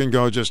far. You can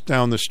go just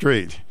down the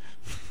street.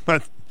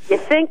 But you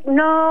think?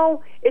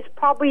 No, it's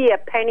probably a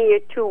penny or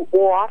two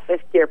off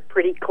if they're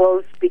pretty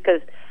close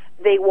because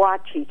they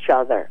watch each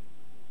other.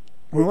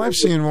 Well, I've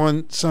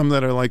seen some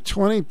that are like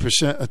 20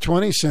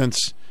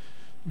 cents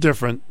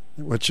different,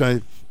 which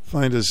I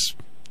find is,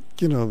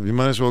 you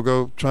might as well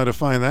go try to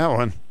find that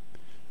one.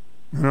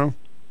 The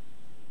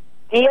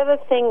other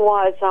thing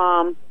was,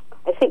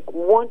 I think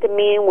one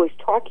man was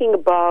talking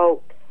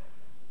about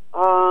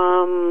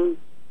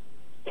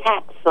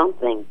cat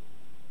something.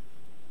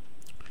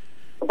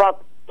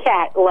 About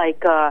cat,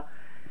 like,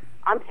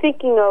 I'm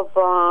thinking of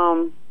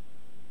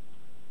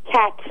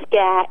cat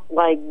scat,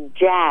 like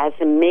jazz,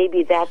 and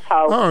maybe that's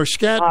how... Oh,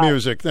 scat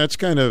music. That's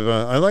kind of...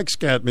 I like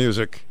scat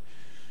music.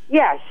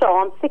 Yeah, so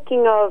I'm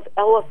thinking of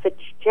Ella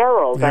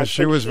Fitzgerald. Yeah,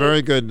 she was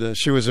very good.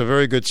 She was a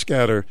very good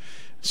scatter.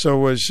 So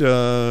was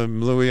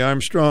Louis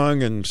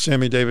Armstrong and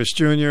Sammy Davis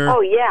Jr.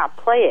 Oh, yeah,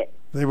 play it.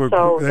 They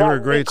were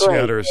great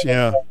scatters,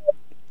 yeah.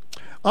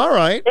 All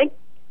right. Thank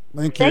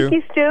you. Thank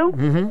you, Stu.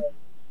 Mm-hmm.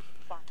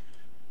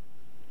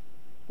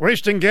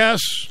 Wasting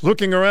gas,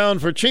 looking around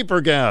for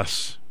cheaper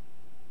gas.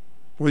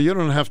 Well, you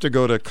don't have to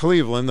go to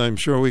Cleveland. I'm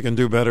sure we can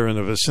do better in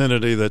a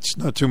vicinity that's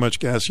not too much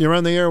gas. You're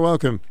on the air.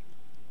 Welcome.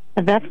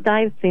 The best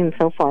I've seen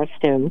so far,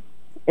 Stu,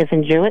 is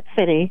in Jewett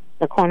City,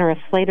 the corner of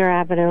Slater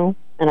Avenue,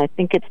 and I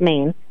think it's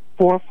Maine,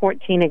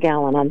 $4.14 a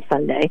gallon on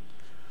Sunday.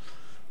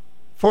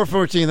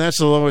 $4.14, that's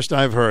the lowest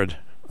I've heard.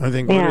 I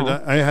think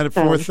I had it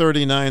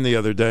 $4.39 the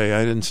other day.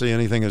 I didn't see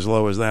anything as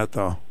low as that,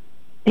 though.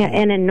 Yeah,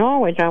 and in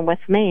Norwich on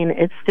West Main,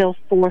 it's still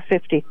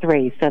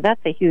 $4.53, so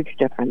that's a huge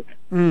difference.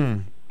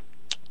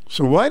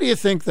 So why do you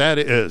think that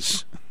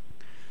is?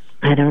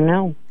 I don't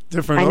know.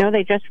 Different. I know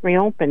they just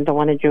reopened the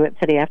one in Jewett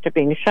City after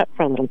being shut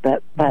for a little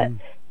bit, but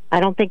I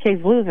don't think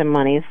he's losing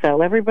money,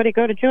 so everybody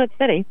go to Jewett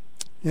City.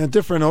 Yeah,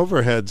 different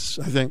overheads.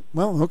 I think,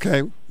 well,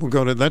 okay, we'll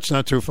go to... That's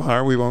not too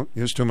far. We won't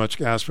use too much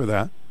gas for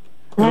that.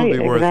 Right,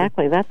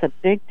 exactly. That's a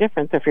big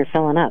difference if you're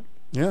filling up.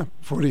 Yeah,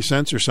 40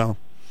 cents or so.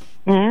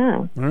 Yeah.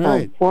 All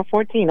right. So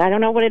 $4.14. I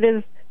don't know what it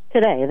is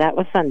today. That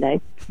was Sunday.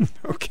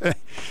 Okay.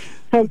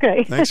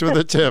 Okay. Thanks for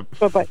the tip.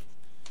 Bye-bye.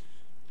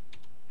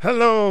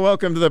 Hello,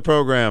 welcome to the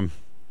program.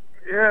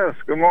 Yes,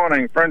 good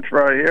morning. French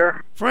fry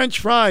here. French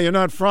fry. You're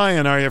not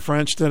frying, are you,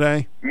 French,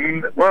 today?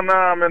 Well, no,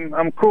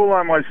 I'm cool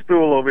on my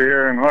stool over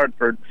here in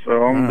Hartford,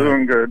 so I'm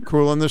doing good.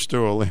 Cool on the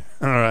stool. All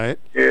right.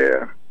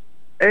 Yeah.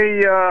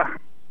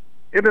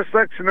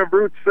 Intersection of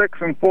Route 6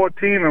 and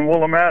 14 in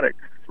Willimantic,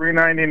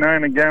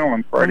 $3.99 a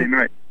gallon Friday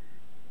night.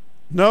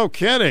 No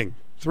kidding.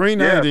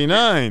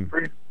 $3.99.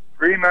 Yeah,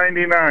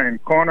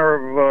 $3.99. Corner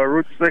of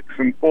Route 6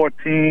 and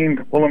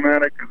 14,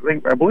 Willimantic.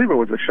 I believe it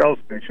was a Shell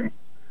station,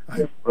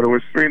 but it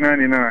was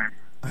 $3.99.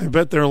 I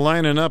bet they're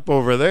lining up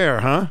over there,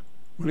 huh?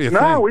 What do you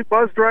think? No, we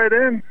buzzed right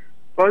in,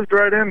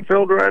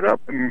 filled right up,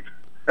 and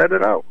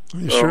headed out.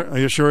 Are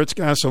you sure it's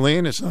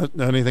gasoline? It's not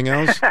anything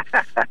else?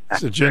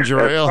 It's a ginger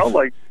ale. It smelled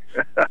like,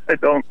 I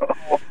don't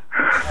know.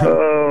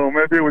 Oh,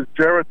 maybe it was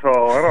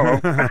Geritol. I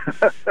don't know.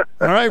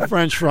 All right,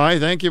 French fry.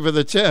 Thank you for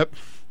the tip.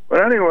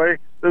 But anyway,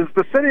 does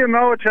the city of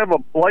Norwich have a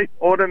blight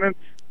ordinance?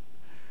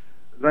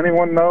 Does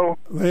anyone know?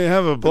 They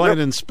have a blight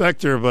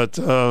inspector, but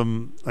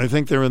I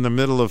think they're in the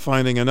middle of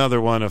finding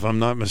another one, if I'm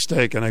not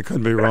mistaken. I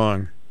could be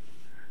wrong.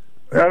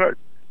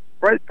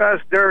 Right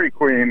past Dairy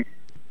Queen,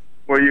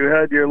 where you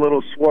had your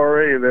little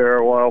soiree there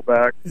a while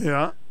back.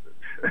 Yeah.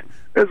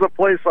 There's a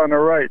place on the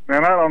right,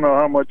 man. I don't know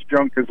how much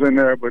junk is in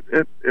there, but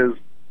it is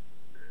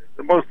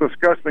the most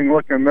disgusting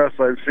looking mess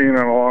I've seen in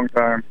a long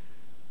time.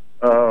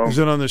 Is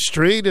it on the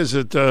street? Is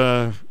it...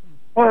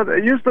 Well,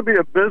 it used to be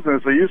a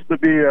business. It used to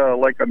be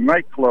like a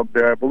nightclub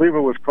there. I believe it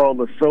was called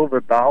the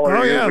Silver Dollar.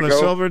 Oh, yeah, the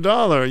Silver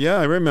Dollar. Yeah,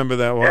 I remember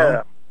that one.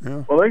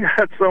 Yeah. Well, they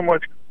got so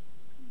much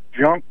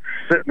junk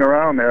sitting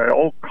around there.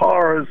 Old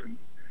cars and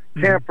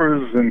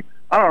campers, and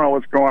I don't know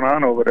what's going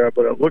on over there,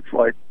 but it looks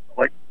like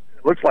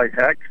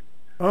heck.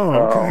 Oh,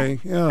 okay.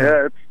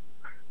 Yeah,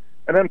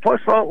 and then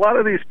plus a lot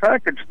of these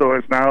package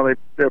stores now,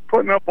 they're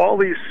putting up all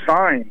these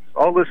signs,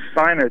 all this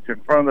signage in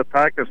front of the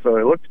package store.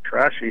 It looks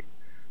trashy.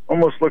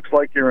 Almost looks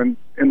like you're in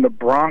the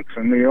Bronx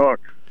in New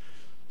York.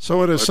 So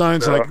what are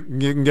signs like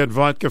you can get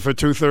vodka for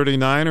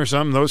 $2.39 or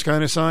something? Those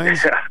kind of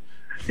signs?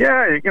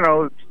 Yeah.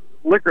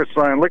 Liquor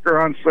sign,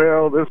 liquor on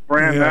sale, this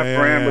brand, that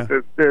brand.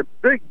 But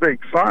they're big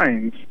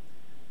signs,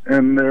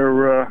 and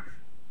they're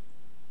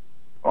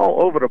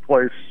all over the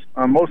place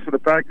on most of the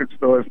package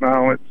stores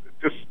now. It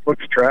just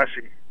looks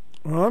trashy.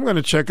 Well, I'm going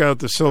to check out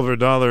the Silver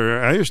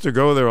Dollar. I used to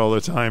go there all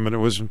the time, and it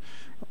was...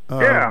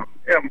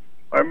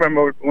 I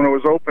remember when it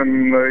was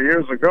open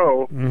years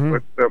ago.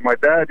 But my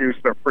dad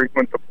used to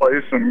frequent the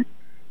place, and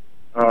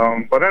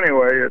but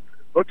anyway, it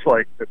looks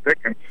like the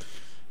Dickens.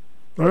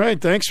 All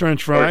right, thanks,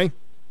 French fry.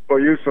 For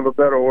use of a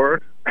better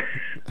word.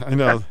 I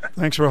know.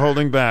 Thanks for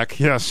holding back.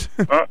 Yes.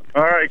 All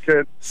right,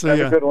 kid. See Have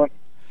ya. a good one.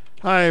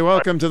 Hi,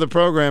 welcome to the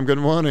program. Good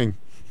morning.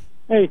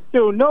 Hey,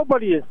 Stu,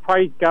 nobody is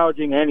price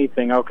gouging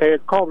anything, okay?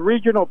 It's called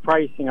regional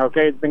pricing,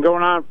 okay? It's been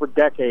going on for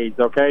decades,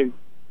 okay?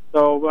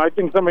 So I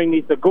think somebody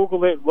needs to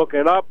Google it, look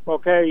it up,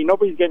 okay?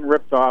 Nobody's getting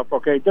ripped off,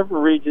 okay?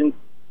 Different regions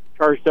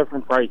charge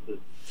different prices.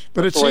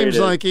 But it seems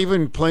like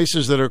even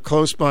places that are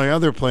close by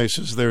other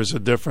places, there's a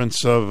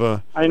difference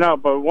of... I know,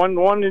 but one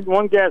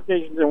gas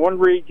station in one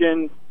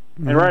region,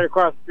 and right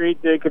across the street,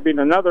 it could be in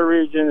another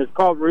region. It's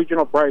called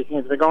regional pricing.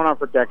 It's been going on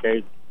for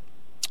decades.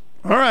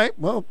 All right,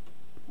 well,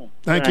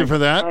 thank you for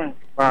that. All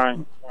right.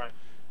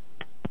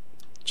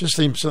 Just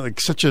seems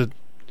like such a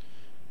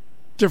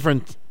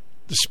different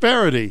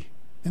disparity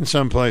in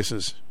some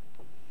places.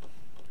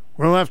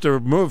 We'll have to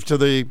move to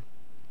the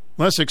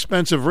less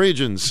expensive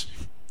regions.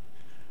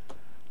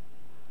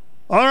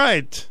 All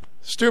right,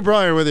 Stu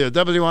Bryer with you,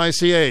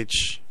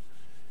 WICH.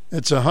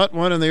 It's a hot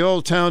one in the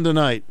old town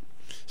tonight.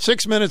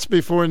 6 minutes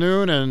before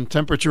noon, and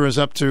temperature is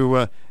up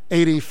to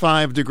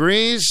 85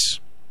 degrees.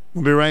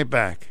 We'll be right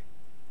back.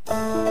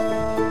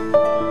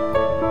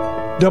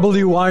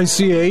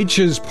 WICH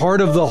is part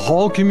of the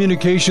Hall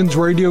Communications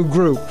Radio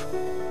Group.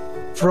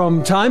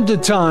 From time to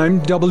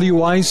time,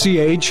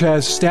 WICH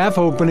has staff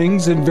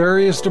openings in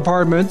various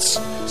departments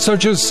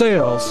such as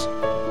sales,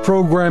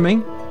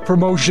 programming,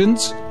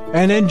 promotions,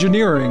 and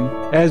engineering,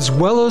 as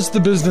well as the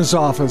business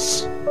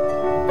office.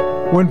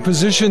 When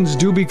positions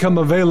do become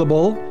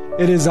available,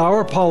 it is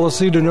our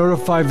policy to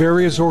notify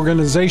various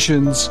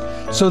organizations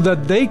so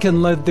that they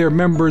can let their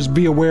members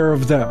be aware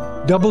of them.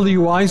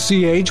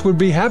 WICH would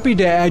be happy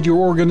to add your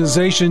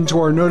organization to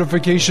our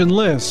notification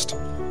list.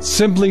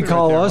 Simply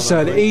call us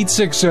at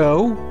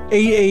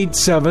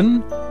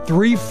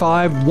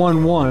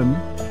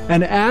 860-887-3511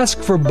 and ask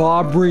for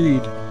Bob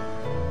Reed.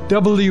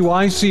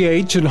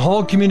 WICH and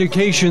Hall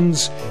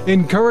Communications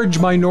encourage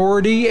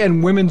minority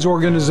and women's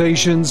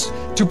organizations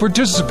to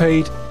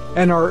participate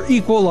and are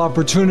equal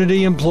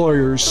opportunity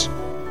employers.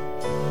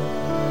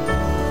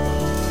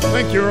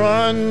 Thank you,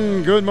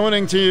 Ron. Good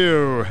morning to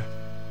you.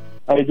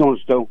 How you doing,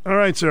 Stu? All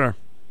right, sir.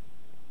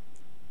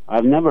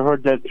 I've never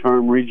heard that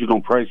term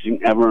regional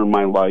pricing ever in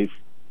my life.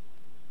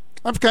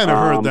 I've kind of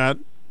heard that.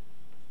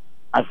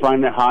 I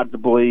find it hard to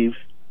believe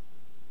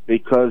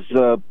because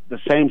the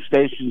same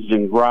stations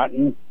in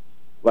Groton,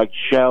 like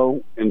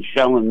Shell and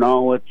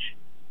Norwich,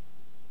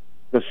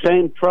 the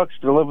same trucks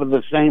deliver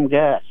the same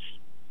gas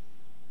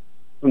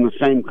from the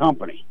same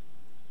company.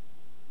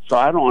 So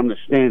I don't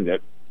understand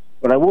it.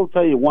 But I will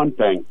tell you one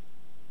thing.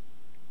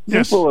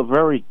 Yes. People are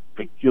very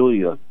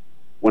peculiar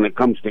when it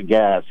comes to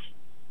gas.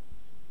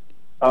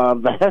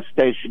 The Hess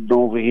station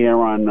over here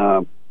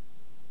on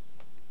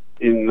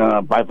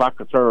by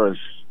Vacaturas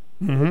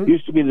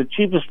used to be the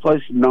cheapest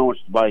place in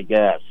Norwich to buy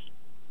gas.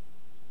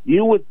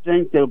 You would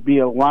think there'd be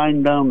a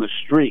line down the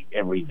street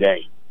every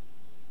day.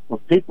 Well,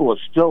 people are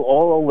still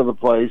all over the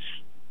place.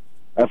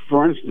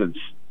 For instance,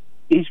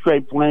 East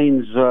Great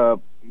Plains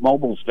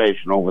mobile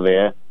station over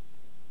there,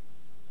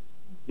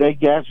 their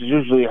gas is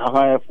usually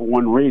higher for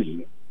one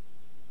reason.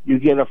 You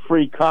get a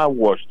free car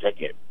wash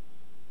ticket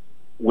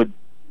when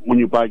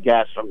you buy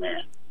gas from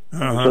there.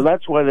 So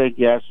that's why their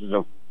gas is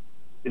a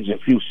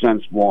few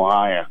cents more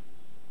higher,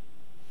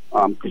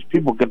 because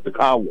people get the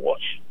car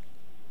wash.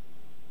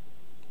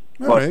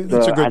 All right,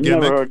 that's a good I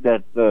gimmick. never heard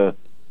that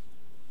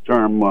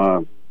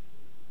term.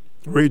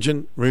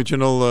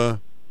 Regional.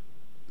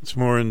 It's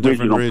more in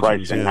different regional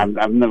regions. pricing.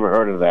 Yeah. I've never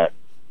heard of that.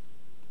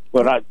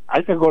 But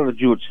I could go to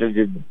Jewett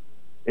City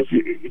if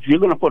you're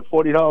going to put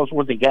 $40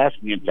 worth of gas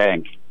in your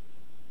tank,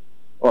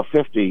 or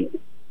 $50.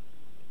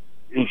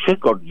 You should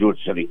go to Jewett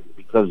City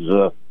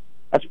because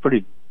that's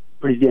pretty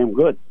damn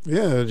good.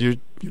 Yeah,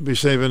 you'd be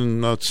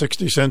saving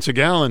 60 cents a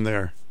gallon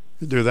there.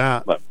 You do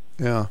that.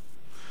 Yeah.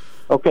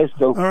 Okay,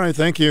 Stu. All right,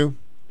 thank you.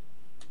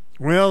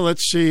 Well,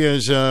 let's see,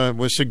 as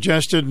was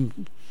suggested,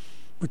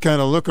 we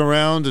kind of look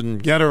around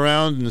and get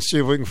around and see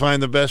if we can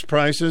find the best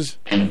prices.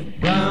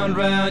 Round,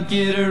 round,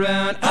 get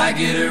around, I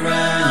get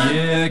around,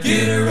 yeah,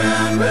 get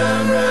around,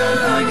 round, round,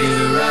 I get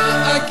around,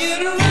 I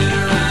get around,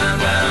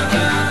 round, round,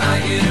 round, I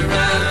get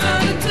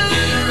around,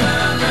 get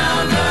around,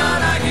 round,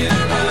 round, I get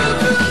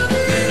around,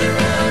 get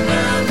around,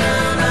 round,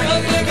 round, I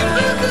get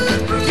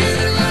around,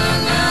 get around,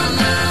 round,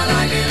 round,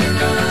 I get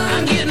around.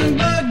 I'm getting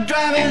bugged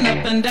driving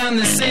up and down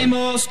the same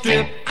old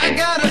strip. I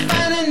gotta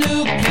find a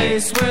new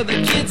place where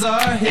the kids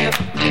are hip.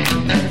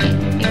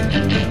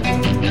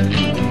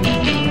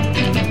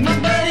 My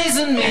buddies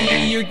and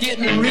me, you're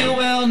getting real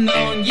well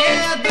known.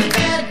 Yeah, the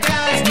bad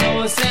guys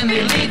know us and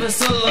they leave us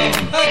alone.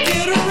 I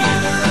get around,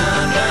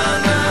 round,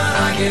 round, round,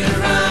 I get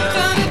around.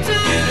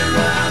 Get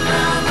around,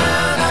 round,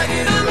 round, I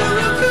get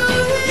around.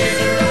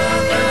 Get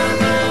around, round,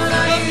 round, I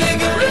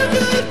get around.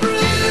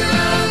 Get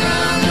around,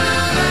 round, round, I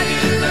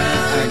get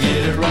around. I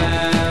get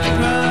around.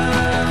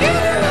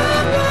 Get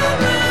around,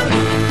 round, round,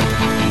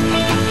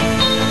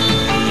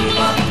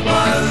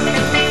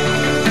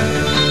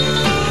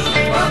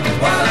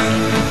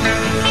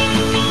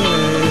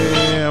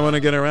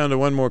 to get around to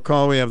one more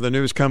call. We have the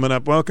news coming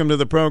up. Welcome to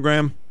the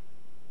program.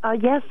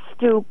 Yes,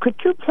 Stu. Could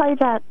you play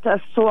that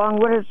song?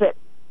 What is it?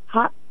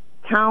 Hot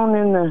Town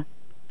in the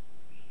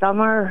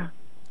Summer?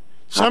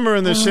 Summer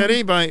in the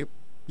City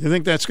You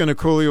think that's going to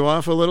cool you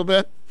off a little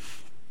bit?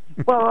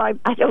 Well, I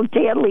don't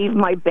dare leave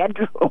my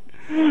bedroom.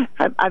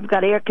 I've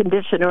got air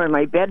conditioner in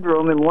my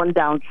bedroom and one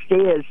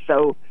downstairs,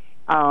 so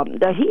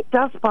the heat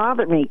does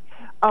bother me.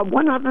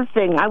 One other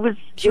thing, I was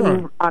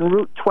on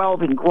Route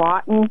 12 in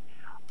Groton.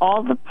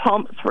 All the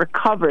pumps were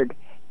covered.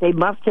 They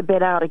must have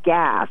been out of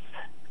gas.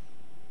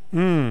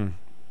 Obviously.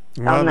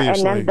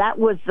 And then that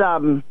was,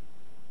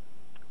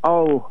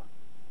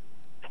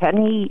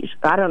 Penny,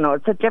 I don't know,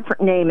 it's a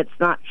different name, it's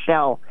not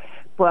Shell.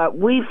 But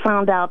we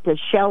found out that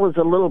Shell is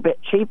a little bit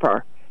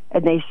cheaper,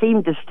 and they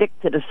seem to stick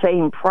to the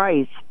same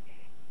price.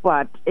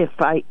 But if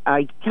I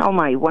tell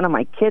one of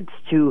my kids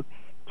to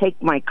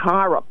take my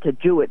car up to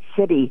Jewett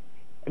City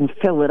and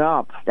fill it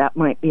up, that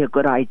might be a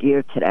good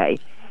idea today.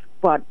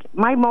 But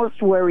my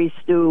most worry,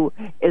 Stu,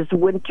 is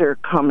winter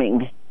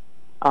coming.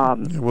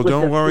 Well,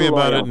 don't worry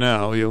about it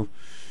now. You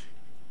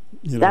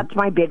know. That's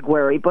my big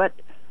worry. But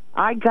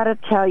I got to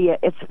tell you,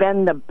 it's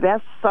been the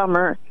best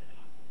summer,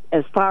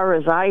 as far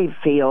as I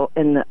feel,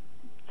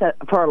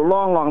 for a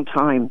long, long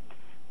time.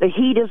 The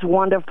heat is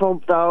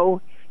wonderful,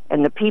 though,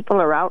 and the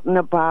people are out and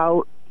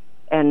about.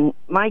 And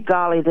my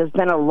golly, there's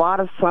been a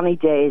lot of sunny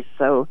days,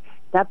 so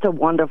that's a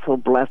wonderful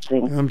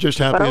blessing. I'm just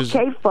happy. But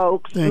okay,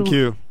 folks. Thank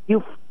you.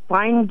 You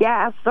find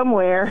gas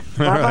somewhere.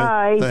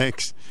 Bye-bye. Right,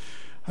 thanks.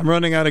 I'm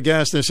running out of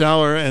gas this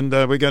hour, and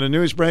we got a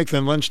news break,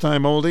 then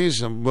lunchtime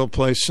oldies, and we'll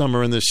play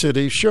Summer in the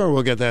City. Sure,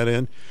 we'll get that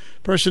in.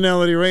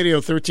 Personality Radio,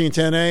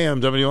 1310 AM,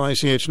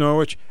 WICH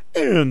Norwich,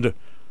 and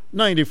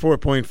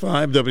 94.5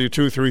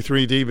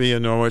 W233DB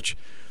in Norwich.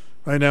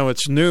 Right now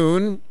it's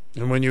noon,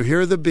 and when you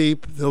hear the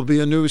beep, there'll be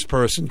a news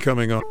person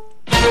coming up.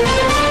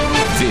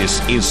 This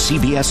is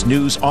CBS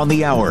News on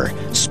the Hour,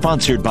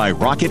 sponsored by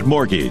Rocket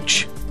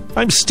Mortgage.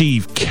 I'm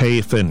Steve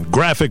Kathan.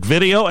 Graphic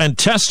video and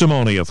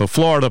testimony of the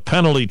Florida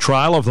penalty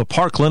trial of the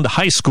Parkland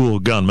High School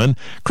gunman.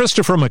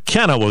 Christopher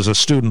McKenna was a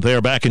student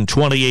there back in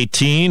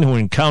 2018 who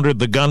encountered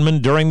the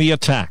gunman during the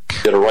attack.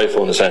 He had a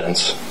rifle in his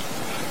hands.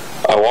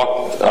 I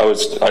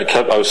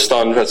was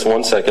stunned for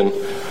 1 second,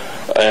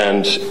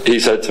 and he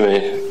said to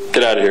me,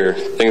 "Get out of here.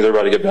 Things are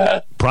about to get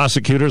bad."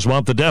 Prosecutors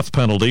want the death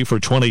penalty for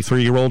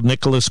 23-year-old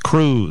Nicholas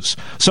Cruz.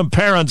 Some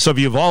parents of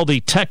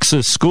Uvalde,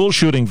 Texas school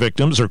shooting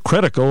victims are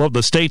critical of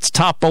the state's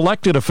top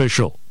elected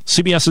official.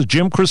 CBS's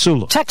Jim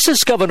Krasula.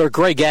 Texas Governor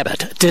Greg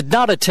Abbott did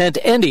not attend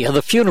any of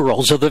the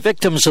funerals of the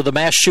victims of the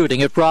mass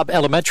shooting at Robb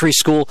Elementary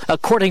School,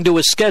 according to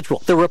his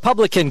schedule. The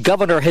Republican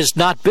governor has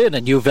not been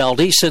in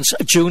Uvalde since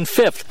June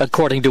 5th,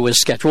 according to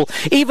his schedule,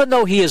 even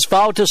though he has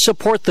vowed to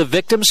support the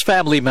victims'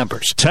 family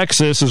members.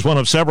 Texas is one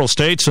of several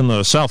states in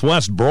the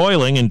Southwest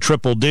broiling in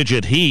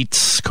triple-digit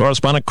heats.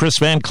 Correspondent Chris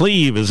Van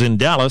Cleve is in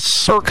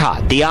Dallas.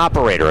 ERCOT, the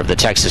operator of the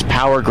Texas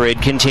power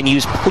grid,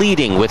 continues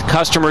pleading with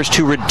customers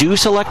to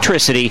reduce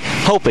electricity,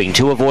 hoping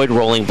to avoid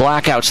rolling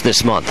blackouts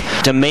this month.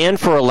 Demand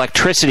for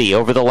electricity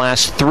over the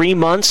last 3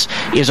 months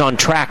is on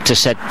track to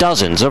set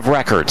dozens of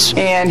records.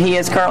 And he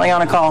is currently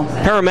on a call.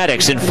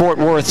 Paramedics in Fort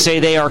Worth say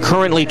they are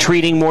currently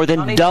treating more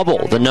than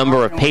double the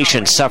number of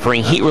patients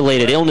suffering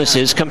heat-related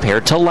illnesses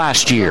compared to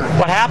last year.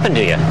 What happened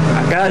to you?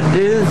 I got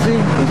dizzy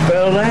and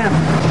fell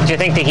down. Do you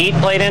think the heat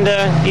played into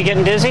you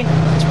getting dizzy?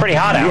 It's pretty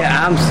hot out.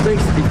 Yeah, I'm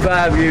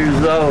 65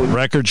 years old.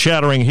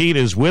 Record-shattering heat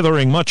is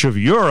withering much of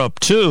Europe,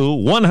 too.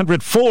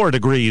 104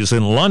 degrees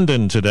in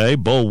London today.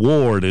 Bo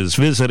Ward is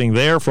visiting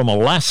there from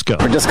Alaska.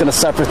 We're just going to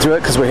suffer through it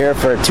because we're here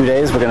for 2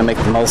 days. We're going to make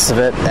the most of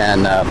it,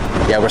 and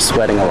we're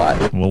sweating a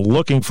lot. Well,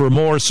 looking for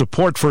more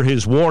support for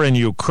his war in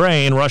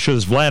Ukraine,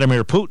 Russia's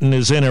Vladimir Putin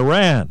is in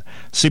Iran.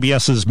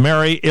 CBS's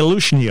Mary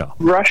Ilushnia.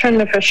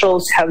 Russian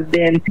officials have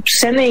been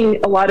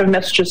sending a lot of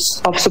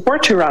messages of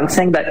support to Iran,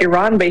 saying that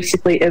Iran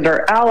basically is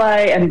our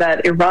ally and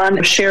that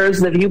Iran shares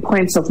the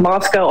viewpoints of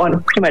Moscow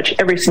on pretty much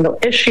every single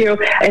issue.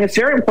 And it's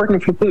very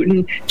important for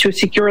Putin to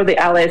secure the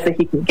allies that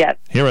he can get.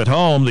 Here at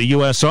home, the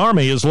U.S.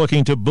 Army is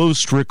looking to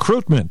boost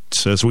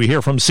recruitment, as we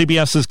hear from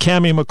CBS's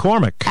Cammie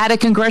McCormick. At a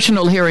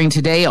congressional hearing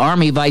today,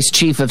 Army Vice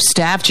Chief of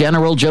Staff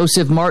General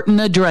Joseph Martin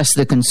addressed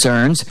the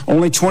concerns.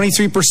 Only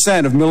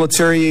 23% of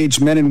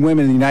military-aged men and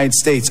women in the United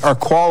States are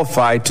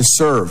qualified to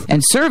serve.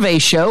 And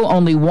surveys show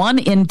only 1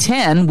 in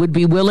 10 would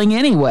be willing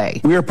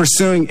anyway. We are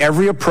pursuing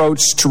every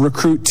approach to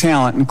recruit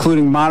talent,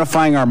 including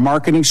modifying our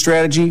marketing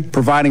strategy,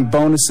 providing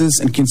bonuses,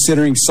 and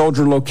considering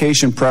soldier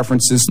location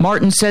preferences.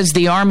 Martin says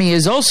the Army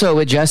is also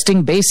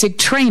adjusting basic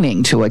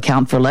training to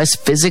account for less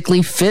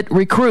physically fit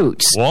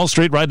recruits. Wall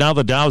Street right now,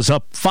 the Dow's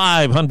up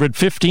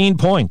 515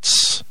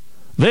 points.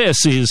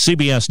 This is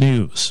CBS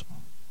News.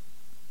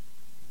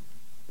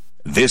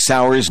 This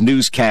hour's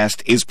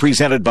newscast is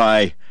presented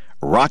by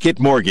Rocket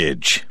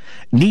Mortgage.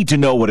 Need to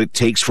know what it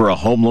takes for a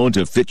home loan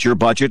to fit your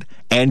budget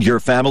and your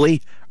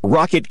family?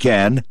 Rocket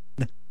can.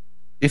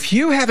 If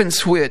you haven't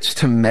switched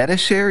to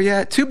MediShare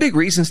yet, 2 big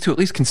reasons to at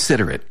least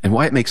consider it and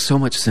why it makes so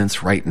much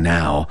sense right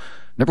now.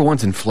 Number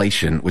one's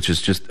inflation, which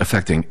is just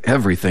affecting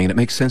everything. And it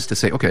makes sense to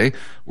say, okay,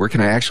 where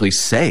can I actually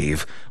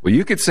save? Well,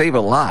 you could save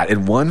a lot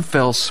in one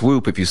fell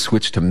swoop if you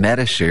switch to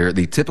MediShare.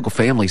 The typical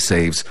family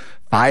saves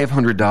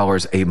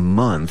 $500 a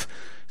month.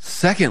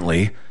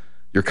 Secondly,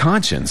 your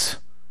conscience.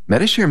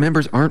 MediShare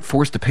members aren't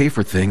forced to pay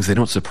for things they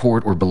don't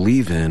support or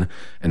believe in,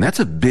 and that's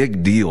a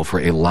big deal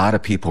for a lot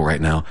of people right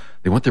now.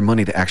 They want their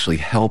money to actually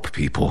help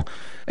people.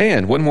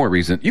 And one more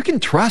reason, you can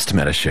trust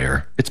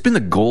MediShare. It's been the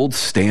gold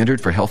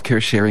standard for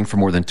healthcare sharing for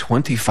more than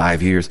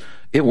 25 years.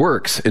 It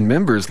works, and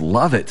members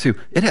love it too.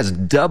 It has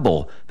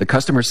double the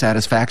customer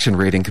satisfaction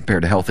rating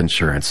compared to health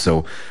insurance.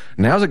 So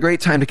now's a great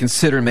time to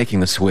consider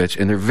making the switch,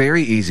 and they're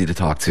very easy to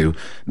talk to.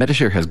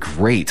 MediShare has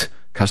great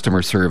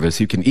customer service.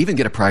 You can even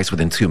get a price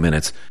within 2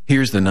 minutes.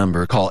 Here's the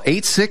number. Call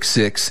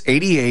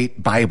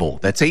 866-88-BIBLE.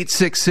 That's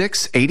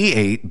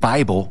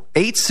 866-88-BIBLE.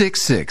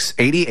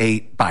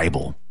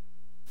 866-88-BIBLE.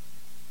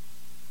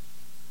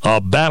 A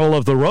battle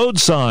of the road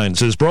signs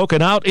has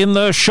broken out in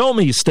the Show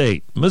Me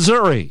State,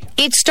 Missouri.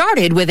 It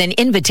started with an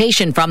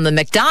invitation from the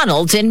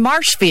McDonald's in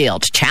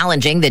Marshfield,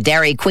 challenging the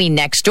Dairy Queen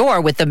next door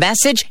with the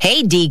message,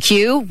 "Hey,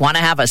 DQ, want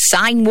to have a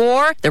sign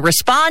war?" The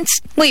response,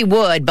 "We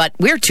would, but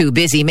we're too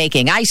busy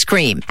making ice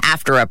cream."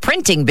 After a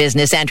printing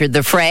business entered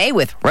the fray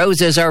with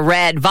 "Roses are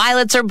red,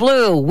 violets are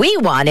blue, we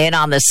want in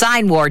on the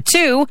sign war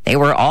too," they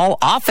were all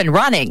off and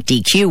running.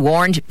 DQ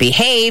warned,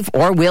 "Behave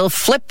or we'll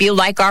flip you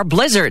like our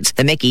blizzards."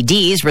 The Mickey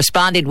D's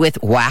responded with,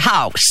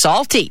 "Wow,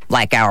 salty,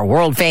 like our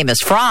world-famous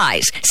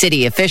fries."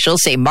 City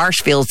officials say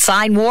Marshfield's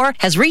sign war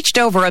has reached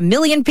over 1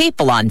 million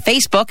people on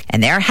Facebook,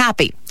 and they're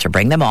happy to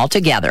bring them all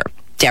together.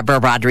 Deborah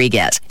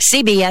Rodriguez,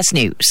 CBS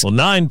News. Well,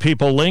 9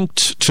 people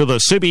linked to the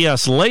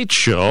CBS Late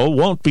Show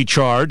won't be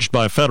charged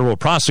by federal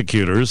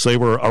prosecutors. They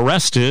were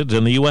arrested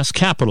in the U.S.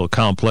 Capitol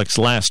complex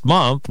last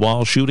month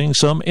while shooting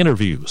some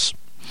interviews.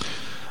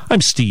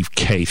 I'm Steve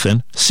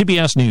Kathan,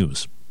 CBS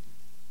News.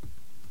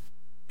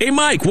 Hey,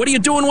 Mike, what are you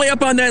doing way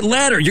up on that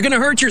ladder? You're going to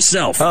hurt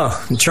yourself.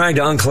 Oh, I'm trying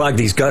to unclog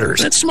these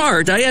gutters. That's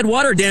smart. I had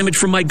water damage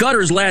from my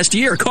gutters last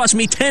year. It cost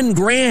me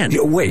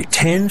 $10,000. Wait,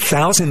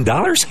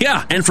 $10,000?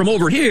 Yeah, and from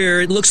over here,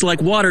 it looks like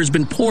water's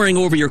been pouring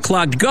over your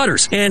clogged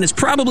gutters, and it's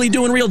probably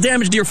doing real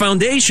damage to your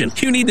foundation.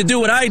 You need to do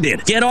what I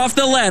did. Get off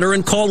the ladder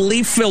and call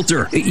Leaf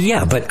Filter.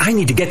 Yeah, but I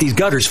need to get these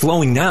gutters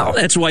flowing now.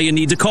 That's why you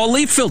need to call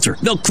Leaf Filter.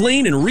 They'll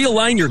clean and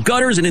realign your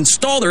gutters and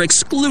install their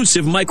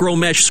exclusive micro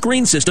mesh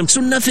screen system so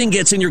nothing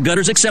gets in your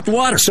gutters except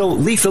water. So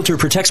Leaf Filter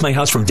protects my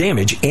house from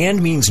damage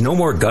and means no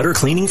more gutter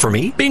cleaning for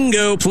me?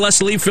 Bingo!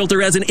 Plus, Leaf Filter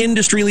has an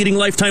industry-leading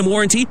lifetime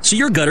warranty, so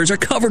your gutters are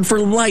covered for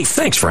life.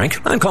 Thanks, Frank.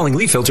 I'm calling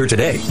Leaf Filter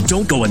today.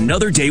 Don't go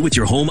another day with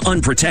your home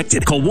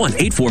unprotected. Call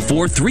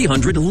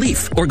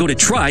 1-844-300-LEAF or go to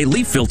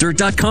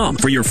tryleaffilter.com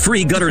for your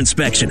free gutter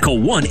inspection. Call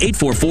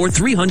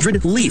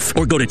 1-844-300-LEAF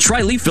or go to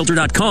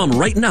tryleaffilter.com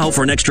right now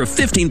for an extra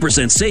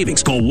 15%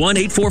 savings. Call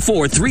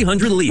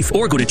 1-844-300-LEAF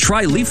or go to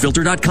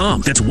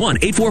tryleaffilter.com. That's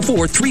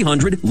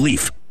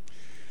 1-844-300-LEAF.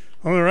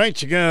 All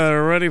right, you got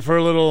ready for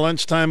a little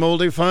lunchtime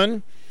oldie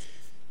fun?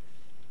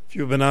 If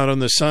you've been out in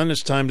the sun,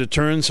 it's time to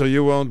turn so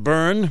you won't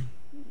burn.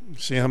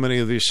 See how many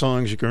of these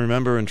songs you can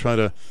remember and try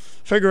to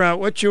figure out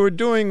what you were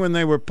doing when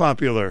they were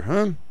popular,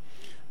 huh?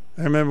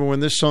 I remember when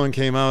this song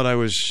came out, I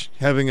was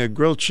having a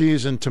grilled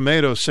cheese and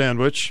tomato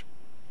sandwich.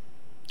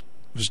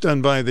 It was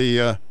done by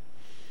the,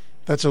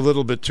 that's a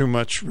little bit too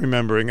much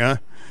remembering, huh?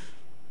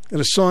 Got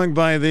a song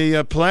by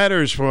the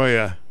Platters for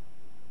you.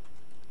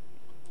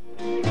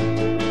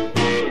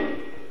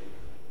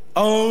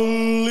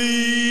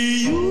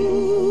 Only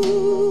you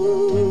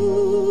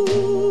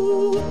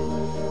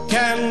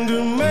can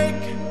make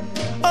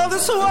all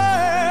this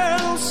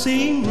world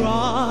seem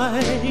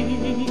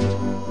right.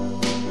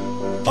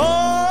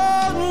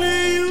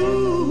 Only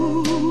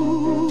you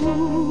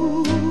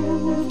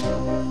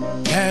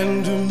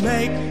can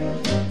make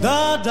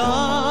the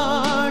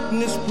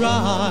darkness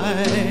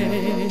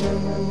bright.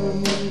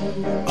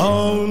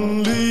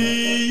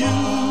 Only you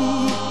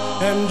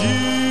and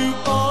you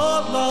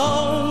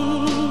alone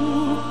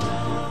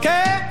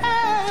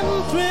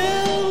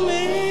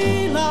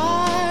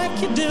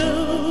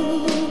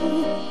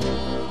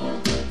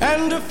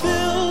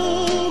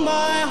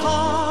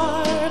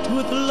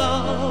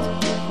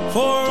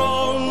for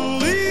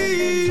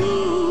only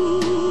you,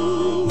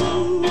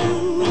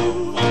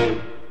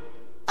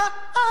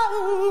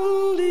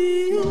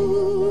 only you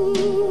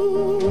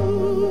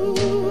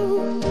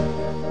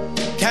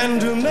can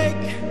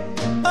make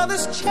all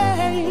this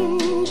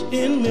change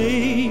in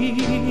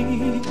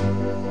me.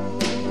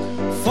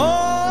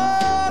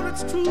 For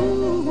it's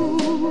true,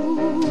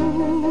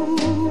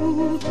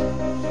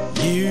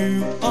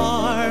 you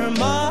are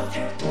my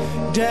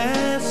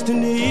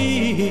destiny.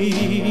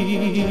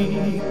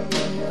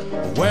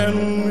 When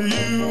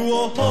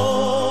you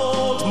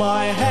hold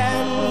my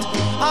hand,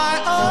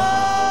 I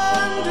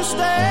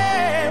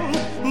understand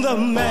the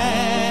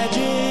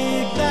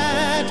magic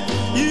that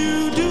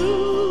you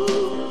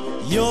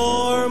do.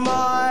 You're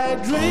my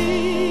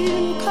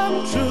dream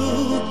come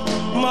true,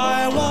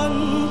 my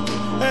one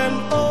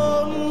and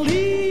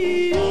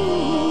only you.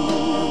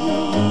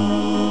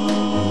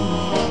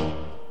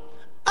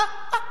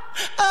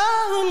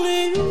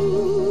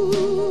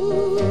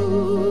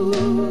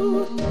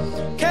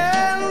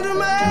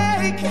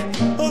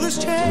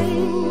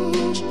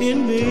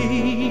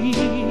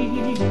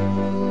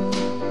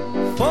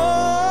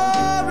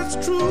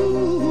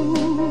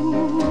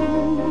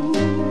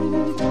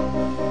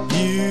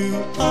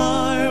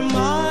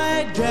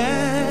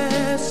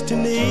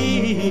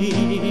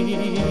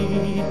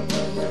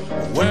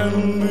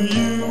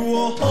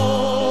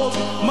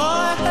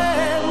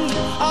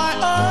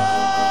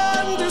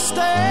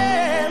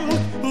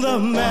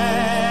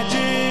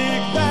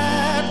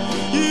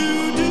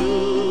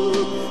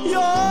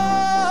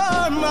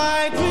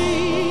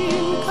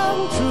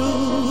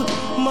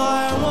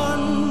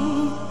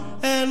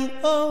 and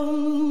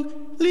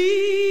only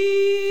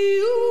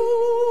you.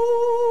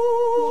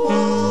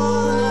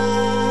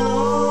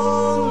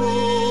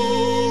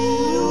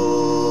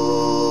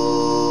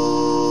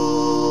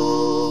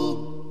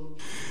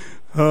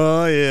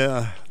 Oh,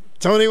 yeah.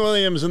 Tony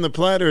Williams and the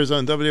Platters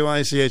on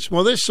WICH.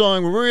 Well, this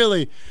song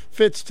really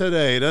fits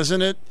today,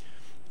 doesn't it?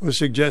 It was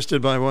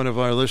suggested by one of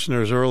our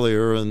listeners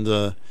earlier,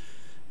 and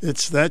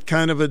it's that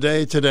kind of a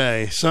day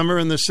today. Summer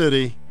in the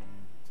City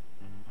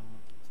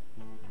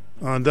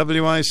on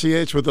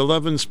WICH with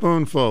 11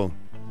 Spoonful.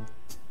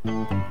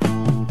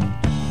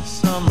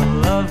 Summer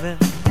loving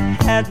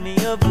had me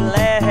a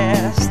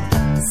blast.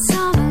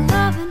 Summer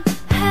loving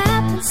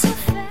happened so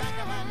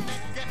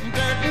fast. Getting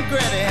dirt and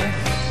gritty.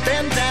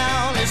 Been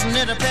down, isn't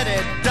it a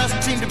pity?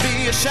 Doesn't seem to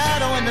be a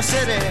shadow in the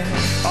city.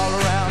 All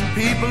around,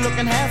 people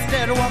looking half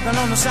dead, walking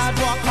on the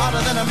sidewalk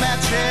harder than a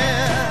match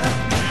here.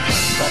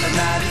 But at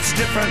night it's a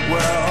different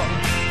world.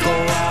 Go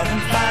out and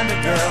find a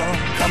girl.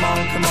 Come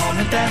on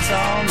and dance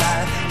all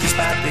night.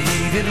 Despite the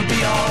heat, it'll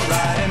be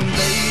alright. And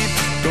babe,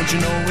 don't you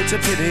know it's a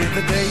pity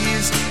the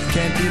days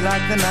can't be like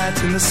the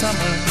nights in the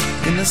summer,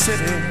 in the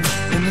city,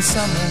 in the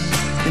summer,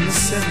 in the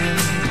city.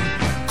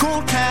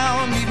 Cool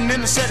town, meeting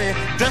in the city,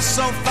 dressed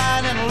so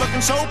fine and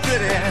looking so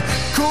pretty.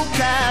 Cool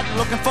cat,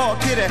 looking for a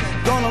kitty,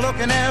 gonna look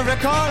in every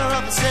corner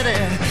of the city.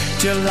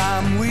 Till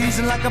I'm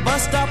wheezing like a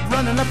bus stop,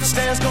 running up the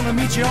stairs, gonna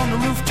meet you on the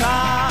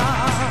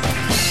rooftop.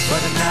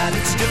 But at night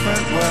it's a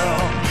different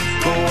world.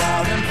 Go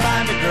out and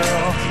find a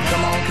girl.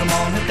 Come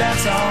on and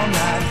dance all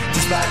night.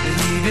 Despite the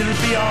heat, it'll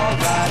be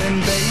alright. And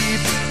babe,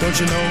 don't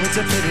you know it's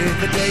a pity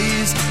the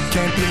days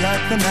can't be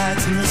like the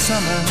nights in the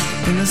summer,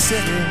 in the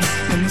city,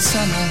 in the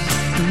summer,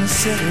 in the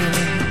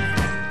city.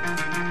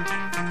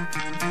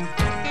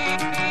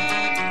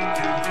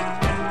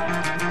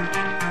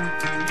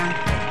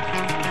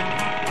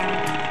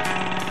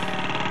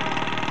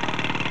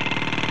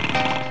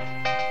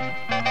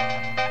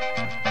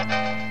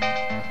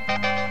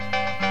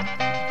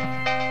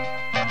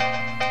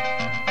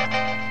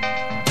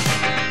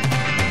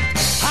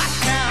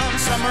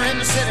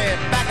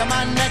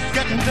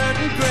 Dirt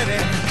and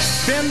gritty,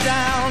 been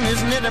down,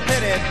 isn't it a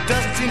pity?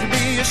 Doesn't seem to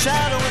be a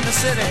shadow in the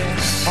city.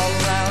 All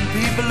around,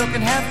 people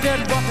looking half dead,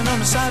 walking on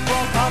the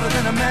sidewalk harder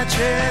than a match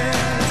head.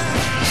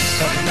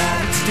 But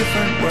now it's a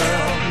different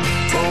world.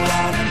 Go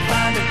out and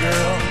find a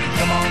girl.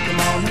 Come on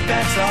and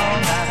dance all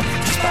night.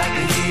 Despite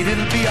the heat,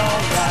 it'll be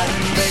alright.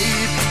 And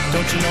babe,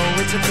 don't you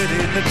know it's a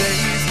pity the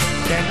days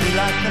can't be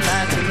like the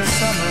nights in the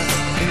summer,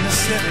 in the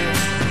city,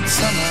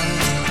 summer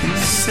in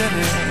the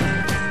city.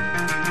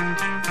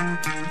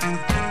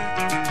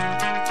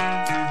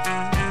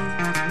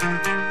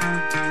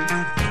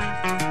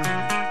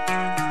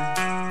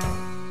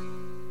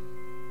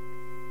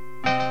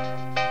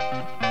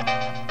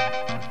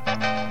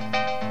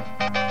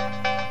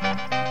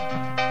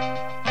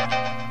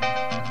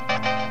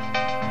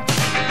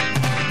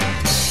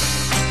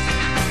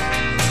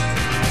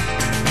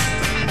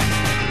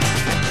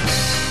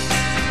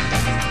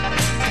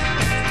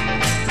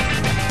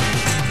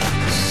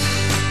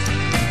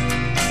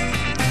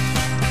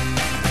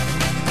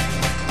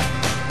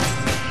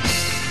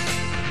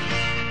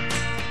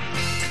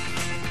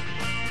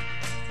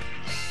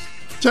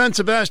 John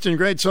Sebastian,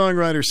 great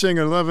songwriter,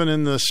 singer, loving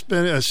in the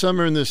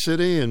summer in the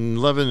city and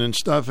loving and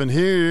stuff. And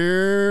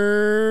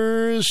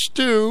here's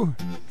Stu.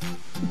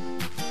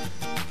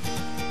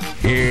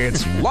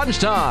 It's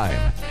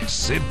lunchtime.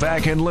 Sit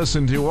back and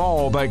listen to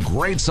all the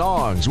great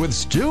songs with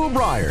Stu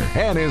Bryer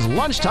and his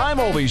Lunchtime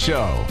Oldie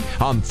Show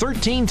on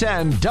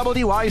 1310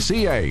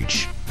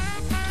 WICH.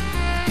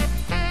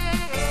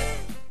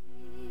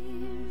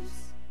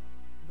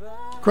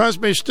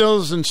 Crosby,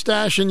 Stills, and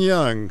Stash and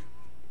Young.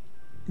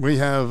 We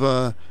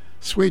have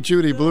Sweet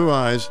Judy Blue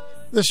Eyes.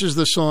 This is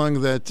the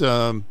song that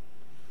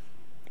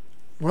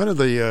one of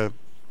the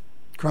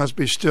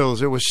Crosby,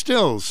 Stills, it was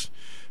Stills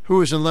who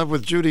was in love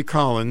with Judy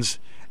Collins,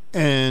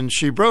 and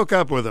she broke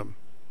up with him.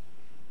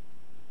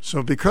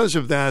 So because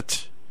of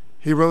that,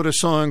 he wrote a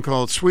song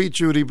called Sweet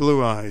Judy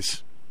Blue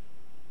Eyes.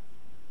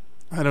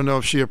 I don't know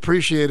if she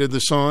appreciated the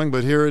song,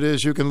 but here it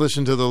is. You can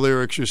listen to the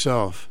lyrics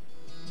yourself.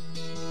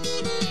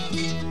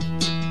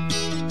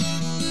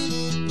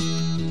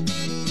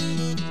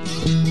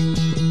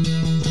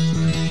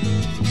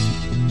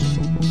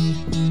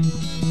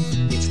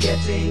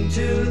 Getting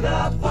to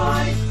the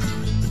point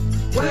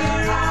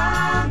where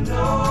I'm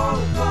no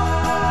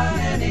fun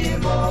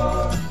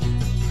anymore.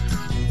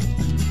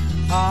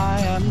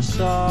 I am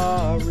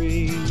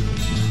sorry.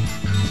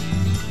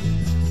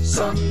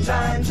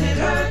 Sometimes it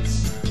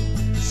hurts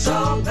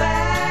so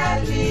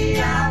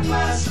badly I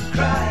must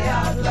cry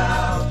out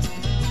loud.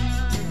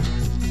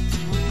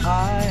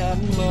 I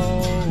am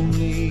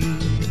lonely.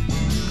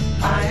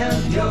 I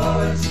am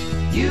yours.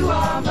 You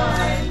are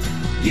mine.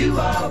 You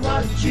are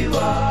what you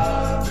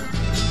are.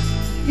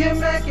 You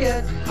make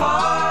it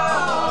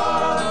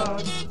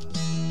hard.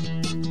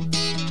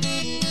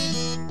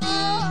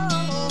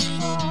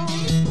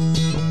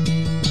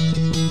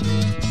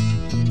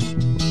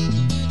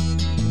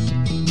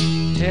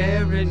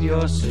 Tearing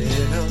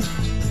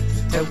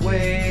yourself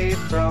away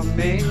from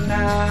me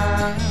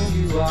now.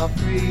 You are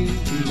free,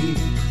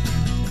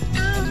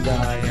 and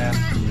I am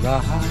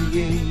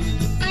crying.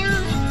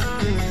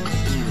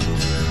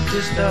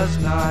 This does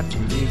not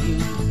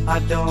mean I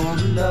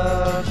don't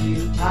love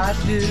you. I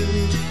do.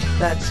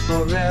 That's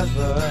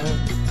forever.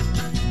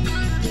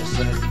 Yes,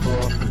 and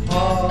for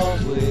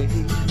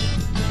always.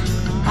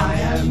 I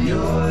am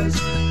yours.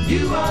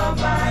 You are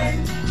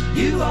mine.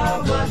 You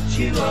are what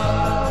you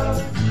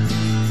are.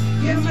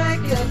 You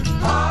make it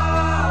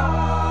hard.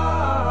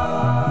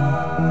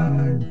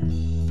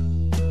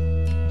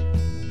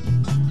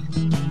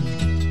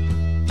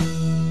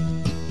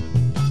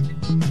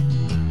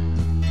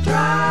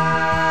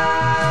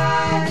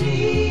 Friday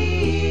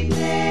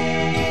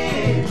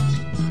evening,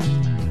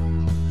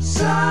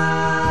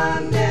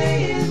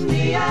 Sunday in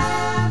the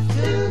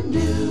afternoon.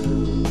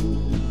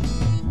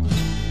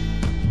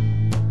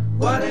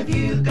 What have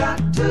you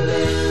got to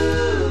lose?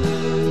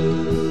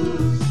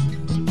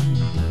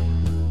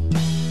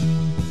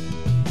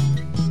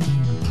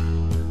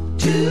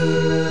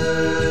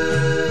 Tuesday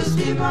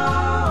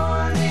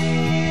morning,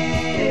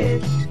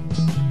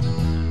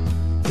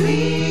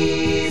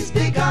 please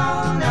be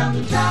gone,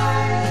 I'm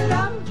tired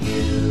of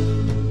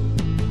you.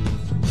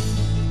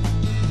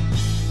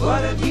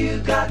 What have you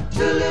got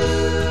to lose?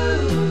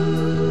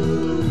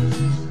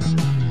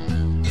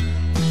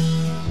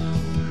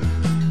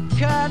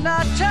 Can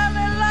I tell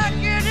it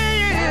like it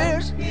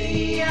is?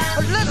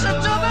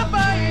 Listen to me,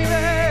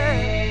 baby.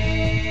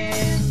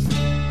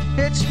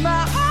 It's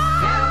my heart.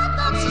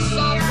 That's a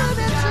suffering,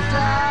 it's a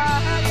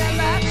die, and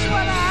that's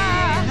what I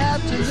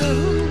have to do.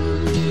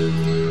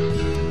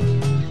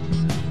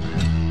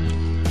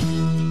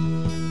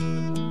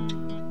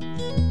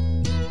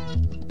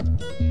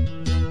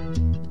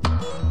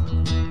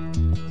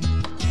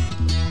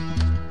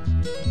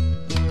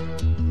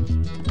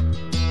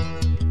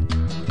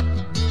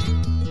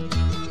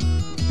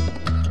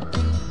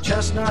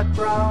 Chestnut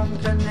brown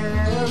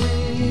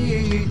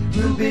canary,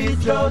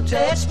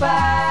 ruby-throated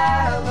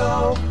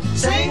sparrow,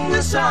 sing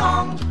the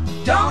song,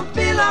 don't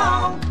be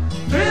long,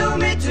 thrill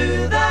me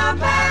to the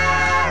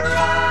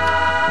marrow.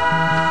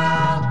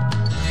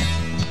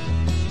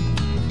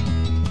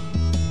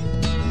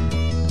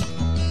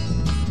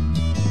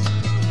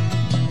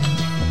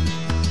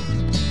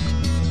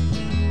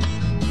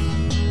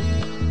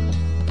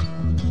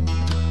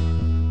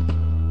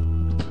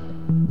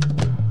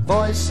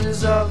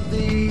 Voices of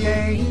the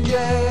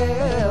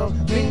angel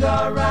linger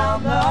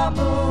around the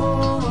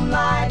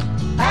moonlight,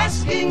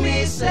 asking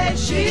me, say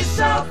she's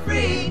so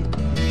free,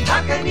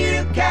 how can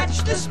you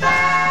catch the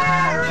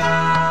sparrow?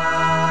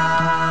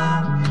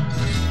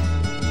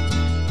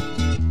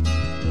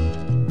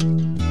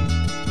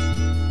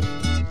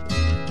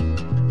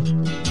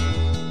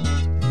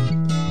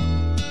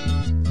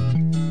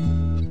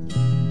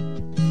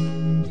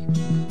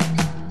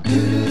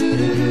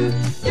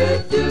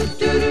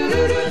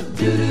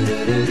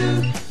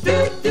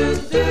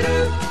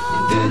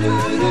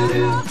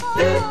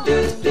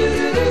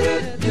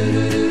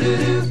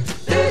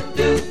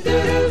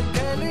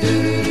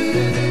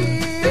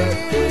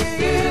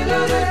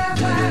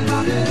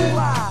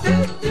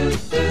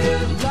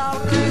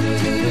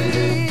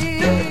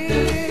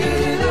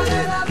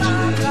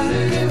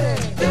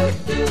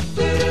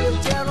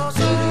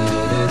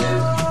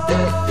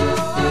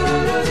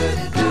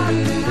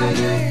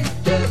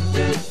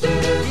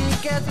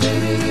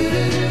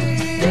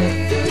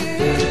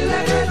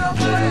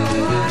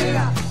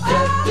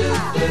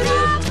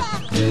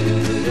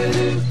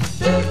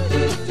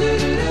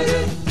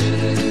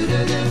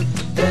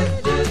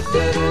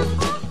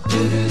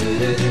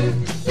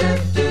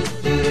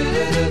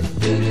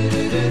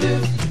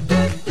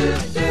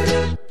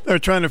 They're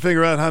trying to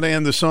figure out how to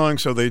end the song,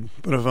 so they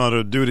put a lot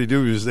of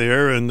doody-doos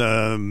there. And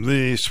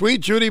the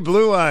Sweet Judy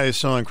Blue Eyes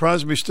song,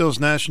 Crosby, Stills,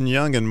 Nash &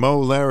 Young, and Moe,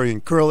 Larry,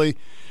 and Curly,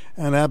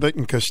 and Abbott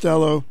and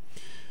Costello.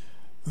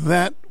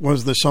 That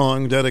was the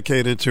song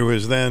dedicated to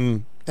his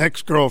then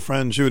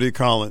ex-girlfriend, Judy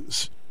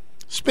Collins.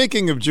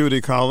 Speaking of Judy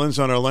Collins,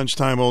 on our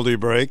lunchtime oldie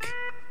break,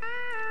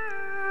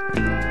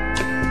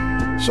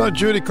 saw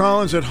Judy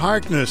Collins at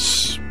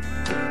Harkness.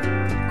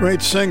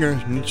 Great singer.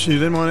 She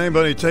didn't want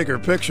anybody to take her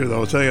picture,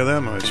 though, I'll tell you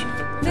that much.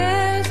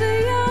 There's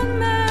a young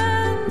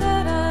man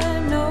that I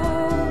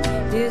know,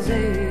 his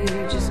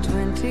age is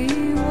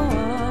 21.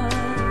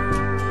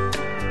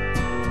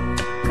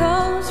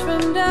 Comes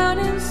from down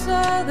in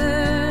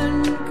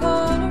southern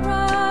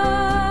Colorado,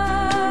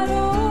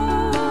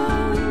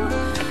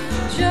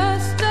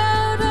 just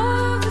out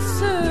of the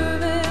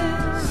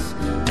service,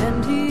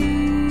 and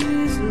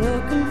he's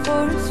looking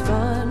for his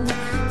fun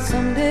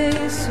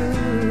someday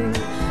soon.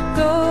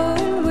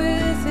 Going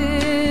with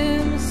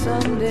him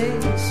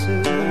someday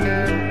soon.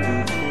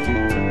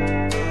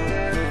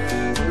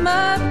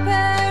 My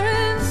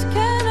parents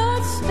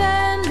cannot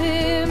stand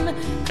him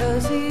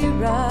 'cause he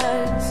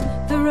rides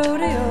the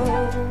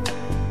rodeo.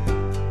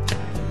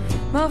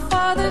 My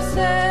father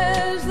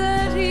says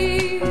that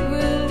he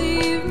will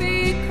leave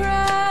me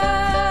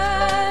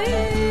crying.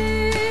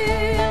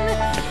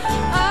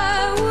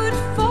 I would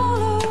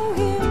follow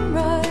him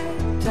right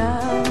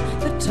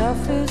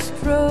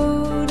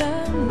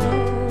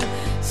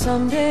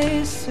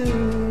someday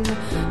soon.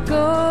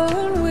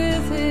 Going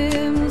with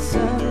him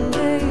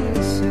someday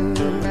soon.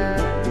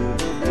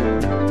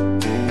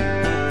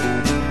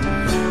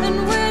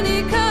 And when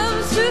he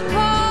comes to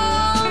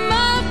call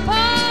my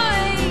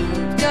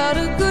pint, got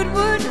a good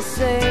word to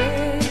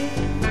say.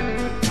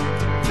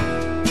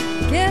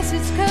 Guess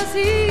it's 'cause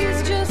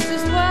he's just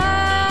as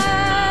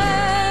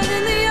wild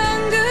in the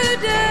younger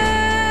days.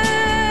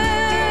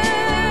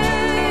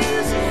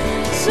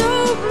 So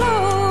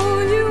blow,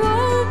 you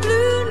old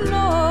blue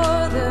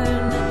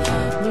northern,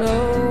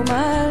 blow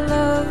my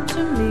love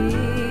to me.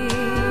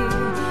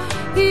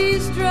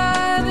 He's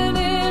driving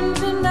in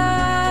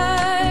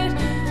tonight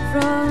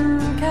from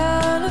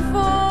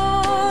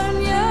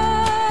California.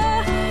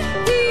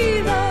 He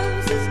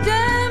loves his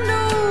damn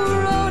old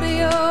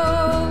rodeo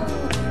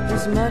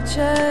as much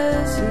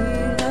as he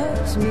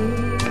loves me.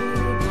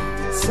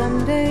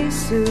 Someday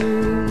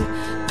soon,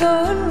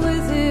 going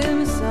with him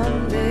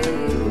someday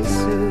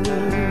soon.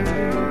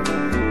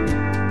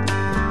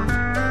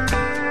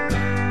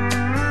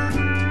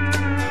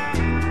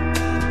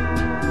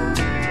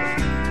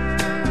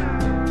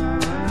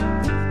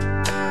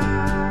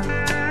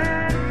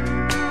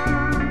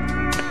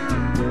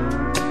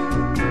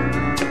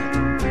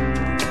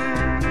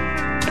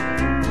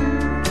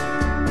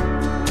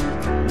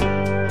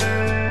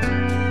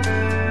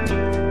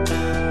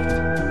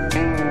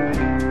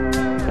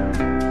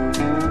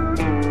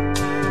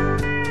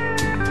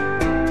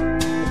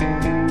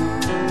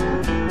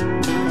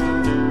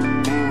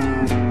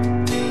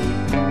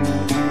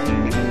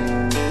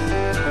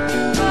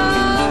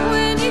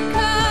 When he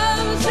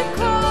comes to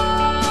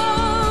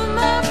call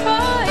my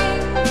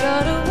pint,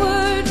 got a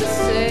word to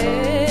say.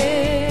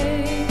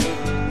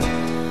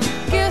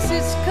 Guess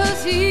it's 'cause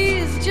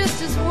he's just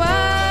as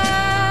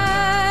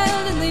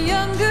wild in the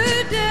younger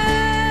days.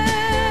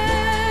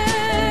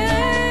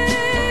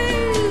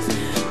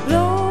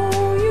 Blow,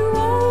 you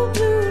old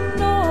blue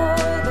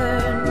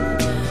northern,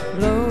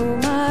 blow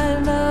my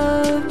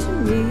love to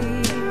me.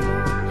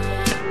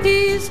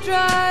 He's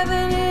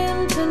driving in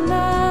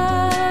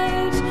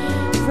tonight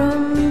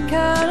from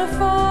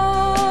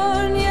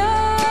California.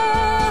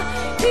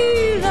 He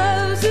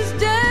loves his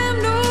damn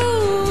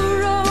old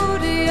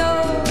rodeo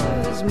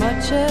as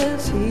much as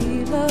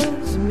he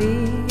loves me.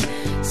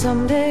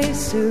 Someday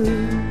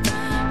soon,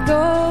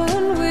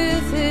 going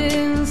with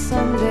him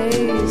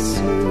someday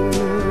soon.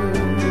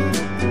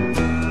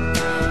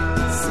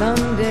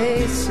 Someday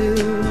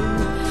soon,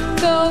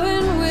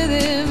 going with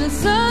him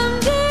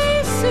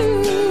someday soon.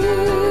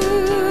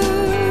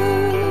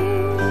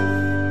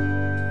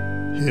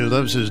 He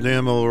loves his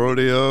damn old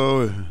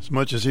rodeo as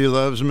much as he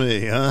loves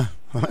me, huh?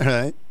 All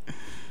right.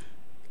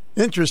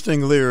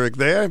 Interesting lyric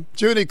there.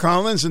 Judy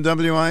Collins and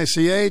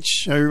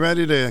WICH. Are you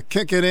ready to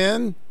kick it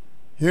in?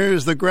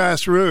 Here's the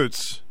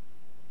Grassroots.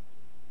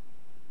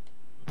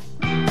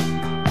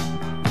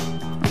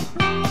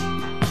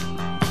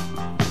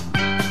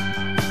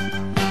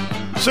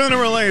 Sooner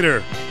or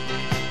later,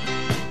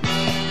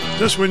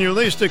 just when you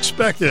least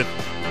expect it,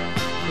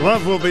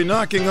 love will be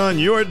knocking on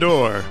your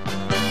door.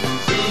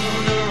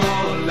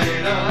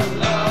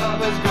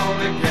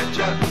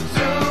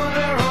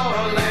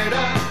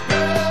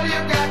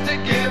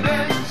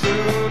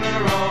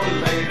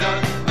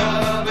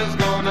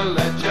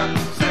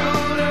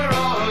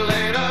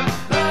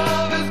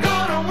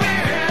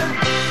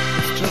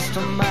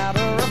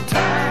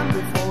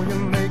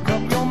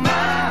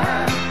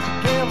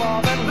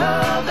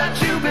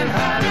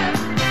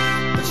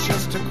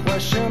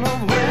 Question of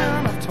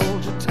when. I've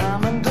told you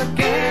time and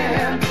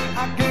again,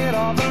 I get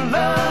all the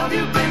love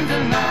you've been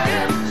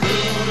denying.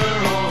 Sooner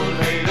or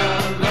later,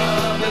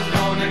 love is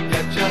gonna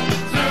get you.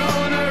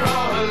 Sooner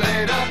or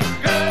later,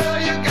 girl,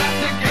 you got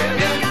to give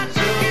it.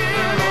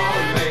 Sooner or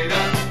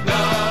later,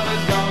 love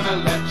is gonna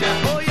let you.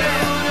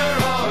 Sooner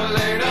or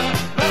later,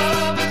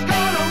 love is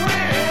gonna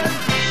win.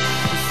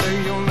 You say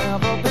you'll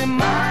never be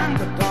mine,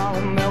 but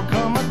darling, there'll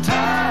come a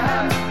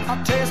time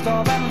I'll taste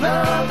all that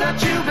love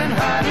that you've been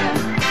hiding.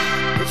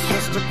 It's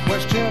just a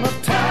question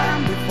of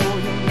time before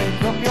you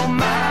make up your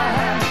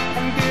mind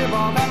and give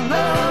all that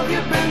love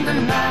you've been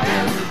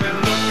denying. You've been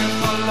looking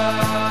for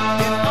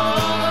love in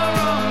all the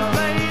wrong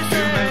places.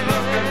 You've been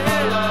looking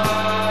for love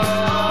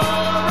all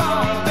the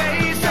wrong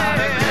places.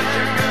 Gotta get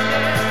your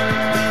girl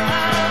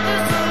out of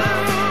this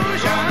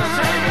illusion.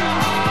 Save your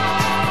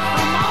heart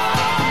from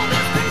all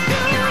this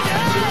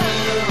confusion.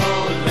 Sooner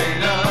or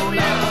later,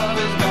 love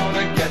is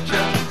gonna get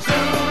you.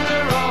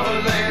 Sooner or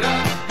later,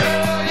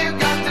 girl, you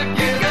got to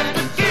give it.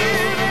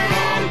 Sooner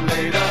or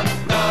later,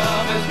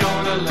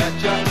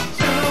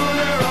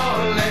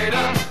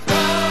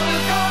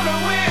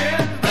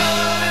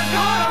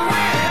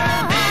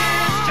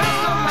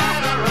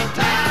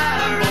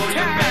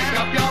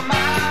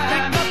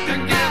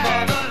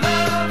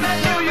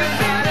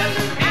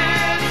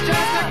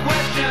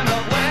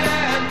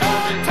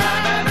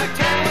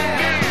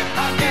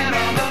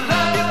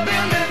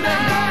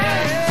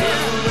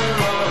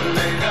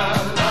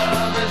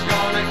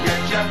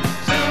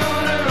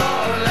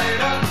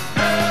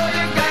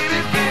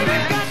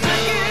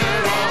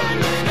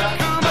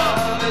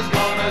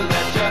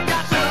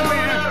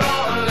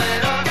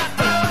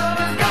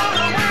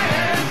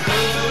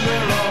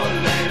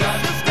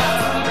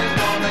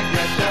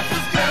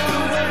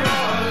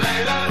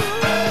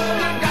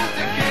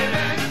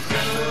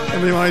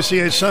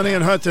 WICH, sunny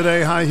and hot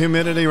today, high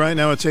humidity. Right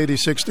now it's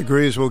 86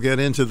 degrees. We'll get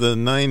into the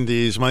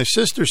 90s. My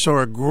sister saw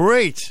a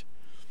great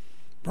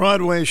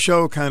Broadway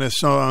show kind of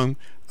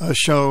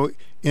show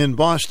in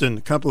Boston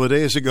a couple of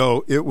days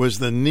ago. It was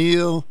the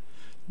Neil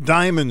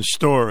Diamond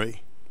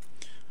Story.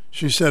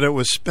 She said it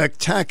was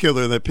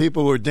spectacular, that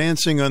people were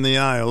dancing on the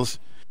aisles.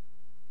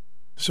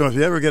 So if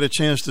you ever get a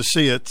chance to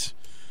see it,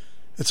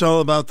 it's all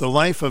about the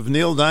life of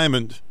Neil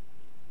Diamond.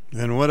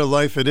 And what a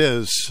life it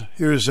is.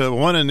 Here's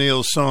one of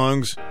Neil's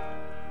songs.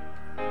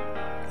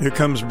 Here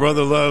comes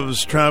Brother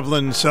Love's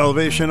Traveling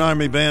Salvation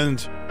Army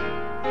Band.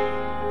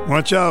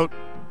 Watch out.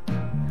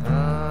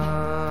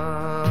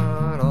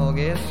 Hot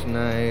August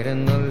night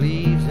and the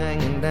leaves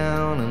hanging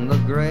down and the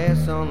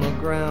grass on the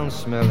ground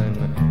smelling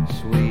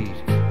sweet.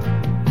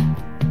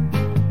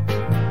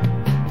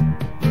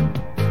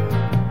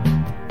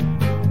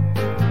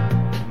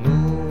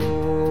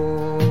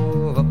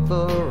 Move up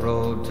the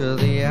road to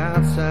the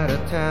outside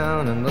of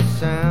town and the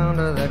sound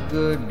of that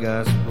good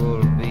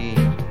gospel beat.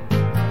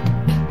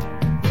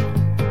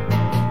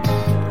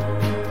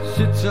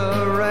 Sits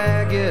a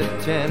ragged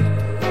tent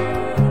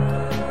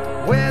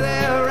where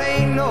there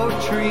ain't no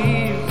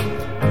trees,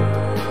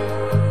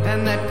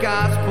 and that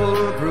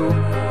gospel group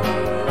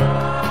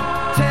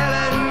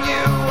telling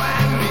you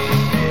and me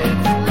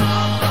it's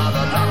love,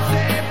 brother, love,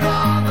 say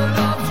brother,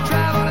 love's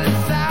traveling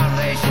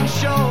salvation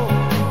show.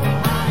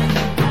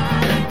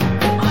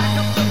 Pack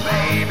up the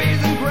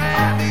babies and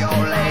grab the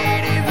old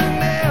ladies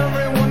and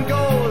everyone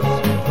goes,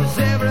 'cause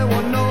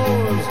everyone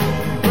knows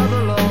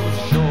Brother Love's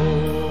show.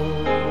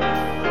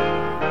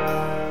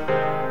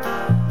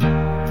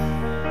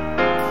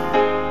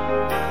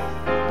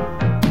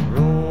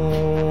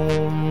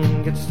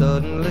 Room gets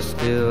suddenly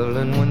still,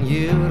 and when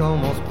you'd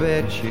almost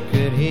bet you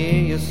could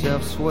hear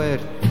yourself sweat,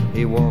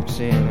 he walks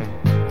in.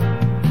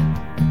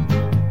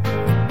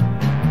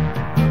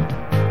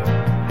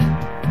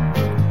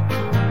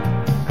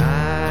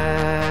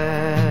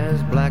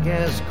 Eyes black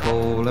as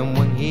coal, and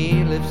when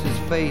he lifts his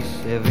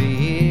face, every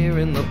ear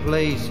in the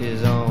place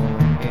is on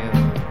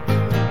him.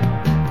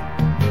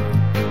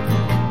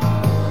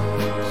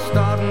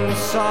 Starting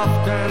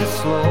soft and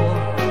slow,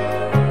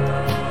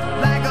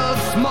 like a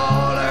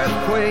small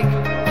earthquake,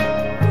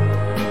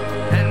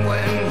 and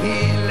when he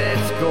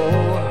lets go,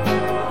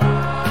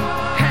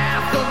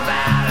 half the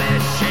valley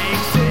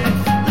shakes.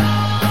 It's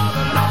love,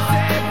 brother, love,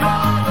 say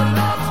brother,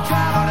 love's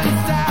traveling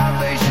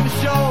salvation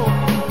show.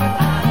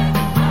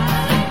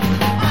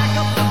 Pack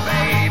up the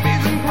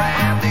babies and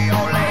grab the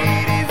old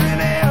ladies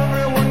and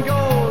everyone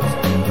goes,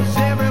 'cause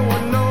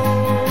everyone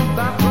knows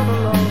about Brother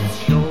Love's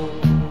show.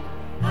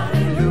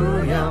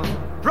 Hallelujah.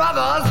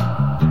 Brothers,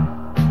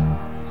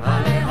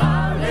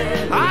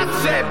 I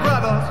say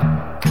brothers,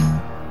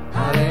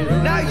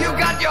 now you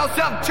got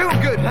yourself two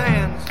good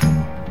hands.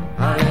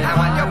 And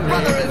when your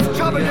brother is in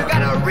trouble, you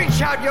gotta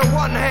reach out your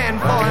one hand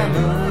for him,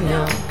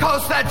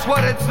 'cause that's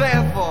what it's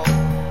there for.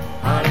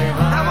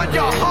 And when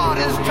your heart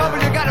is trouble,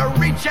 you gotta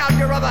reach out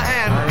your other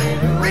hand.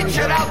 Reach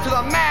it out to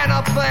the man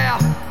up there,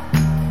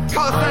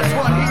 'cause that's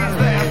what he's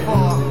there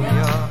for.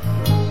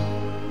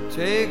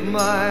 Take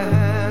my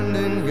hand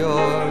in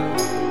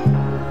yours,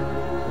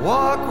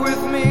 walk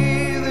with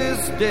me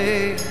this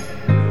day.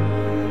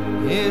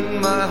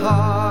 In my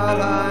heart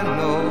I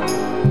know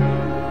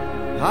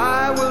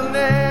I will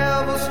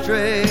never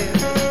stray.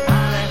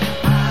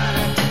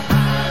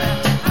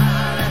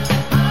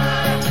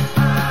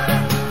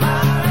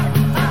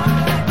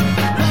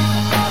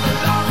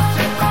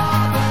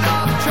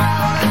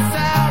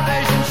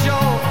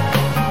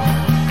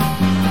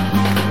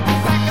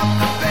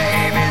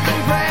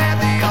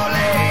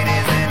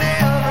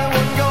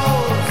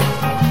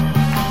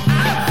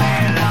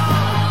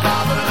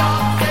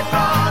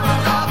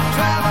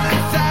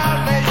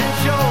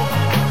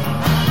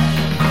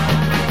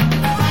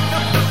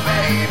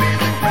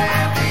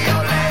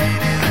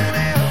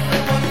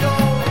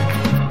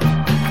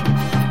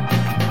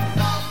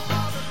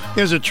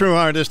 He's a true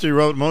artist. He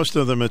wrote most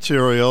of the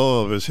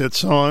material of his hit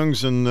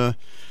songs, and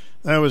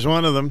that was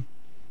one of them.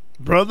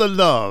 Brother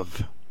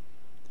Love.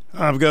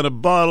 I've got a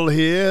bottle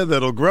here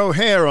that'll grow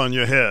hair on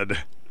your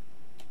head.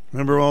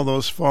 Remember all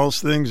those false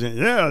things?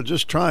 Yeah,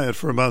 just try it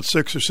for about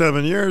 6 or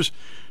 7 years.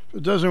 If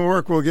it doesn't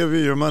work, we'll give you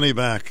your money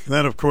back.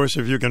 Then, of course,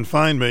 if you can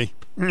find me.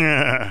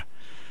 Yeah.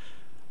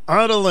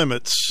 Out of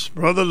Limits,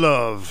 Brother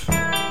Love.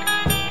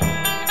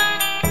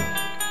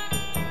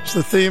 It's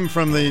the theme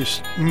from the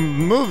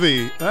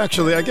movie.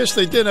 Actually, I guess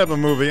they did have a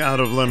movie, Out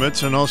of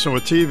Limits, and also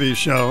a TV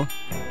show.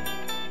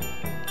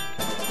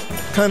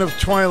 Kind of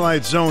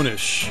Twilight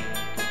Zone-ish.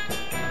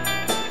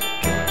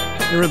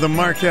 Here are the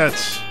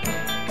Marquettes.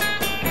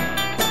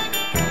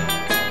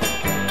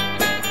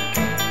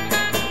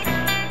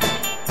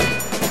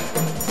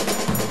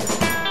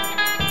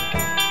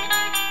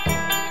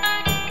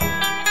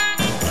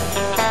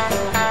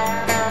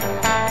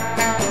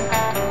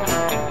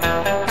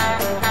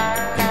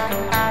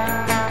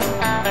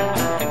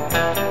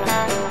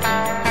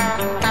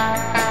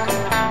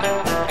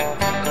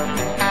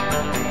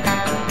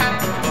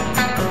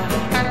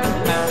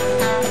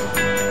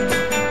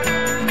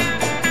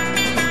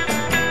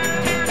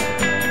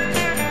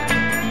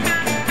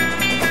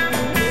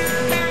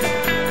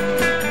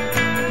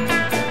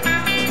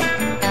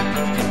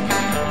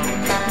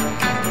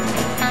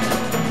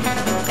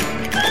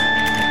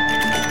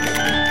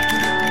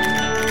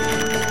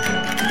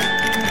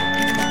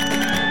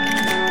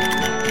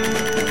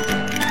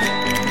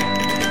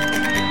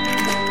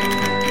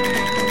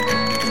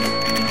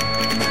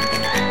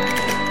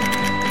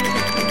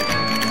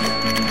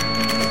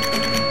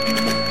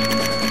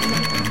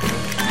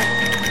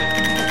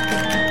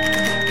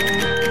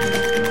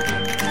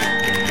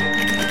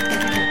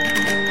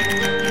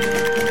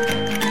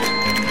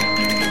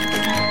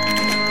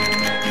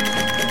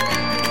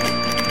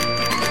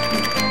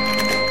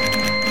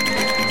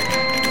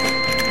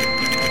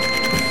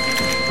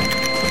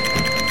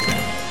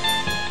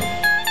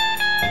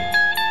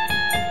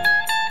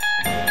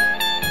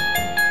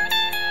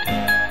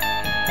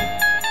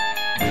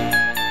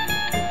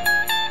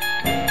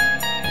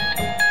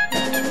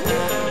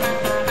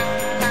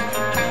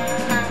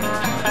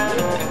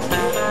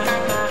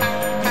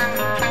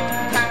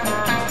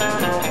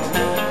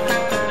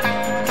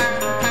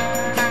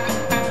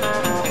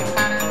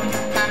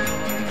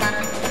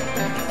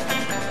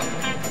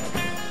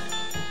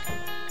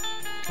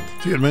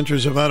 The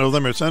Adventures of Outer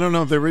Limits. I don't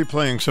know if they're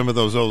replaying some of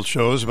those old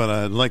shows, but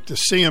I'd like to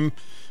see them.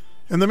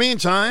 In the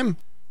meantime,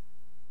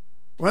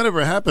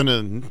 whatever happened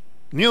to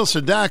Neil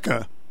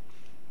Sedaka?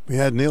 We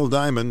had Neil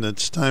Diamond.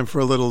 It's time for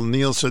a little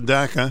Neil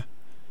Sedaka.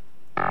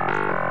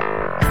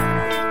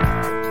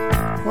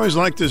 Always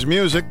liked his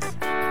music.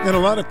 He had a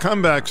lot of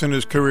comebacks in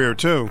his career,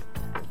 too.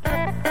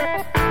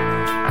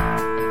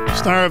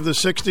 Star of the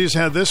 60s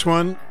had this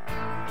one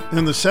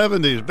in the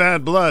 70s,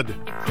 Bad Blood.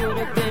 Could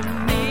have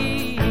been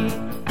me,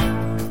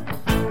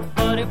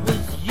 but it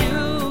was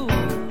you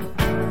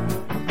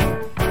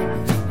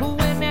who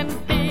went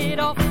and bit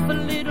off a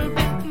little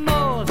bit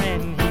more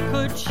than he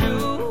could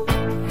chew.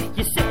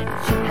 You said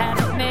you had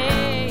it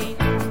made,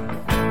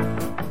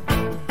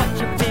 but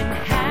you've been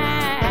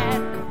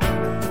had.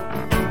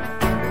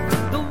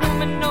 The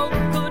woman no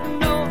good,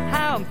 no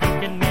how. I'm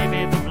thinking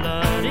maybe the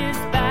blood is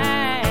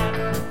bad.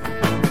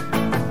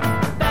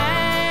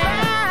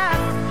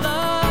 Bad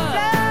blood.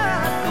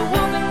 The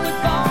woman was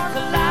born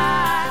to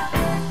lie,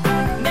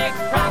 make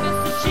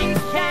promises she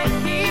can't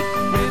keep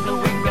with the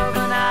wink of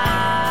an eye.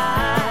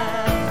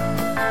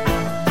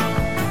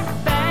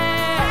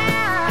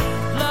 Bad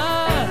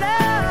blood.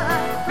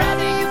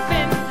 Rather you've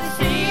been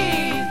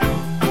deceived.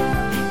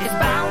 It's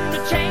bound to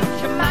change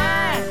your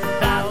mind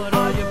about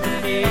all you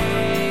believe.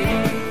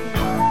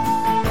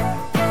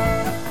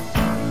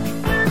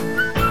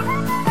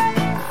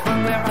 From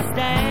where I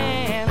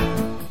stand,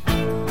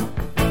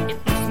 it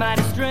looks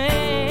mighty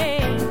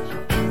strange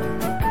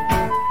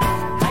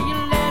how you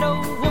let a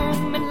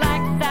woman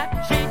like that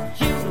treat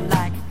you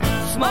like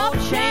small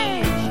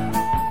change.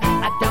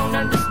 I don't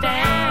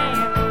understand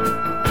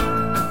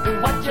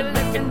what you're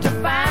looking to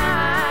find.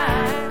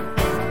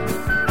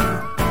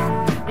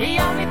 The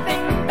only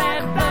thing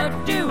bad blood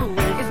do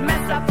is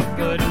mess up a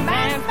good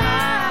man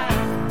fine.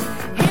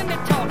 Hear me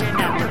talking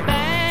now.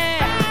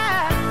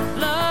 Bad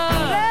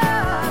blood.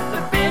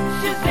 The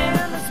bitch is in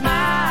the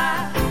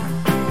smile.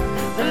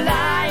 The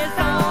lie is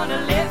on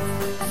her lips.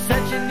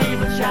 Such an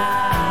evil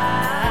child.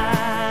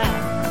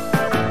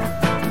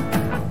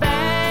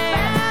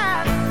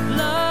 Bad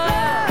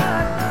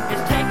blood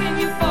is taking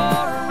you for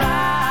a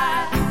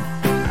ride.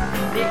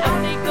 The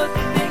only good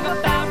thing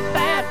about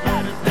bad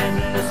blood is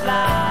letting it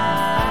slide.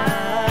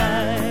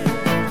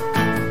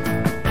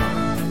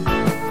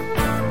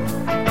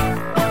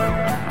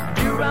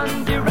 Do run,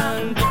 do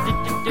run,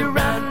 do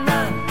run,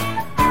 run.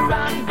 Do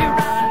run, do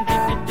run,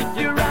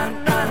 do run,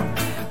 run.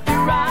 Do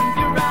run,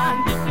 do run,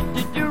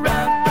 do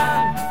run,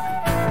 run.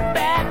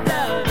 Bad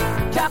blood,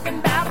 talking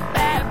about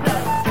bad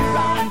blood. Do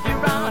run, do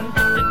run,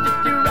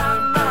 do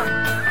run, run.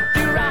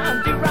 Do run,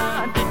 do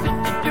run,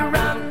 do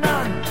run,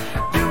 run.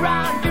 Do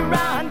run, do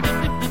run,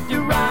 do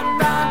run,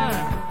 run.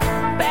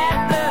 Bad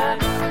blood,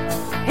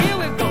 here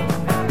we go.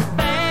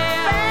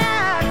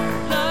 Bad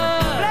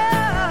blood,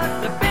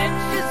 the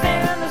bitch is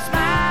in the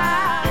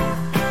smile.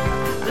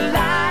 The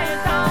lie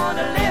is on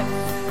her lips,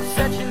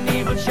 such an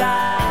evil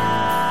child.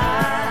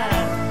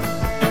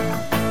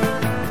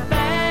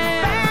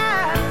 Bad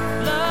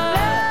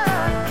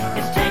blood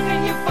is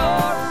taking you for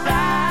a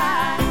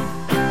ride.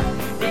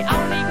 The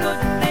only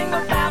good thing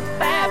about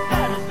bad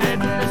blood is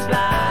letting it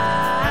slide.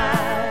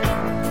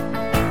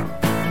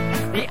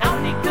 The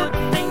only good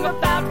thing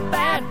about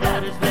bad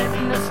blood is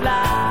letting it slide.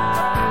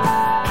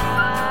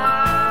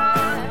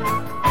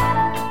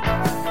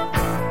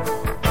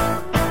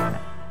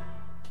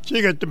 So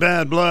you got the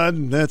Bad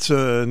Blood. That's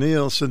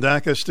Neil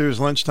Sedaka, Stu's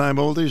Lunchtime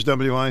Oldies,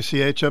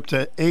 WICH, up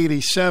to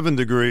 87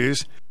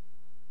 degrees.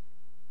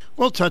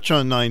 We'll touch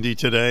on 90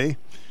 today.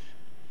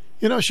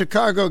 You know,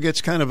 Chicago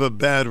gets kind of a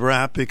bad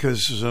rap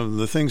because of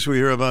the things we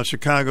hear about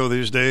Chicago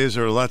these days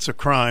are lots of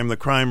crime. The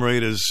crime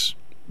rate is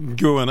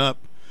going up.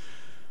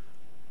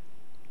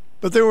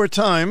 But there were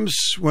times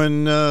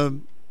when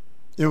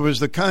it was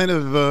the kind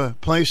of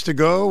place to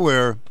go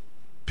where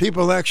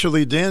people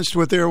actually danced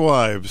with their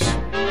wives.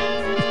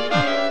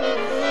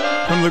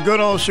 From the good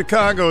old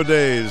Chicago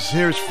days,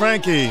 here's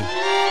Frankie.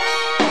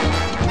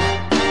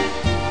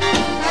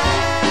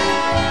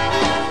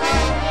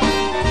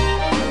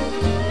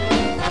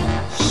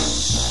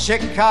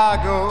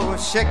 Chicago,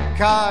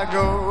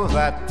 Chicago,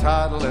 that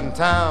toddling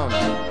town.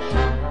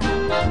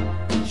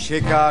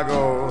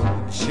 Chicago,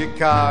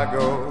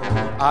 Chicago,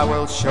 I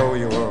will show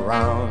you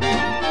around.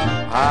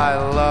 I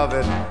love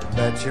it,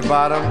 bet your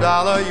bottom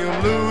dollar you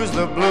lose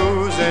the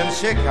blues in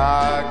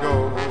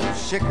Chicago,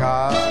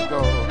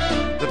 Chicago,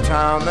 the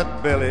town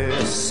that Billy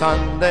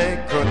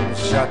Sunday couldn't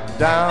shut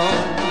down.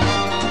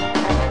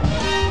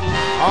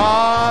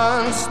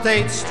 On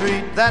State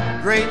Street,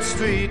 that great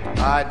street,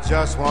 I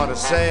just want to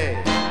say,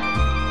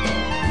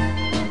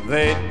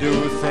 they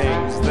do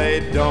things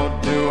they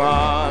don't do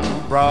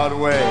on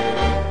Broadway.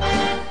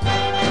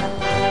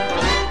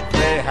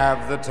 They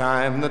have the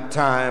time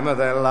of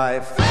their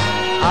life.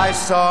 I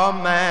saw a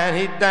man,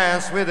 he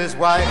danced with his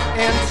wife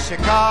in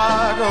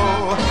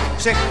Chicago,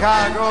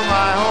 Chicago,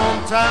 my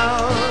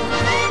hometown.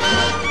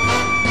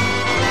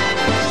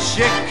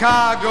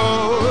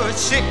 Chicago,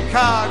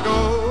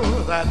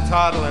 Chicago, that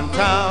toddling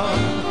town.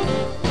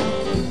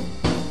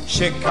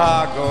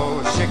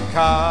 Chicago,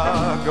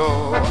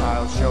 Chicago,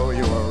 I'll show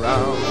you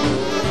around.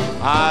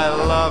 I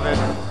love it,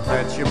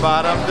 bet your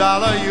bottom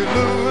dollar you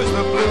lose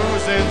the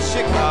blues in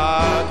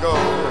Chicago,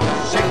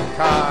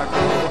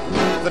 Chicago,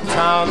 the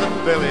town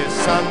that Billy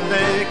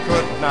Sunday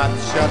could not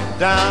shut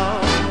down.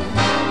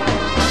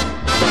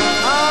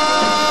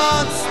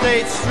 On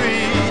State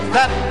Street,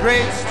 that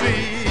great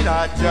street,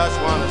 I just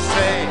want to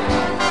say,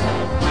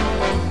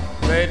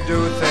 they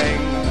do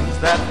things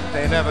that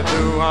they never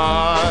do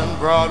on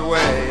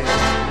Broadway.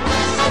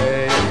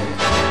 Say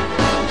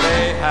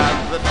they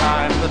have the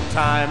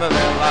time of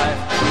their life.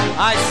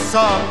 I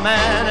saw a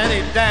man and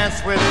he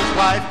danced with his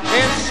wife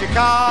in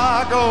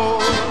Chicago,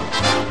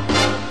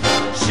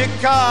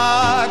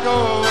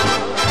 Chicago,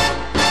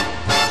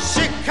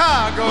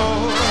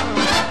 Chicago,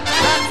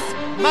 that's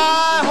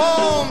my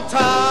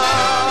hometown.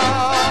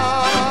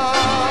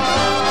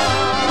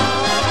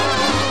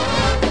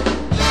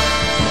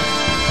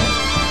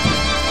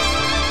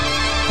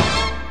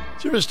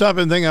 Did you ever stop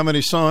and think how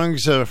many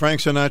songs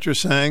Frank Sinatra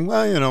sang?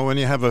 Well, you know, when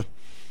you have a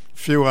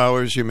few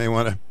hours, you may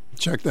want to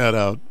check that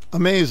out.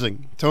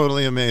 Amazing.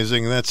 Totally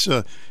amazing. That's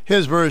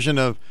his version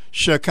of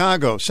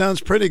Chicago.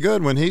 Sounds pretty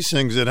good when he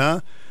sings it,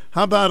 huh?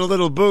 How about a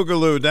little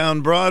boogaloo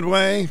down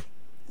Broadway,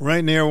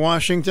 right near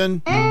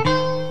Washington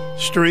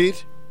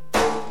Street?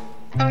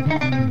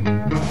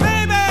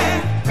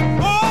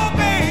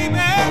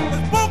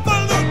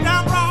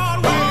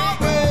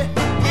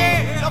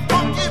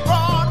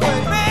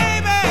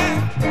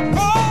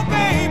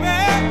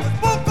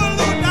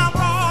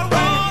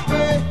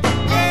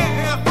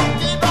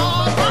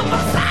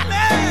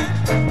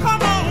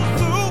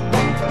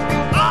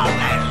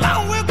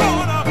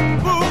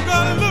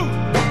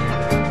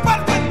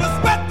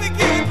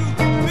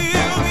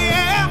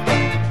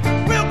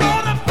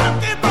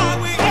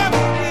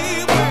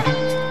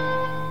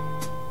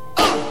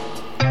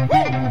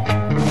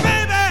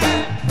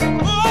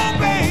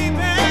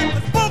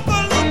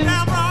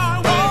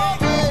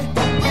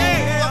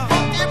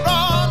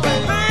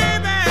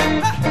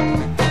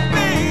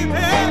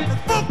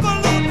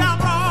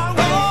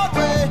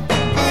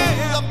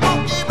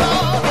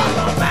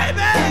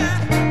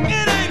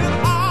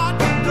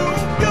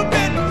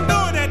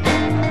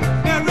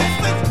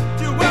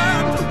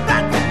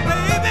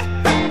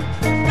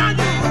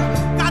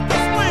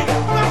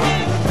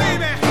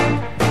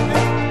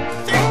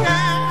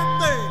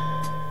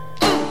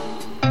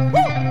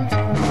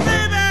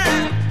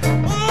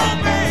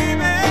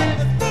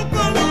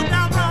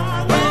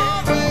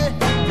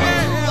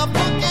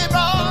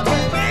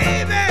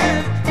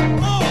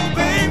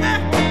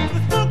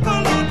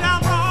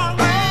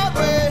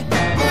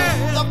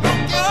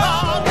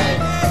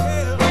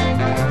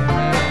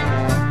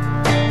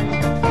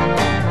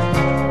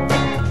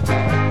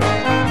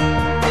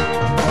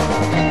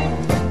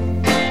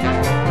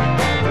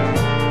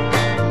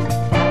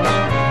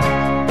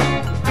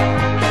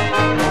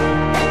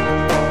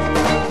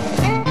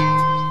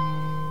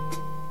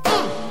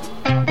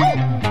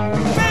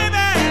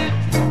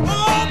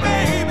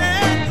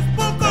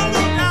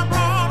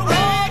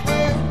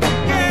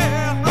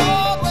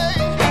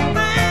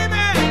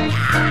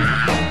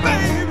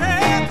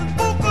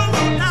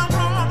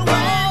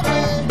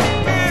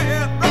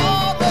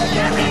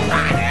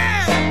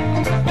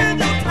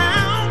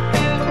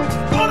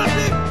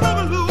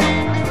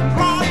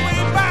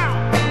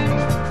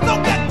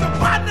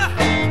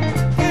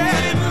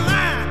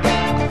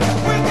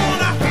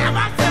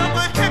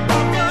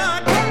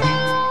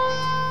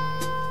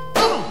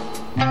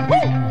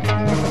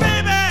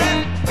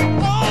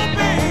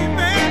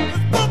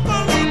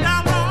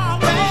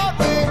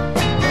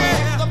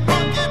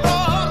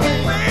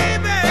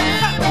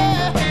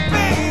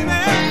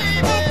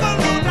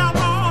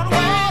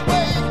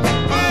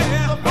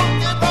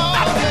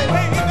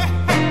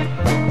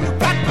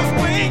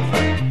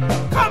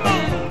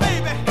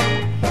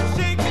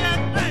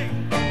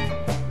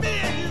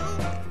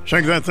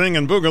 Shake that thing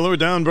and boogaloo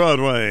down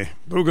Broadway.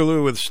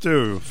 Boogaloo with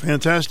Stu.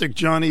 Fantastic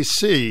Johnny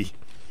C.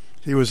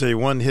 He was a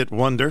one-hit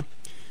wonder.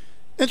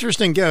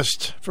 Interesting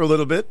guest for a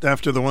little bit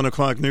after the 1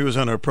 o'clock news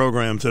on our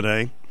program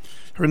today.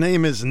 Her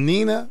name is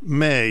Nina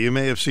May. You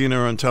may have seen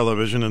her on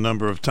television a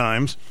number of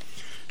times.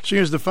 She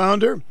is the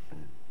founder,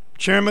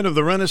 chairman of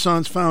the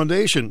Renaissance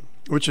Foundation,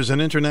 which is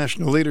an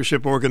international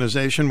leadership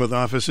organization with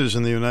offices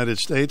in the United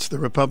States, the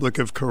Republic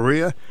of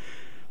Korea.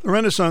 The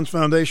Renaissance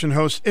Foundation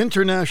hosts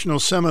international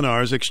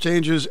seminars,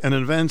 exchanges, and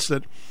events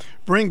that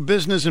bring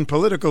business and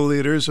political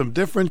leaders of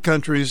different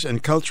countries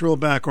and cultural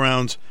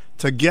backgrounds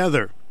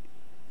together.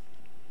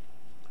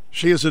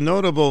 She is a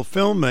notable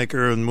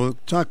filmmaker, and we'll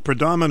talk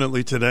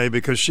predominantly today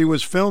because she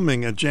was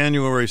filming at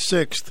January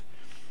 6th,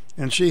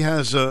 and she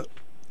has an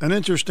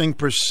interesting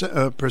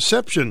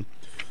perception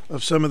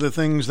of some of the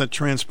things that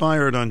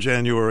transpired on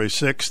January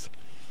 6th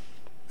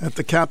at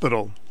the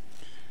Capitol.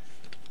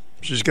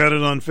 She's got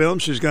it on film,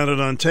 she's got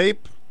it on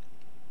tape,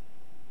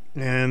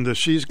 and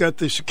she's got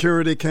the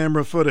security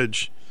camera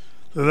footage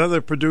that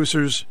other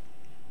producers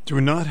do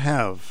not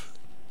have.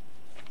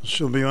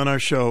 She'll be on our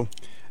show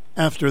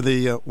after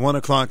the 1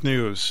 o'clock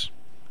news.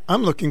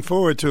 I'm looking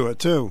forward to it,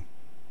 too.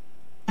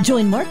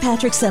 Join Mark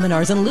Patrick's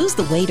seminars and lose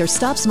the weight or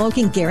stop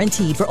smoking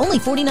guaranteed for only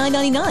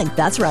 $49.99.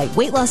 That's right.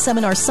 Weight loss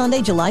seminar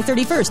Sunday, July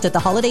 31st at the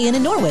Holiday Inn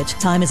in Norwich.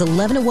 Time is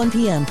 11 to 1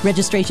 p.m.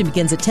 Registration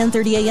begins at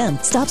 10:30 a.m.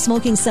 Stop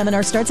smoking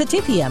seminar starts at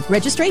 2 p.m.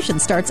 Registration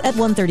starts at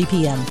 1:30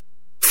 p.m.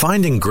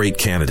 Finding great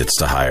candidates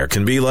to hire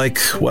can be like,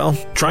 well,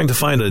 trying to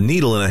find a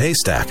needle in a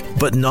haystack,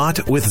 but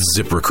not with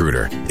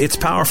ZipRecruiter. Its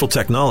powerful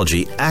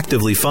technology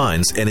actively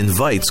finds and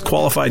invites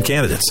qualified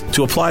candidates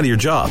to apply to your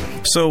job.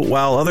 So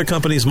while other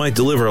companies might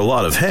deliver a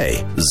lot of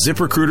hay,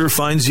 ZipRecruiter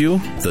finds you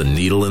the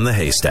needle in the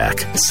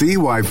haystack. See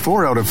why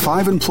 4 out of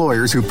 5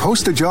 employers who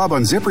post a job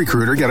on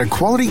ZipRecruiter get a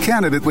quality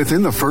candidate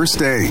within the first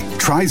day.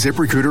 Try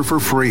ZipRecruiter for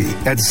free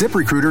at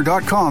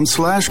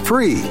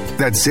ZipRecruiter.com/free.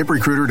 That's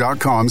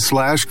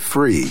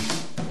ZipRecruiter.com/free.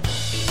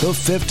 The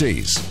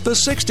 50s, the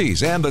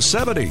 60s, and the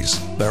 70s.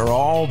 They're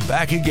all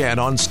back again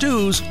on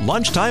Stu's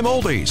Lunchtime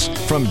Oldies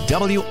from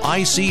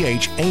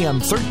WICH AM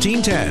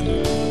 1310.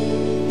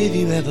 If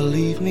you ever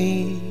leave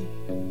me,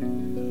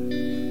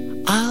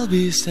 I'll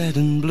be sad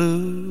and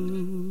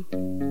blue.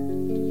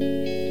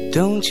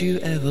 Don't you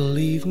ever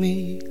leave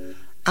me,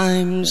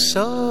 I'm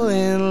so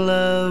in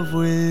love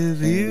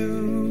with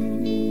you.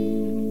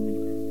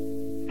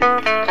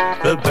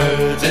 The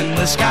birds in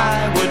the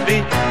sky would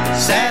be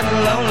sad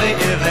and lonely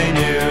if they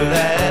knew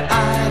that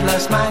I'd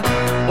lost my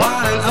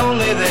one and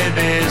only. They'd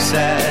be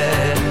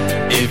sad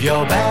if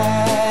you're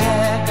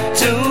bad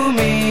to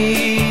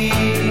me.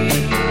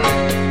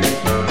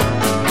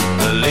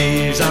 The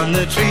leaves on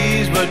the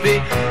trees would be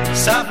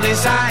softly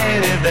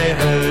sighing if they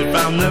heard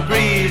from the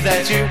breeze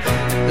that you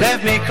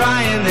left me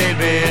crying. They'd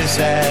be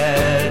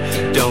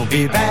sad. Don't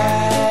be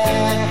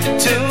bad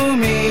to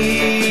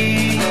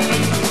me.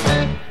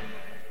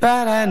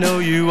 But I know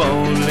you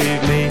won't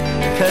leave me,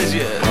 'cause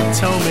you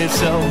told me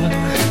so.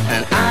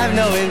 And I've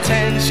no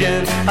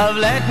intention of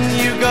letting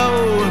you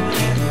go,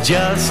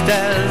 just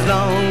as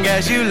long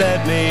as you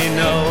let me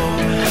know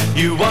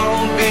you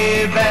won't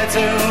be bad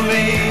to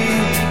me.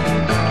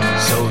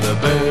 So the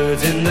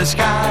birds in the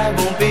sky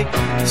won't be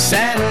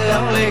sad and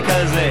lonely,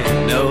 'cause they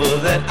know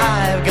that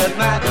I've got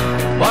my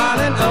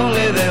one and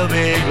only. They'll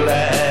be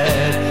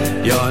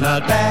glad you're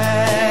not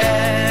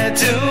bad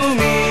to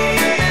me.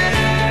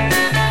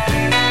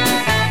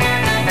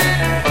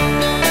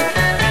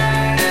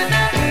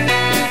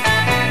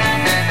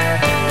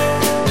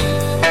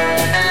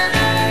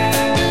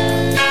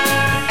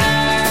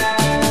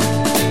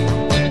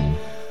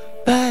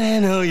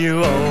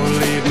 You won't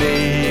leave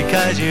me,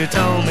 'cause you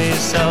told me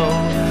so.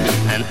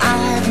 And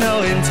I've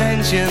no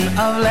intention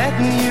of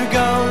letting you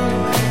go,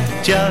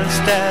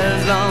 just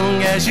as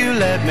long as you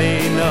let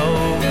me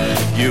know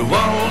you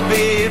won't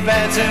be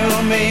bad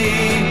to me.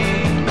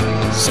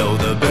 So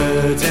the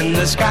birds in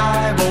the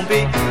sky won't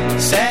be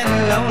sad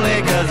and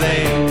lonely, 'cause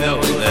they know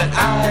that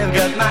I've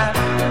got my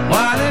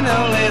one and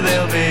only.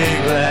 They'll be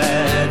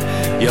glad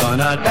you're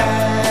not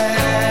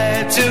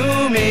bad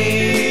to me.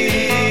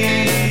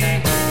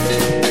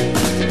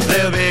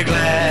 They'll be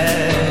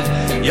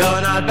glad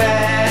you're not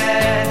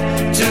bad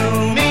to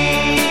me.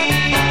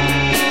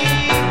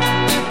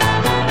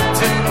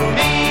 To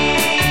me.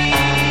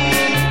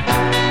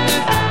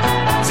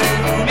 To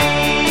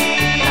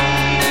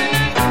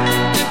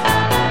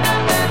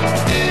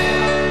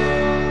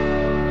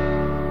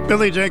me.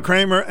 Billy J.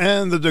 Kramer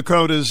and the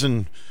Dakotas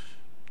and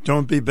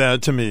Don't Be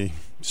Bad to Me.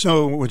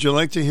 So, would you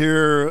like to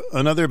hear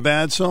another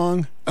bad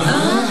song? All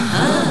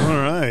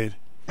right.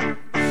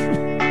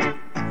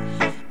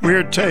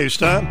 Weird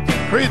taste, huh?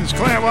 Creedence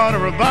Clearwater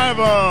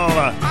Revival.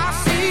 I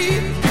see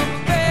the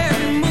bad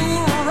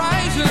moon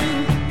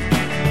rising.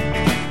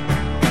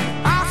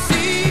 I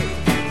see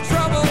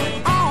trouble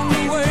on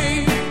the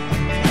way.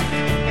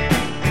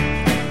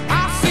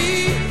 I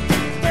see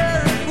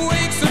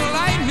earthquakes and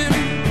lightning.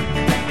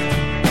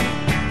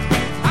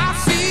 I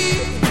see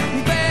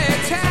bad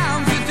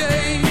times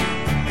today.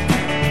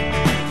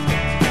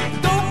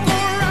 Don't go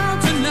around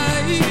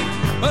tonight,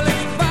 well,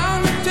 it's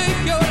bound to take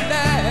your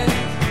life.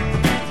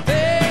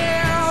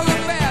 There's a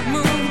bad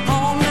moon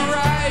on the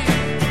right.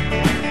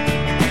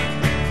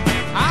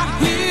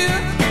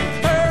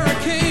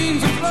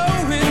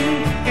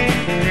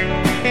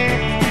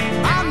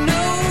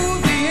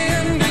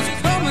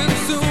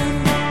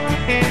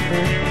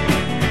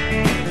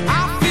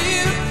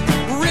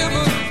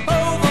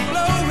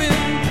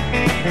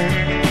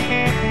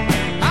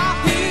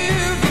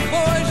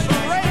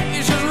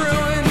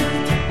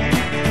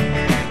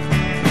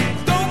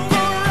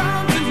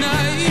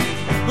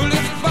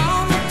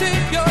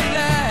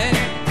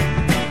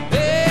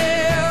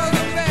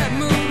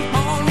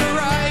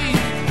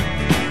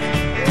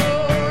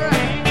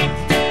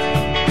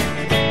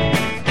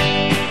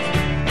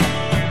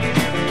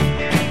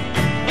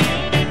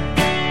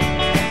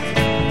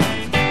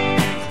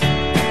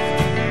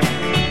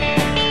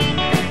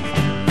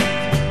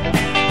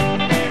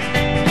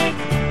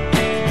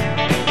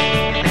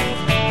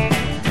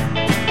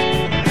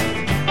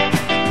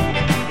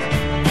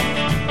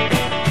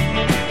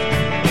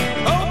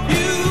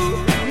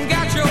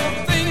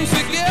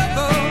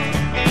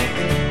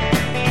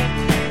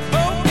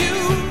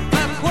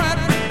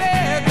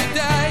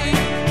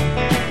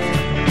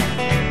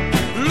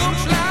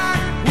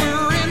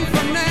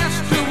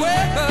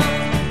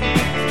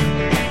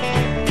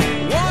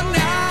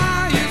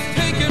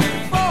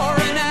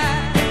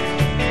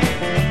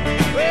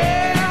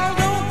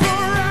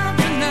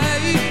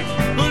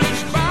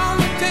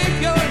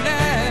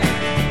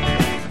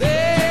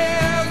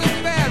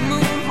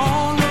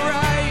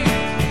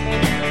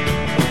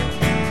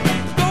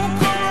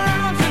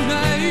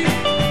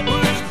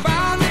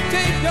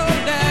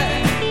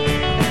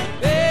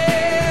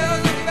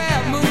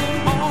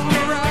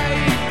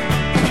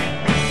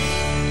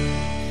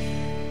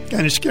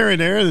 Kind of scary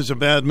there. There's a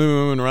bad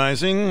moon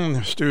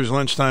rising. Stu's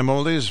lunchtime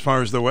oldies. As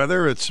far as the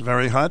weather, it's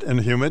very hot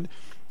and humid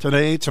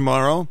today,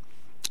 tomorrow,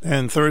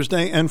 and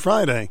Thursday and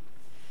Friday.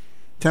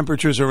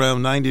 Temperatures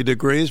around 90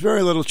 degrees.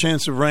 Very little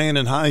chance of rain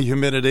and high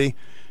humidity.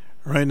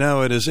 Right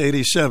now it is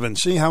 87.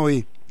 See how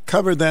we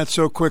covered that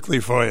so quickly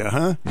for you,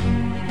 huh?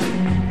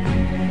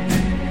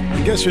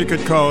 I guess we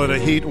could call it a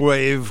heat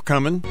wave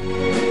coming.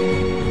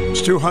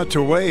 It's too hot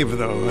to wave,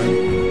 though.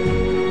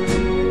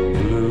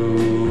 Blue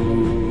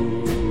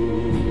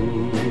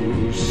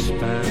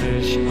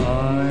Spanish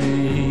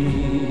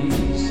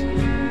eyes,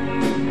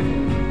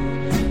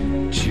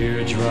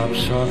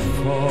 teardrops are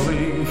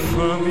falling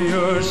from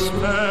your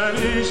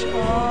Spanish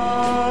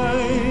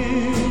eyes.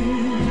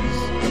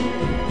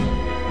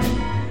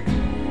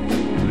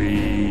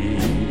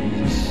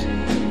 Please,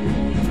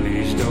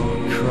 please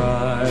don't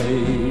cry.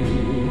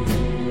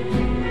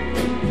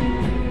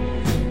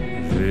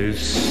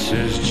 This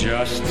is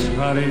just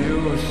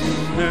adios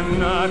and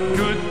not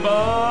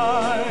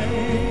goodbye.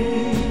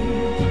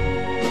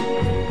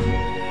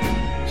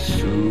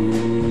 Soon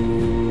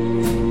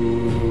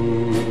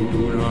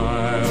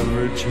I'll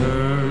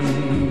return,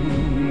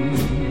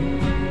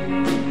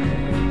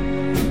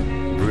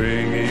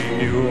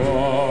 bringing you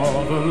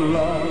all the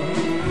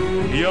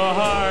love your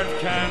heart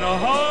can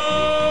hold.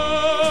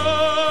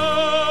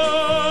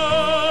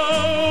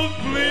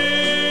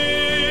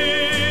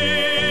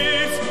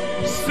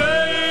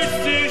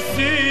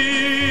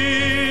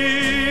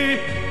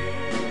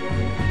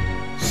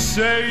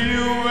 Say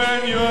you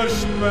and your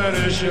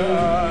Spanish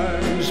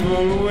eyes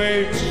will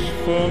wait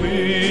for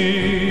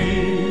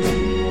me.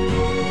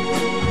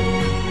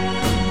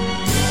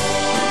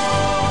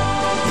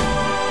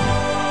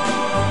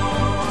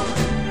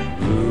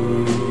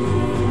 Blue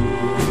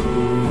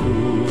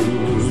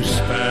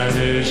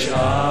Spanish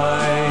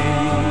eyes,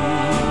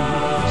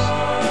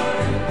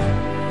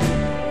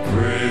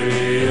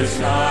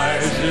 prettiest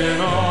eyes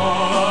in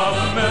all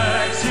of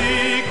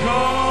Mexico.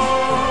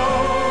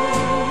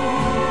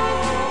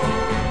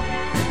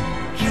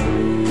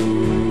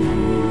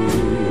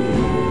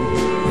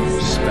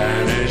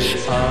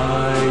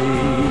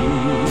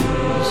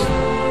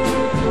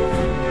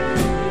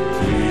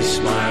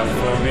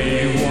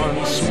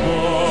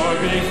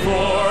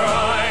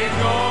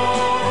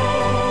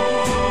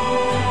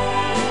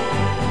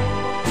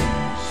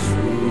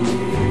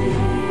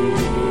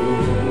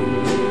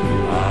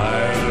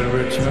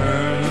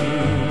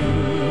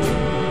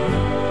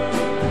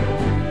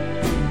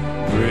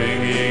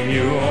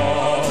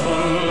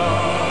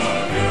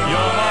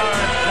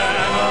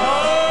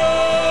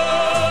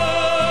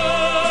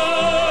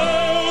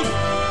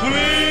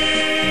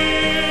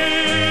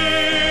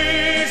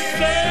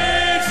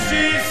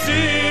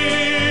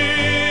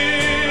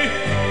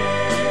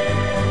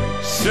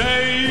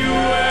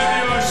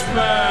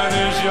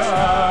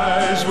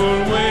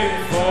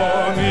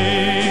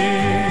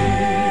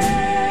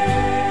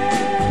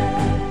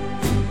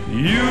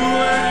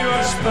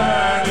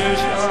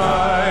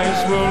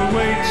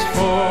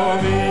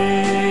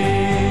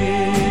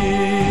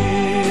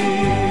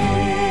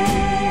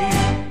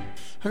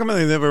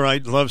 They never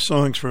write love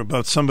songs for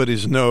about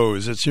somebody's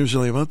nose. It's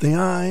usually about the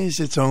eyes.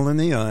 It's all in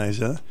the eyes,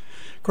 huh?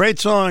 Great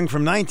song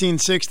from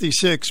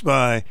 1966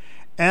 by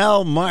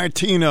Al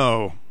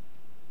Martino,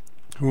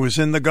 who was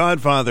in The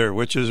Godfather,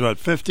 which is,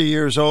 50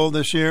 years old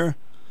this year?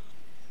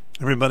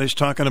 Everybody's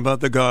talking about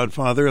The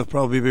Godfather. He'll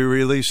probably be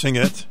releasing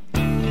it.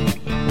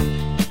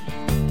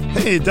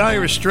 Hey,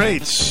 Dire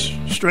Straits,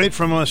 straight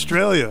from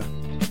Australia.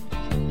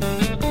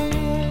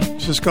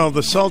 This is called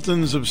The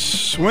Sultans of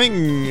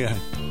Swing.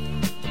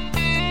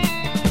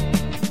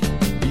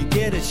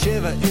 Get a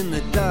shiver in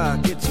the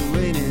dark, it's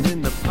raining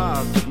in the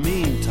park, but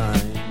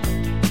meantime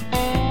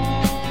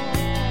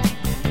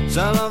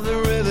sound of the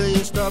river, you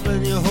stop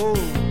and you hold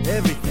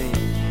everything.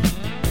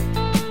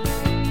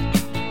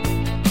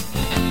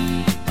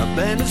 A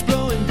band is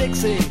blowing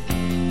Dixie,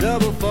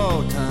 double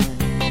fall time.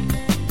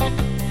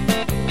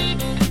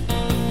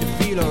 You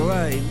feel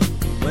alright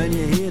when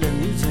you hear the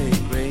music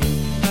ring.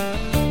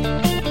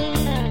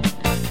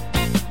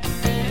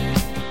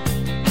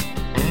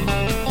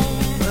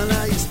 Well,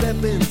 now you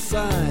step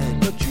inside,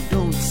 but you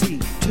don't see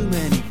too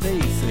many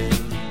faces.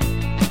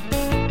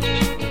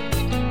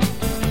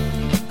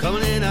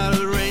 Coming in out of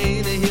the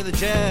rain, they hear the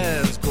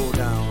jazz go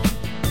down.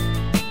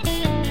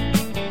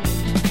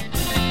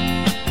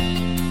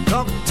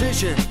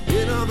 Competition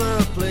in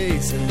other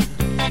places,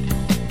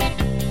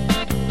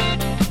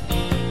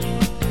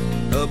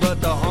 but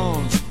the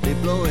horns, they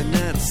blowing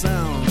that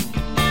sound.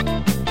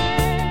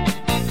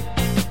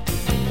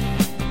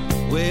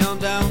 Way on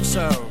down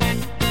south,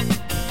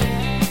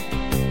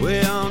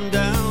 way on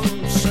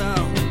down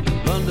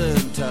south,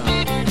 London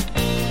town.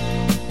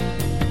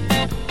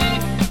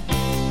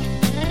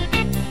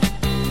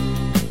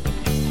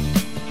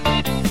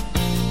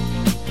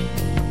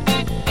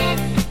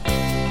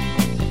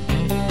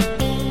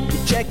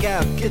 Check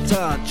out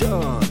Guitar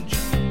George,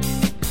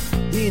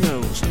 he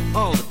knows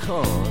all the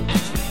chords.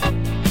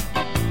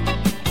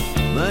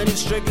 But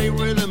it's strictly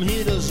rhythm,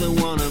 he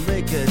doesn't want to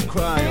make it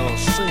cry or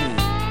sing.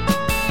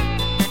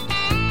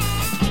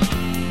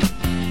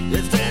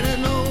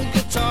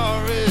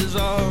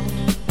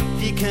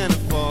 can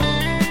afford.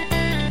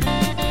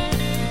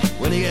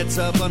 When he gets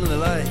up under the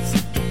lights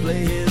to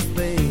play his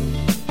thing.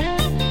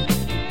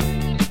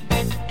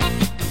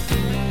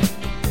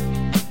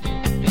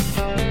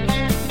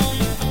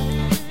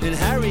 And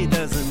Harry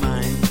doesn't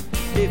mind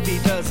if he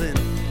doesn't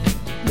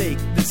make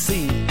the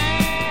scene.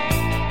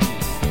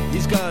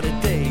 He's got a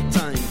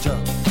daytime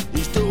job,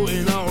 he's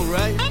doing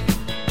alright.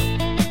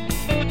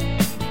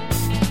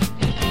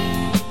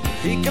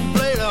 He can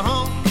play the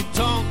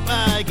honky-tonk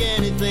like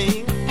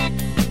anything,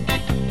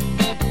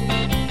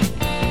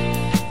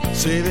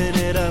 saving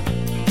it up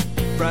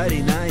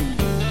Friday night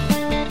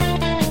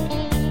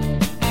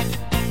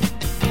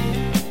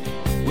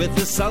with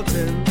the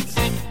Sultans,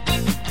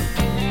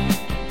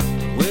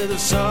 with the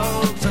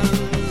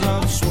Sultans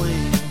of Swing.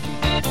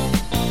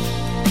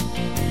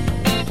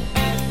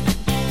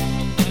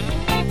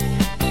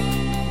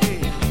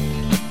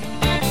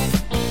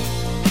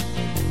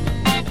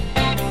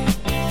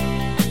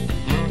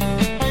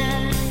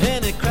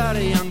 And a crowd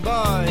of young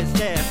boys,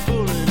 they're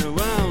fooling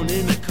around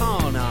in the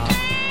corner,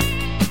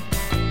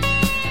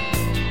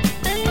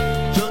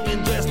 drunk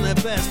and dressed in their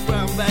best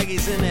brown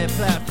baggies in their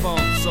platform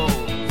soles.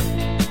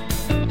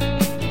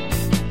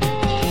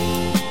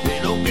 They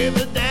don't give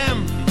a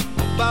damn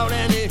about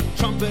any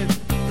trumpet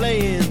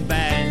playing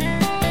band.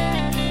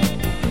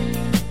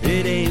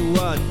 It ain't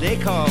what they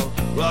call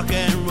rock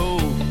and roll.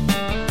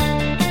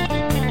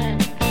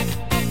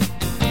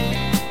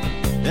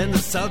 And the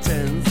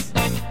Sultans,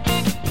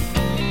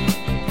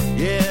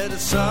 yeah, the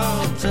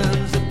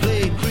Sultans, they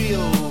play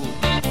Creole.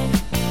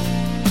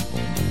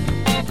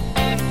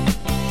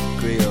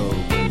 Creole.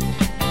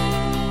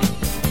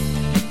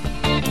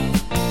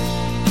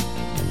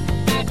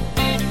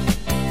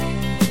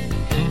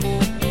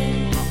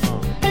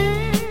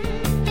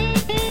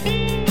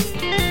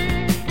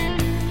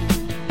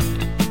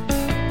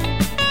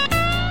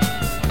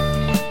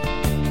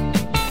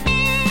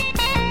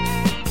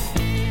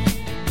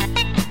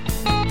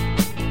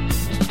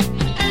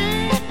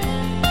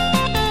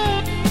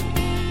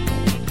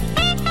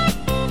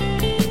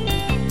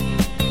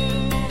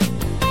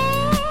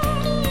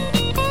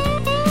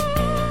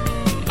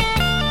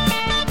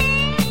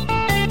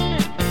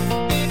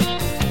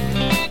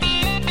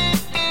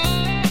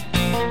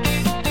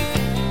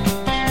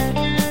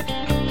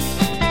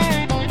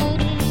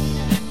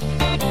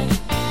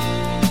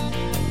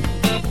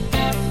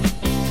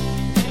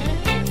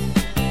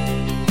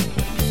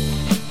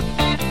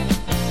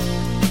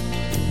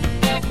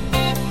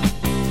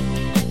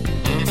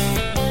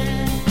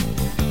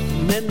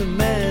 And the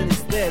man he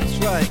steps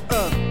right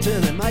up to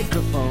the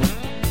microphone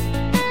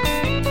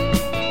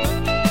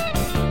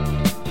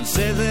and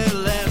says at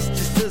last,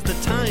 just as the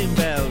time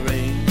bell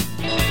rings,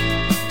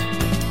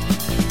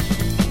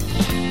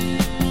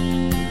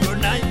 good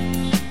night,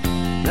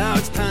 now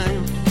it's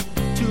time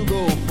to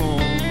go home.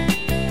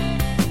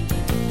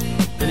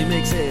 Then he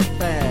makes it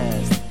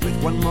fast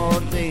with one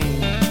more thing.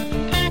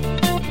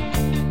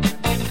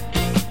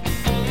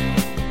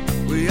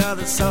 We are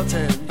the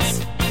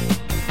Sultans,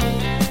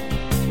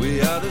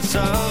 we are the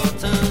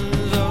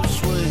Sultans of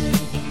Swing.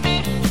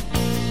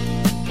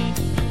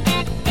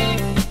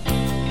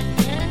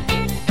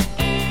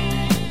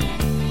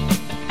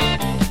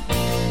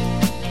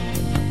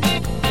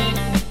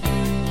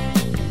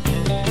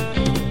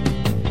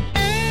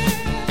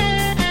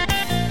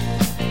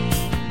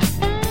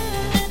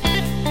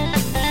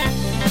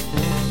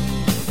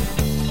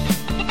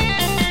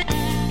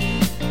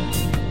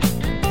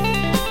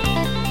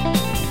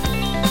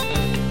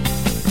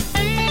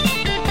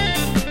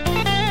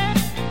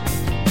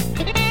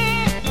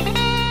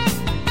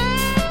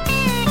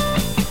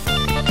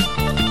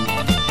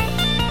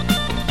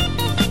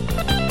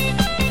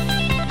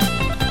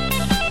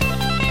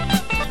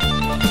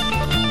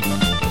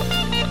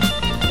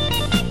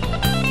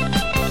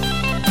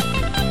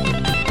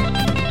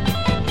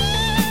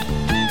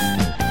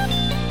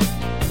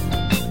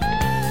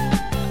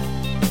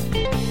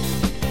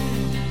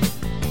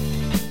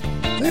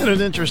 They had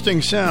an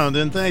interesting sound,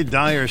 didn't they?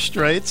 Dire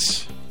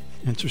Straits.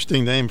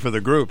 Interesting name for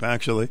the group,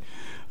 actually.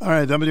 All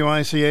right,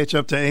 WICH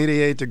up to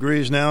 88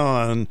 degrees now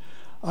on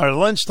our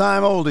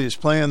lunchtime oldies,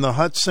 playing the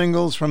hot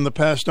singles from the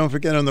past. Don't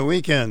forget on the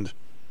weekend.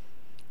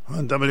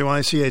 On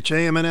WICH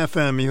AM and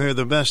FM, you hear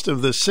the best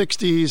of the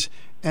 60s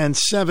and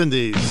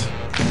 70s.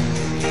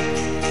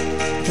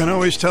 You can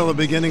always tell the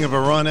beginning of a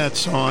Ronette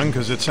song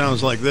because it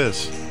sounds like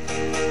this.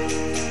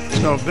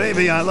 So,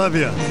 Baby, I Love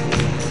You.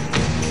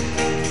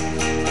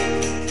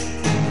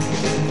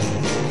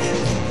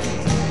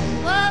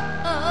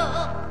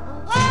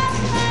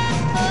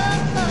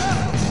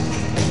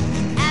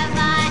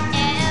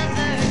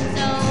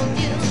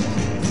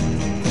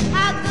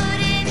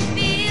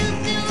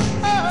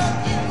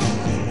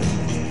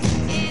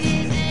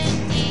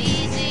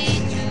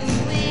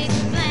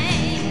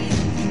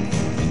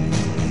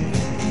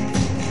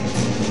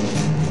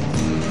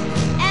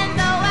 And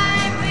though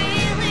I'm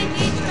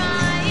really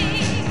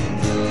trying,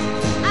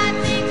 I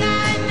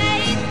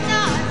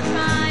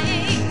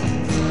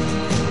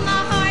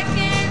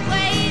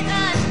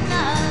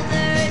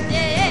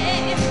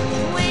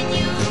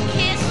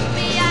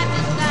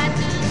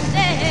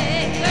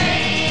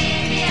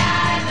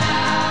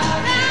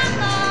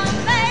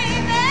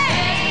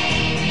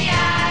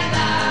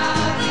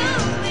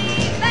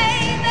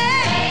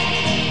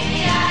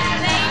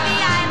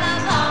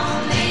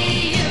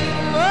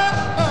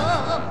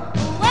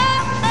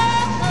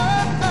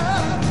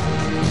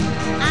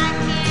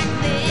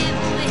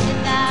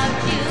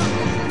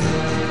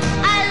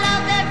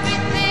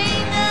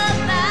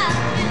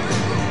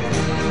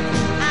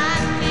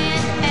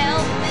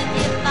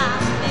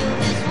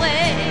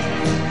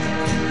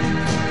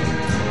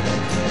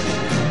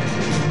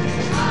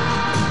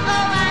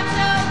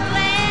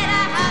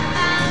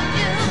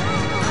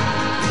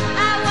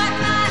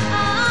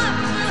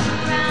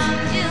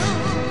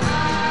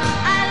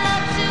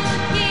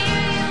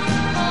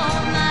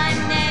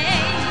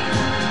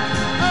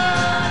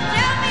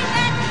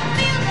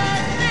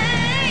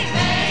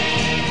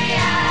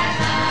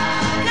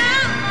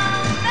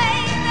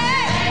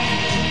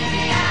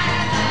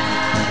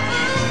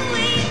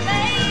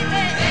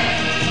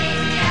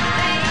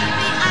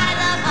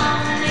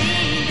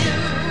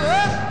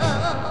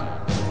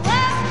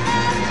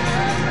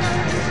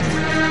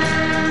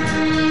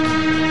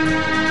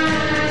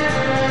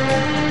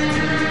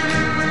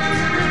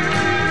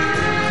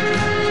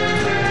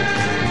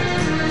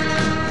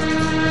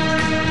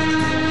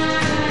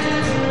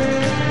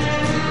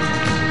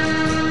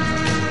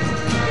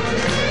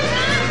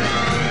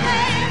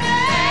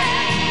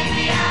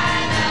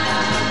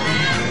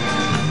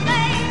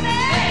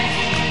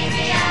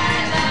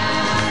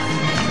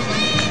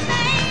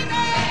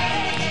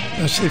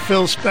The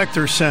Phil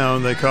Spector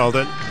sound, they called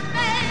it.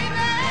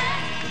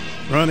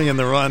 Ronnie and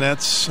the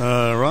Ronettes.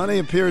 Ronnie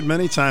appeared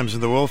many times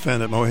in the Wolf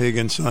End at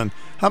Mohegan Sun.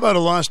 How about a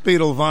Lost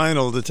Beatle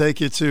vinyl to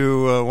take you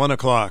to 1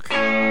 o'clock? Oh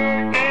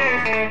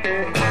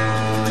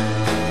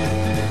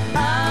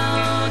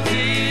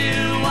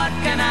dear, what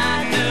can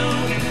I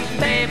do?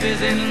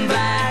 Baby's in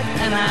black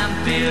and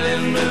I'm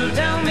feeling blue.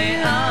 Tell me,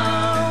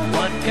 oh,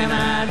 what can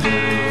I do?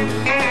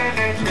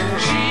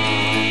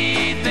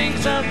 She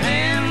thinks of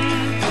him,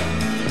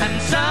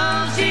 and so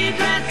she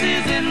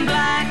dresses in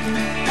black.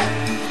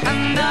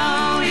 And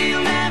though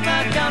he'll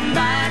never come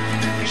back,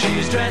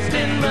 she's dressed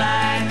in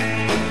black.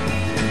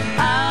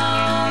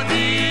 Oh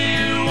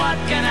dear, what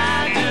can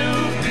I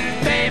do?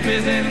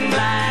 Baby's in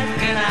black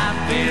and I'm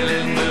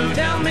feeling blue.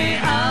 Tell me,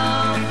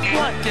 oh,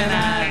 what can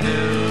I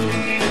do?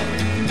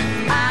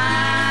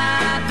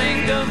 I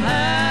think of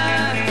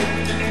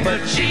her,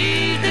 but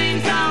she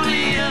thinks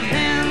only of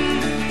him.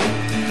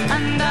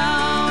 And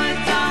though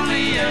it's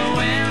only a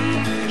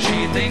whim,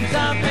 she thinks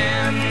of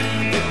him.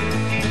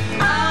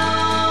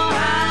 Oh,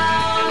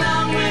 how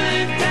long will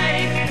it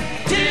take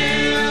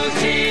till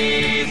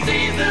she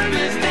sees the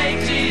mistake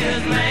she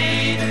has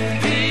made?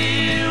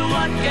 Dear,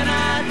 what can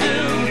I do?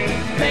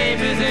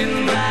 Baby's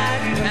in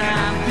black and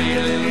I'm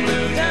feeling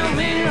blue. Tell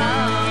me,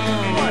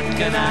 oh, what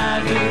can I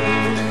do?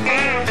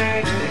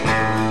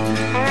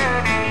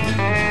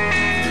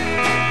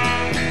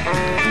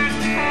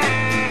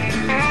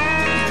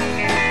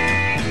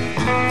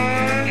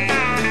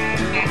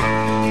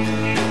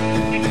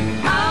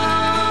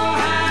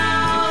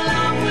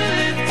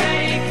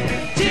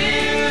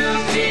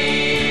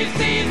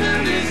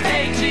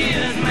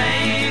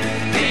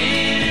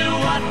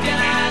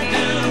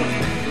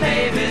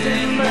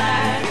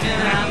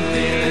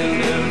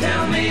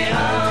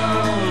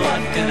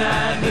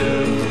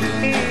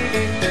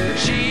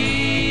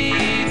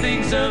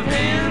 Of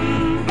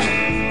him,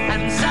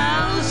 and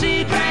so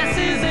she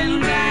dresses in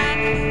black.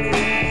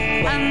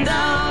 And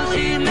though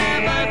she'll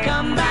never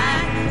come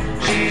back,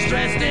 she's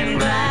dressed in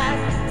black.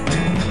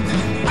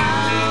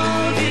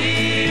 Oh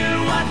dear,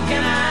 what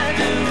can I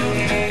do?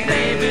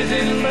 Baby's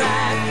in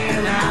black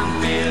and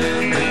I'm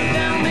feeling blue.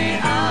 Tell me,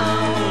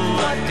 oh,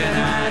 what can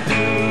I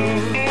do?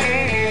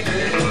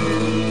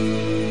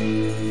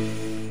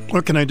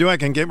 What can I do? I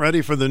can get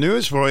ready for the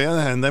news for you,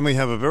 and then we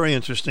have a very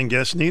interesting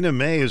guest. Nina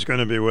May is going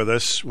to be with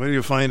us. Where do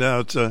you find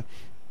out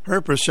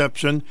her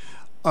perception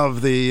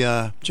of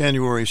the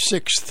January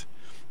 6th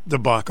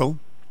debacle?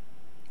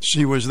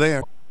 She was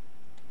there.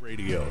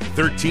 Radio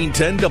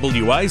 1310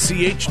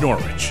 WICH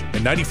Norwich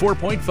and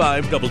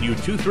 94.5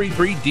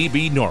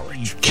 W233DB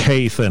Norwich.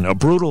 Kathan, a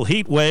brutal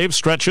heat wave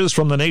stretches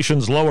from the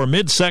nation's lower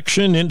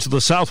midsection into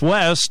the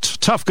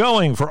southwest. Tough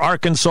going for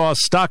Arkansas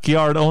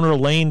stockyard owner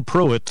Lane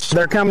Pruitt.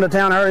 They're coming to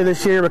town early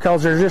this year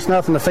because there's just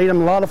nothing to feed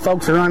them. A lot of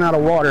folks are running out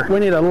of water. We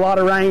need a lot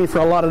of rain for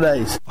a lot of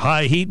days.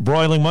 High heat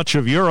broiling much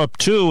of Europe,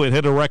 too. It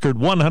hit a record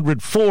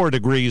 104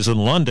 degrees in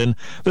London.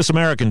 This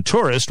American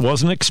tourist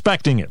wasn't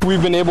expecting it.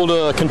 We've been able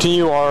to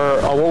continue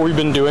our what we've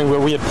been doing,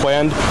 what we had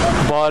planned,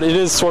 but it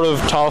is sort of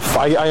tough,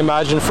 I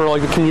imagine, for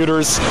like the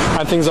commuters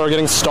and things that are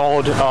getting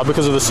stalled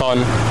because of the sun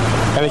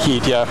and the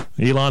heat, yeah.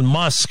 Elon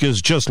Musk has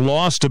just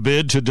lost a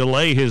bid to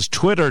delay his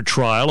Twitter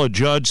trial. A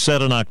judge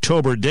set an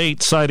October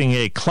date, citing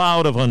a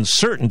cloud of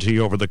uncertainty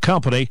over the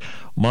company.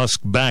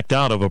 Musk backed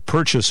out of a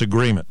purchase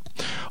agreement.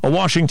 A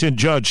Washington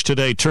judge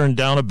today turned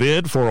down a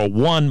bid for a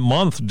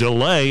 1-month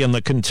delay in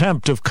the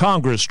contempt of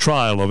Congress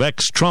trial of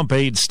ex-Trump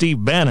aide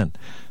Steve Bannon.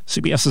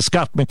 CBS's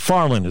Scott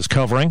McFarlane is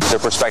covering. The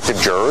prospective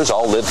jurors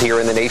all live here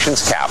in the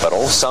nation's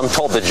capital. Some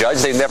told the judge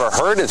they've never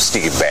heard of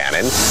Steve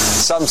Bannon.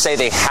 Some say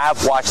they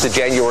have watched the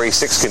January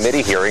 6th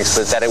committee hearings,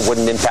 but that it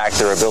wouldn't impact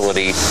their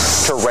ability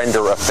to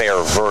render a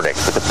fair verdict.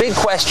 But the big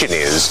question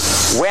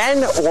is,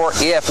 when or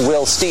if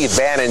will Steve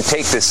Bannon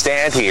take the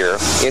stand here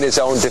in his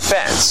own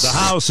defense? The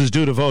House is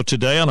due to vote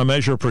today on a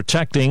measure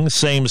protecting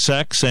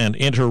same-sex and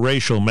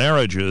interracial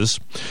marriages.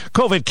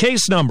 COVID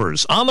case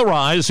numbers on the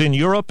rise in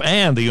Europe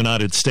and the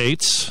United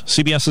States.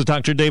 CBS's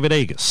Dr. David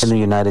Agus. In the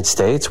United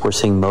States, we're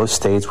seeing most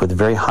states with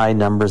very high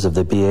numbers of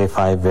the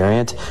BA5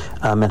 variant,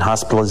 and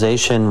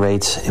hospitalization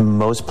rates in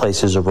most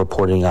places are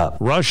reporting up.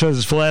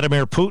 Russia's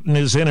Vladimir Putin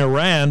is in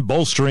Iran,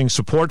 bolstering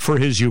support for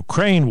his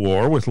Ukraine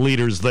war with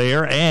leaders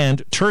there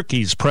and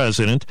Turkey's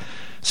president.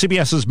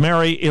 CBS's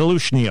Mary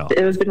Ilushnia. It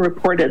has been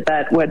reported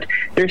that what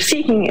they're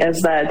seeking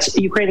is that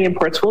Ukrainian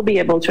ports will be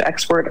able to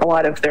export a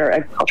lot of their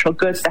agricultural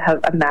goods that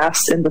have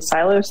amassed in the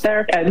silos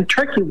there, and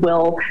Turkey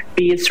will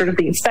be sort of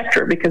the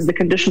inspector, because the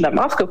condition that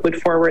Moscow put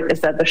forward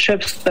is that the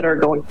ships that are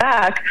going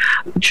back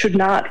should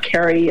not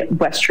carry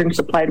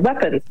Western-supplied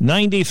weapons.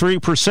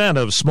 93%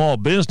 of small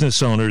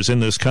business owners in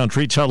this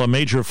country tell a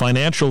major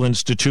financial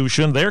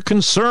institution they're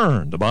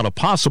concerned about a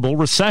possible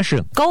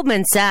recession.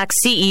 Goldman Sachs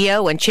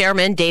CEO and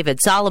Chairman David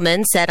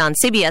Solomon said on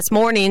CBS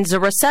Mornings a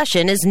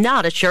recession is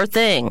not a sure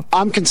thing.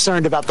 I'm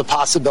concerned about the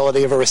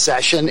possibility of a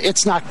recession.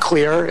 It's not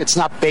clear, it's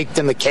not baked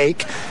in the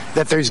cake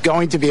that there's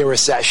going to be a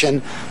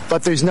recession,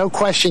 but there's no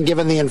question,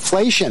 given the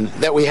inflation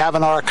that we have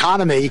in our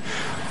economy,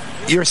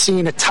 you're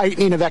seeing a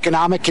tightening of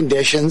economic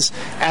conditions,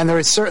 and there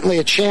is certainly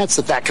a chance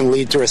that that can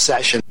lead to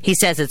recession. He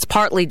says it's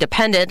partly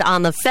dependent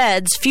on the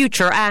Fed's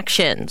future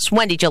actions.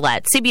 Wendy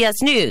Gillette,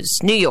 CBS News,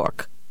 New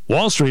York.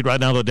 Wall Street right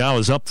now, the Dow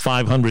is up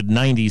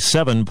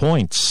 597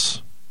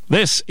 points.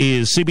 This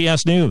is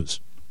CBS News.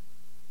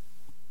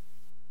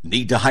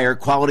 Need to hire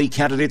quality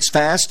candidates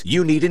fast?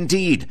 You need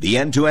Indeed, the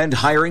end-to-end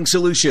hiring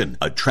solution.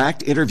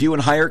 Attract, interview,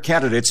 and hire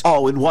candidates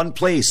all in one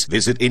place.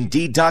 Visit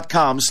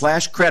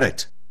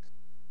Indeed.com/credit.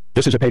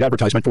 This is a paid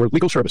advertisement for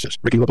legal services.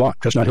 Ricky LeBlanc,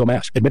 Chestnut Hill,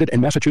 Mass. Admitted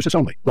in Massachusetts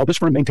only. While this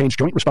firm maintains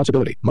joint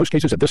responsibility, most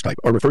cases of this type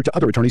are referred to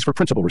other attorneys for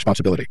principal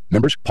responsibility.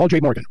 Members, Paul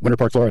J. Morgan, Winter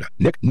Park, Florida.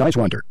 Nick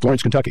Niswander,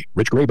 Florence, Kentucky.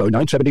 Rich Grabo,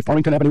 970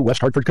 Farmington Avenue,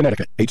 West Hartford,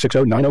 Connecticut.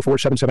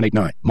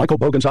 860-904-7789. Michael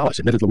Bo Gonzalez,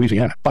 admitted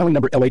Louisiana. Filing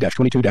number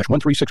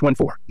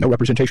LA-22-13614. No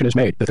representation is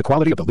made that the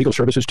quality of the legal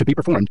services to be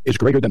performed is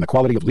greater than the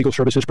quality of legal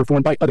services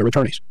performed by other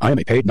attorneys. I am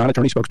a paid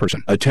non-attorney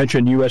spokesperson.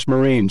 Attention U.S.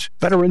 Marines.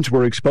 Veterans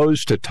were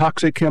exposed to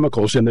toxic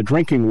chemicals in the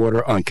drinking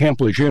water on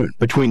Camp Lejeune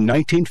between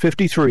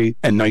 1953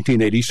 and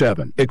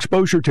 1987.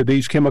 Exposure to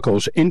these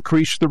chemicals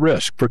increased the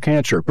risk for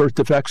cancer, birth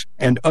defects,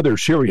 and other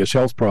serious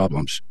health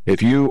problems.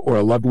 If you or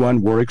a loved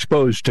one were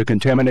exposed to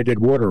contaminated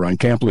water on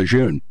Camp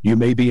Lejeune, you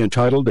may be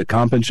entitled to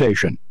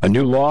compensation. A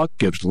new law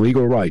gives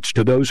legal rights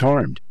to those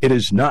harmed. It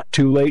is not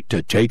too late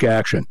to take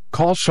action.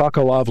 Call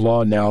Sokolov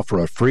Law now for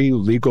a free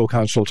legal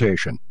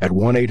consultation at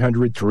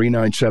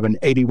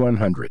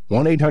 1-800-397-8100.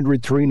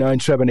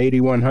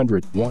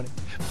 1-800-397-8100.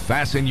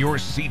 Fasten your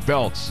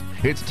seatbelts.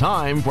 It's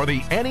time for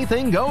the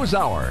Anything Goes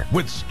Hour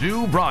with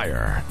Stu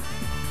Bryer.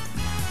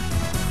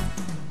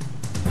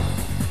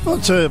 Well,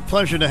 it's a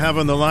pleasure to have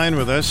on the line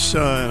with us,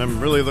 and I'm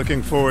really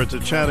looking forward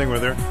to chatting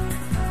with her.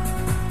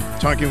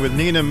 Talking with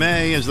Nina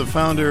May is the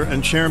founder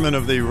and chairman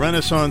of the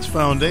Renaissance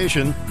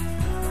Foundation,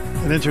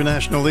 an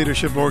international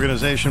leadership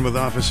organization with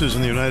offices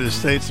in the United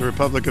States, the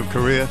Republic of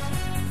Korea.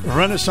 The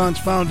Renaissance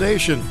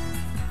Foundation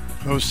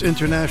hosts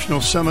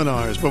international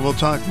seminars, but we'll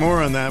talk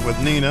more on that with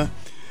Nina.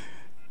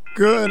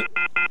 Good.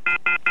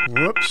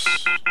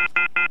 Whoops.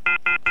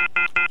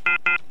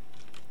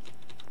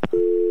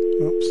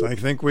 Oops, I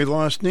think we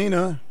lost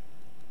Nina.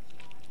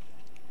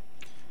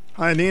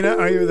 Hi, Nina,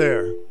 are you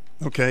there?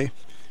 Okay.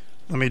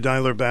 Let me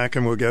dial her back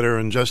and we'll get her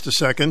in just a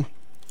second.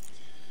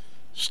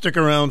 Stick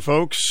around,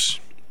 folks.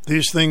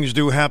 These things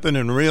do happen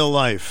in real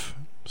life,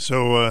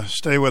 so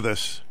stay with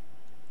us.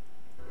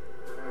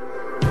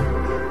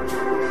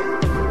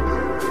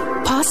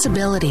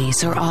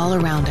 Possibilities are all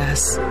around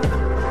us.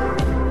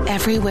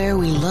 Everywhere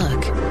we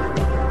look,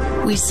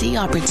 we see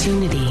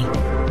opportunity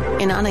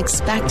in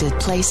unexpected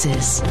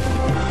places.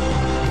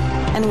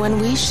 And when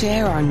we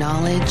share our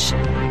knowledge,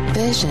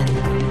 vision,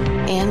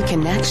 and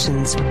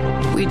connections,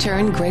 we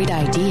turn great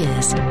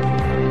ideas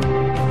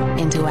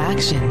into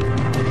action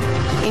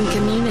in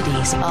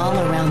communities all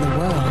around the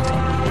world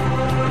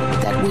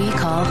that we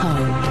call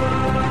home.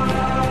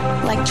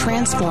 Like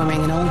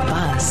transforming an old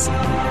bus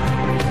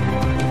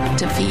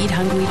to feed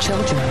hungry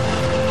children,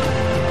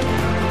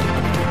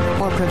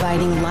 or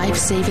providing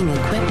life-saving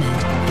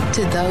equipment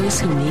to those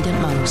who need it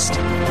most.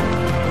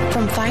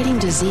 From fighting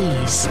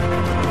disease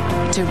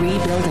to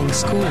rebuilding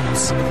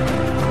schools,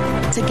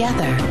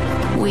 together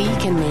we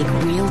can make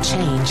real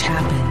change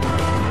happen.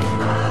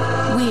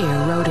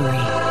 We're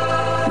Rotary.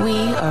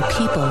 We are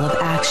people of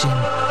action.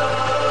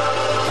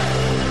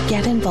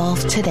 Get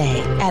involved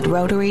today at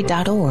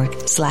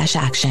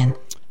Rotary.org/action.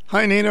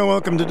 Hi, Nina.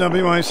 Welcome to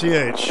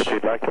WICH. If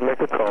you'd like to make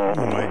a call.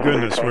 Oh, my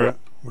goodness.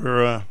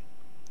 We're are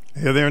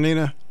you there,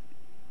 Nina?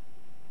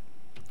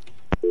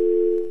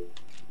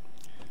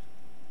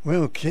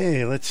 Well,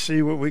 okay. Let's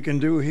see what we can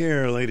do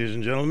here, ladies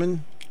and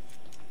gentlemen.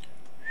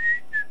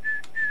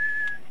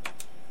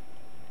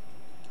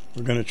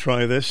 We're going to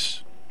try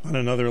this on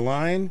another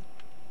line.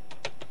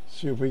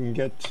 See if we can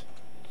get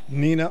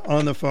Nina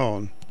on the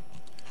phone.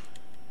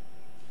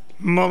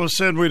 Mama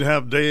said we'd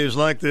have days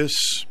like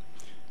this.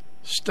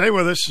 Stay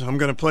with us. I'm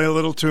going to play a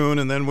little tune,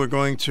 and then we're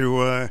going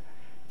to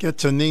get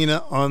to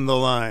Nina on the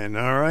line.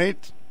 All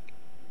right?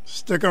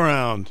 Stick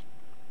around.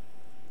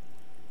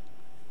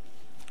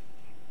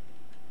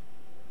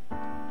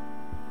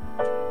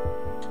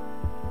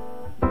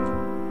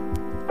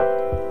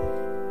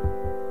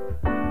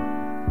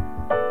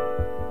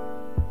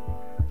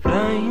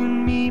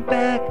 Flying me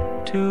back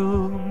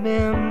to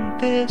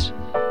Memphis.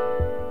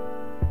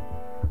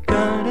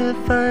 Gotta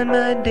find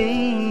my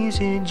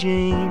Daisy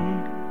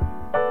Jane.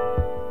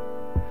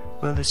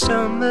 Well, the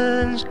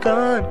summer's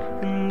gone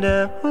and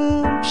I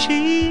hope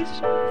she's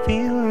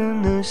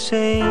feeling the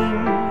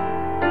same.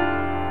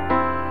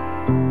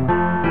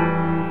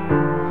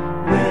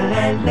 Well,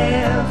 I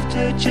left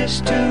her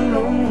just to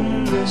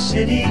roam the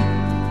city,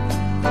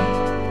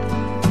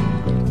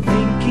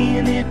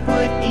 thinking it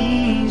would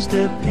ease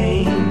the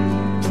pain.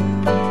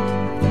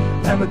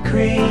 I'm a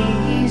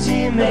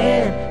crazy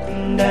man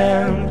and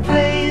I'm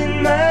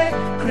playing my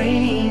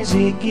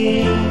crazy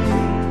game.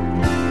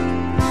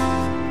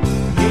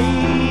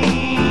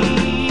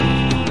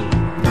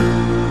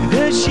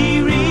 Does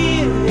she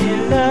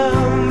really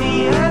love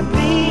me? I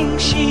think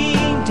she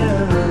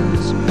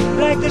does.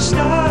 Like the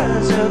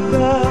stars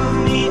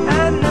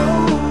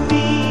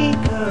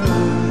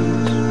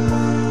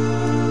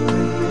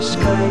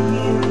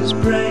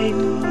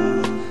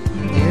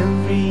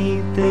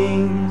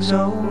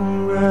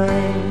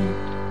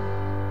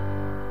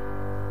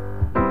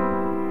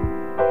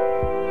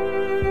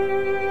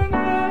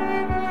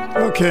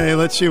Okay,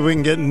 let's see if we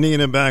can get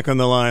Nina back on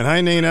the line.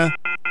 Hi, Nina.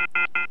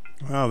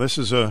 Wow, this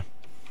is a...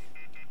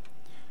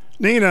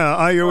 Nina,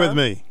 are you with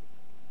me?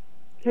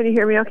 Can you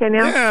hear me okay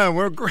now? Yeah,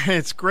 we're great.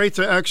 It's great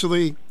to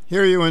actually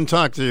hear you and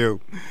talk to you.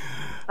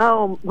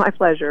 Oh, my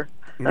pleasure.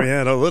 We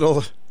had a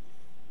little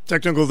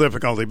technical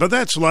difficulty, but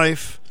that's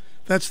life.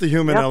 That's the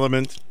human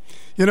element.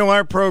 You know,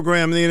 our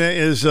program, Nina,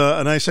 is,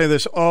 and I say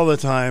this all the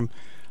time,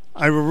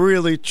 I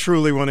really,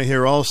 truly want to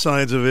hear all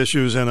sides of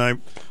issues,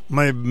 and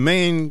my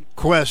main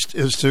quest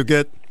is to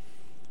get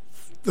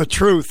the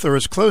truth, or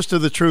as close to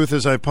the truth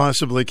as I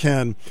possibly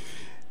can.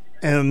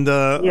 And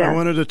I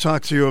wanted to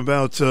talk to you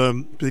about,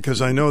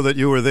 because I know that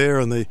you were there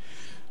in the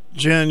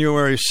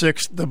January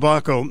 6th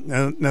debacle.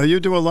 Now, you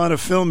do a lot of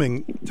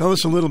filming. Tell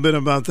us a little bit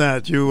about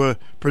that. You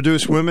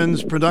produce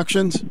women's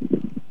productions?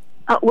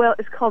 Well,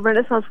 it's called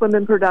Renaissance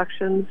Women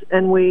Productions,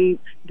 and we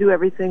do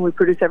everything. We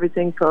produce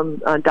everything from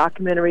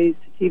documentaries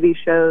to TV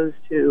shows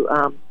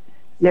to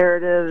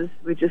narratives.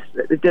 We just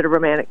did a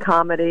romantic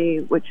comedy,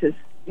 which is,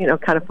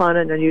 kind of fun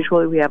and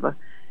unusual. We have a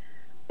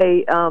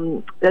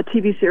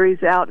TV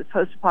series out, a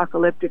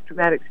post-apocalyptic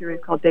dramatic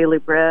series called Daily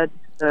Bread.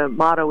 The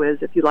motto is,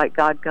 if you like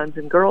God, guns,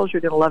 and girls,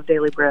 you're going to love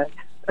Daily Bread.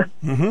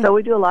 Mm-hmm. So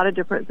we do a lot of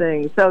different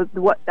things. So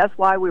that's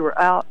why we were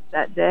out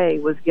that day,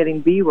 was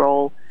getting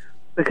B-roll,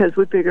 because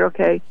we figured,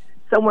 okay,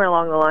 somewhere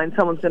along the line,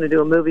 someone's going to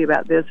do a movie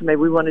about this, and maybe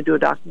we want to do a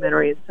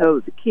documentary. And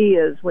so the key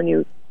is, when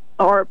you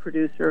are a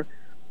producer,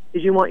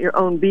 is you want your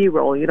own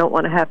B-roll. You don't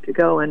want to have to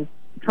go and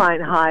try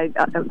and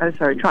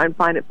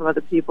find it from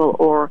other people,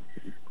 or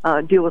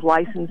deal with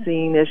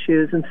licensing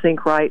issues and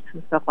sync rights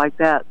and stuff like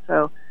that.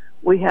 So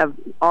we have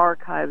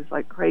archives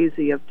like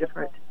crazy of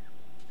different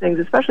things,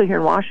 especially here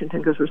in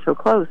Washington, because we're so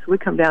close. We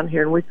come down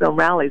here and we film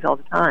rallies all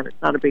the time.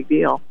 It's not a big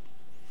deal.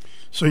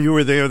 So you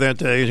were there that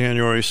day,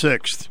 January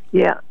 6th?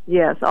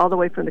 Yes, all the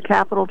way from the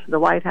Capitol to the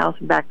White House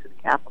and back to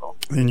the Capitol.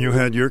 And you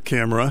had your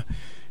camera,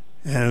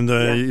 and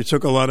you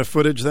took a lot of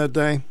footage that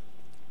day?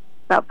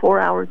 About 4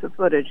 hours of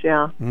footage,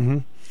 yeah. Mm-hmm.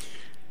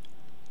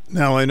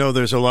 Now, I know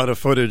there's a lot of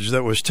footage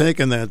that was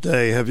taken that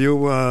day. Have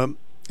you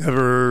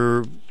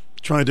ever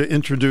tried to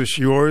introduce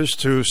yours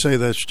to, say,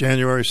 that's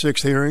January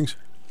 6th hearings?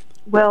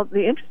 Well,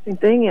 the interesting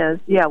thing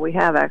is, we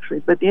have actually,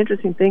 but the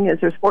interesting thing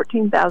is there's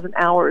 14,000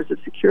 hours of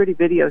security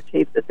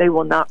videotape that they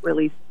will not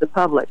release to the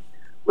public,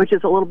 which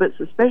is a little bit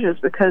suspicious,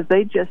 because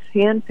they just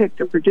handpicked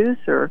a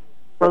producer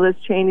for Liz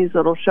Cheney's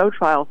little show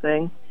trial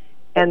thing,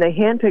 and they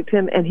handpicked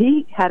him, and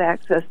he had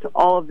access to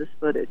all of this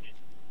footage.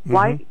 Mm-hmm.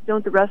 Why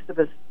don't the rest of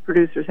us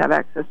producers have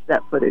access to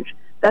that footage?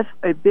 That's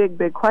a big,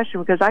 big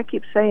question, because I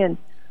keep saying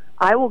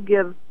I will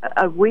give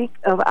a week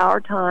of our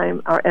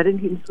time, our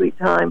editing suite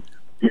time,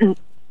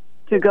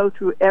 to go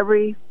through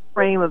every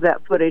frame of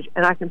that footage,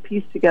 and I can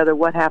piece together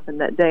what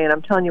happened that day, and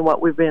I'm telling you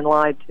what, we've been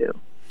lied to.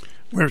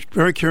 We're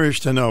very curious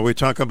to know. We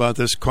talk about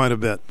this quite a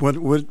bit.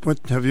 What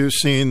have you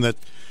seen that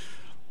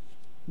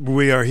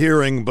we are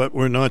hearing, but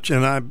we're not,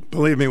 and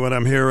believe me, what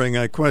I'm hearing,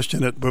 I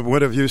question it, but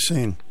what have you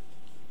seen?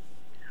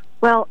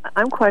 Well,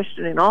 I'm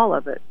questioning all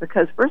of it,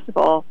 because first of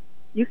all,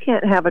 you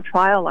can't have a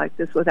trial like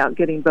this without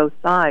getting both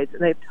sides,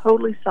 and they've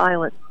totally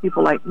silenced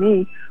people like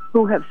me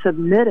who have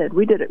submitted.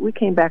 We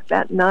came back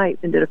that night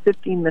and did a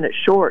 15-minute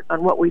short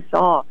on what we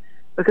saw,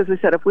 because we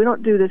said, if we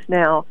don't do this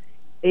now,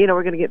 we're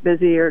going to get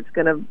busy, or it's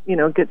going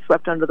to, get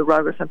swept under the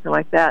rug or something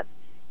like that.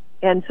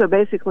 And so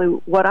basically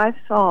what I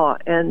saw,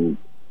 and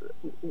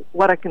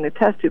what I can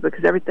attest to,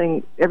 because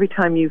every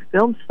time you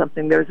film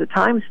something, there's a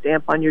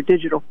timestamp on your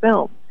digital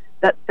film.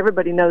 That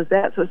everybody knows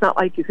that, so it's not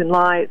like you can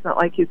lie. It's not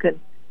like you can,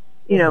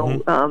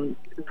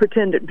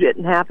 pretend it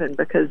didn't happen,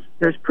 because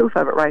there's proof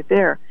of it right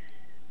there.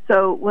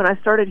 So when I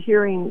started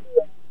hearing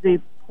the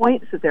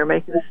points that they're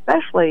making,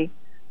 especially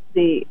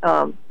the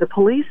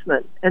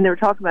policemen, and they were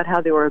talking about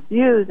how they were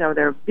abused, how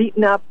they were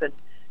beaten up, and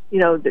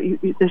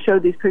they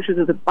showed these pictures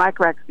of the bike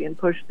racks being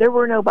pushed. There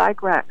were no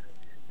bike racks.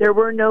 There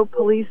were no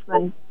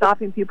policemen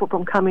stopping people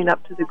from coming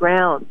up to the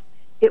ground.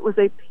 It was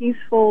a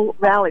peaceful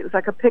rally. It was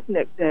like a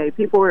picnic day.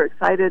 People were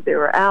excited. They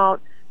were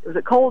out. It was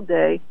a cold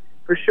day,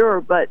 for sure,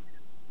 but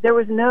there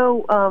was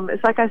no,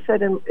 it's like I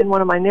said in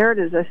one of my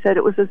narratives, I said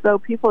it was as though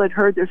people had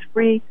heard there's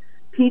free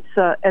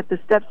pizza at the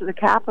steps of the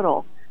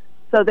Capitol.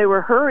 So they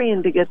were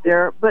hurrying to get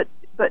there, but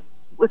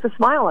with a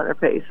smile on their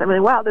face. I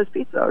mean, wow, there's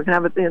pizza we can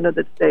have at the end of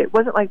the day. It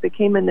wasn't like they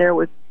came in there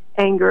with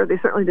anger. They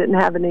certainly didn't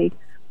have any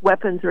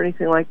weapons or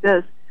anything like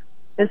this.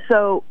 And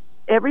so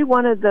every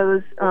one of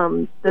those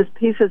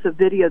pieces of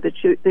video that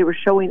they were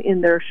showing in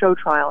their show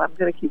trial, I'm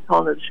going to keep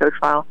calling it a show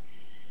trial,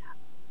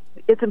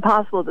 it's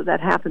impossible that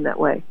happened that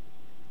way.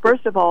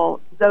 First of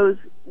all, those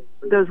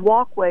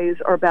walkways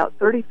are about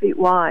 30 feet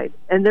wide,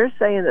 and they're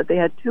saying that they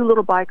had two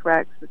little bike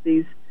racks that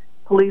these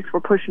police were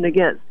pushing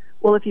against.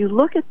 Well, if you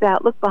look at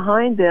that, look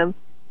behind them,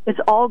 it's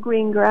all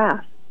green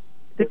grass.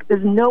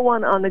 There's no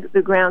one on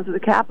the grounds of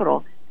the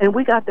Capitol. And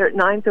we got there at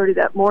 9:30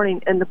 that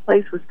morning, and the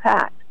place was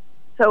packed.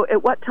 So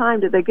at what time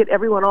did they get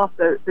everyone off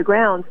the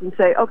grounds and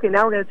say, okay,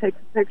 now we're going to take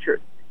some pictures?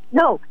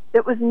 No,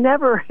 it was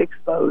never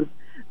exposed.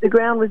 The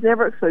ground was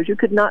never exposed. You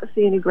could not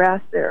see any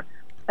grass there.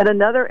 At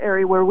another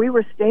area where we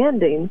were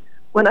standing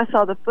when I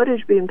saw the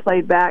footage being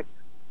played back,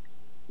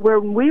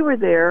 when we were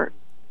there,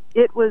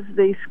 it was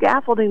the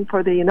scaffolding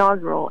for the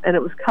inaugural, and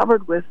it was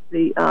covered with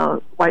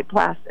the white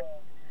plastic.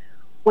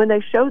 When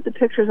they showed the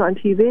pictures on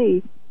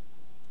TV,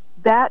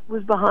 that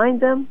was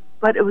behind them,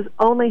 but it was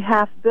only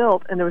half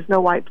built, and there was no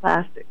white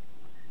plastic.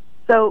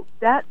 So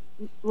that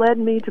led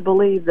me to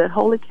believe that,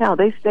 holy cow,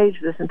 they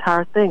staged this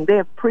entire thing. They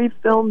have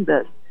pre-filmed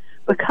this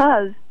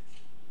because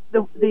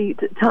the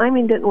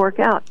timing didn't work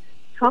out.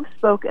 Trump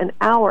spoke an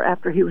hour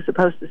after he was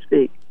supposed to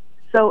speak.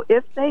 So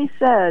if they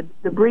said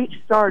the breach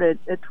started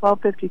at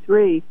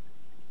 12:53,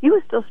 he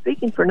was still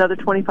speaking for another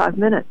 25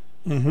 minutes.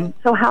 Mm-hmm.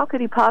 So how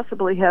could he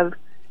possibly have,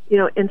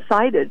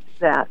 incited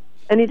that?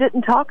 And he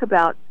didn't talk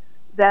about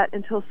that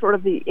until sort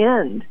of the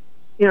end,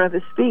 of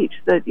his speech.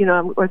 That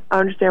I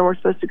understand we're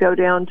supposed to go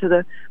down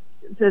to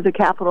the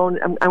Capitol and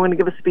I'm going to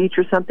give a speech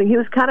or something. He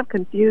was kind of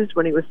confused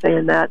when he was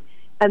saying that,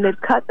 and they've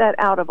cut that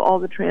out of all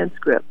the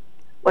transcripts.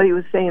 What he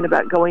was saying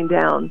about going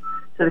down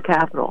to the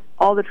Capitol,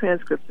 all the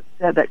transcripts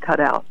had that cut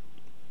out.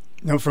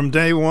 Now, from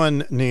day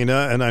one,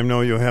 Nina, and I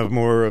know you have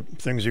more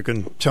things you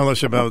can tell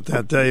us about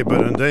that day,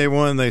 but on day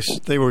one,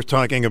 they were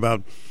talking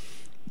about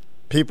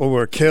people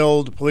were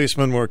killed,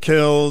 policemen were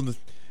killed.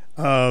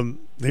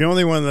 The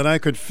only one that I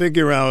could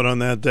figure out on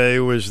that day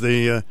was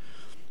the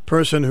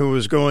person who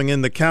was going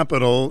in the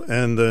Capitol,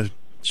 and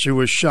she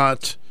was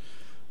shot,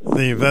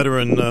 the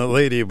veteran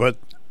lady, but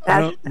I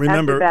don't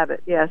remember.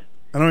 Babbitt, yes.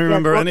 I don't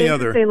remember any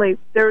other. Interestingly,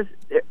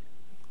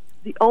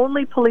 the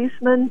only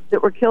policemen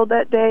that were killed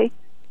that day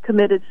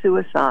committed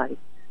suicide.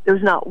 There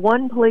was not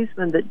one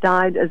policeman that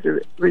died as a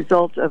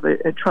result of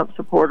a Trump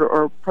supporter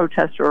or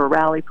protester or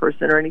rally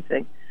person or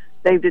anything.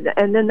 They did,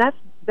 and then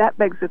that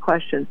begs the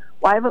question: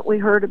 why haven't we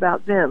heard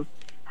about them?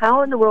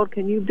 How in the world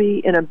can you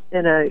be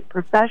in a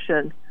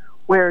profession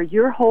where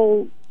your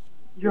whole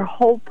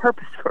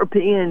purpose for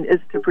being is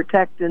to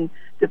protect and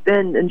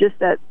defend, and just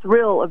that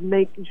thrill of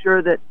making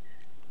sure that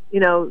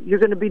you're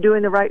going to be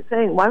doing the right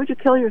thing? Why would you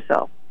kill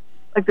yourself?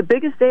 Like the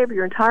biggest day of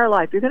your entire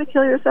life, you're going to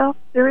kill yourself?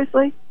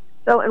 Seriously?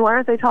 So, and why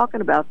aren't they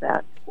talking about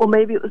that? Well,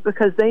 maybe it was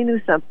because they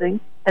knew something,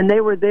 and they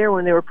were there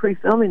when they were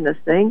pre-filming this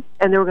thing,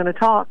 and they were going to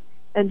talk,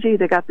 and gee,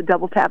 they got the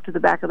double tap to the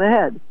back of the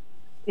head,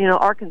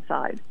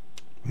 Arkansas.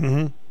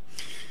 Mm-hmm.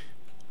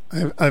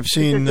 I've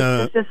seen...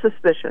 It's just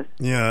suspicious.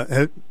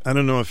 Yeah, I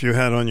don't know if you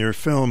had on your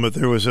film, but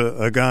there was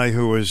a guy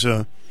who was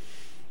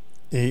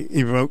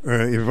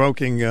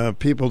evoking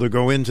people to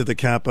go into the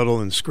Capitol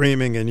and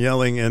screaming and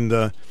yelling,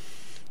 and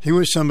he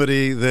was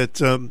somebody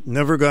that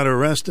never got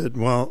arrested,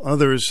 while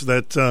others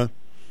that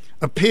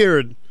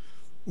appeared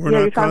were not.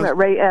 Yeah, you're talking about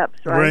Ray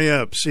Epps, right? Ray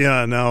Epps,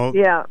 yeah. Now,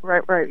 yeah,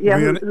 right. Yeah,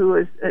 who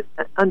was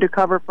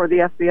undercover for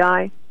the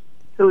FBI,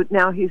 who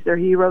now he's their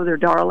hero, their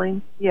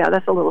darling. Yeah,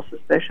 that's a little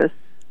suspicious.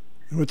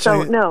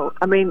 No,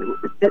 I mean,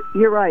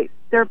 you're right.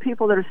 There are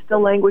people that are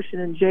still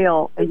languishing in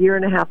jail a year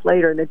and a half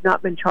later, and they've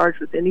not been charged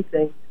with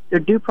anything. Their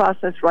due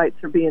process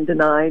rights are being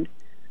denied.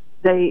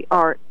 They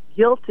are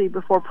guilty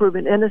before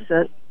proven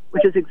innocent,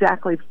 which is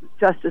exactly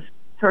justice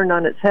turned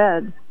on its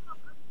head.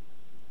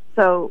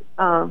 So,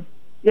 and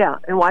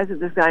why isn't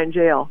this guy in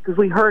jail? Because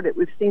we heard it.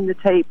 We've seen the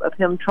tape of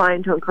him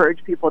trying to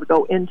encourage people to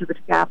go into the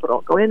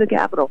Capitol. Go in the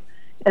Capitol.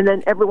 And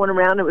then everyone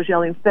around him was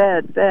yelling,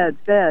 Fed, Fed,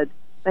 Fed.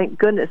 Thank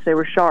goodness they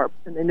were sharp,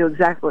 and they knew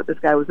exactly what this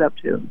guy was up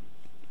to.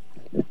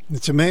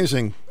 It's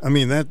amazing. I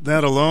mean,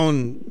 that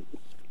alone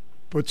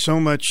put so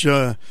much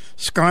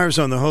scars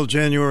on the whole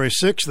January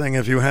 6th thing.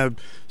 If you have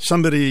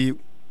somebody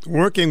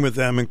working with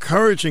them,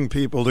 encouraging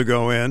people to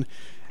go in,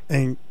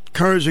 and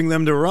encouraging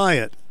them to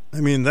riot. I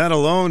mean, that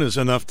alone is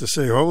enough to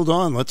say, hold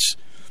on, let's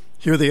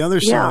hear the other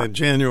side,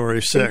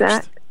 January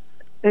 6th.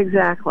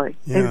 Exactly.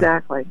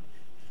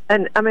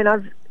 And, I mean,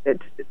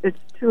 it's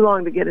too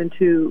long to get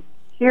into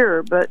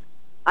here, but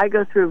I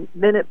go through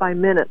minute by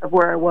minute of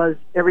where I was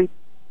every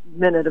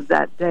minute of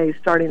that day,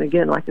 starting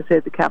again, like I say,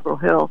 at the Capitol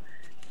Hill,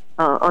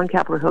 on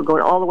Capitol Hill,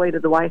 going all the way to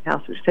the White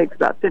House, which takes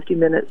about 50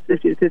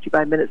 to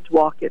 55 minutes to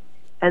walk it,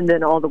 and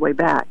then all the way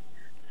back.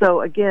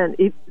 So again,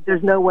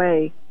 there's no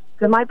way,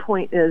 because my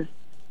point is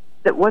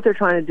that what they're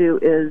trying to do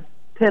is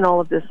pin all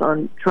of this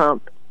on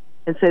Trump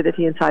and say that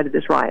he incited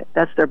this riot.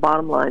 That's their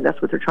bottom line.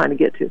 That's what they're trying to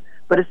get to.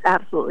 But it's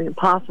absolutely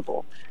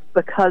impossible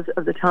because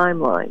of the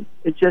timeline.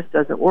 It just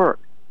doesn't work.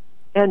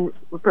 And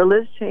for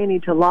Liz Cheney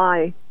to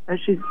lie, and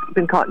she's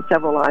been caught in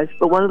several lies,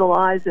 but one of the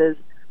lies is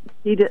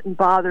he didn't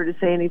bother to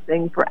say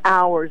anything for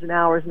hours and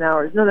hours and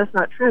hours. No, that's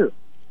not true.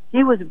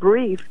 He was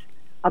briefed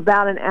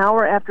about an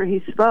hour after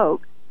he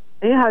spoke.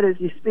 And you know how it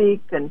is, you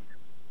speak, and,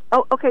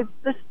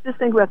 let's just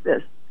think about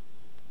this.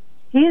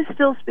 He is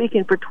still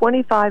speaking for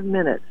 25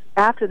 minutes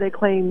after they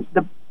claim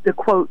the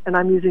quote, and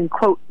I'm using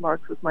quote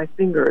marks with my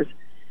fingers,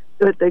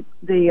 that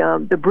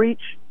the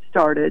breach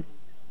started.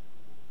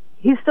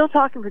 He's still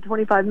talking for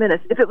 25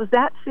 minutes. If it was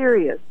that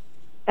serious,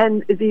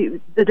 and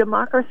the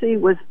democracy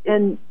was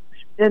in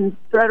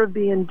threat of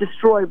being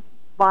destroyed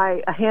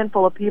by a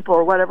handful of people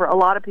or whatever, a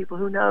lot of people,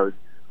 who knows,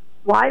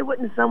 why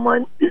wouldn't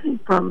someone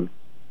from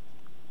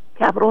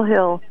Capitol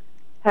Hill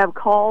have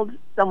called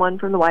someone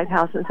from the White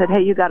House and said,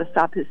 hey, you got to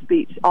stop his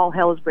speech. All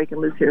hell is breaking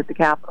loose here at the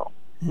Capitol.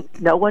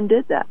 No one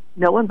did that.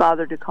 No one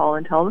bothered to call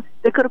and tell him.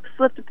 They could have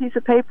slipped a piece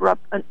of paper up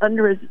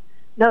under his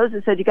nose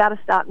and said, "You got to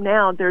stop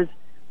now. There's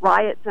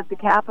riots at the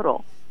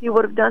Capitol." He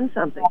would have done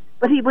something.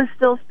 But he was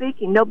still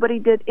speaking. Nobody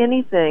did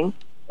anything.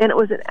 And it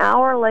was an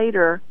hour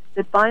later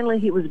that finally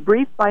he was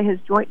briefed by his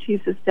Joint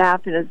Chiefs of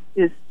Staff and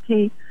his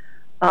key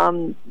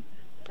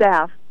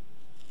staff.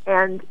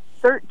 And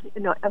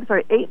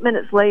 8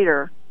 minutes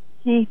later,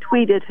 he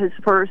tweeted his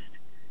first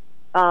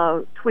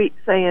tweet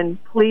saying,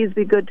 "Please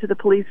be good to the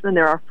policemen.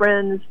 They're our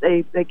friends.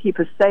 They keep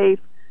us safe.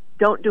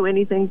 Don't do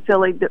anything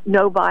silly.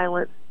 No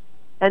violence."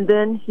 And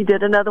then he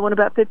did another one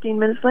about 15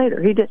 minutes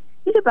later. He did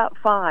about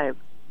five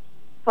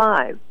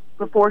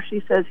before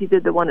she says he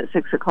did the one at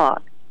 6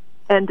 o'clock.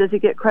 And does he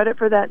get credit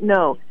for that?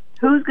 No.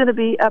 Who's going to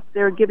be up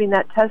there giving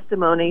that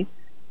testimony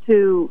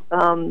to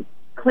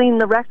clean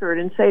the record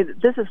and say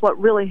that this is what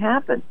really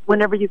happened?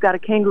 Whenever you've got a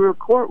kangaroo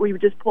court where you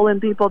just pull in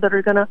people that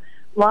are going to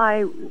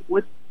lie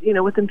with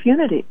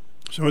impunity.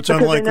 So it's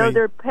because unlikely. They know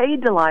they're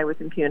paid to lie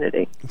with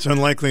impunity. It's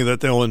unlikely that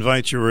they'll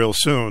invite you real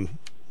soon.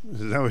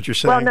 Is that what you're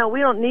saying? Well, no, we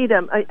don't need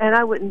them. And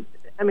I wouldn't.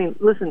 I mean,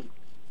 listen.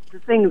 The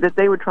thing that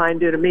they would try and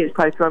do to me is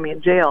probably throw me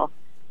in jail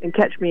and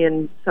catch me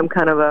in some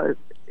kind of a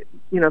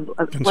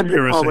what is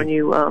it called when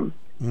you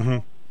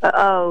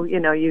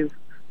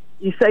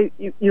you say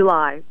you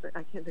lie.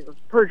 I can't think of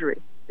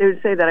perjury. They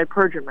would say that I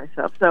perjured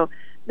myself. So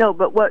no,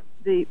 but what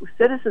the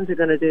citizens are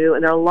going to do,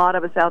 and there are a lot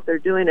of us out there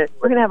doing it,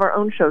 we're going to have our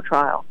own show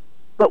trial,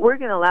 but we're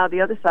going to allow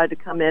the other side to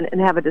come in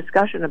and have a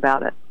discussion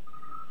about it.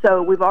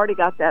 So we've already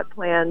got that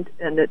planned,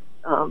 and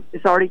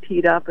it's already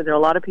teed up, and there are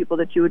a lot of people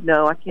that you would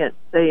know. I can't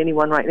say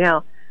anyone right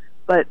now,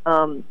 but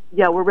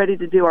we're ready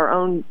to do our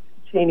own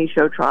Cheney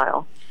show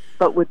trial,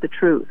 but with the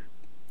truth.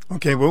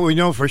 Okay, what we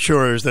know for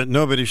sure is that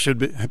nobody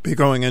should be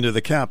going into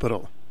the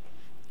Capitol,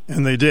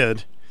 and they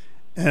did.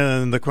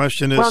 And the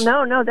question is...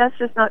 Well, no, that's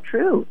just not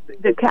true.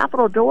 The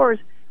Capitol doors,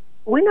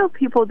 we know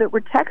people that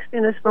were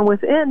texting us from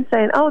within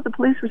saying, "Oh, the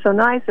police were so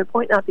nice. They're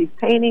pointing out these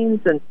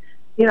paintings, and,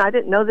 I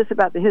didn't know this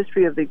about the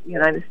history of the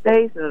United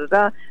States." There's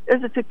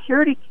a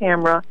security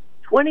camera,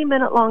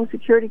 20-minute-long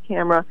security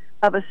camera,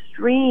 of a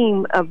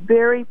stream of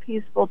very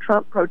peaceful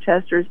Trump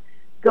protesters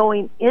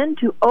going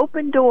into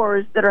open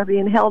doors that are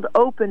being held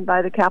open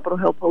by the Capitol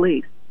Hill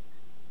police.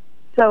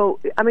 So,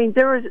 I mean,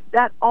 there was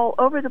that all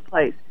over the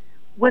place.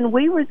 When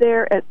we were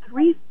there at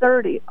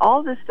 3:30,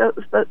 all this stuff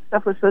was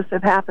supposed to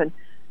have happened.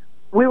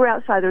 We were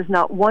outside. There was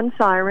not one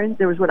siren.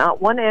 There was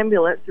not one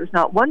ambulance. There was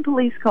not one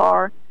police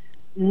car,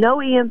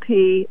 no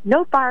EMP,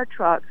 no fire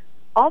trucks.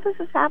 All this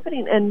is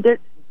happening, and there's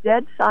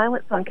dead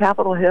silence on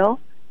Capitol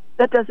Hill.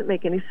 That doesn't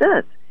make any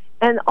sense.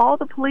 And all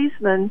the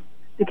policemen,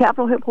 the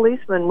Capitol Hill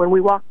policemen, when we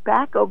walked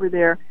back over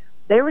there,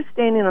 they were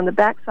standing on the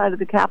back side of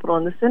the Capitol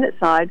on the Senate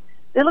side.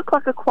 They looked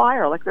like a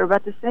choir, like they were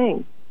about to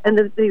sing. And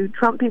the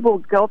Trump people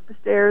would go up the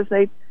stairs.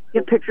 They'd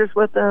get pictures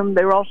with them.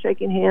 They were all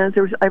shaking hands.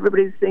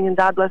 Everybody was singing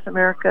 "God Bless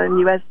America"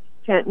 and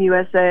chanting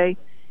USA.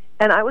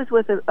 And I was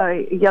with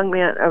a young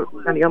man,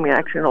 not a young man,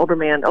 actually an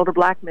older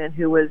black man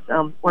who was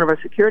one of our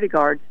security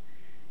guards.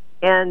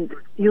 And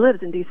he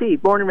lives in D.C.,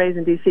 born and raised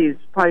in D.C. He's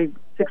probably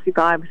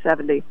 65,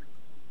 70.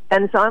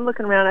 And so I'm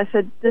looking around. I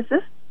said,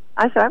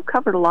 I've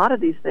covered a lot of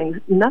these things.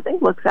 Nothing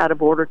looks out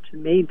of order to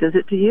me. Does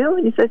it to you?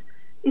 And he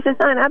says,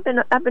 "Nine,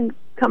 I've been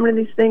coming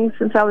to these things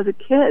since I was a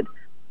kid.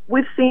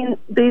 We've seen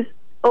these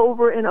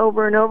over and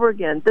over and over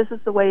again. This is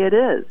the way it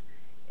is."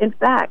 In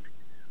fact,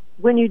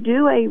 when you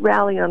do a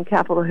rally on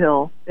Capitol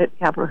Hill,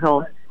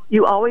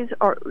 you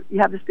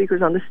have the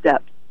speakers on the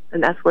steps,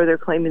 and that's where they're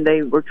claiming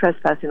they were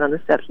trespassing on the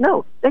steps.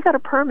 No, they got a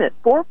permit.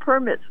 4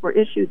 permits were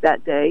issued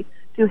that day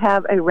to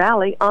have a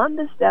rally on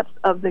the steps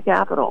of the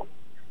Capitol.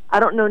 I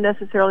don't know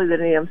necessarily that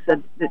any of them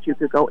said that you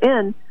could go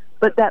in,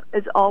 but that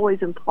is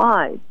always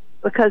implied.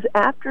 Because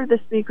after the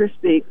speaker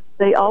speaks,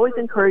 they always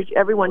encourage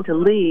everyone to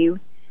leave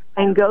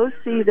and go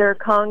see their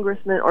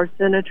congressmen or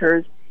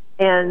senators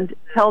and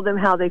tell them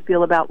how they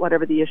feel about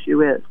whatever the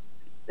issue is.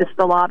 It's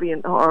the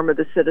lobbying arm of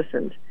the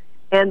citizens.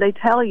 And they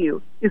tell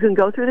you can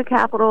go through the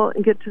Capitol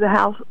and get to the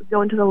House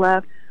going to the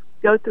left,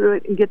 go through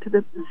it and get to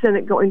the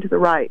Senate going to the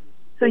right.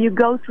 So you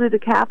go through the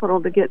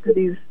Capitol to get to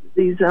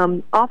these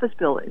office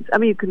buildings. I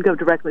mean, you can go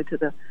directly to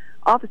the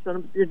office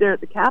building, but you're there at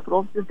the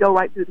Capitol, just go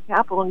right through the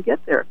Capitol and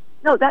get there.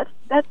 No, that's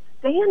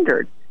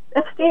standard.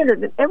 That's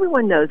standard, and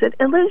everyone knows it.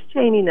 And Liz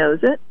Cheney knows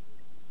it.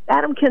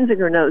 Adam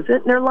Kinzinger knows it,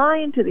 and they're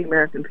lying to the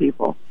American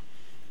people.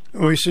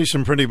 We see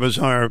some pretty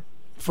bizarre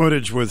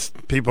footage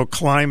with people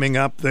climbing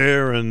up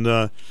there,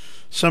 and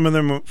some of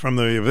them from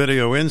the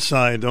video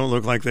inside don't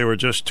look like they were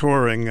just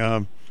touring.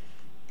 They're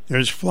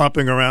just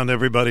flopping around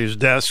everybody's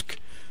desk.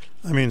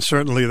 I mean,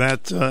 certainly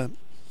that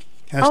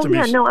has to be...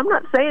 Oh, yeah, no, I'm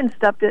not saying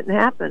stuff didn't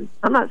happen.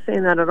 I'm not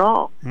saying that at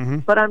all. Mm-hmm.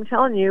 But I'm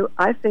telling you,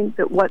 I think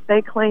that what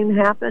they claim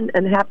happened,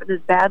 and happened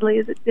as badly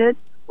as it did,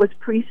 was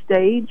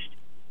pre-staged,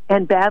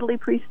 and badly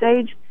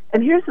pre-staged.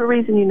 And here's the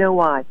reason you know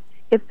why.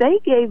 If they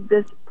gave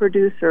this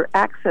producer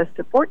access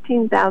to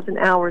 14,000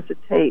 hours of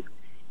tape,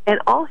 and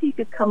all he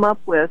could come up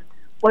with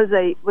was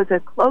a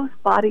close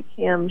body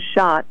cam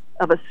shot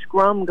of a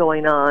scrum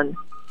going on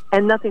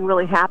and nothing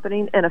really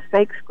happening, and a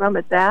fake scrum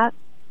at that.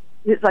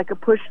 It's like a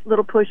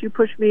little push. You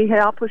push me. Hey,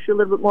 I'll push you a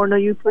little bit more. No,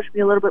 you push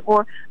me a little bit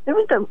more.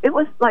 It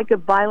was like a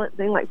violent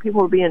thing, like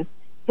people were being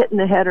hit in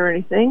the head or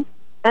anything.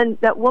 And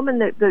that woman,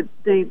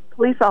 the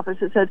police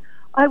officer said,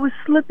 I was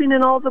slipping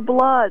in all the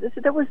blood. I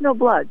said, there was no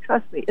blood.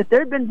 Trust me. If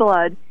there had been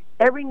blood,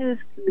 every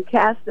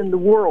newscast in the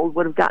world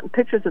would have gotten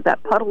pictures of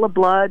that puddle of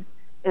blood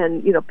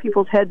and,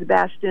 people's heads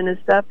bashed in and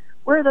stuff.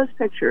 Where are those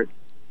pictures?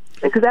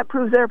 Because that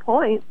proves their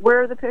point.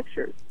 Where are the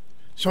pictures?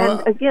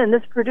 And again,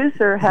 this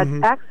producer had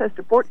access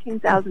to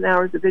 14,000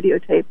 hours of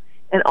videotape,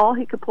 and all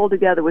he could pull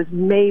together was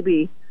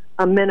maybe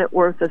a minute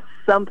worth of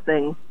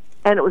something,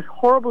 and it was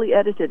horribly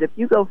edited. If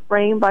you go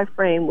frame by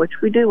frame,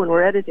 which we do when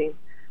we're editing,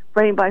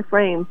 frame by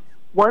frame,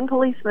 one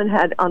policeman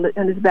had on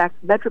his back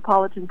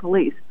Metropolitan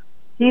Police.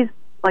 He's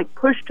like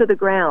pushed to the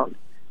ground.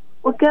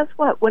 Well, guess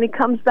what? When he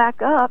comes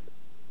back up,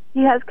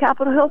 he has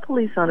Capitol Hill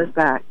Police on his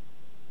back.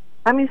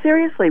 I mean,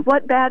 seriously,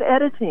 what bad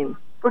editing?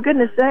 For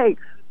goodness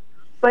sakes.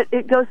 But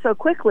it goes so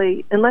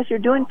quickly, unless you're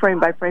doing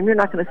frame by frame, you're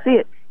not going to see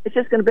it. It's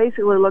just going to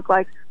basically look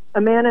like a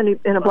man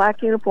in a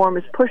black uniform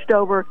is pushed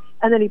over,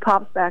 and then he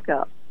pops back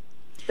up.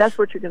 That's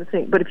what you're going to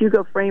see. But if you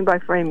go frame by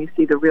frame, you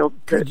see the real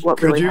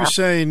what really Could you happened.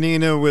 say,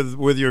 Nina,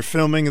 with your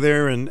filming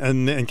there, and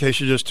in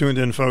case you just tuned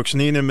in, folks,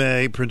 Nina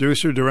May,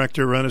 producer,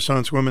 director,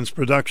 Renaissance Women's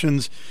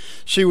Productions,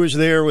 she was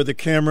there with the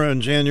camera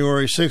on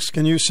January 6th.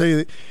 Can you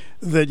say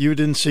that you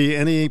didn't see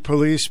any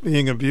police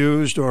being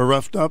abused or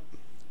roughed up?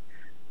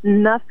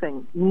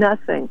 Nothing.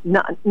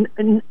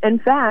 In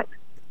fact,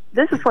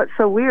 this is what's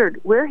so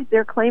weird. Where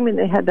they're claiming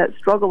they had that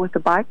struggle with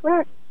the bike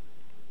wreck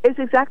is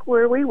exactly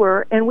where we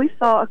were, and we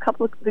saw a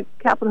couple of the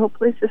Capitol Hill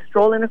Police just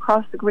strolling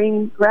across the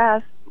green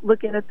grass,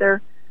 looking at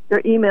their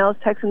emails,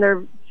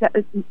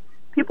 texting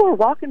people were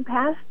walking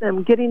past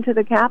them, getting to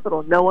the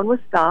Capitol. No one was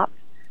stopped.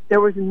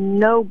 There was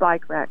no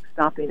bike wreck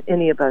stopping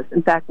any of us.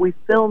 In fact, we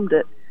filmed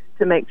it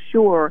to make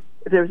sure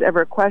if there was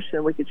ever a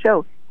question, we could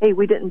show, hey,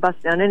 we didn't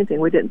bust down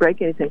anything, we didn't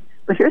break anything.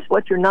 But here's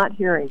what you're not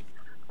hearing.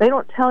 They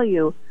don't tell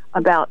you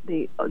about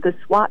the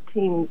SWAT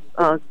team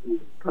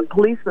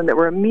policemen that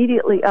were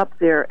immediately up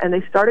there, and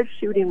they started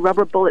shooting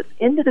rubber bullets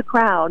into the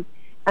crowd,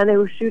 and they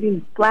were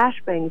shooting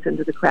flashbangs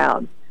into the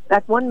crowd. In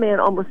fact, one man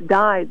almost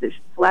died. The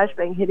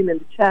flashbang hit him in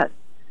the chest.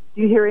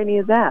 Do you hear any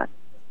of that?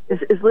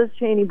 Is Liz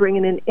Cheney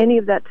bringing in any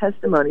of that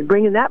testimony,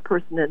 bringing that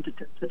person in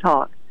to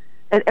talk?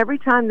 And every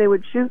time they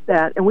would shoot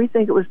that, and we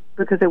think it was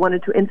because they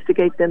wanted to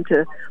instigate them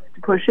to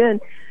push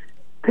in,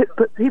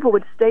 people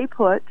would stay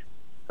put.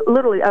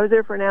 Literally, I was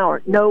there for an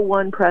hour. No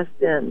one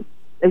pressed in.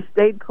 They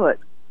stayed put.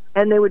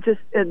 And they would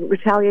just, in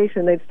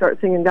retaliation, they'd start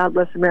singing God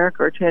Bless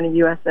America or chanting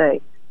USA.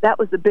 That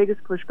was the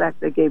biggest pushback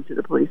they gave to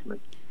the policemen.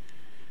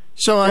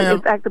 So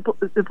in fact,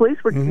 the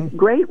police were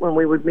great when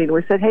we would meet.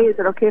 We said, hey, is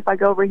it okay if I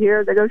go over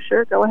here? They go,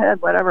 sure, go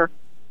ahead, whatever.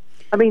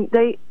 I mean,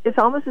 it's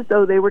almost as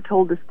though they were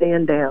told to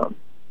stand down.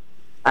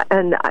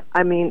 And,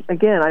 I mean,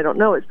 again, I don't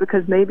know. It's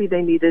because maybe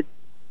they needed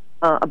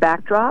a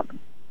backdrop.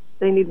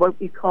 They need what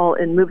we call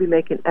in movie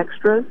making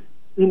extras.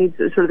 You need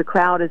sort of the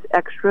crowd as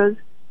extras,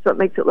 so it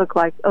makes it look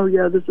like, oh,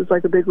 yeah, this is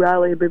like a big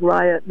rally, a big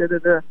riot,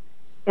 da-da-da.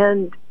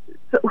 And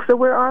so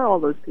where are all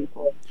those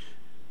people?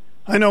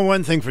 I know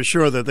one thing for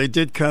sure, that they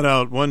did cut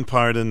out one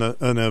part in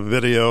a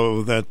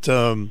video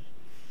that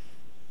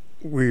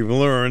we've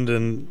learned,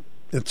 and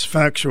it's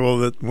factual,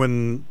 that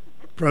when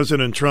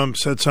President Trump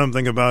said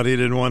something about he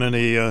didn't want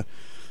any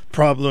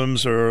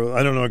problems, or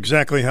I don't know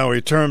exactly how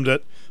he termed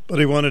it, but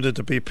he wanted it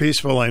to be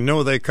peaceful. I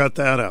know they cut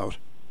that out.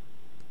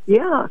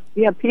 Yeah,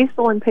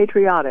 peaceful and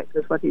patriotic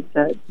is what he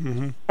said.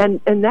 Mm-hmm.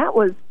 And that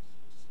was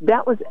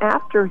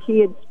after he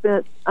had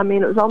spent, I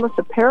mean, it was almost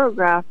a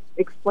paragraph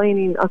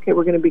explaining, okay,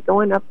 we're going to be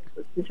going up.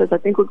 He says, I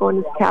think we're going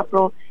to the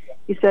Capitol.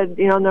 He said,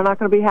 they're not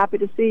going to be happy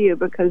to see you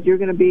because you're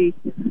going to be,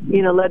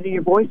 letting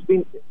your voice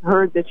be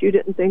heard that you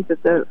didn't think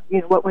that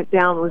what went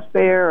down was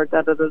fair or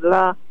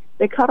da-da-da-da.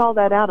 They cut all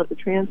that out of the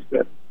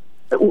transcript.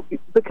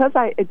 Because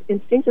I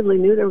instinctively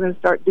knew they were going to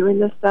start doing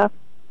this stuff,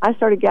 I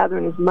started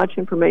gathering as much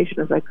information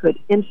as I could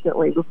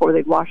instantly before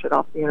they'd wash it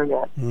off the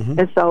internet. Mm-hmm.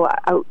 And so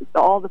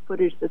all the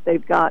footage that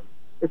they've got,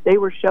 that they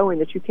were showing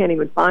that you can't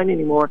even find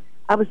anymore,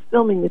 I was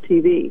filming the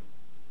TV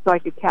so I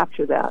could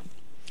capture that.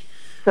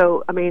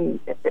 So, I mean,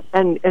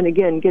 and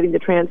again, getting the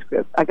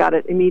transcript, I got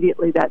it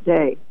immediately that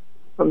day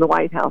from the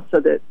White House so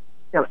that,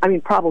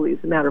 probably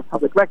it's a matter of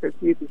public record,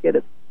 so you could get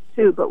it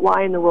too, but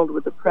why in the world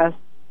would the press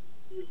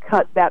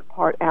cut that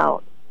part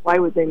out? Why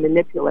would they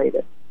manipulate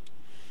it?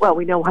 Well,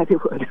 we know why they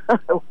would.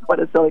 What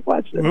a silly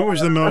question. What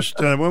was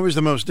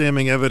the most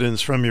damning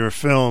evidence from your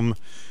film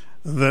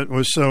that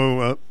was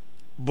so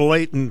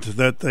blatant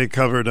that they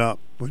covered up,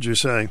 would you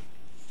say?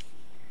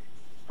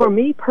 For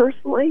me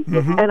personally,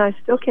 and I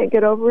still can't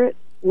get over it,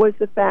 was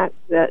the fact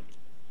that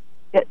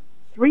at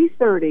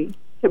 3:30,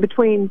 so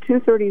between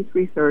 2:30 and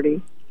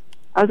 3:30,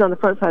 I was on the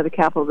front side of the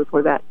Capitol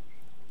before that,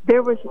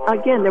 there was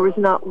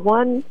not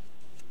one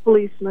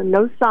policeman,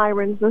 no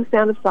sirens, no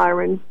sound of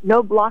sirens,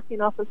 no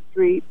blocking off a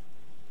street,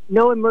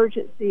 no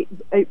emergency,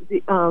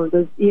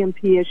 those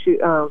EMP issue,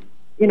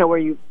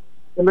 where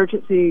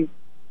emergency,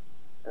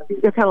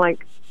 they're kind of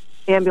like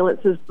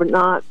ambulances, but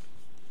not,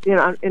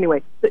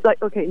 anyway,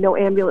 like, okay, no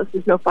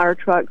ambulances, no fire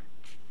trucks,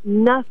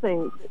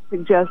 nothing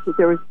suggests that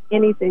there was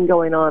anything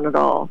going on at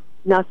all.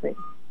 Nothing.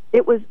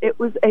 It was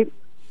a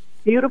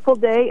beautiful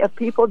day of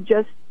people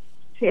just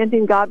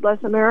chanting "God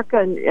bless America"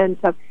 and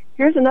stuff.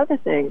 Here's another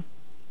thing: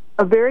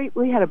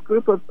 we had a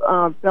group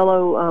of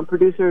fellow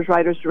producers,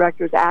 writers,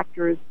 directors,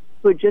 actors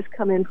who had just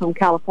come in from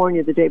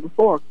California the day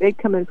before. They'd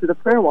come in for the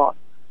prayer walk,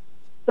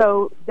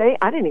 so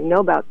I didn't even know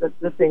about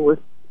the thing with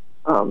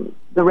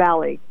the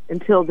rally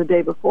until the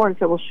day before, and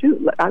said, "Well,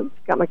 shoot, I've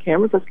got my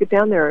cameras. Let's get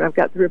down there, and I've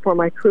got 3 or 4 of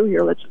my crew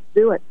here. Let's just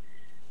do it."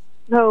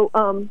 So.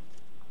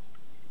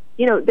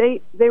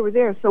 They were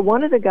there. So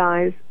one of the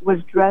guys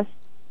was dressed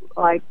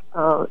like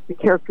the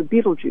character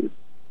Beetlejuice,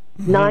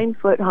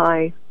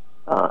 9-foot-high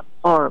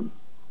arms.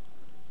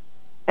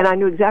 And I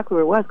knew exactly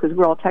where it was because we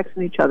were all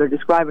texting each other,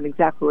 describing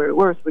exactly where it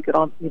was so we could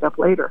all meet up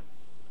later.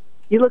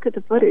 You look at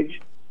the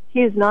footage,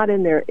 he is not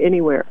in there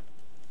anywhere.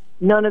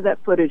 None of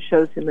that footage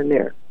shows him in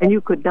there. And you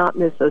could not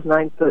miss those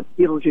 9-foot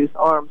Beetlejuice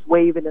arms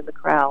waving in the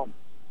crowd.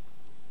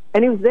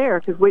 And he was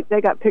there because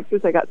they got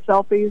pictures, they got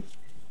selfies.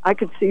 I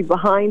could see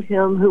behind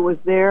him who was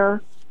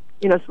there,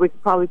 so we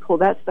could probably pull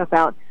that stuff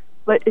out.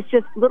 But it's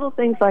just little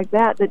things like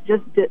that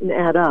just didn't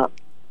add up.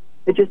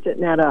 It just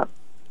didn't add up.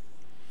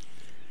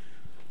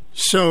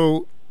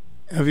 So,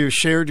 have you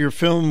shared your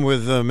film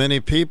with many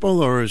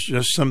people, or is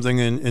just something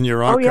in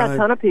your archive? Oh, yeah, a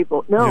ton of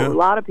people. No, a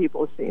lot of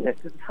people have seen it,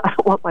 because I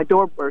don't want my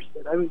door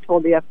bursted. I even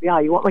told the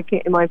FBI, you want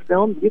my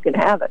film? You can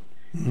have it.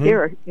 Mm-hmm.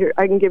 Here,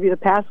 I can give you the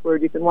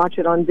password. You can watch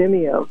it on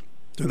Vimeo.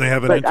 Do they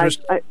have an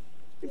interest?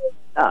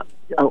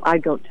 I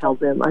don't tell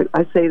them.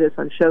 I say this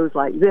on shows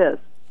like this,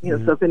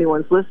 so if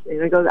anyone's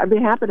listening, I go, I'd be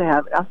happy to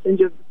have it. I'll send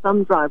you a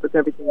thumb drive with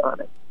everything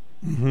on it.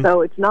 Mm-hmm.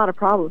 So it's not a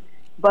problem.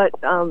 But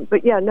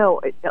yeah, no,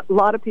 a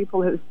lot of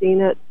people have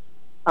seen it.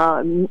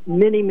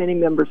 Many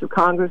members of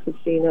Congress have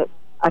seen it.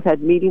 I've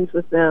had meetings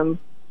with them.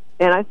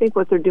 And I think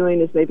what they're doing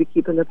is maybe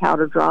keeping their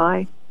powder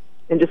dry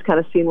and just kind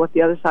of seeing what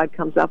the other side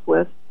comes up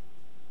with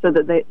so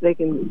that they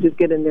can just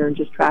get in there and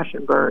just trash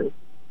and burn.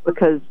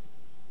 Because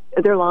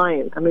they're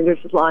lying. I mean, they're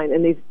just lying.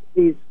 And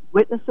these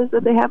witnesses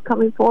that they have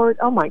coming forward,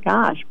 oh, my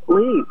gosh,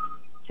 please,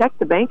 check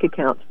the bank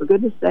accounts, for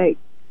goodness sake.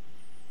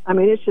 I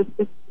mean, it's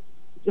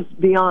just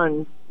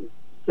beyond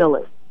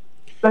silly.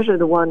 Especially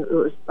the one who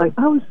was like,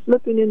 I was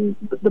slipping in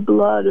the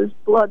blood. His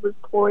blood was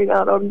pouring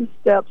out on the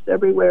steps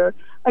everywhere.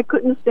 I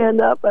couldn't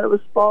stand up. I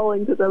was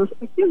falling because I was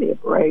like, give me a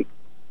break.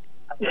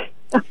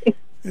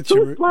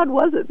 Whose blood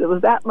was it? There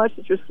was that much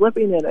that you're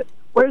slipping in it.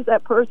 Where's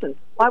that person?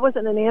 Why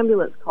wasn't an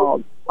ambulance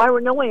called? Why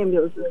were no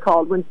ambulances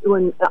called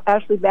when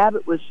Ashley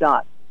Babbitt was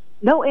shot?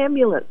 No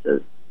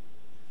ambulances.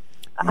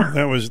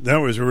 That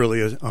was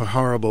really a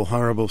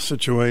horrible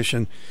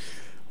situation.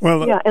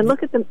 Well, yeah, and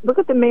look at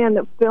the man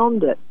that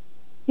filmed it.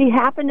 He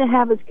happened to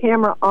have his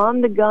camera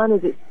on the gun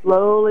as it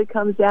slowly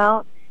comes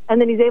out,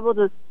 and then he's able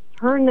to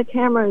turn the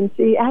camera and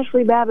see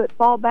Ashley Babbitt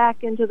fall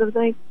back into the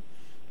thing.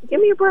 Give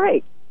me a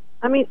break.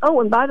 I mean,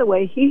 and by the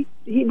way, he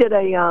did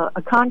a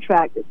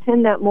contract at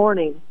 10 that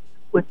morning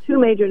with 2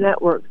 major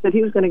networks that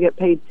he was going to get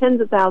paid tens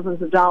of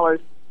thousands of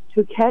dollars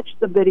to catch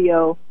the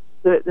video,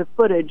 the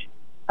footage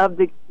of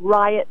the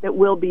riot that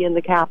will be in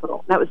the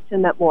Capitol. That was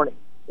 10 that morning.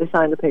 They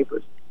signed the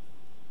papers.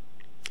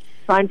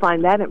 Try and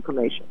find that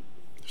information.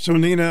 So,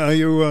 Nina, are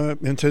you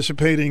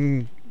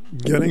anticipating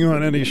getting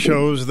on any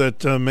shows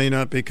that may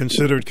not be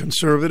considered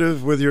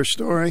conservative with your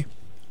story?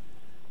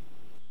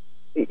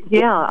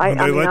 Yeah, I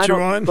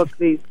don't book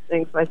these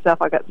things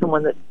myself. I got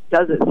someone that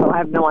does it, so I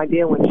have no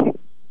idea when she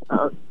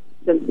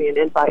sends me an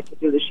invite to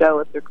do the show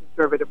if they're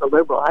conservative or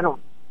liberal.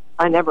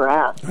 I never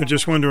ask. I'm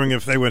just wondering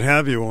if they would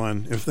have you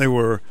on, if they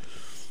were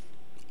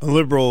a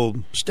liberal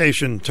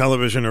station,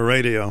 television or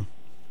radio.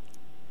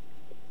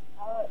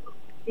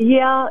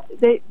 Yeah,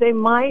 they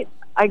might,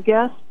 I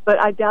guess, but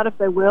I doubt if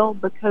they will,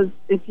 because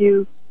if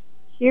you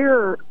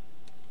hear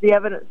the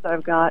evidence that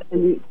I've got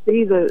and you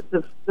see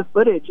the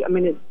footage, I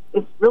mean,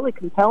 it's really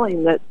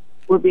compelling that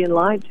we're being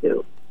lied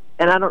to.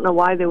 And I don't know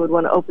why they would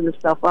want to open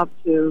themselves up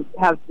to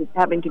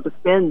having to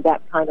defend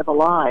that kind of a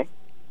lie.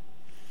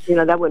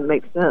 That wouldn't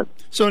make sense.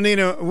 So,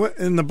 Nina,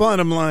 in the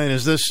bottom line,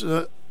 is this,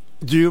 do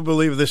you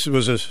believe this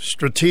was a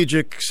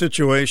strategic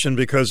situation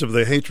because of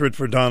the hatred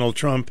for Donald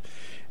Trump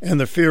and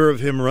the fear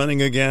of him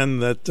running again,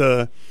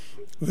 that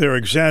they're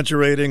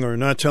exaggerating or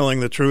not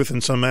telling the truth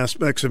in some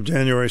aspects of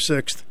January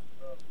 6th?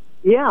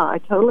 Yeah, I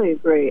totally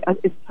agree.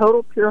 It's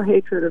total pure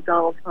hatred of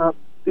Donald Trump,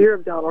 fear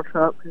of Donald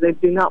Trump, because they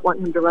do not want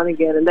him to run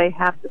again, and they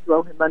have to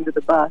throw him under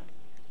the bus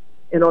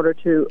in order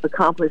to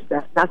accomplish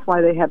that. That's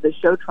why they have this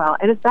show trial,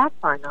 and it's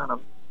backfiring on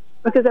them.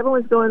 Because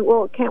everyone's going,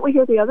 well, can't we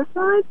hear the other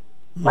side?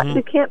 Mm-hmm.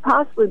 It can't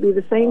possibly be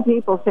the same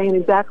people saying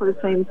exactly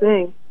the same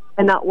thing,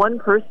 and not one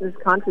person is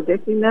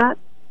contradicting that,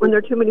 when there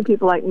are too many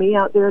people like me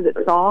out there that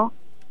saw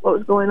what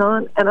was going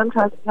on. And I'm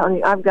trying to tell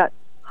you, I've got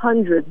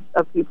hundreds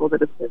of people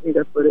that have sent me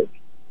their footage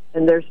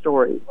and their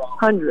stories.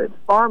 Hundreds.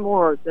 Far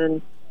more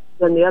than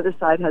then the other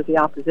side has the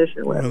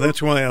opposition with. Well,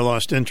 that's why I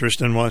lost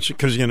interest in watching,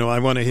 because, I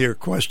want to hear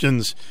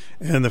questions,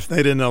 and if they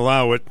didn't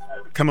allow it,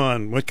 come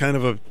on, what kind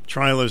of a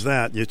trial is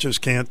that? You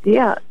just can't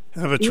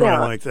have a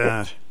trial like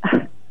that.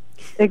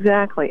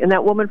 Exactly. And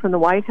that woman from the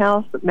White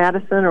House,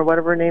 Madison, or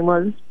whatever her name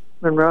was,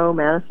 Monroe,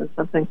 Madison,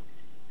 something.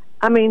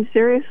 I mean,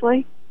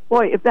 seriously?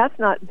 Boy, if that's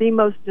not the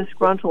most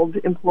disgruntled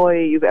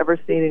employee you've ever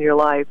seen in your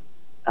life,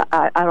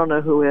 I don't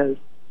know who is.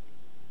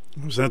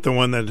 Was that the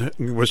one that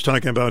was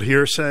talking about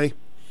hearsay?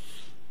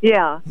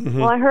 Yeah. Mm-hmm.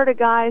 Well, I heard a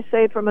guy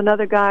say it from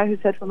another guy who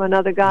said from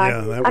another guy.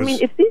 Yeah, I mean,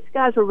 if these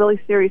guys were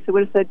really serious, they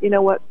would have said, you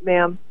know what,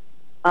 ma'am,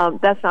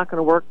 that's not going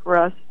to work for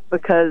us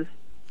because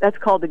that's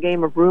called the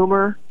game of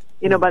rumor.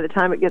 By the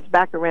time it gets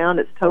back around,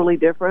 it's totally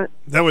different.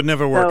 That would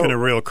neurnever work in a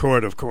real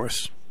court, of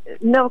course.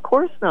 No, of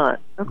course not.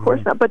 Of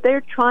course not. But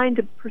they're trying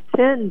to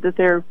pretend that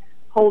they're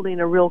holding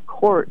a real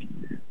court,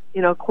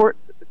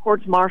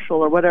 courts martial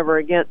or whatever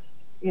against,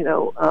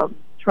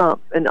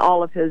 Trump and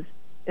all of his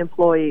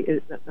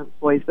employees,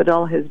 but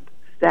all his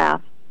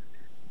staff.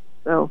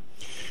 So,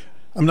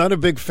 I'm not a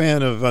big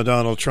fan of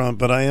Donald Trump,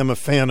 but I am a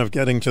fan of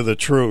getting to the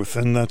truth,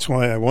 and that's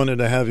why I wanted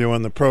to have you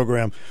on the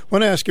program. I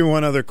want to ask you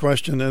one other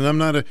question, and I'm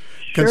not a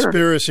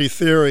conspiracy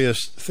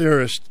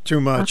theorist too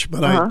much,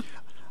 but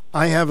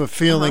I have a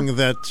feeling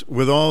that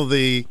with all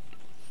the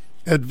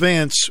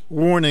advance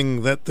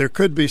warning that there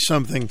could be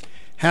something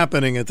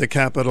happening at the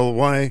Capitol,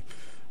 why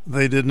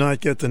they did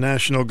not get the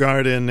National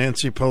Guard in,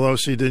 Nancy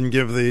Pelosi didn't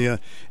give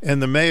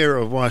and the mayor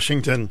of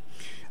Washington.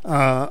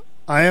 I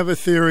have a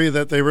theory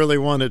that they really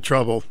wanted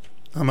trouble.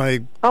 I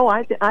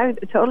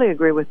totally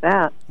agree with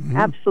that. Mm-hmm.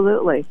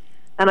 Absolutely.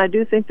 And I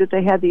do think that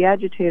they had the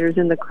agitators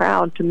in the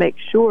crowd to make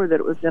sure that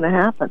it was going to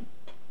happen.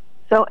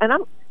 So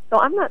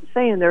I'm not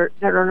saying there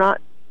are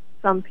not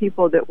some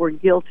people that were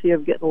guilty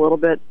of getting a little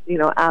bit,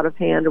 out of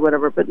hand or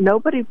whatever, but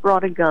nobody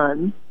brought a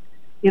gun.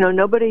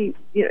 Nobody,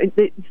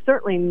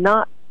 certainly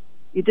not.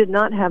 You did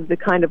not have the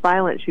kind of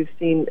violence you've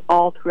seen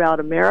all throughout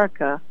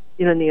America,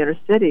 in the inner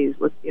cities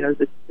with,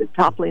 the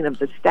toppling of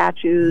the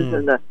statues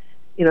and the,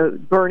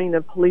 burning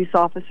of police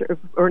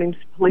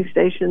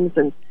stations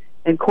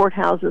and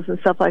courthouses and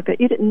stuff like that.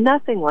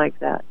 Nothing like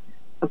that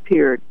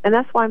appeared. And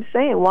that's why I'm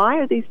saying, why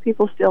are these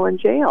people still in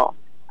jail?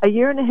 A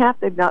year and a half,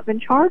 they've not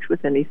been charged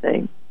with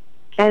anything.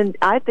 And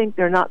I think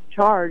they're not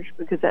charged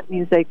because that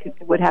means they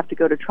would have to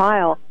go to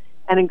trial.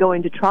 And in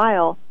going to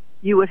trial,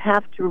 you would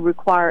have to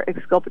require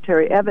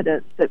exculpatory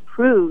evidence that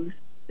proves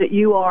that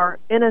you are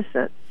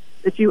innocent,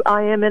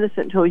 I am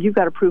innocent until you've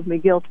got to prove me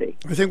guilty.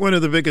 I think one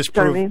of the biggest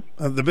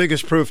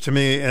proof to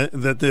me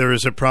that there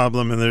is a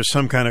problem and there's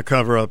some kind of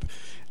cover-up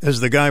is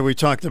the guy we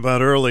talked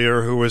about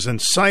earlier who was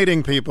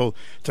inciting people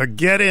to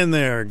get in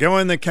there, go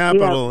in the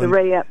Capitol. Yeah, the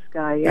Ray Epps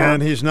guy, yeah.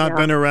 And he's not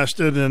been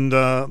arrested, and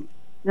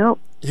nope.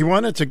 He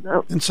wanted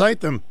to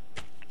incite them.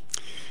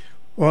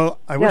 Well,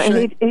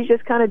 he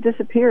just kind of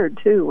disappeared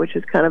too, which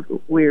is kind of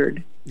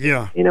weird.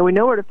 Yeah. We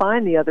know where to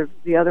find the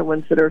other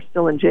ones that are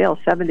still in jail.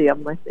 70 of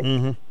them, I think.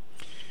 Mm-hmm.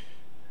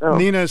 So.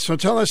 Nina, so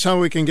tell us how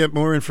we can get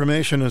more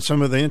information on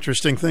some of the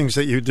interesting things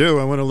that you do.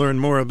 I want to learn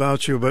more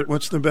about you, but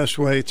what's the best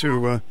way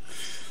to?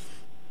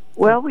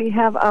 Well, we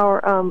have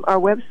our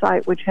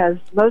website, which has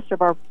most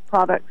of our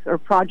products or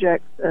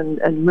projects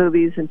and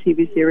movies and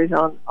TV series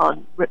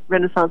on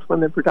Renaissance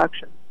Women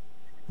Productions.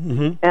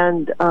 Mm-hmm.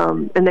 And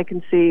they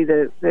can see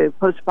the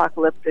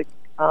post-apocalyptic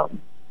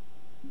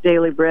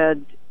Daily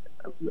Bread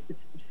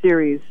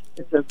series.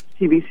 It's a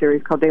TV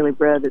series called Daily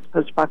Bread. It's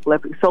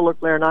post-apocalyptic. Solar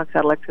flare knocks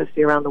out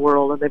electricity around the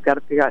world, and they've got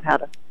to figure out how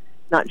to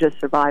not just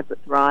survive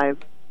but thrive.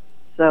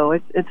 So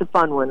it's a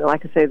fun one.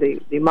 Like I say,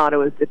 the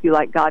motto is, if you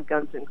like God,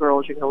 guns, and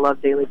girls, you're going to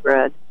love Daily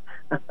Bread,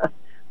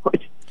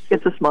 which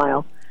gets a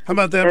smile. How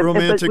about that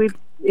romantic?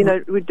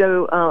 But we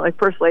do like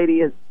First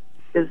Lady is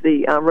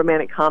the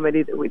romantic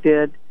comedy that we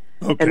did.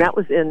 Okay. And that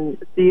was in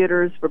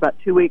theaters for about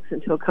 2 weeks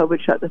until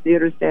COVID shut the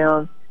theaters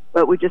down.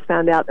 But we just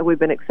found out that we've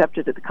been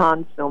accepted at the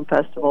Cannes Film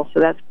Festival,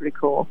 so that's pretty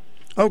cool.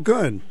 Oh,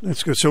 good.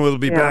 That's good. So it'll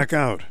be back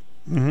out.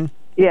 Mm-hmm.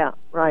 Yeah,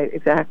 right,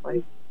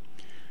 exactly.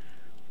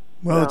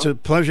 Well, it's a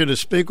pleasure to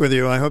speak with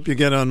you. I hope you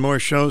get on more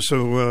shows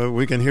so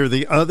we can hear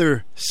the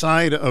other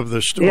side of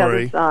the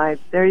story. The other side.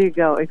 There you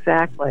go.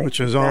 Exactly. Which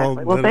is all.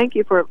 Well, thank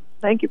you for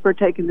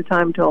taking the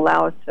time to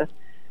allow us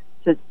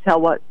to tell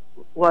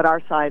what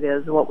our side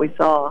is and what we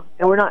saw.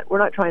 And we're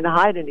not trying to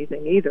hide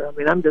anything either. I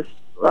mean, I'm just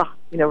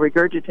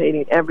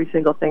regurgitating every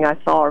single thing I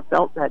saw or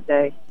felt that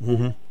day.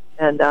 Mm-hmm.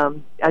 And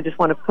I just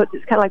want to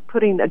it's kind of like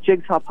putting a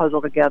jigsaw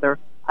puzzle together.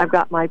 I've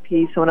got my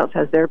piece, someone else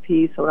has their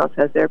piece, someone else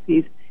has their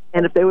piece.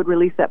 And if they would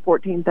release that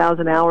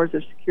 14,000 hours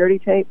of security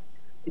tape,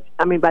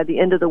 by the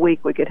end of the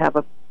week, we could have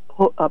a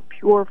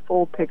pure,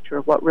 full picture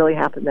of what really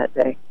happened that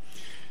day.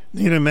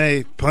 Nina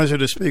May, pleasure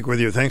to speak with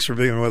you. Thanks for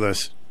being with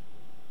us.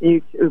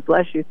 You too.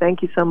 Bless you.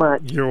 Thank you so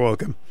much. You're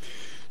welcome.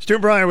 Stu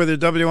Bryer with the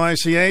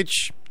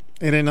WICH,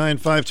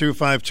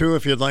 889-5252.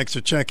 If you'd like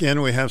to check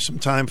in, we have some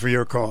time for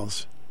your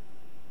calls.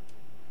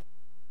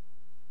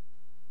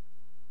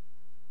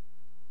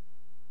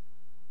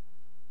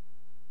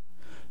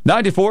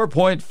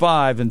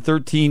 94.5 and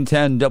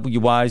 1310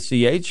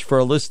 WICH. For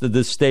a list of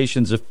this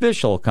station's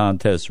official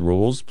contest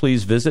rules,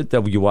 please visit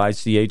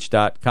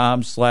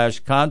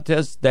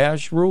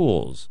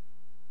WICH.com/contest-rules.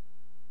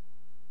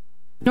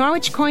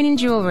 Norwich Coin and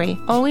Jewelry,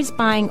 always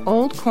buying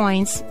old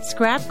coins,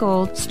 scrap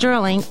gold,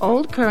 sterling,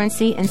 old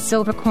currency, and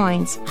silver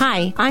coins.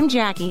 Hi, I'm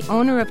Jackie,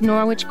 owner of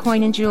Norwich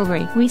Coin and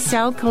Jewelry. We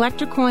sell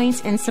collector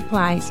coins and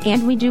supplies,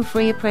 and we do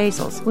free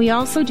appraisals. We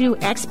also do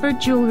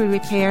expert jewelry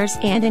repairs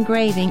and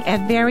engraving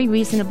at very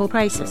reasonable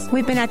prices.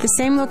 We've been at the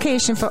same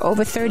location for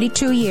over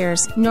 32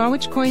 years.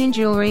 Norwich Coin and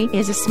Jewelry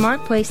is a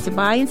smart place to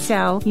buy and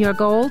sell your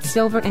gold,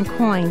 silver, and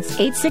coins.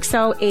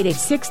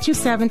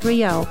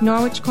 860-886-2730.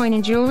 Norwich Coin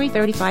and Jewelry,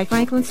 35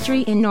 Franklin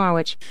Street in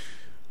Norwich.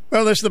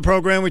 Well, this is the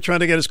program. We try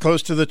to get as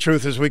close to the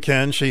truth as we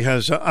can. She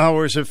has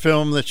hours of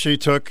film that she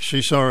took.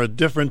 She saw a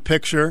different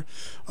picture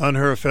on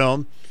her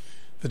film.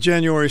 The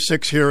January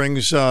 6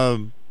 hearings, I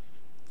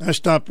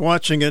stopped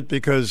watching it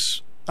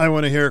because I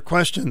want to hear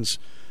questions.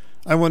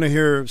 I want to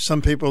hear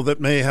some people that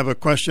may have a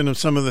question of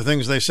some of the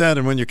things they said,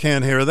 and when you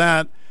can't hear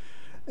that,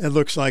 it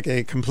looks like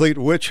a complete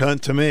witch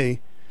hunt to me.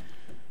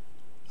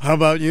 How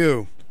about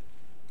you?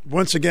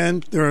 Once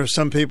again, there are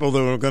some people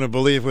that are going to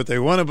believe what they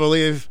want to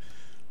believe,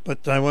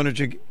 but I wanted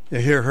you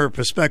to hear her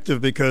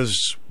perspective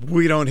because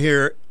we don't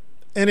hear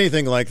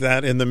anything like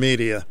that in the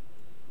media.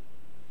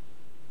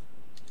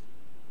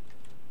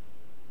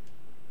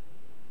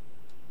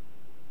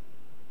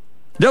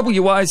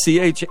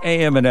 WICH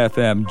AM and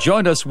FM.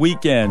 Join us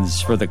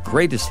weekends for the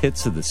greatest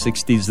hits of the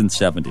 60s and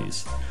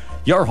 70s.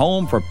 Your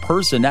home for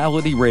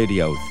personality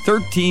radio,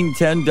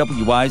 1310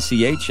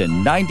 WICH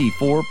and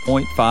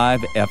 94.5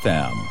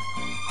 FM.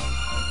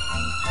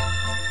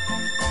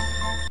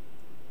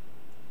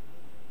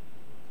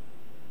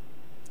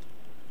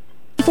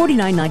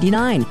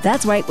 $49.99.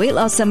 That's right, Weight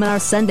Loss Seminar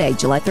Sunday,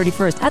 July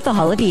 31st at the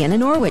Holiday Inn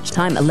in Norwich.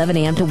 Time 11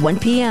 a.m. to 1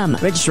 p.m.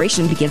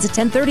 Registration begins at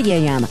 10:30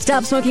 a.m.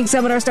 Stop Smoking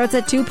Seminar starts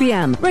at 2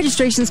 p.m.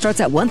 Registration starts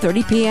at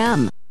 1:30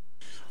 p.m.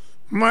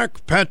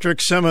 Mark Patrick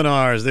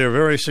Seminars. They're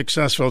very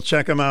successful.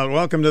 Check them out.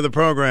 Welcome to the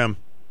program.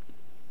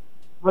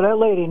 Well, that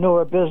lady knew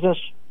her business.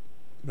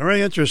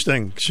 Very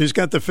interesting. She's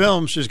got the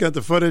film. She's got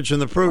the footage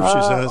and the proof,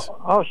 she says.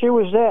 Oh, she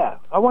was there.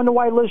 I wonder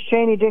why Liz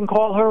Cheney didn't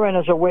call her in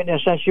as a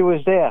witness and she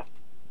was there.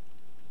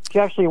 She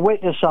actually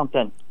witnessed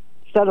something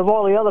instead of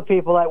all the other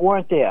people that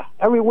weren't there.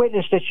 Every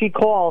witness that she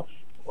called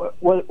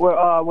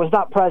was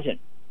not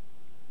present.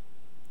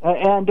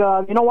 And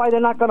you know why they're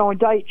not going to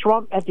indict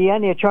Trump at the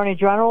end, the Attorney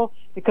General?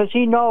 Because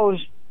he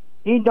knows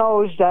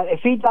that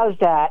if he does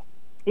that,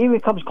 he even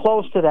comes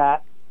close to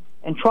that,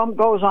 and Trump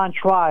goes on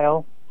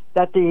trial,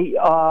 that the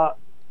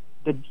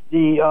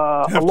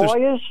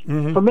lawyers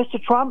for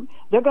Mr. Trump,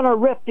 they're going to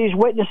rip these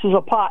witnesses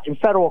apart in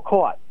federal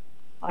court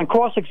on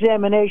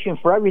cross-examination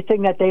for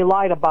everything that they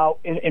lied about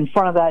in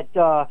front of that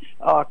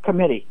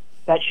committee,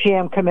 that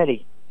sham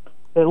committee.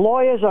 The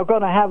lawyers are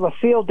going to have a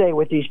field day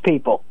with these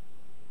people.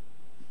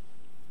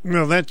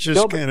 Well, that's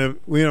just kind of,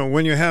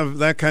 when you have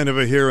that kind of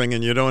a hearing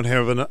and you don't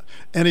have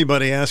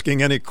anybody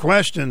asking any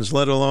questions,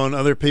 let alone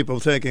other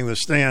people taking the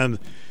stand,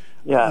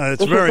 yeah,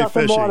 it's very fishy.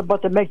 This is nothing more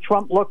but to make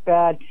Trump look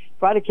bad,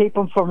 try to keep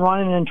him from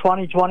running in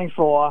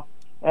 2024.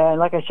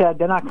 And like I said,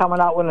 they're not coming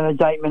out with an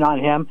indictment on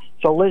him.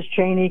 So Liz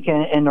Cheney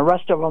and the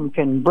rest of them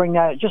can bring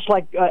that, just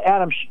like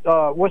Adam,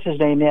 what's his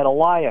name there, the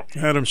liar.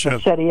 Adam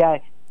Schiff. Said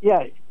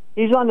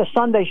he's on the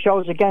Sunday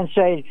shows again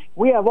saying,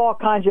 we have all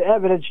kinds of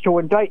evidence to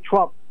indict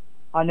Trump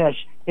on this.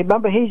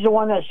 Remember, he's the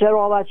one that said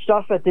all that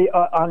stuff at the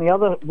on the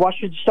other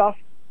Russian stuff?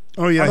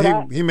 Oh,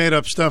 yeah, he made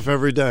up stuff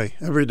every day.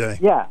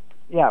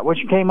 Yeah, which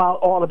came out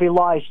all to be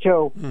lies,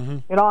 too. Mm-hmm.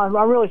 You know, I'm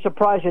really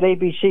surprised at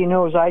ABC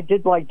News. I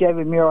did like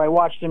David Muir. I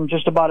watched him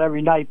just about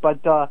every night.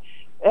 But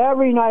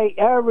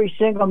every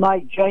single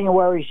night,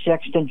 January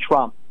 6th and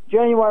Trump.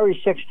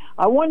 January 6th.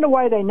 I wonder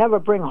why they never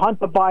bring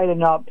Hunter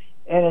Biden up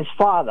and his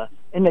father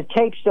in the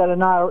tapes that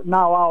are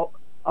now out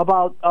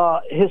about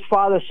his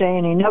father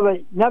saying he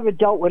never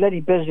dealt with any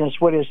business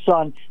with his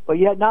son, but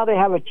yet now they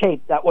have a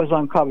tape that was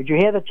uncovered. You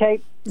hear the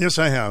tape? Yes,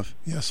 I have.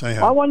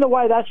 I wonder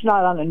why that's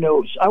not on the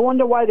news. I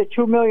wonder why the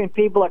 2 million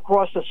people that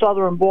cross the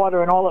southern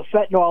border and all the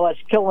fentanyl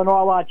that's killing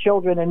all our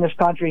children in this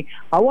country,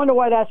 I wonder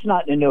why that's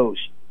not in the news.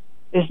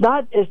 Is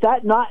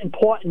that not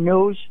important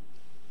news?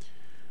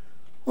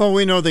 Well,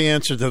 we know the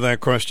answer to that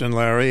question,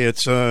 Larry.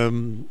 It's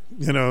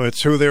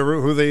it's who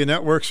the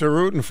networks are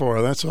rooting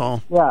for. That's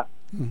all. Yeah.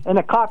 And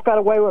the cop got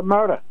away with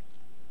murder,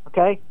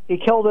 okay? He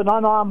killed an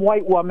unarmed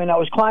white woman that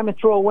was climbing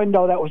through a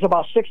window that was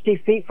about 60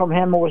 feet from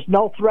him. There was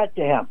no threat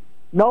to him.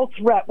 No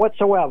threat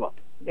whatsoever.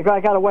 The guy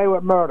got away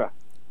with murder.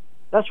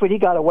 That's what he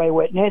got away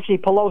with. Nancy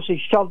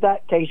Pelosi shoved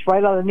that case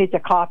right underneath the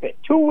carpet.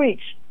 2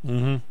 weeks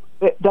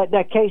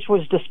that case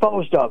was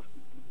disposed of.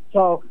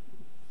 So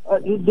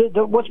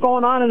what's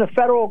going on in the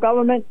federal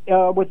government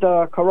with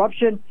the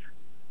corruption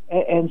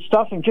and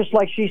stuff, and just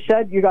like she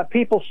said, you got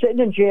people sitting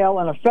in jail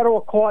in a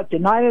federal court,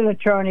 denied an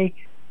attorney,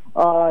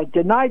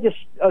 denied to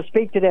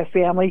speak to their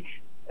family.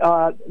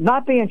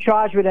 not being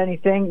charged with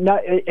anything.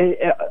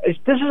 This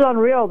is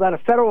unreal that a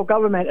federal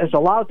government is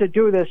allowed to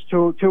do this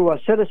to a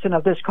citizen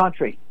of this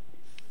country.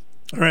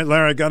 All right,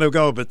 Larry, I got to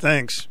go, but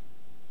thanks.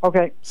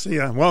 Okay. See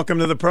ya. Welcome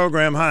to the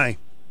program. Hi.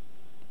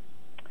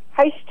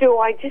 Hi, Stu.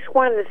 I just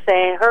wanted to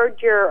say I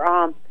heard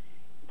your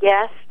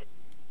guest,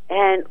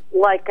 and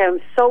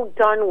I'm so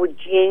done with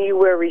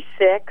January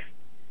 6th,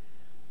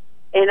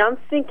 and I'm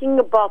thinking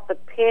about the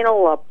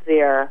panel up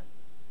there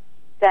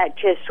that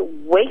just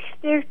waste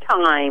their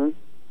time.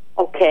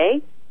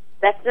 Okay,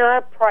 that's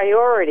not a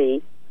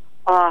priority.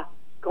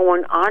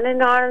 Going on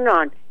and on and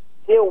on.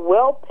 They're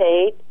well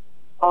paid.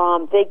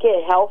 They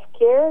get health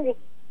care.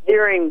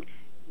 They're in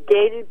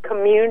gated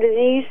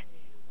communities.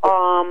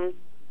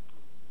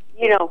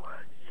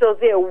 So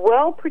they're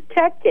well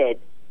protected.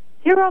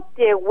 They're up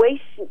there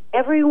wasting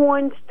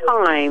everyone's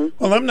time.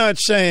 Well, I'm not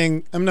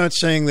saying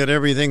that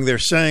everything they're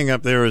saying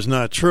up there is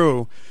not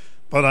true,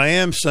 but I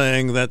am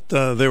saying that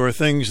there were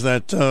things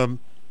that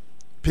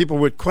people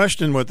would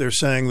question what they're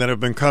saying that have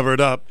been covered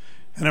up,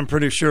 and I'm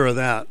pretty sure of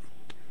that.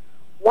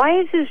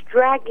 Why is this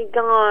dragging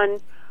on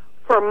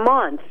for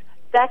months?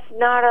 That's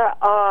not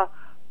a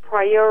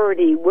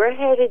priority. We're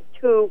headed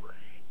to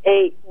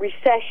a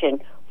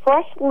recession. For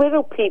us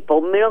little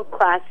people, middle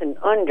class and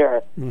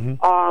under.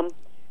 Mm-hmm.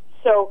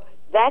 So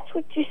that's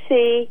what you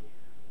see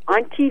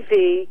on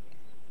TV.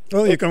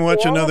 Well, you can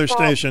watch another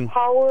station.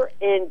 Power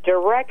and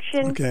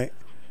direction. Okay.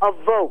 A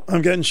vote.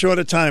 I'm getting short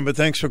of time, but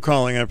thanks for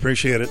calling. I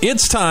appreciate it.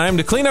 It's time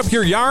to clean up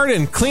your yard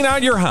and clean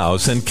out your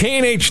house, and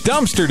K&H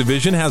Dumpster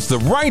Division has the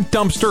right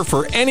dumpster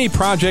for any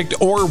project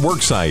or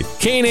work site.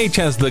 K&H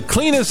has the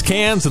cleanest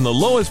cans and the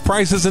lowest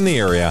prices in the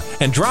area,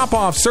 and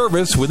drop-off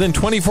service within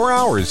 24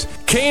 hours.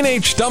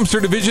 K&H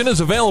Dumpster Division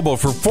is available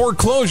for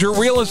foreclosure,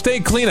 real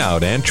estate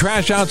cleanout, and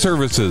trash out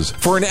services.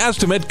 For an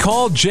estimate,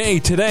 call Jay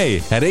today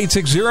at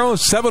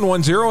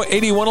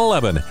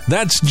 860-710-8111.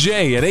 That's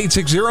Jay at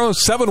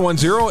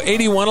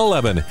 860-710-8111.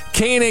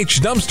 K&H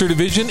Dumpster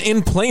Division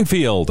in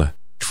Plainfield.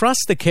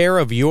 Trust the care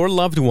of your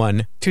loved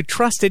one to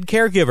trusted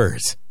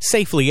caregivers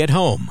safely at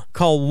home.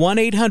 Call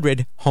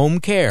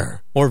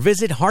 1-800-HOME-CARE or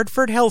visit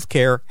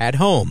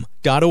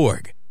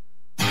HartfordHealthCare@home.org.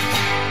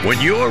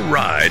 When your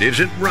ride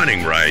isn't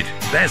running right,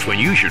 that's when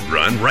you should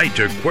run right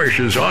to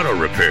Quercia's Auto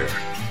Repair.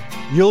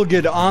 You'll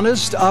get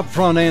honest,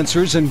 upfront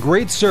answers and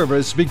great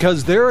service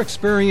because their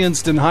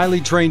experienced and highly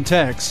trained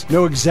techs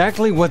know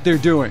exactly what they're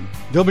doing.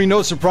 There'll be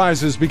no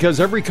surprises because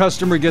every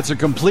customer gets a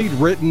complete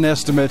written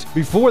estimate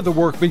before the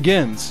work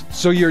begins,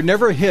 so you're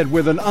never hit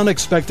with an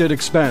unexpected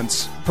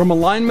expense. From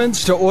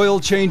alignments to oil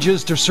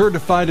changes to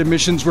certified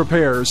emissions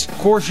repairs,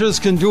 Quercia's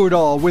can do it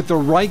all with the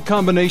right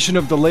combination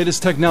of the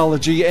latest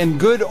technology and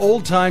good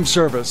old-time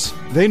service.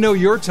 They know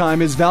your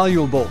time is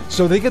valuable,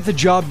 so they get the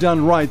job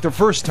done right the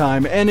first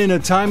time and in a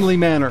timely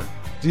manner.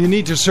 Do you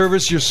need to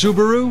service your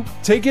Subaru?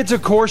 Take it to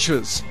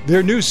Quercia's.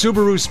 Their new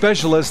Subaru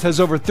specialist has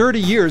over 30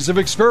 years of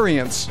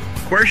experience.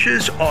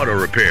 Quercia's Auto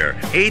Repair,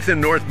 8th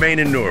and North Main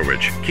in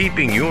Norwich,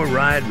 keeping your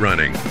ride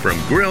running from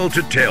grill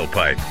to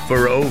tailpipe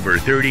for over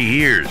 30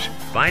 years.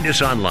 Find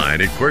us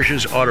online at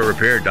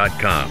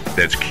QuerciasAutoRepair.com.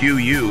 That's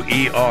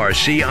QUERCIAS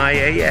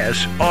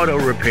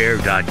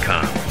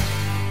autorepair.com.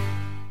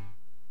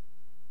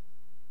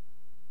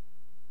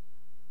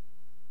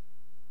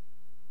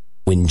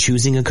 When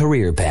choosing a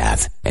career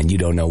path and you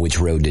don't know which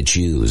road to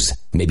choose,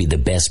 maybe the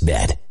best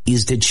bet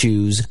is to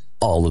choose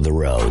all of the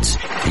roads.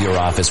 Your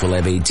office will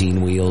have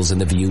 18 wheels and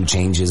the view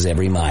changes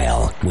every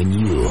mile when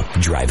you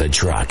drive a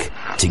truck.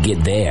 To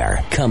get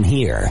there, come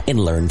here and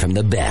learn from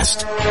the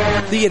best.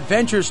 The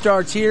adventure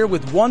starts here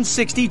with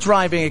 160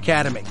 Driving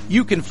Academy.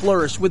 You can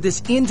flourish with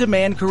this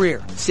in-demand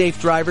career.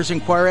 Safe drivers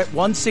inquire at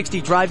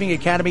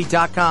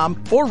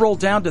 160drivingacademy.com or roll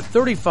down to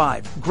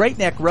 35 Great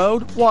Neck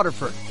Road,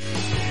 Waterford.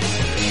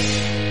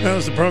 That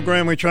was the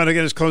program. We try to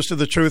get as close to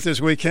the truth as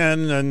we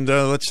can, and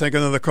let's take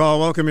another call.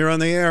 Welcome, you're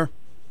on the air.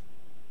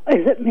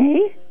 Is it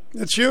me?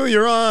 It's you,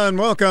 you're on.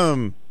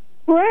 Welcome.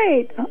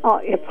 Great. Oh,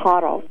 it's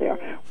hot out there.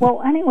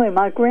 Well, anyway,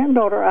 my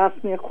granddaughter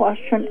asked me a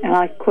question, and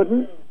I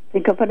couldn't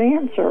think of an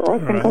answer or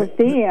think of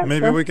the answer.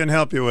 Maybe we can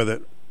help you with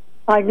it.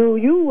 I knew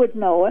you would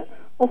know it.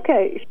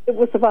 Okay, it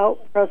was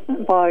about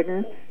President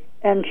Biden,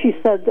 and she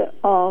said that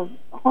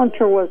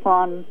Hunter was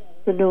on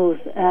the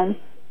news, and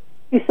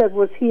she said,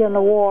 was he in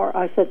the war?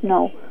 I said,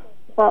 no.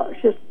 Well,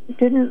 she said,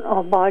 didn't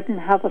Biden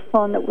have a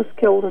son that was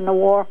killed in the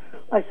war?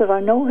 I said, I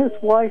know his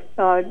wife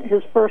died,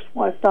 his first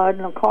wife died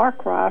in a car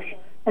crash,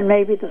 and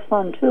maybe the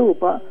son too,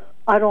 but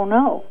I don't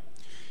know.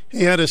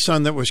 He had a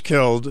son that was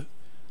killed.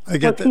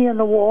 Was he in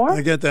the war? I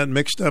get that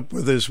mixed up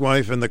with his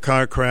wife in the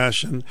car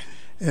crash, and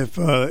if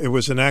it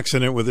was an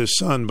accident with his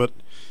son, but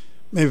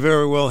may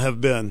very well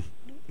have been.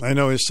 I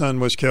know his son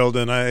was killed,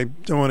 and I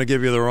don't want to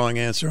give you the wrong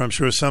answer. I'm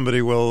sure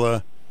somebody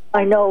will...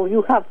 I know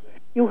you have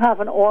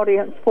an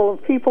audience full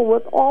of people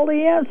with all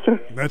the answers.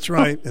 That's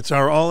right. It's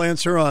our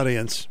all-answer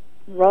audience.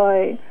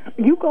 Right.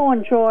 You go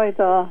enjoy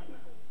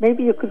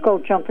maybe you could go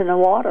jump in the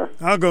water.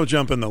 I'll go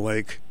jump in the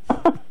lake.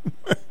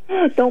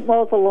 Don't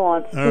mow the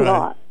lawn. It's too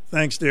hot.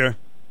 Thanks, dear.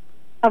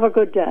 Have a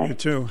good day. You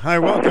too. Hi,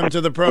 welcome to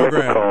the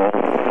program.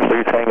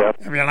 please hang up.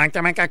 If you'd like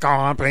to make a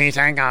call, please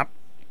hang up.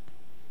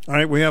 All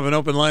right, we have an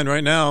open line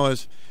right now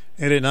as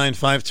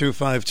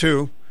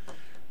 889-5252.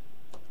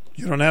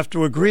 You don't have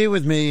to agree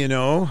with me, you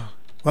know.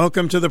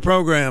 Welcome to the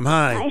program.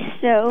 Hi. Hi,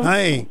 Stu.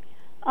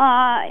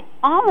 Hi.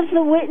 All of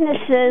the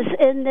witnesses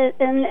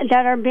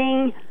that are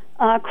being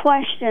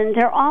questioned,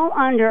 they're all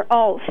under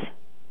oath.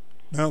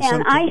 Well,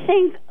 and I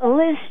think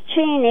Liz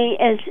Cheney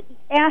is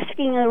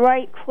asking the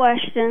right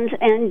questions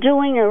and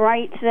doing the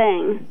right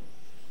thing.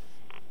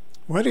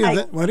 Why do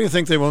you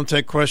think they won't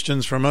take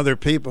questions from other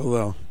people,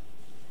 though?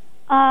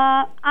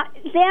 That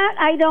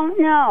I don't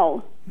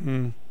know.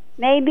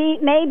 Maybe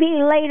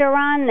later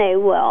on they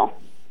will.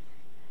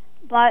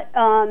 But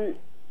I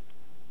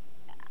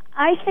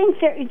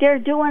think they're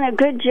doing a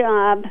good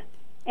job.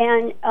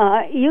 And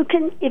you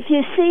can, if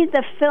you see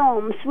the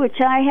films, which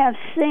I have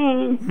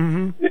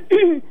seen,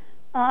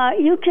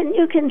 you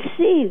can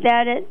see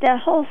that the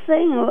whole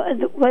thing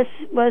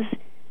was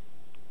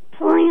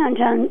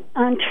planned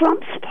on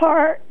Trump's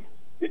part.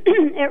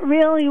 It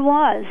really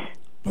was.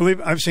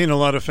 I've seen a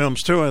lot of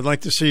films too. I'd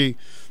like to see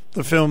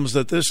the films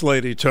that this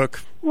lady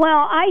took.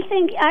 Well, I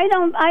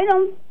don't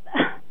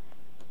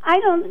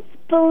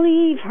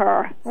believe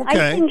her.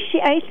 Okay.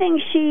 I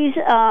think she's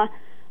a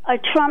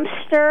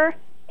Trumpster,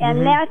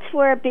 and that's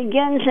where it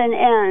begins and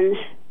ends.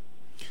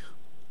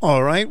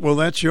 All right. Well,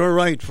 that's your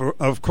right,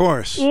 of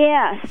course.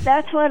 Yes,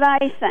 that's what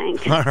I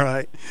think. All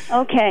right.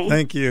 Okay.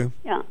 Thank you.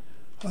 Yeah.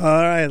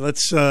 All right.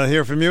 Let's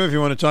hear from you if you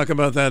want to talk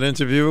about that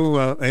interview.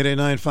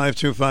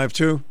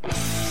 889-5252.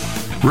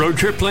 Road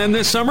trip planned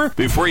this summer?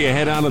 Before you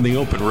head out on the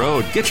open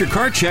road, get your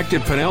car checked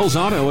at Pinnell's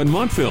Auto in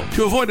Montville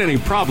to avoid any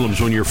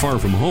problems when you're far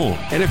from home.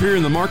 And if you're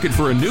in the market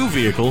for a new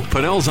vehicle,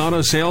 Pinnell's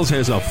Auto Sales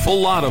has a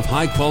full lot of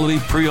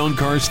high-quality pre-owned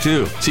cars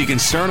too, so you can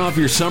start off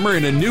your summer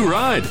in a new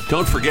ride.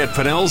 Don't forget,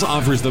 Pinnell's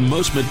offers the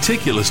most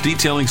meticulous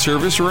detailing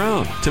service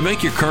around to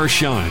make your car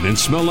shine and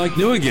smell like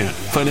new again.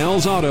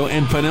 Pinnell's Auto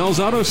and Pinnell's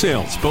Auto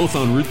Sales, both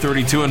on Route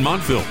 32 in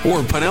Montville, or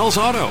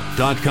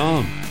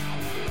pinnellsauto.com.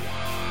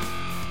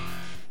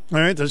 All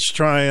right, let's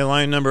try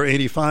line number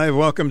 85.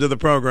 Welcome to the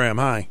program.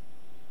 Hi.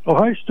 Oh,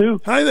 hi, Stu.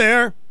 Hi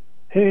there.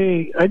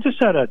 Hey, I just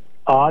had an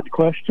odd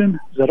question.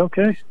 Is that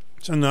okay?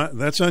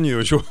 That's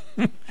unusual.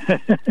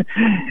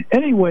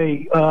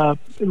 Anyway, I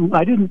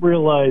didn't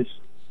realize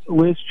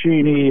Liz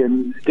Cheney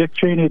and Dick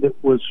Cheney that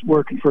was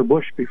working for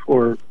Bush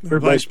before.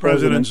 Vice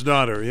President's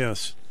daughter,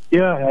 yes.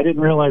 Yeah, I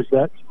didn't realize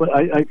that, but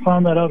I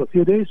found that out a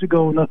few days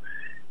ago. And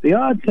the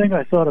odd thing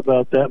I thought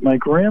about that, my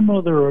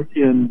grandmother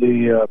in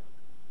the,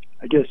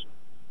 I guess,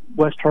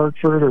 West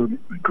Hartford or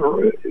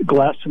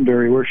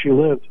Glastonbury, where she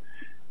lived,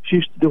 she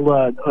used to do a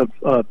lot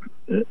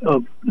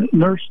of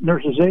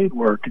nurses' aid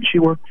work, and she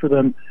worked for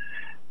them.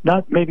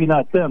 Maybe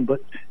not them,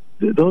 but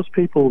those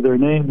people. Their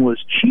name was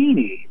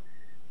Cheney,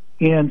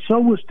 and so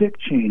was Dick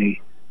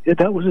Cheney.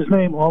 That was his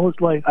name all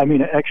his life. I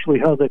mean, actually,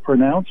 how they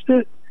pronounced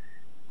it.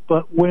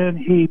 But when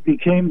he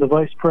became the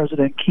vice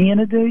president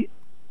candidate,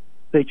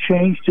 they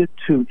changed it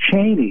to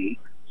Cheney,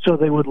 so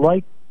they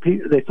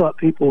thought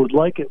people would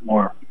like it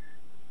more.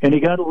 And he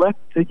got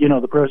elected,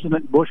 the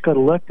President Bush got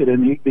elected,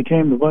 and he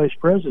became the vice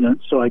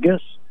president. So I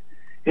guess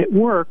it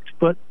worked.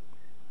 But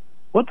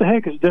what the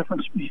heck is the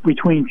difference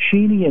between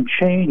Cheney and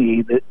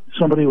Cheney that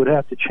somebody would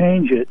have to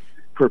change it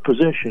for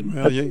position?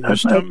 Well, you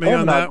stumped me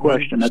on that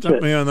one.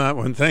 Stumped me on that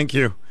one. Thank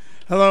you.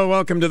 Hello,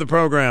 welcome to the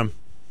program.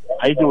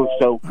 How you doing,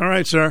 Stu? All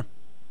right, sir.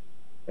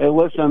 Hey,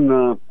 listen,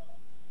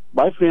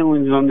 my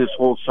feelings on this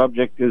whole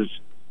subject is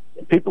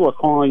people are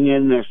calling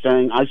in, they're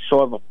saying, I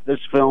saw this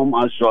film,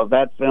 I saw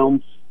that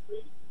film.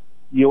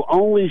 You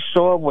only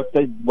saw what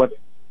the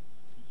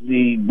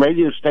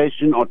radio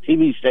station or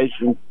TV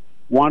station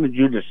wanted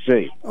you to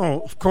see. Oh,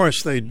 of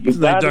course, they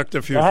deduct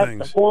a few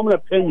things. To form an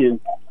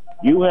opinion,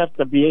 you have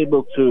to be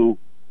able to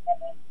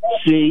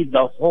see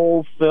the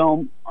whole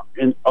film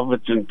of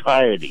its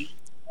entirety.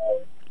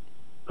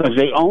 Because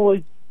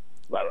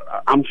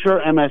I'm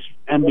sure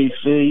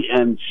MSNBC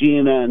and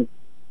CNN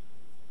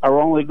are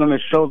only going to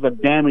show the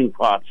damning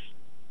parts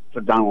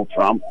for Donald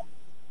Trump.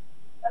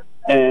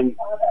 And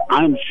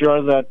I'm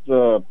sure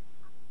that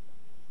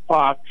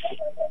Fox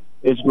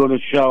is going to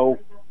show,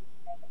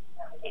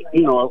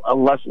 a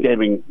less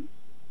damning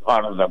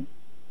part of them.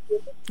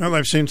 Well,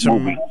 I've seen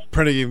some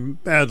pretty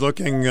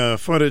bad-looking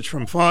footage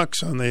from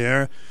Fox on the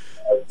air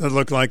that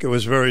looked like it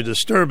was very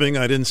disturbing.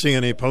 I didn't see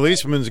any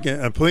policemen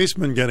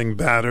getting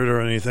battered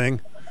or anything.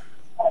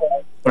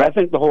 But I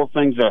think the whole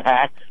thing's a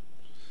hack.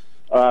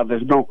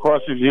 There's no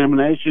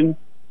cross-examination.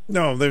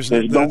 No, there's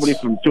nobody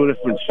from two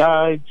different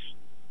sides.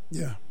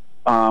 Yeah.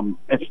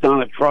 It's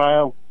not a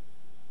trial.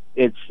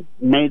 It's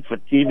made for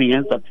TV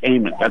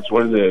entertainment. That's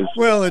what it is.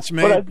 Well, it's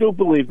made. But I do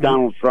believe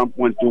Donald Trump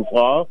went too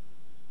far.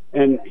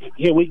 And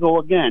here we go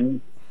again.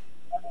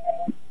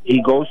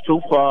 He goes too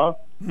far.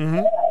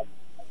 Mm-hmm.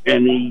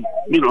 And he,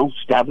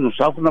 stabbed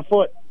himself in the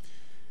foot.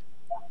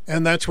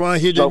 And that's why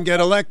he didn't get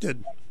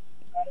elected.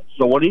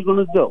 So what are you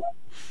going to do?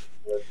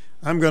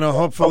 I'm going to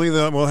hopefully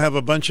that we'll have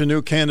a bunch of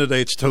new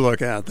candidates to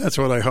look at. That's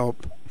what I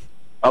hope.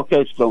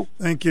 Okay, Stu.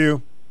 Thank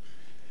you.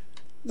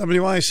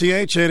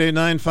 WICH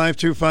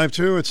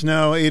 889-5252. It's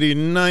now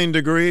 89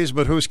 degrees,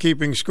 but who's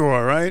keeping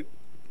score, right?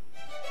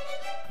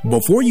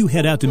 Before you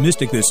head out to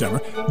Mystic this summer,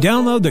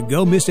 download the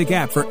Go Mystic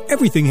app for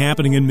everything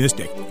happening in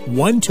Mystic.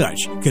 One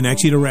touch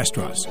connects you to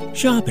restaurants,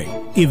 shopping,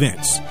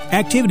 events,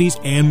 activities,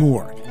 and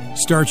more.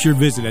 Start your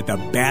visit at the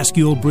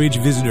Bascule Bridge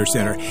Visitor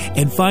Center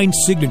and find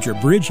signature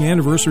bridge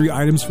anniversary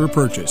items for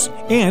purchase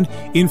and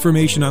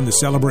information on the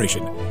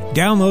celebration.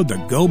 Download the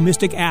Go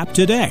Mystic app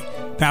today.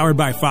 Powered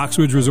by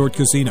Foxwoods Resort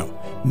Casino,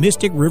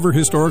 Mystic River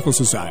Historical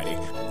Society,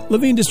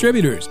 Levine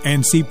Distributors,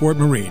 and Seaport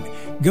Marine.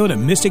 Go to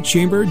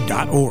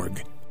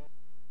mysticchamber.org.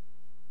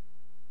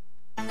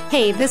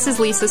 Hey, this is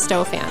Lisa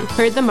Stofan.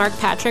 Heard the Mark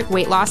Patrick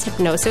weight loss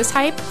hypnosis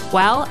hype?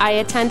 Well, I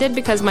attended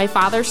because my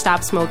father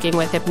stopped smoking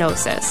with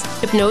hypnosis.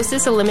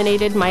 Hypnosis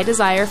eliminated my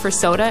desire for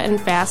soda and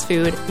fast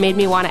food, made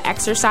me want to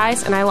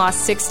exercise, and I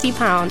lost 60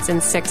 pounds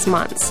in 6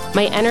 months.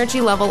 My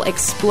energy level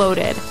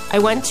exploded. I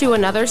went to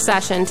another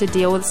session to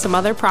deal with some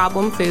other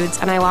problem foods,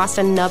 and I lost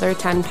another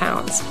 10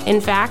 pounds.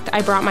 In fact,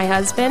 I brought my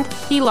husband.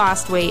 He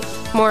lost weight.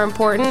 More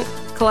important,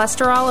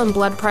 cholesterol and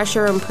blood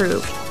pressure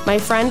improved. My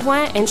friend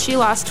went and she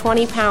lost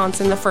 20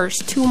 pounds in the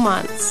first 2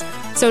 months.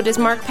 So does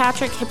Mark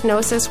Patrick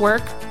hypnosis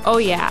work? Oh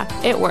yeah,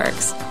 it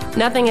works.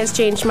 Nothing has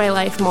changed my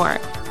life more.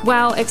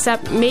 Well,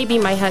 except maybe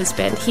my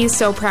husband. He's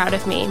so proud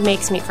of me.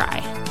 Makes me cry.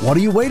 What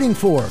are you waiting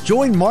for?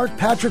 Join Mark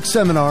Patrick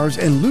seminars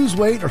and lose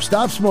weight or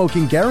stop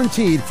smoking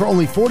guaranteed for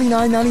only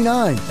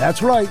 $49.99.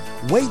 That's right.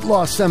 Weight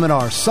loss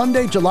seminar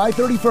Sunday, July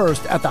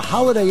 31st at the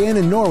Holiday Inn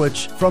in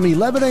Norwich from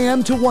 11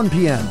 a.m. to 1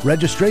 p.m.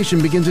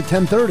 Registration begins at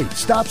 10:30.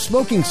 Stop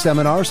smoking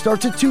seminar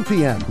starts at 2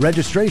 p.m.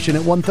 Registration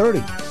at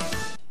 1:30.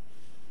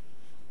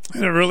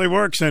 And it really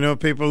works. I know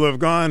people who have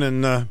gone,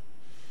 and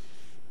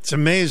it's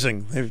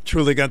amazing. They've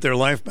truly got their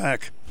life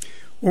back.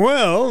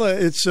 Well,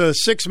 it's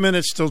 6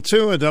 minutes till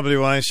 2 at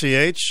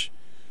WICH.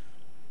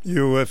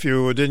 If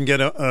you didn't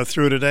get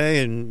through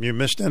today and you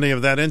missed any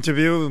of that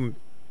interview, you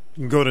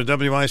can go to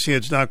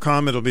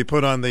WICH.com. It'll be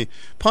put on the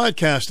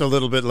podcast a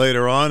little bit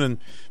later on, and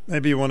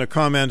maybe you want to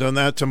comment on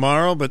that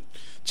tomorrow, but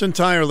it's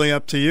entirely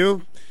up to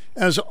you.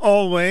 As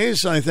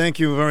always, I thank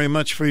you very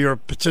much for your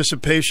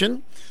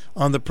participation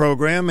on the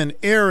program and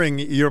airing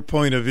your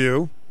point of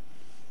view,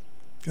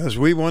 because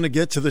we want to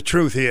get to the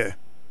truth here.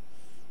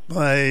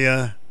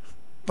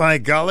 By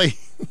golly,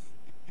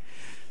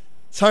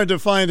 it's hard to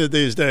find it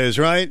these days,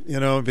 right? You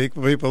know,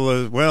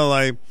 people well,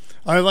 I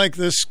like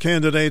this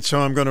candidate, so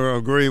I'm going to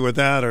agree with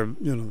that, or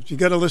you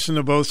got to listen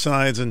to both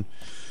sides. And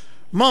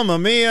Mamma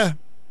Mia,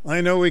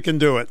 I know we can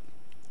do it.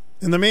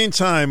 In the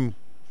meantime,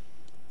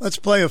 let's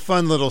play a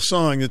fun little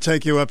song to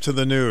take you up to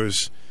the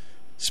news.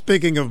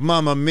 Speaking of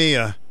Mamma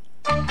Mia.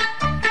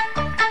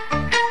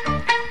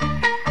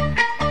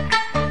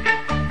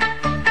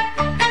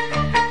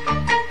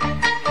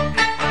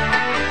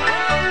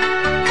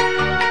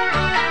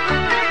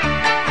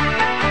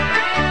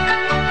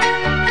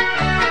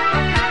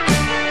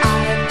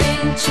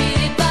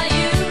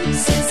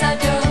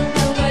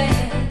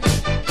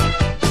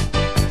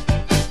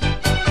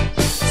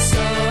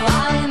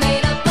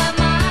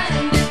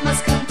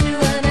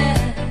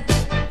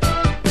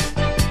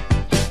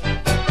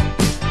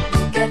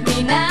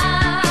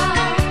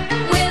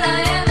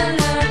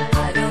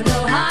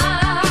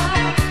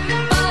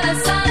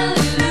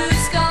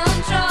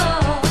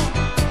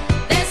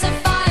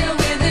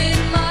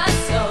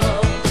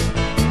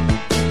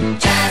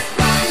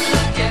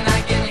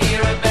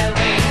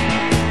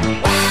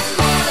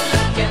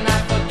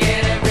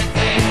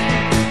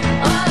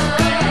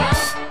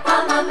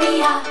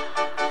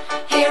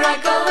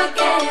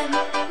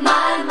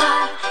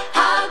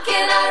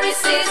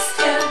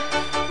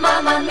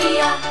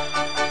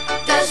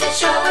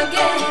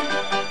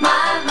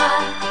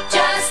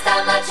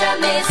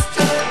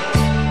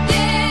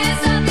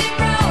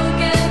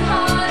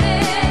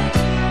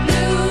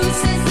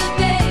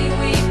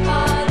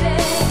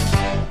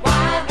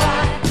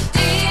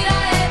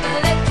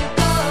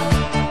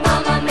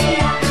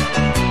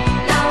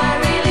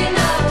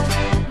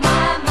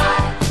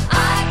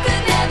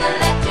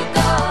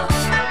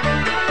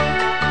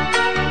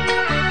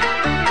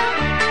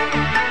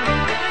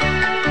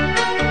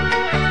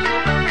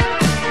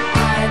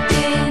 I've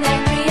been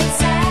angry and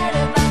sad.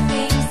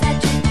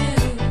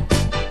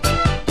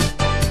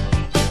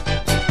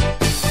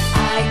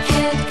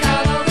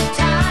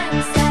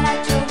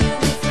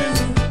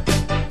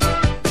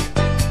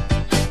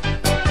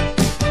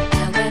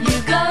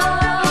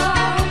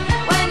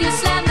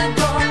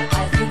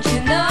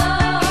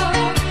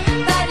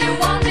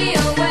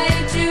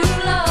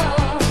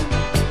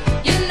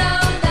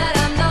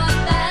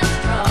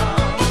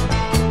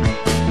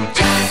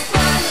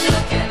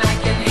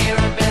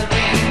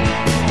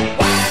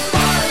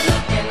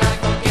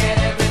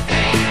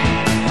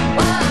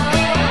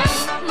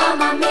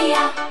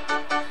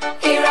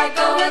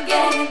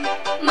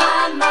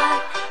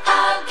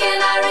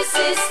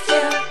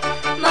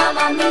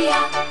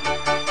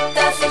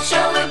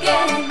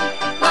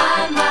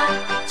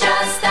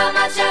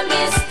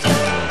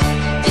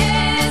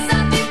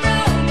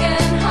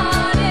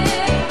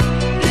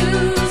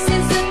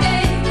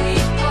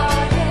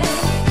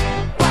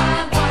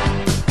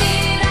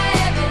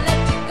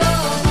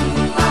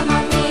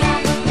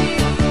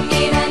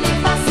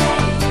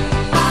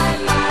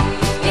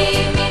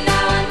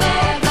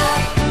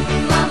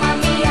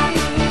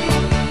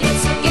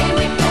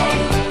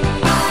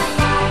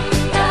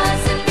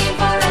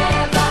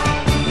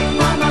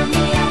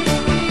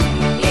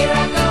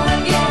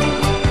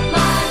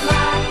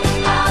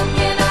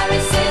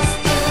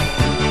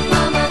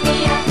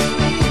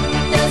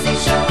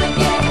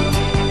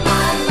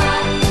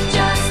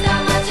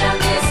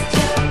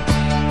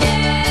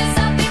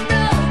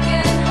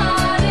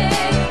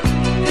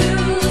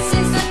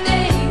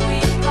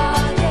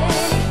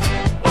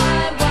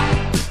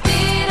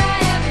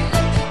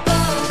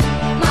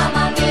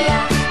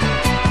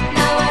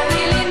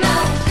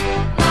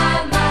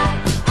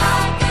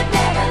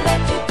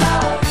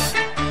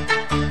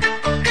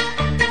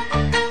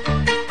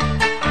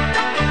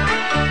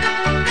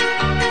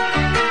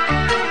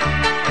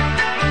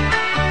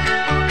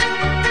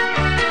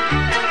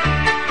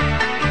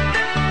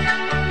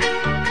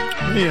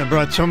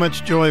 brought so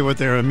much joy with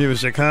their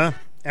music, huh?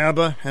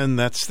 ABBA, and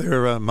that's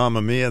their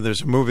Mamma Mia.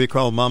 There's a movie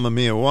called Mamma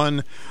Mia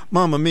 1,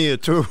 Mamma Mia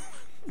 2.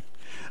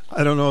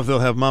 I don't know if they'll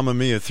have Mamma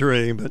Mia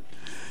 3, but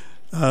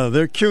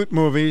they're cute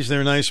movies.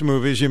 They're nice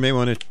movies. You may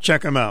want to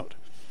check them out.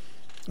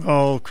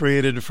 All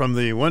created from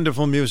the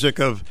wonderful music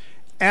of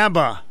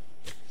ABBA.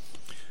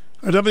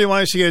 Our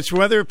WICH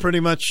weather, pretty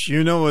much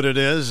you know what it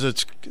is.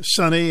 It's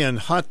sunny and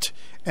hot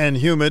and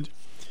humid.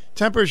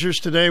 Temperatures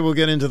today will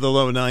get into the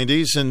low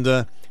 90s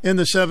and in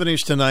the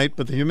 70s tonight,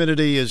 but the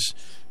humidity is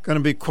going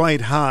to be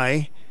quite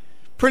high.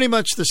 Pretty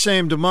much the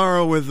same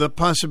tomorrow with the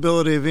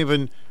possibility of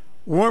even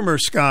warmer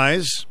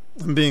skies.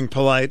 I'm being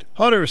polite.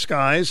 Hotter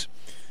skies,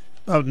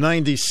 about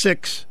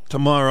 96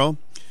 tomorrow.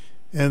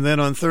 And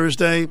then on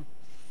Thursday,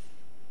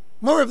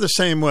 more of the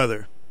same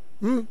weather.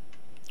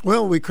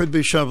 Well, we could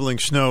be shoveling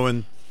snow,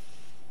 and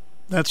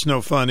that's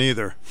no fun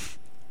either.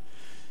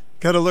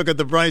 Got to look at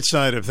the bright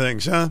side of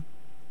things, huh?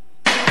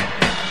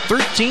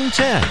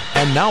 1310,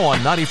 and now on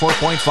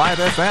 94.5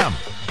 FM.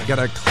 Get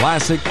a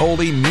classic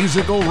oldie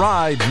musical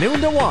ride, noon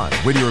to 1,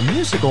 with your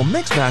musical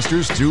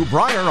mixmasters, Stu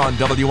Bryer on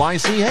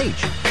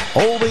WICH.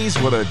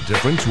 Oldies with a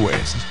different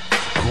twist.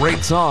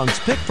 Great songs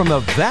picked from the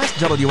vast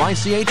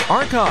WICH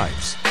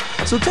archives.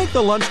 So take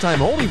the lunchtime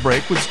oldie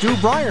break with Stu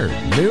Bryer,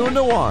 noon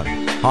to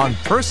 1, on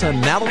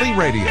Personality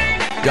Radio,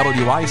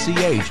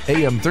 WICH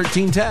AM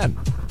 1310.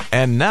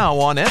 And now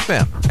on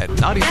FM at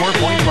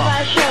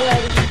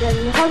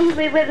 94.5. Hope you'll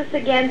be with us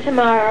again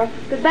tomorrow.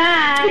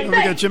 Goodbye. We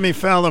got Jimmy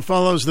Fowler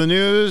follows the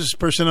news.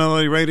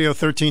 Personality Radio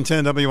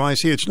 1310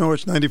 WICH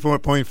Norwich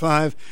 94.5.